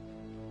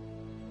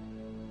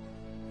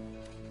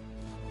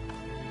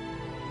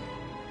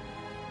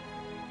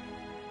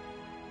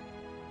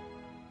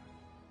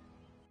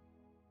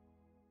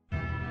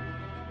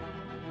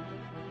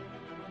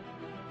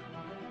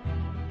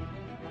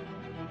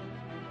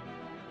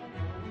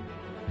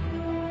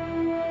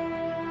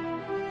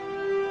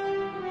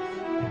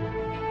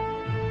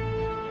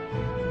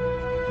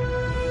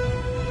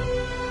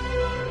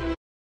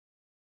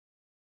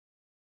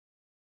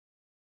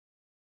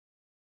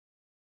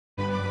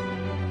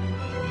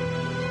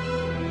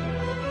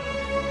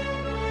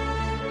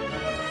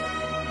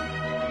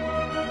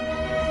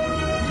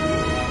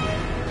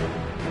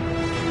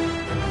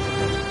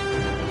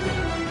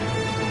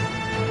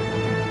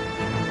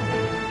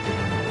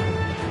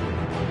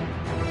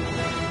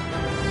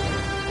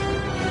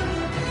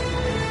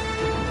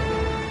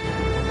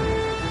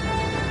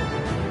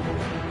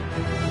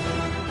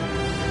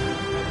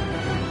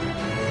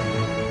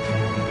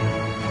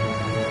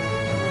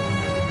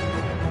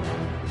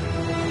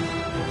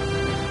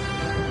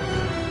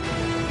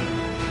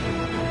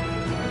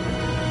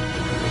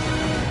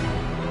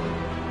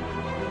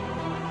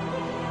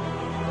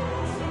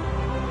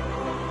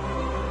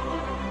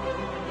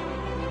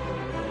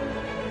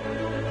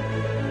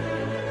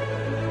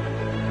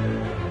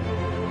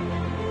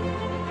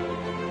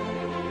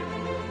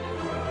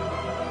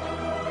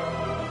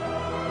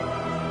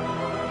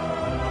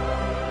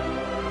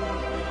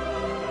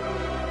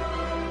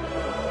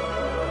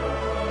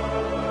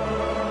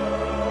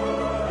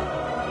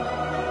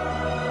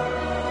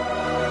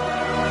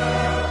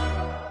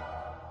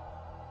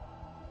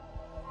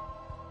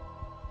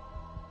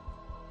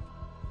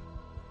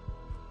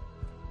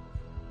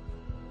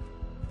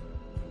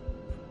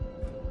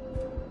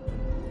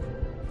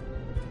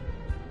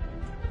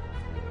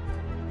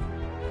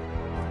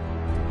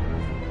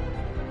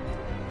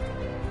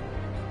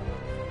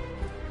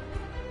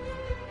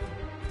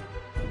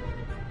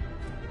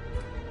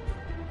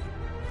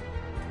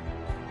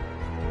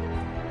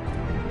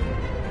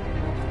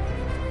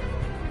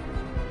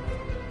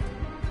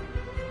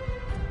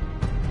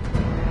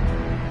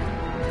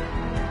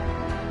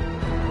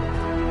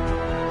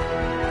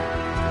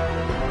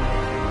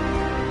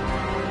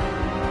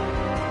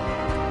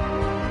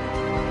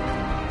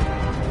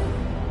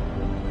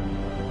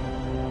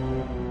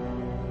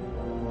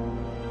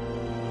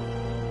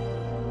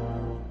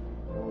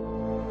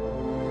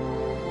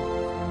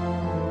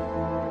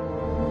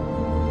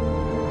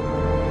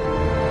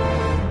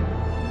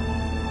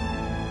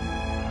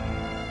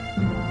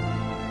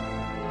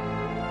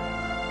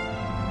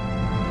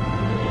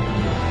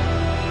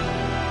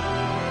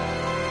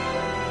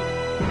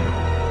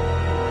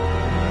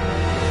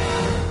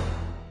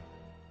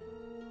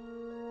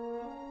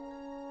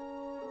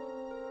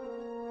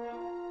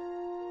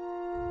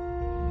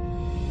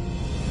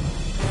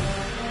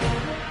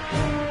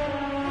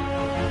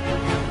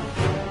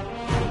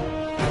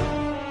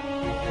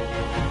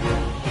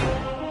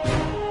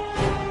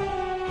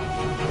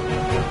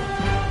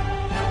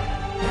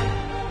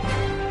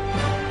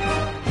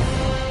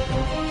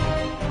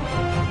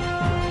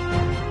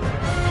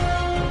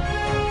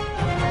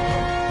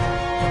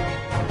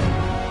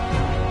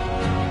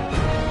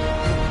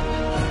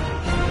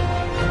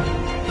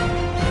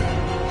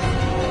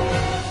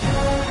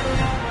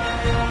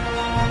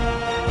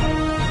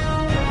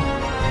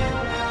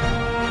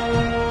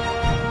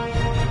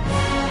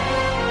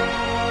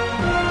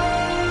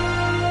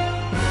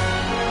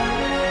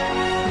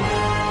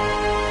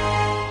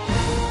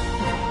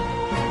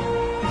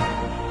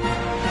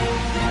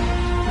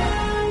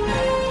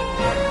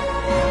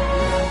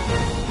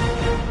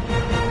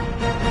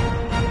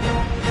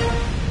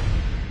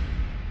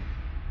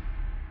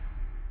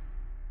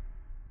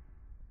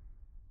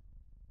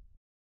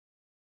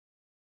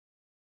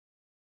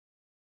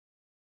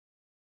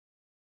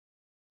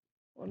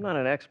 Well, I'm not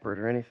an expert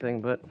or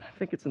anything, but I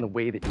think it's in the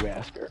way that you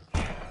ask her.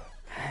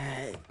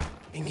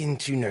 I'm getting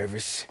too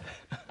nervous.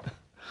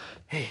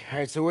 Hey, all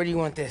right, so where do you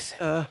want this?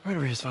 Right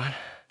over here's fine.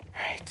 All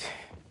right.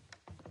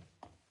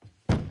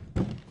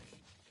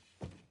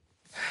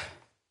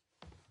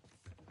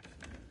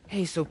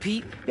 Hey, so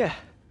Pete? Yeah?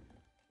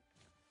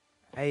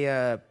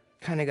 I,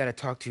 kinda gotta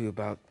talk to you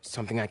about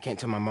something I can't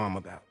tell my mom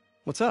about.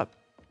 What's up?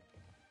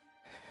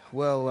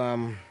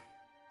 Well,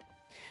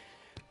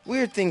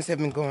 weird things have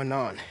been going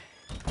on.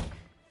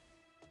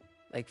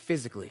 Like,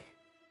 physically.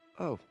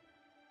 Oh.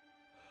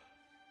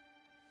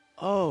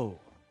 Oh.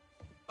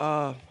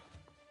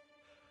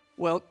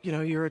 Well, you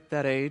know, you're at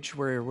that age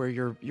where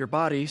your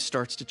body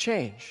starts to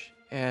change.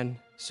 And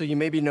so you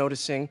may be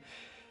noticing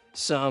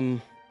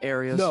some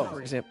areas, No.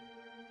 for example.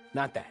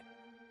 Not that.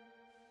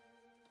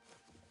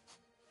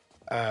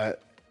 I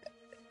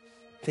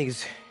think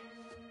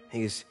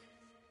it's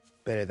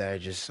better that I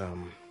just,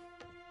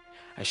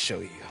 I show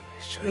you.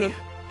 No.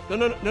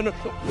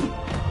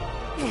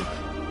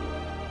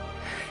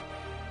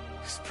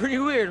 It's pretty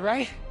weird,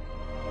 right?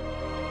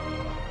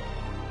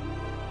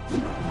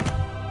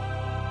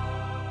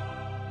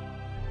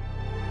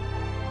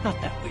 Not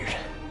that weird.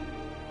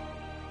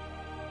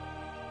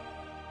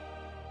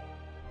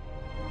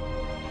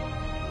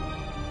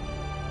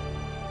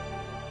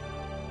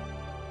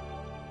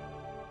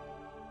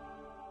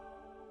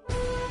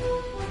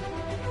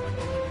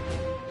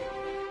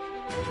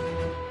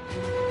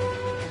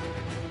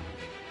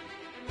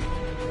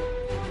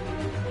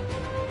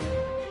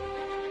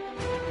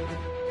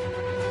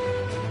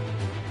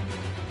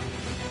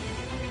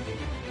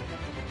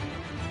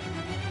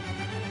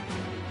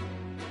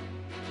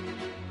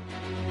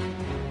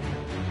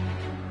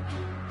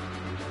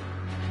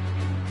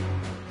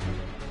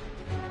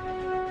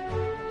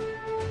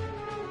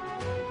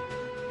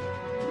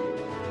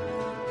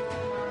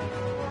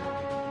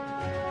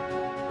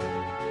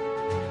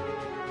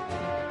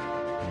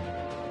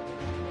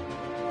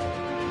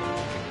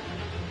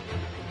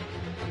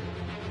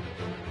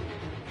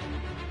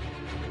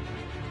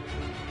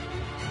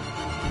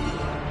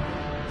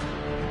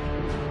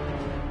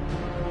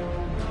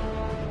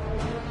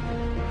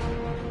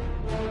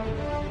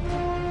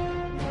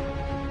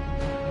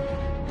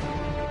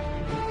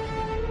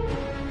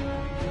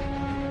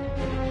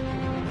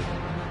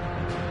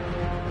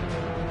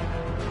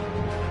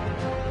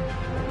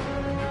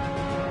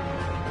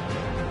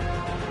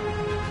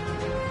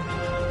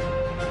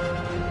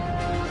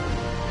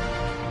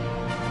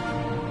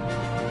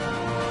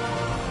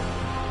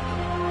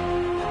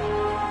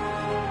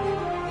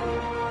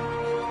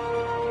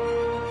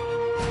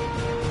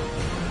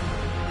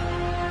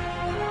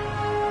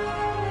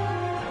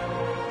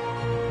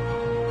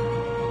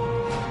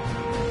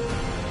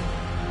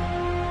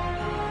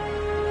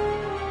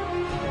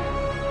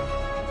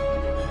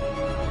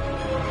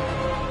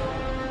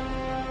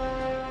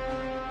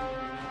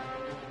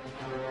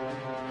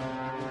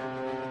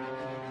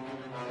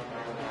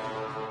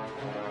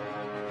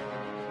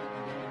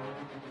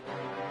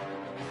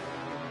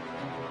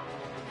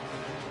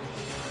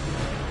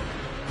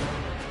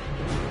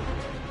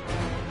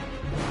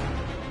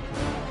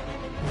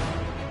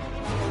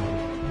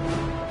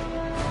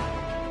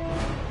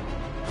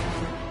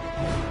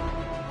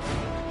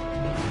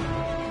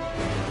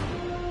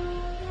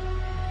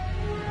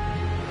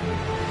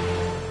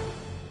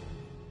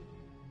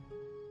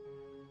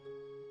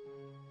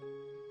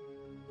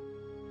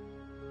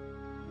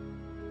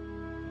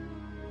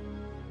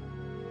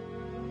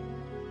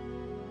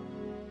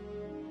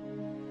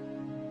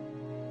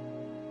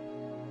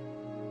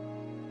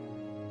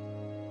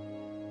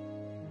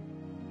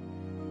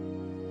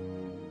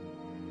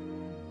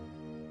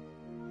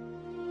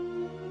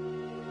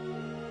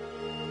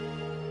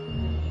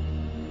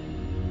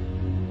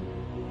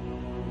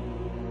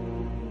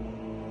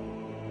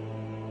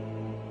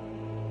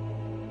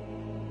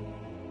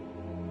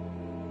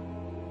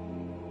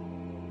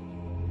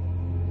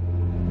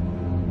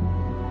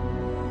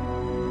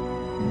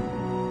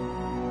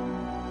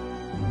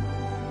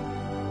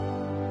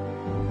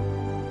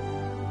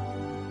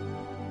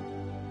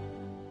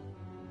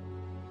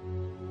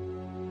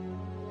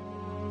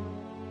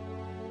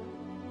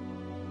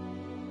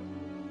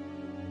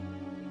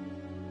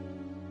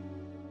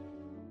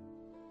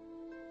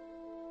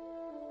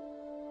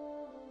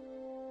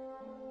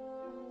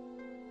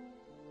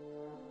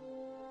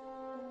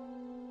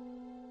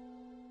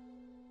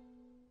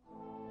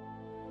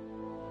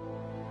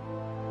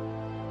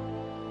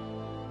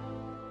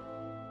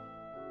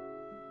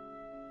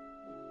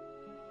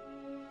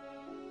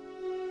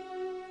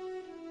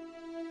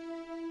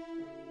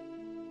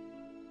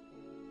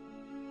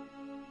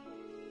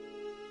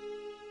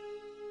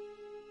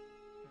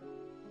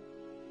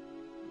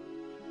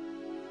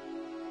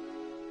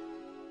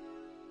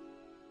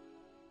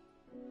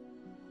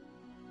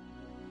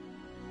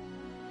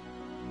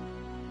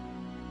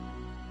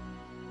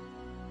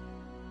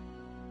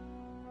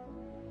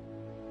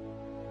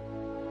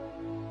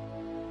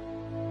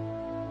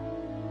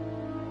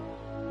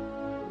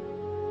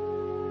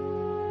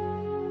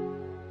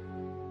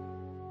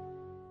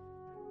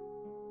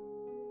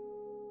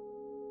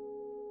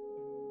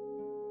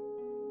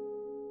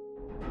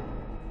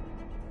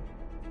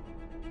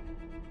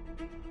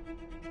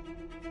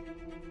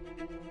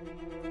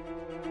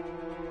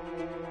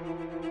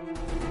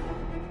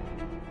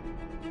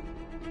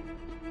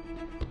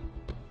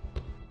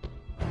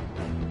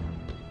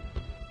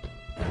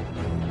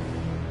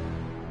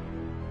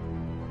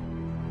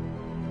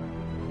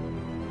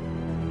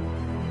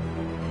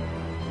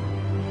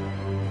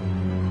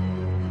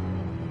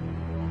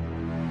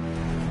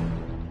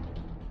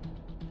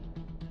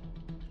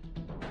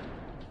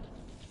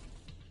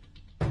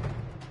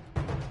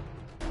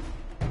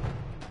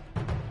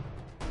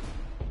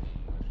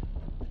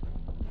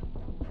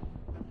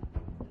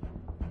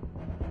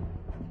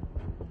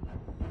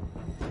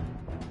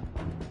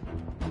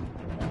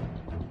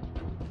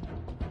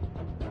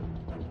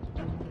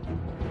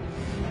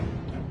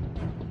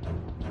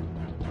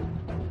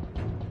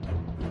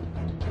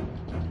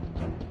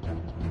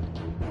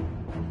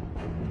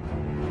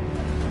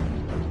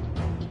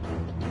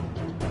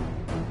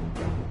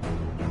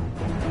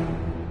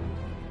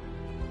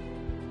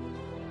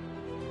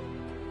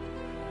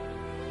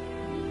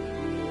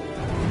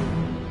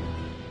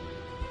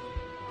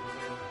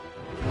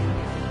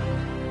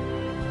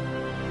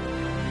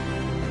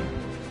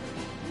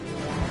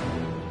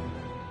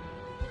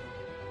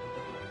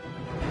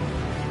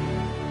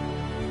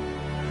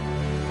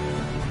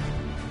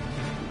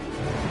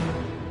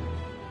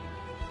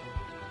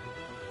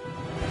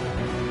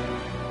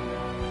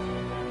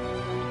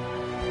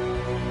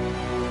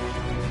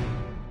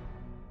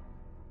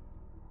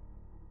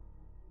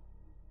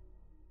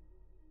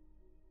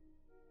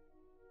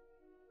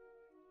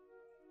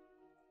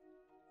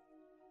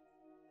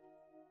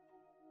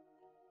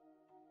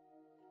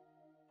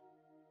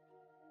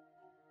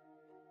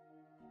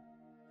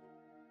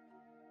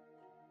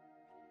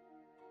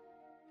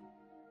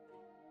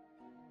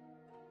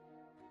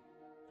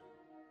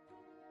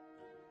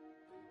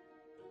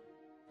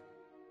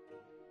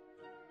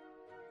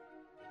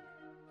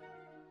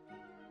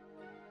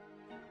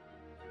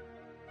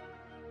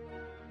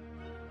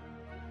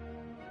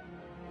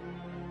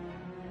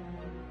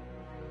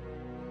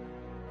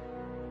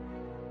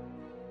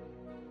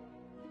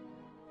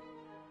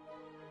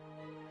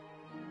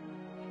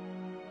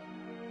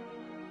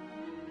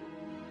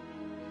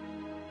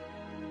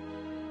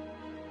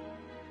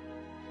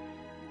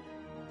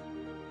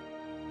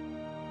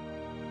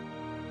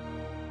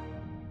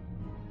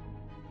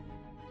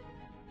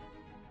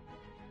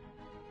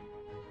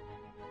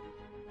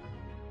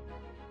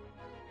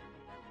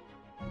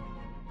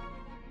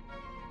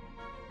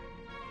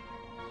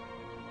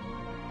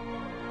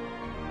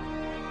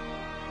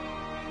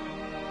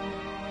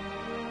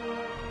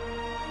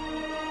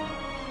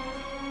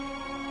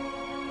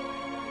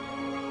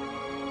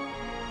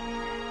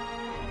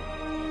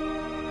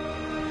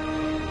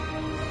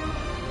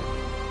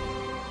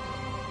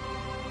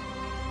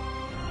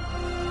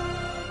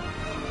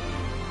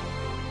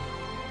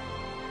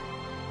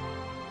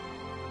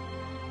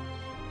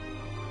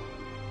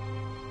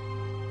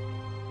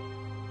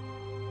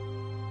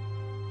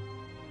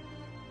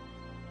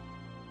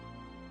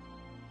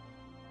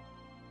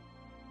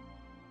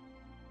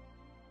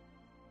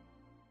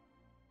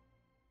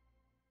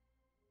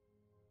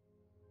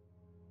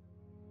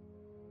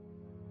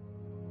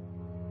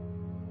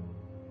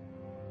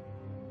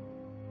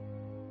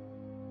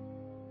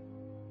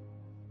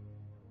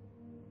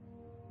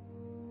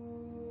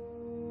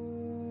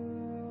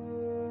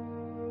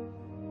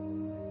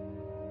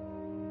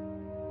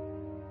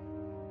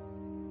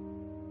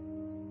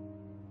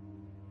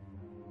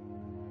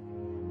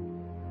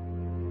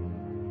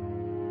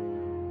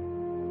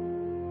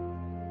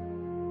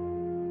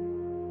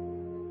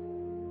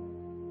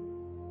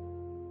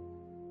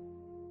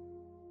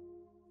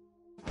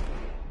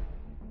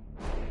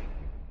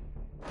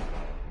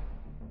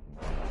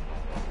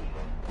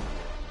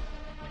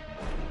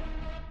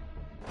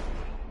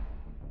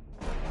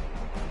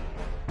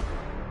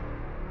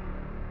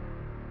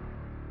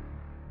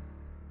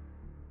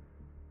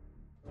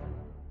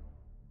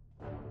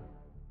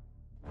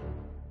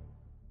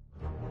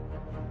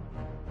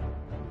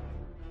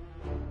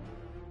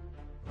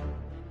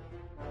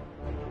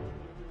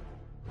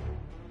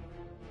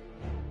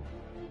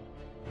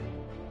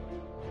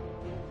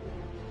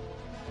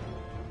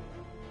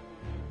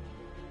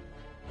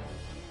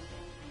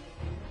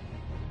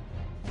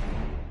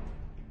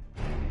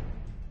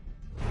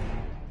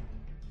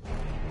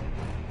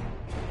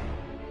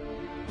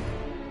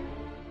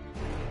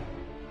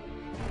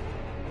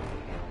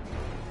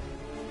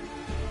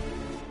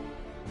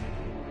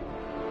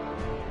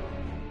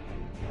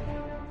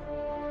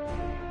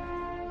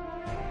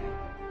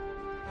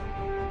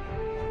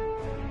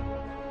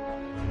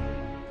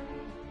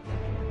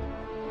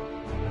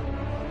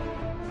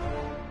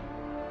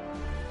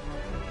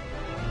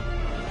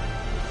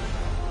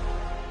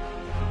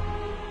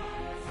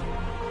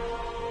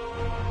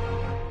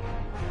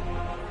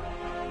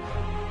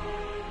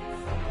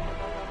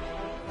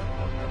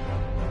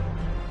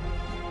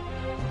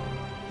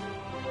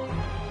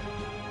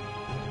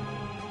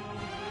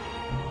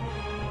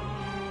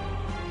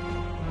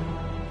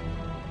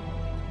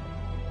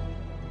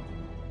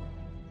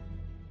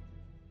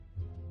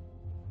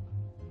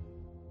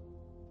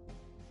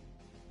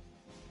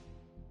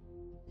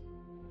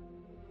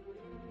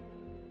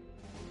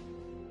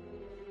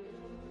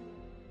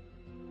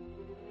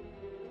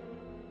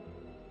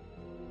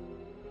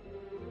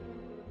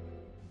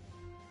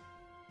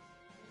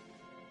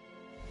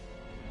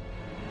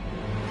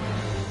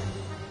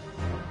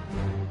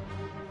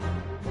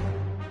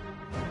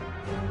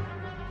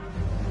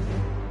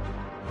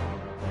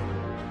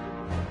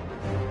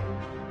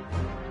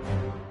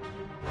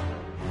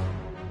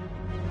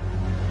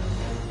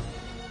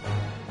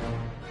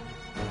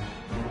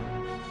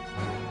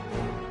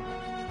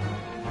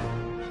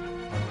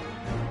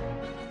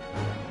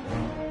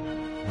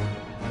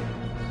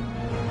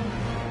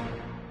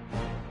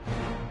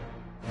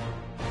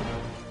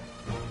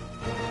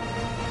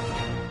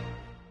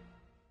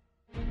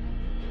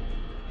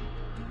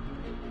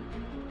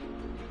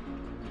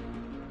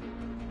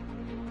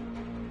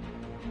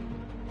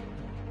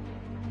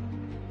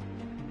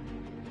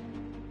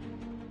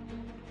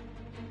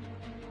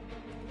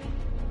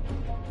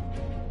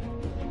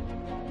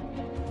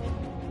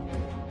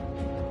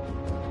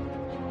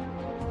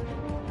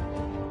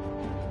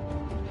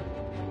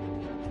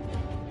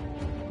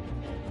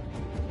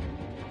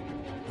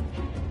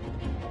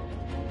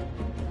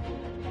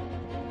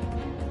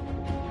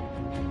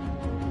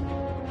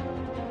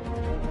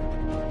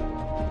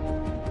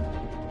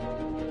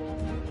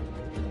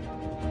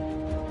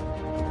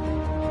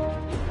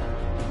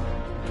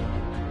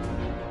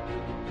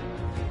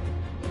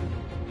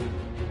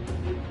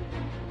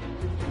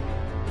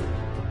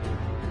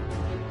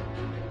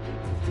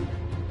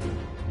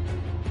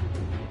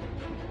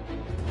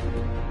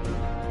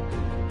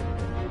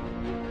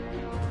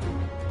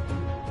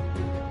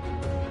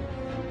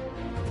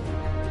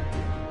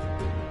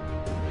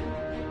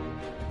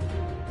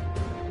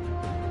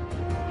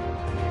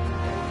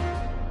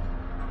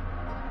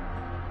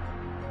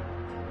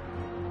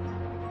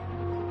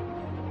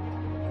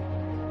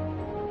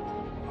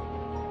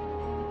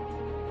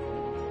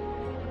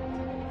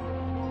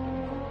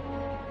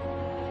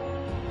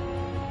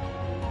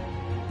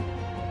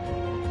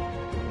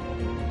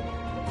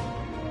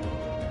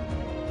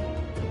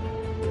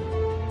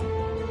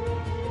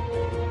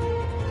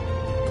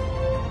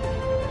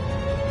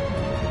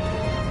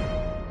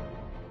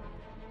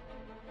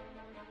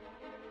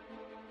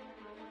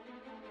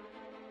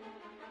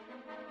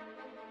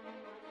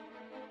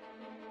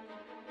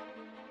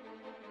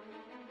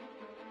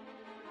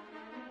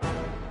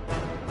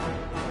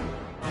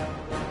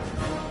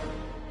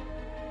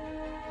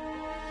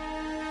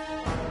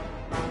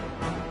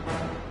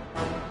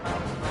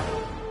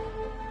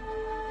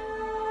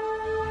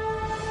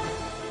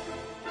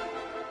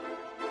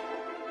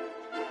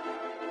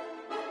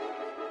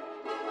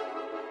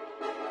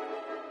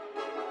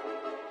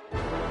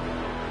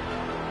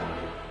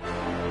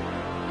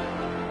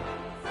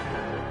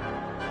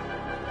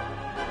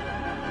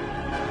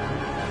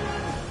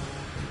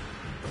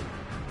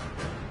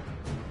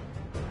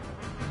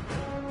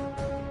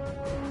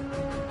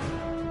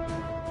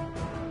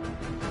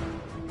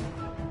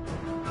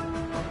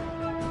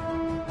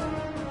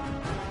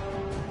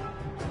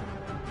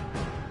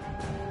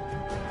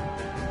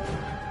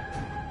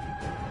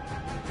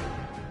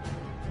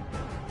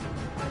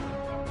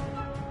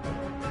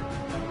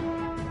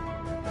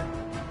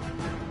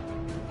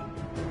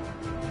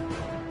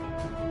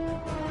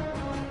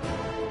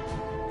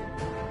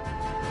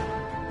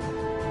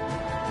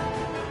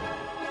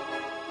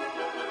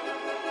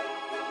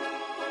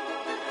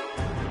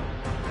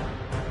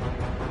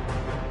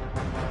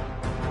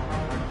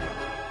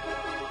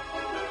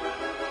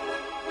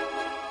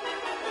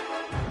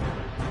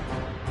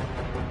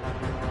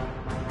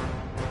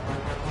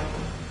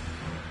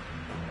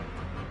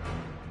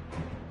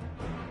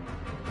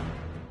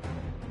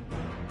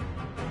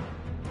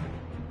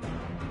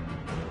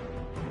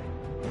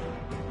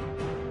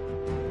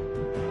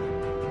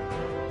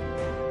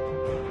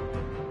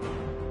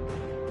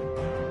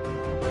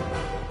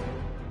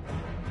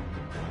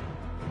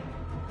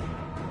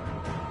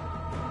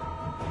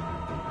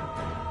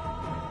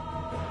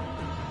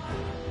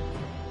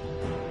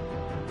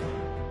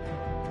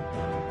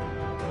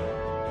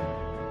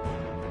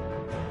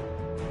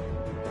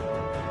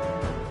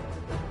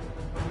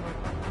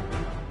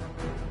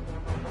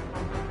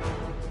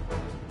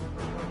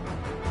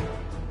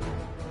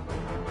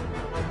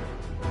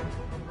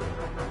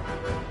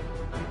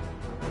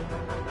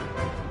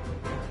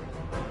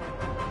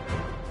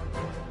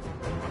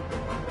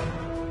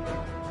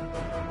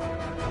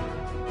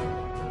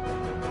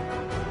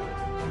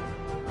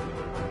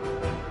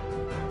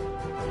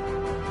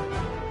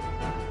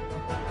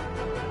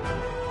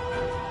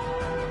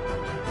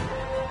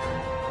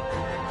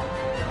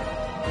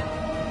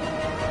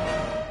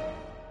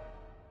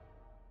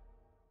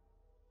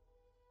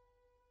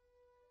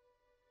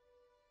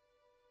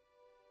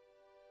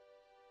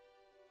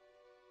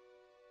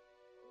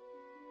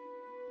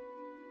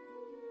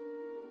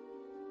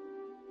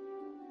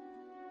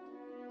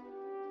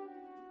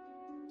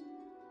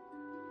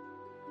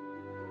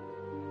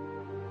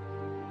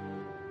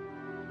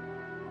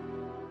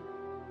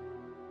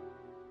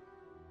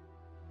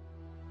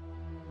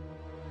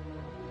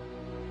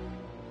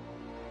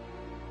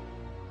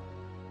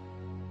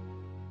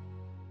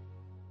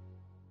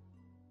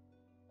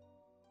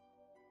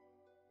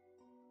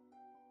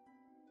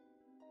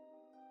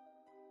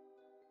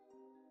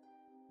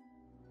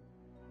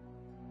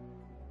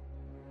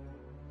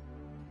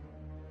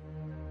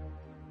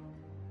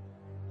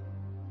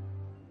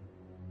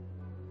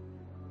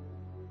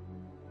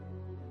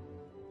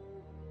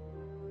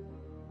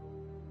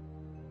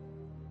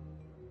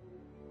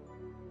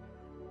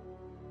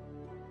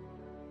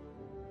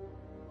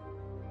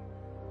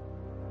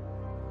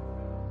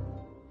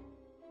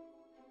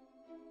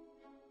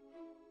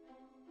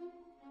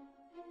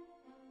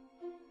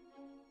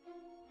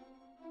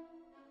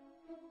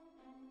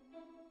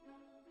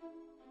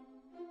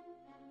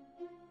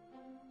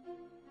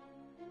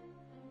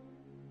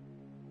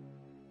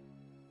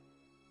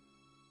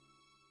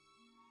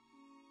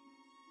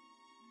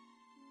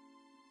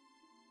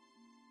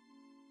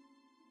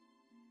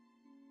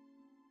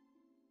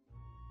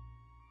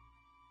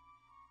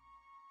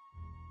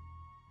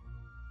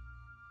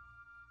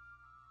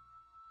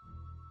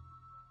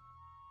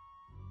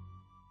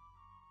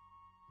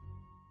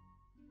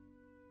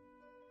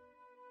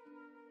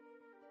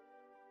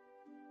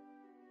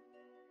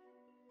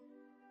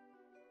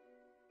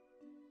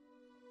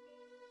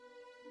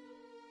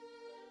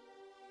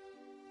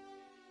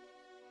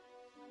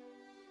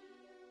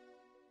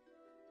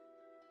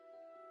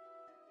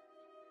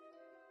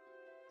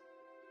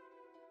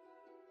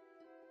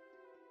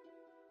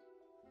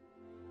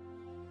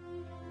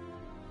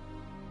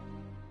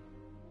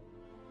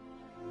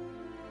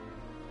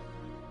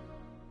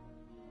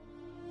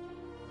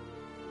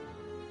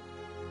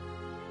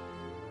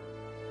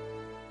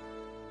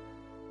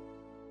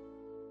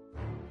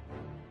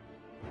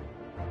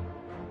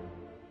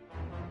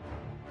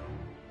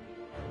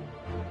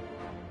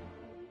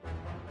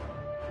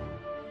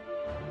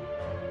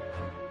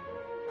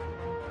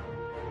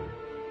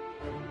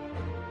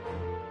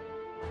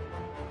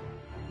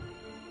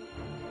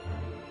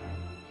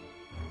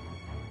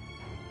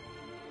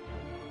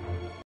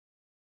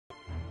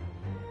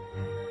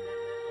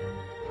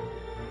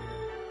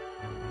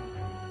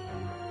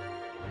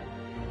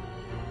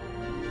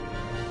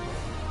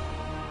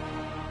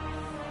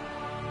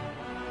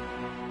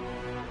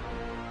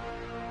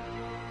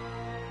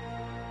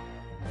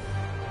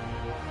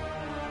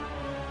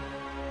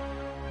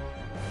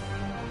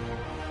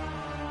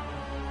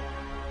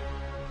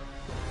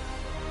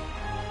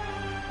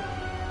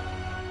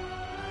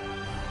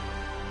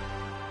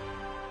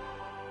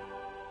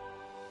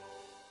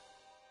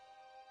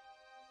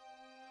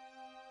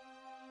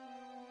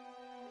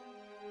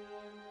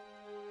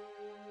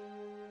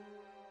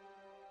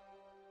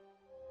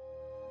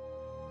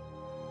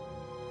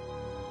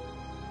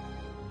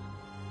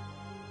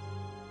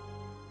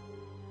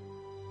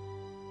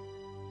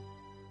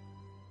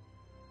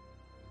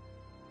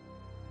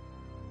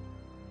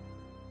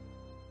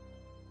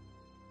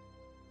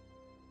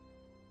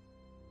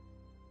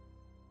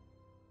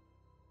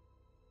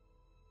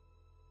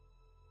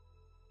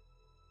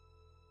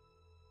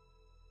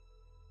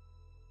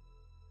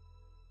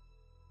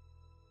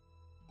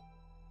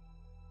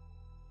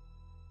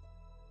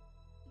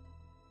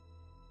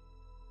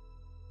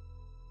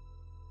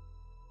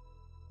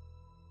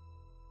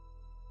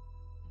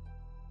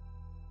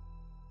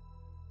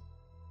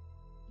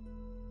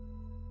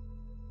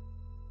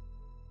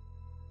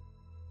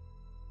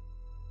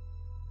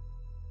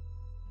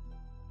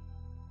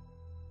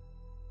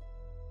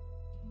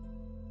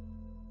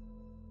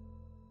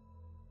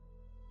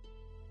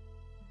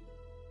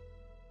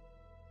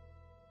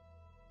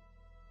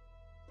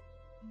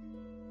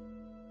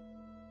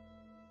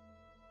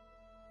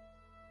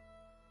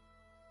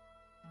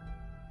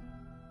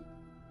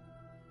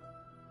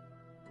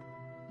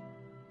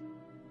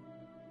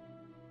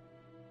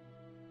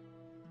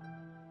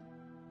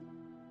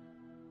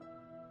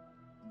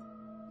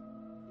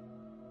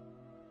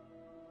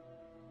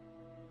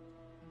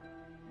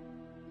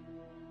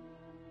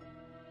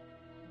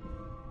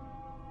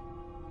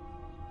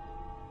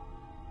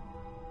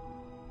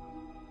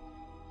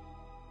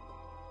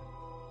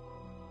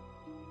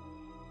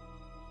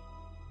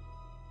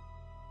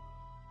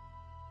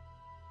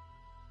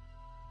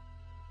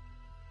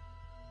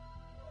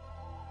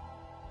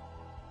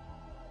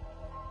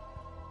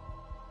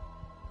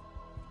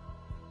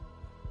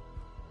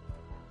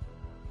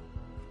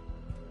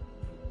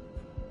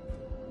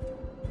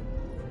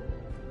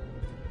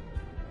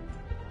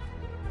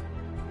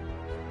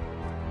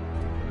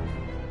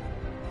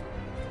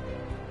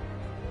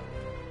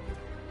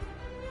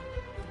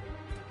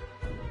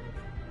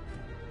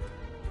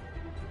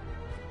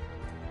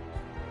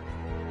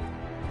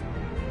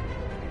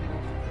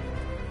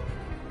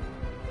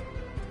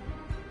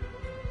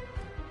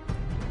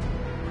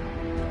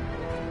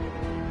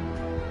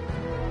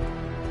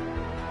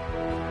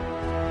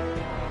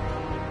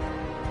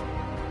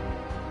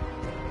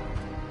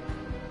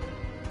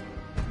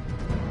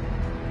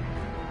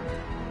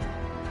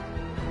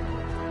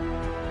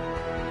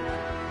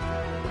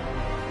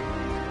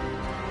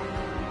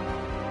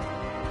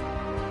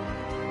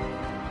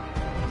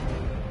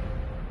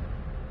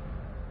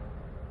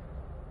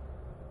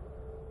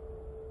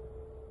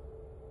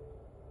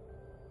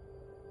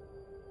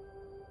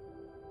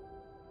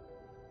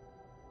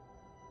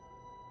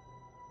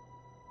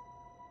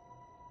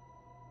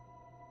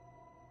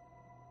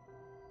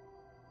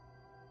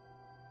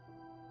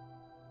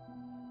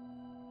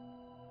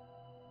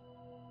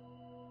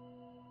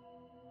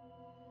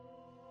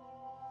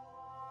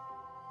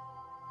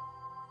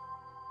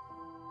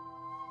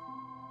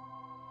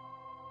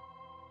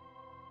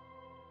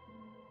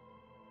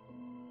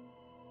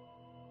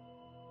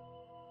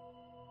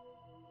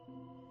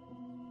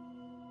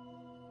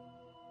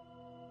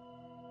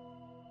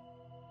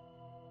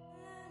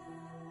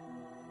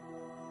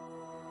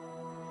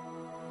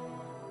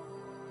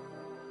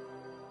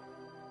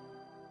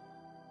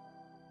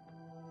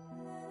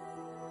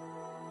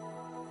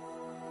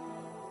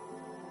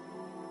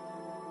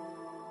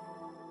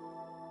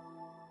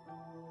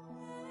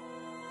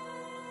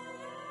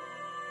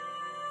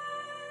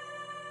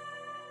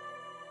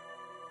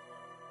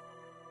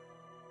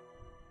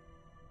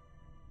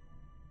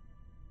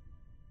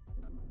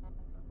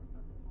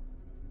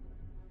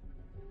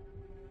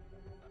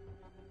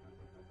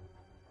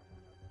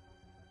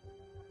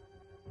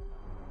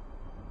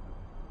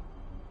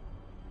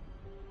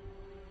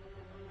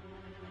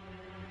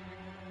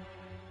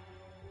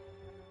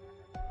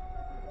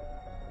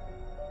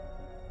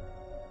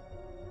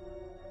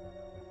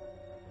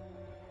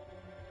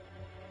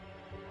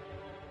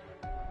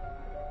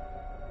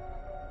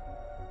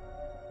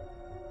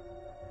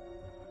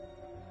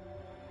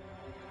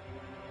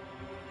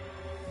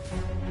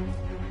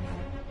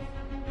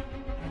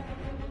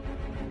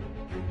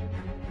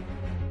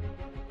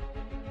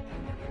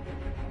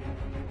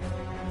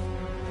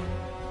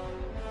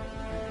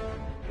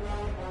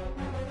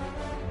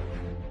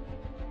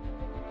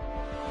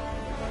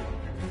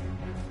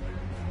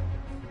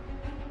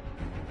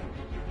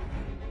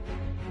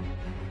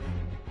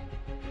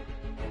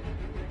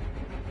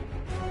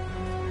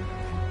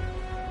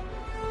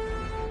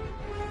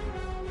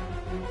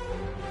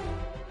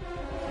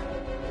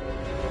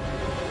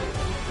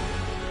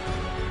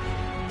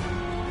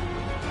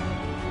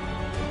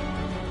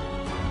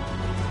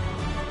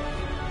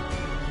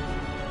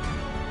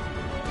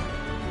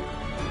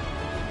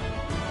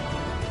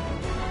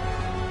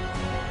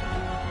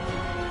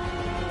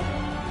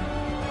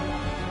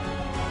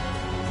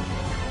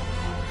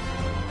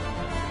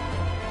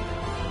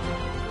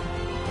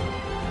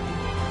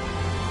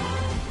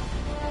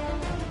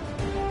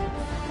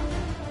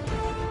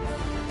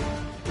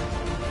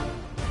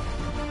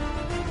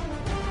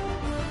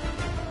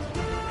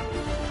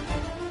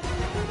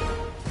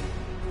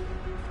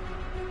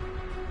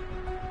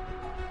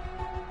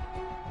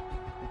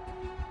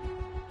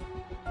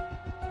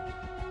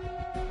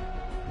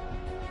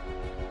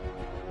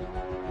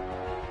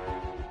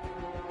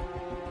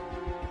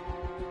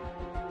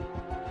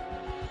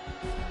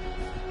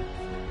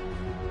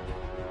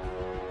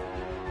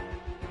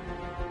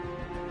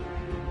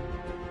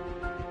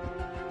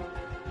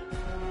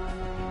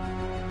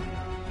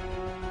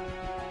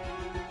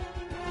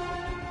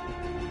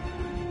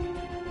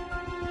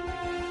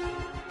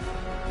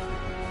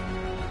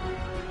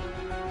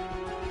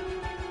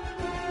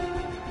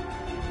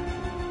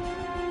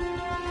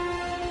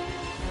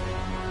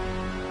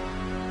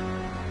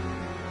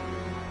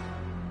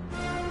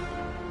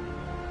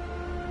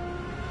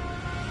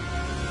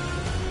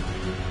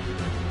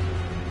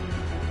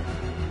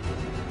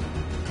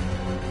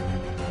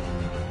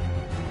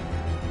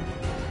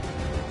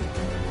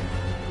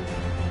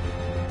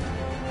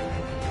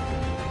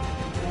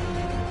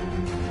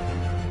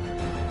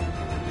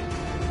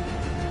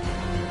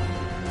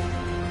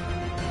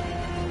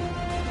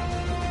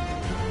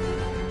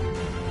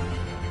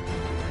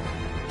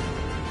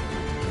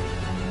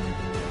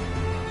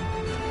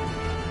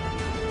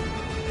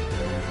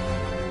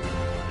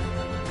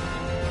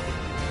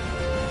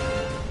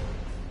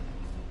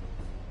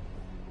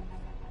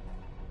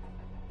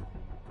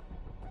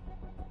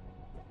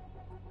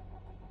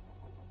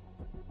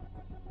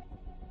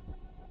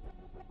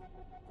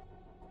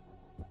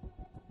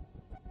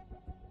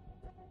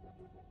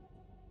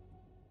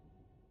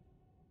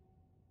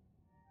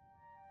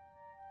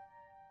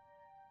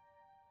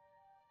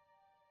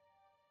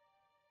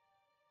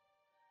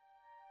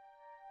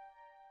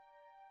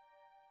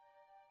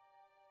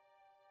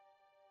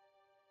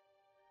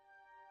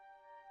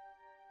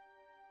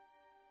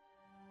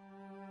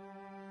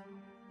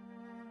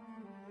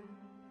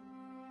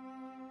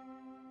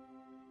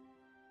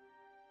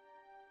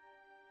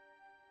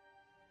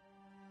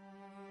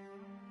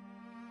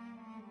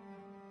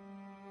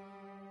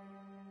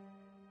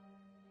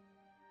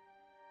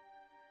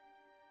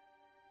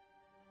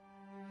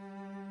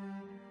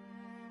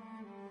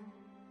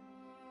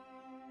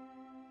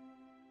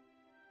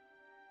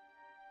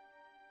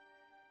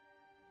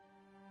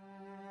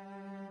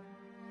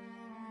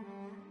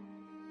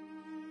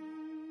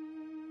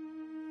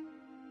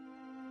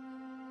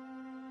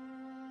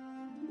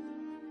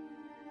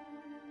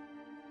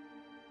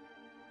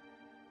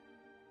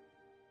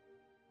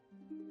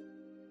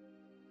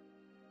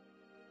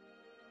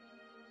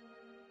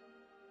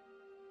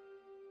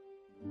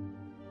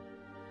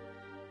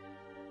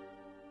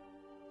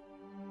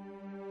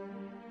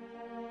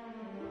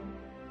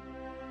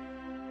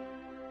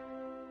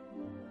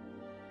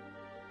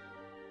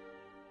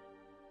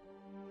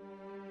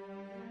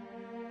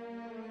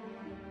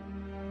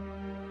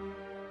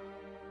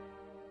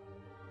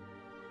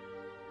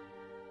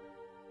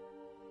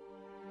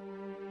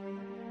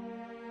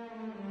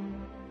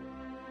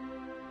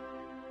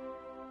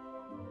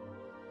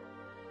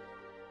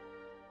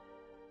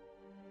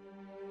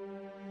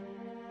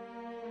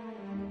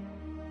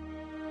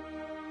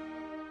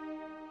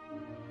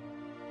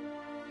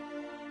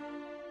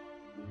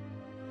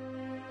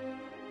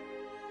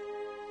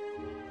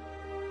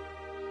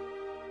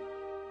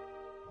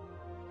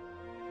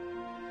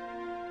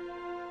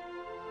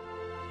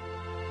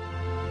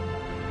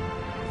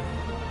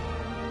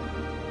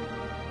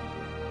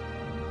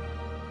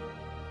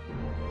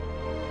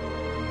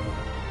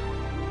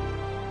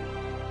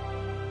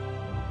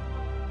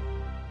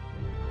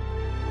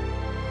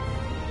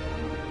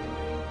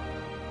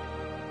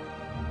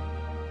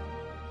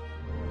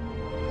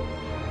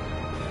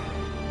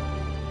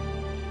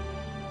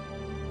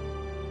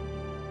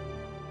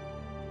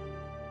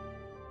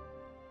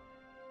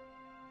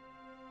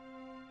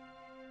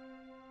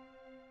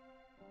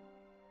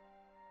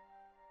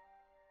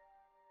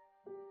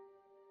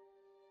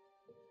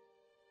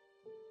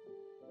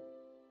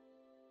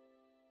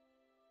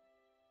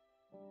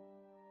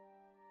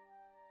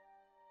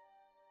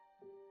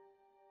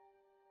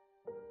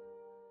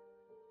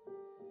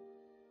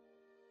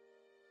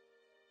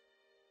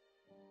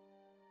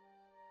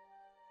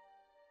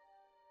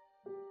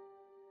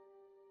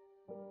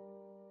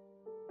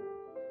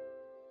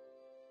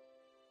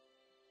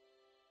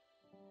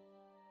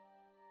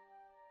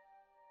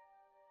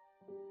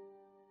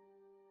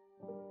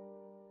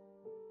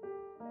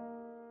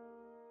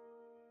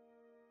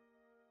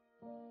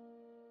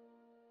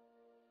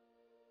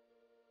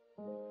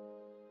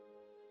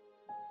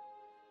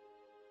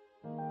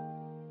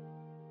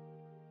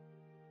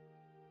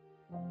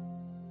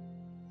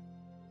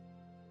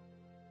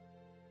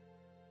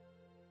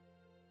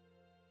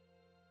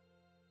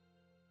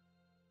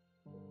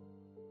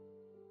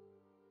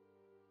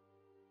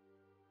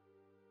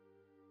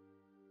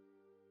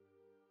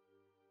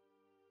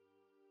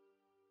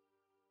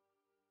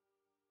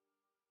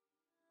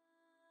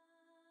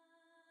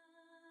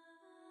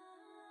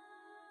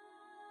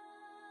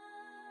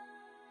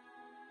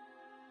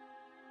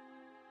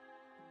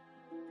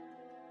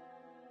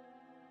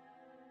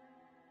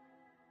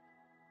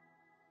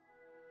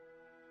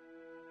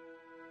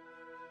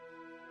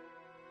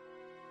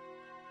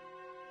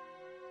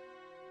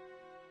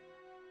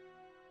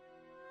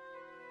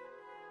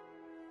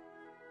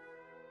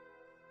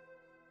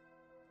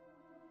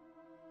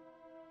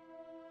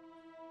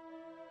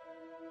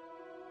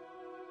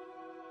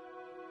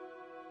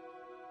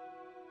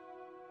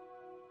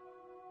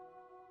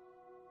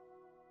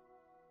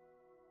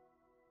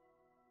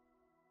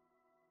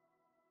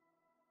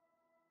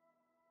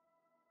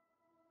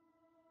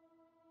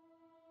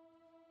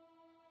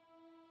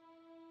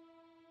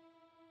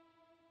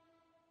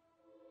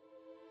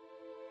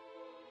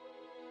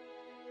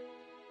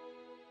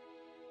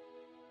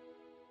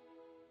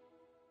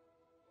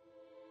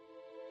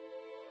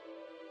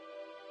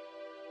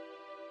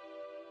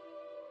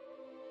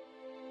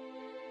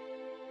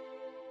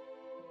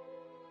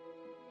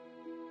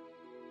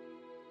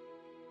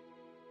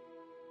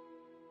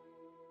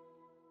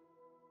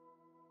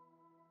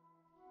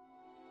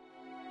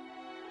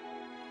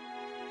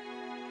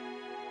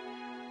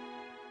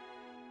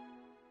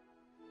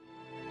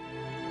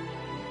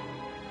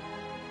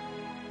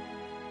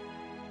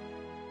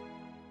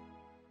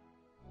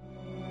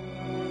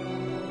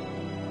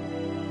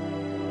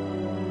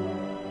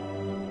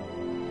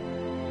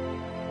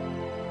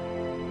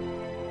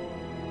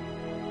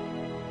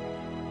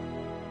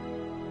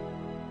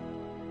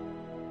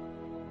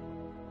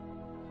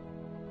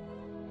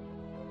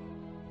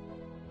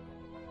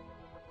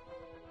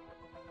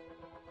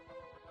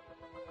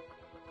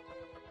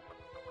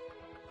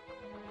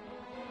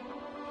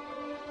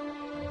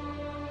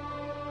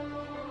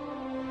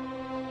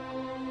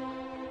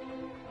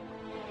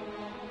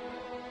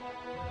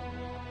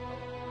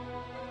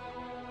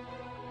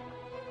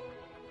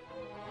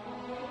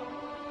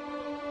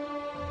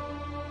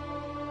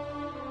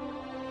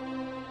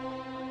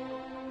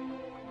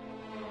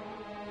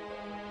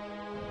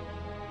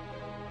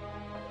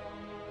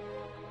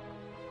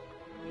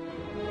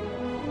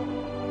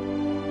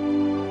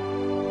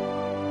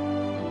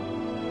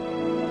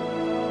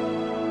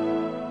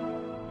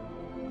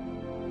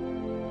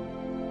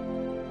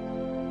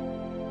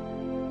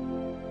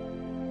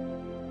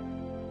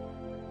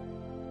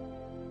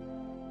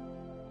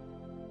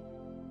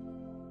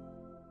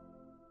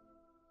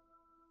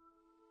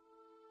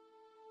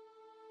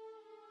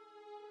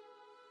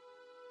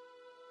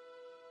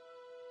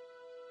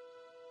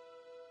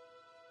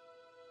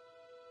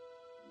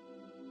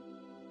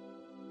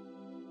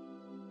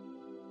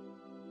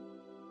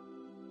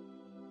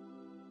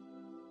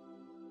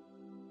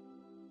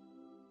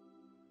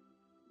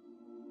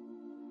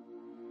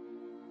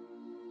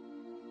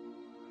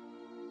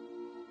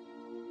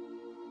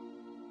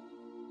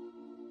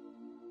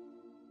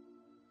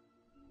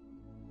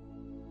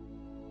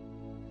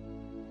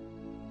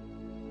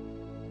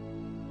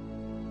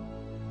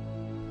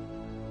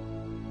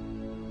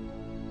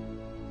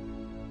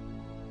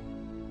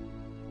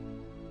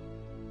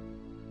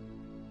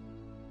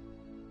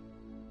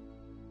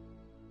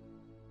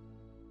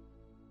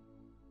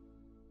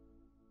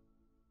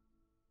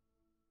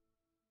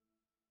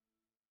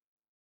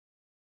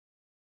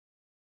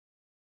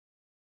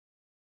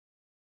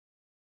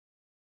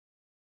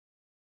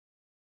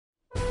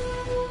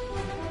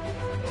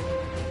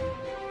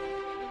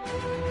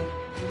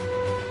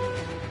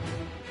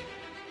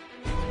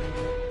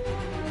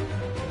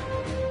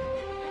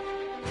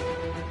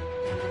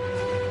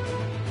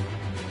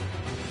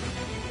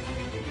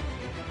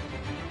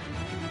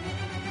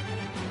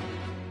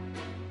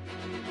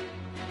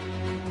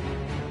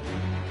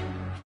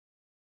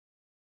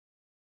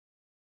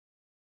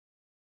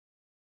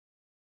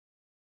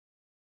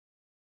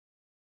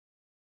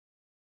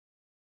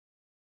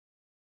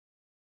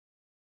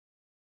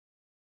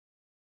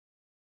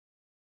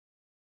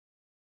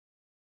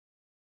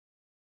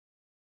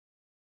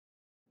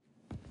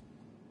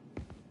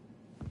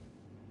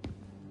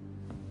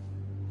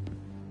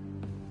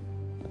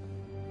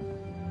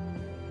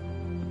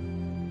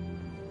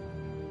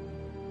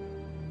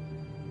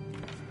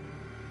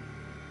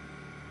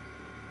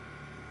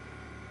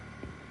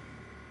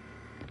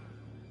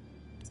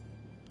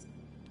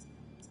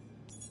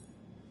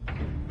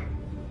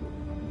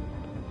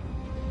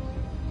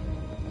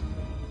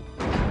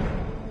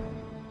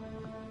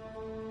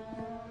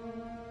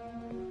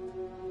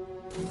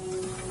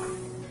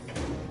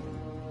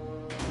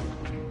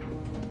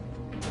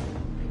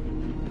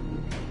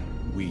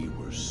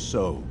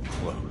 so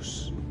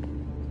close.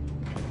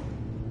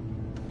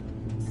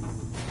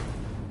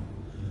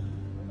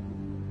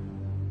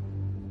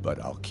 But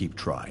I'll keep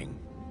trying.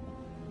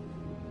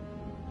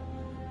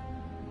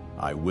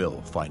 I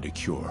will find a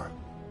cure.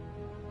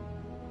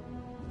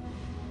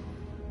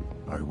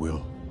 I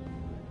will.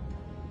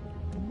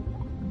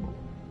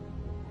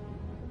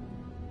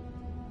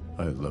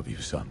 I love you,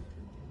 son.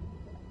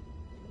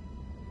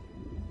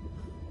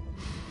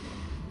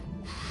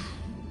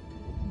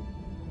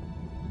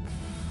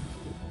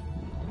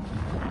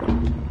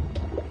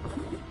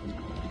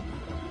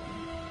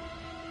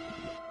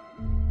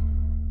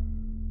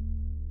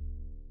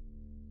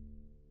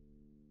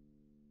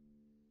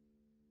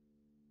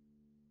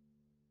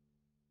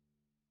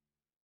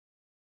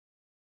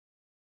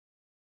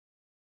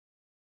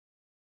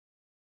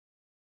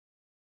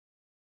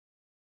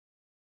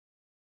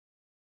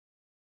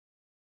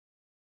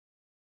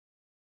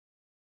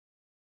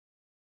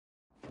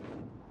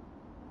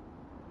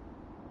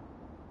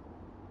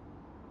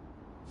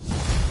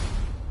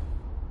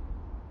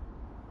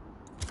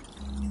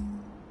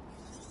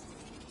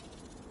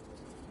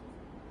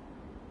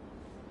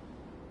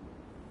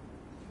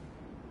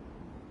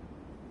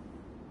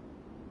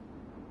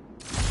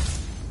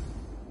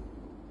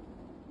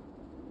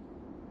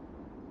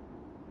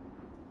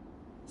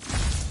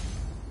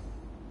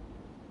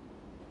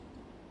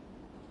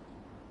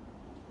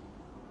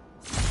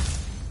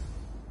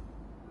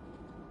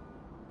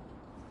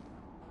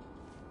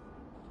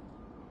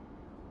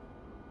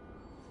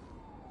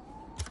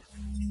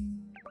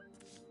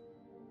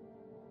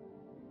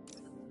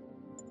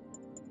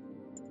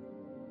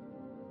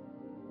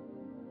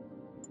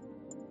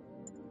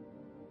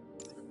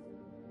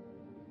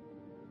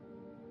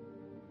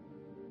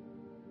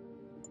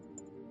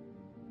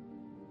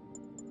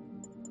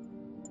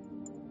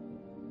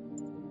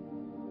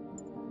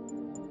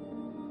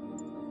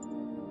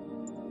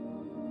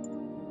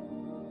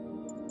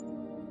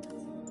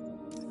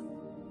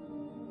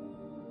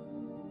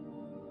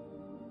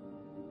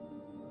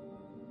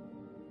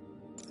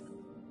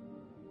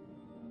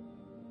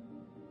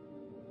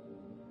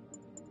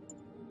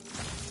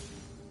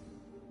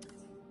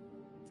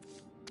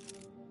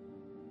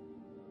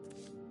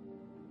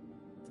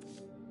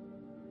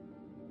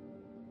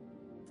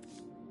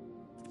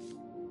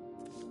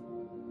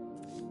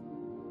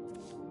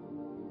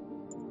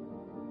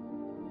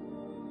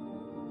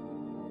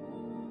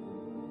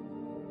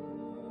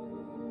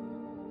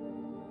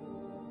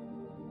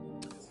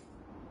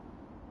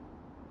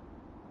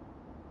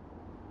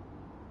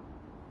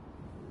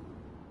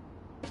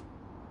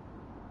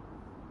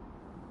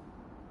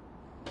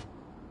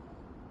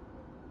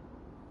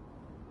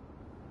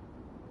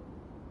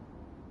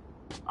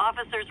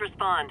 Officers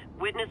respond.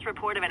 Witness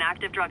report of an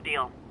active drug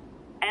deal.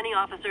 Any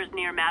officers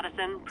near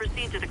Madison,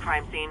 proceed to the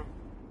crime scene.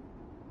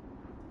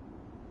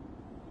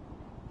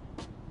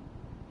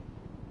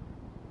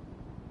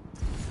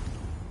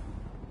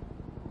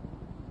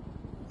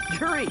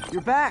 Yuri,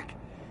 you're back.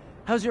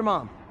 How's your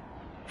mom?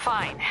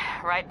 Fine.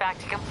 Right back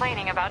to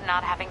complaining about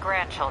not having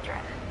grandchildren.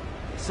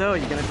 So,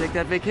 you gonna take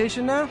that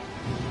vacation now?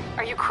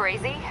 Are you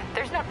crazy?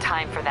 There's no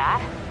time for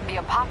that. The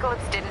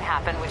apocalypse didn't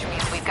happen, which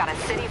means we've got a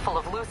city full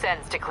of loose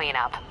ends to clean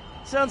up.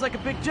 Sounds like a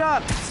big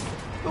job,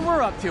 but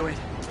we're up to it.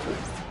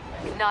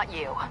 Not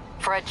you.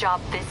 For a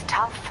job this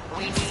tough,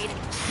 we need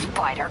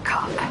Spider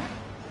Cop.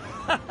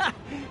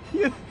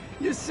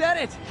 You said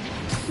it!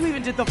 You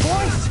even did the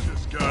voice!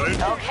 Just got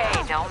it.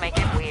 Okay, don't make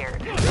it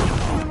weird.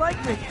 You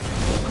like me.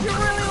 You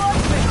really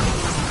like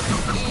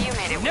me! You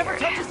made it Never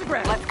weird. touches the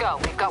ground. Let's go.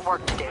 We've got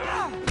work to do.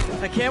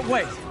 I can't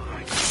wait.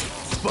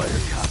 Spider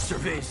Cop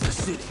surveys the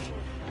city.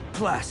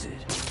 Placid,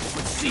 but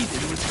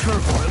seething with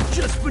turmoil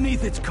just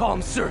beneath its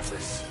calm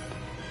surface.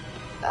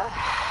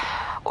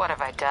 What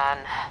have I done?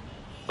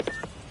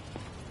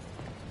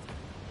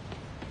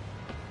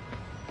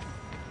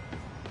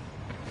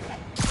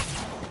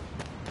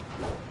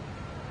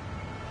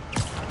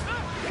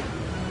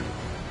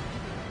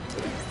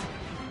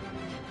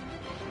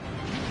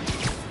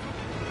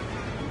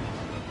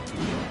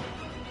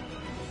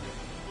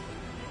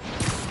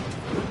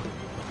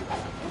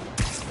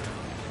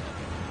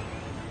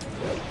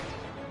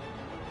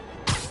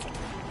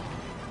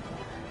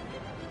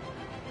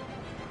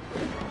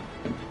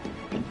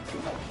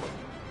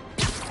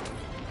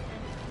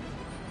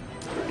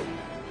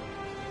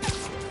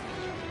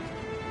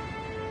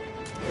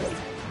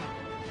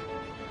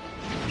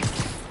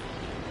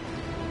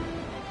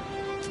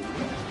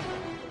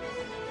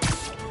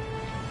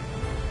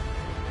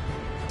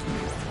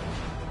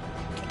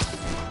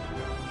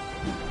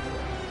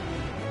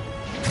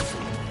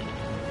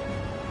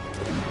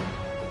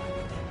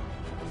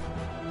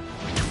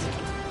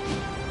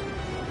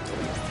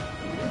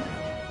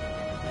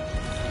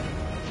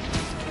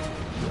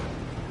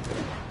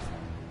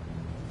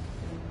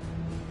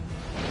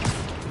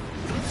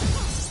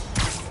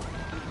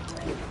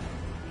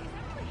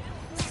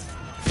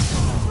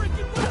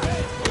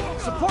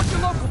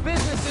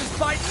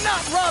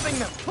 Not robbing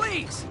them,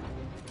 please!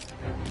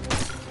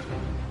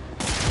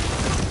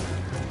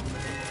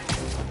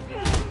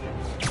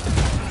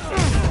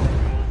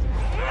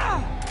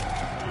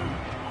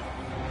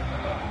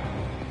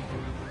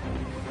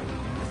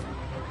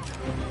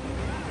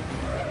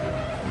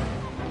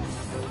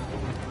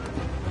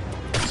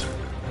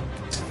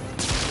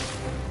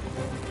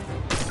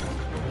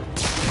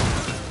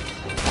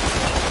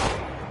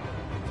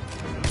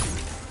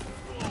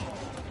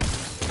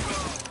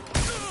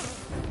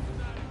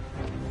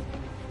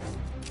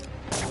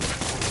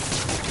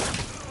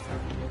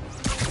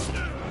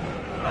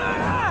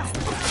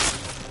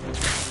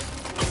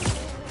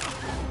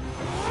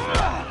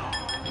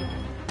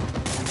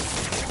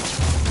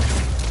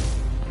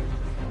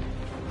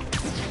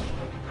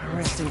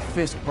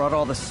 Fisk brought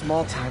all the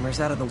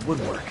small-timers out of the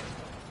woodwork.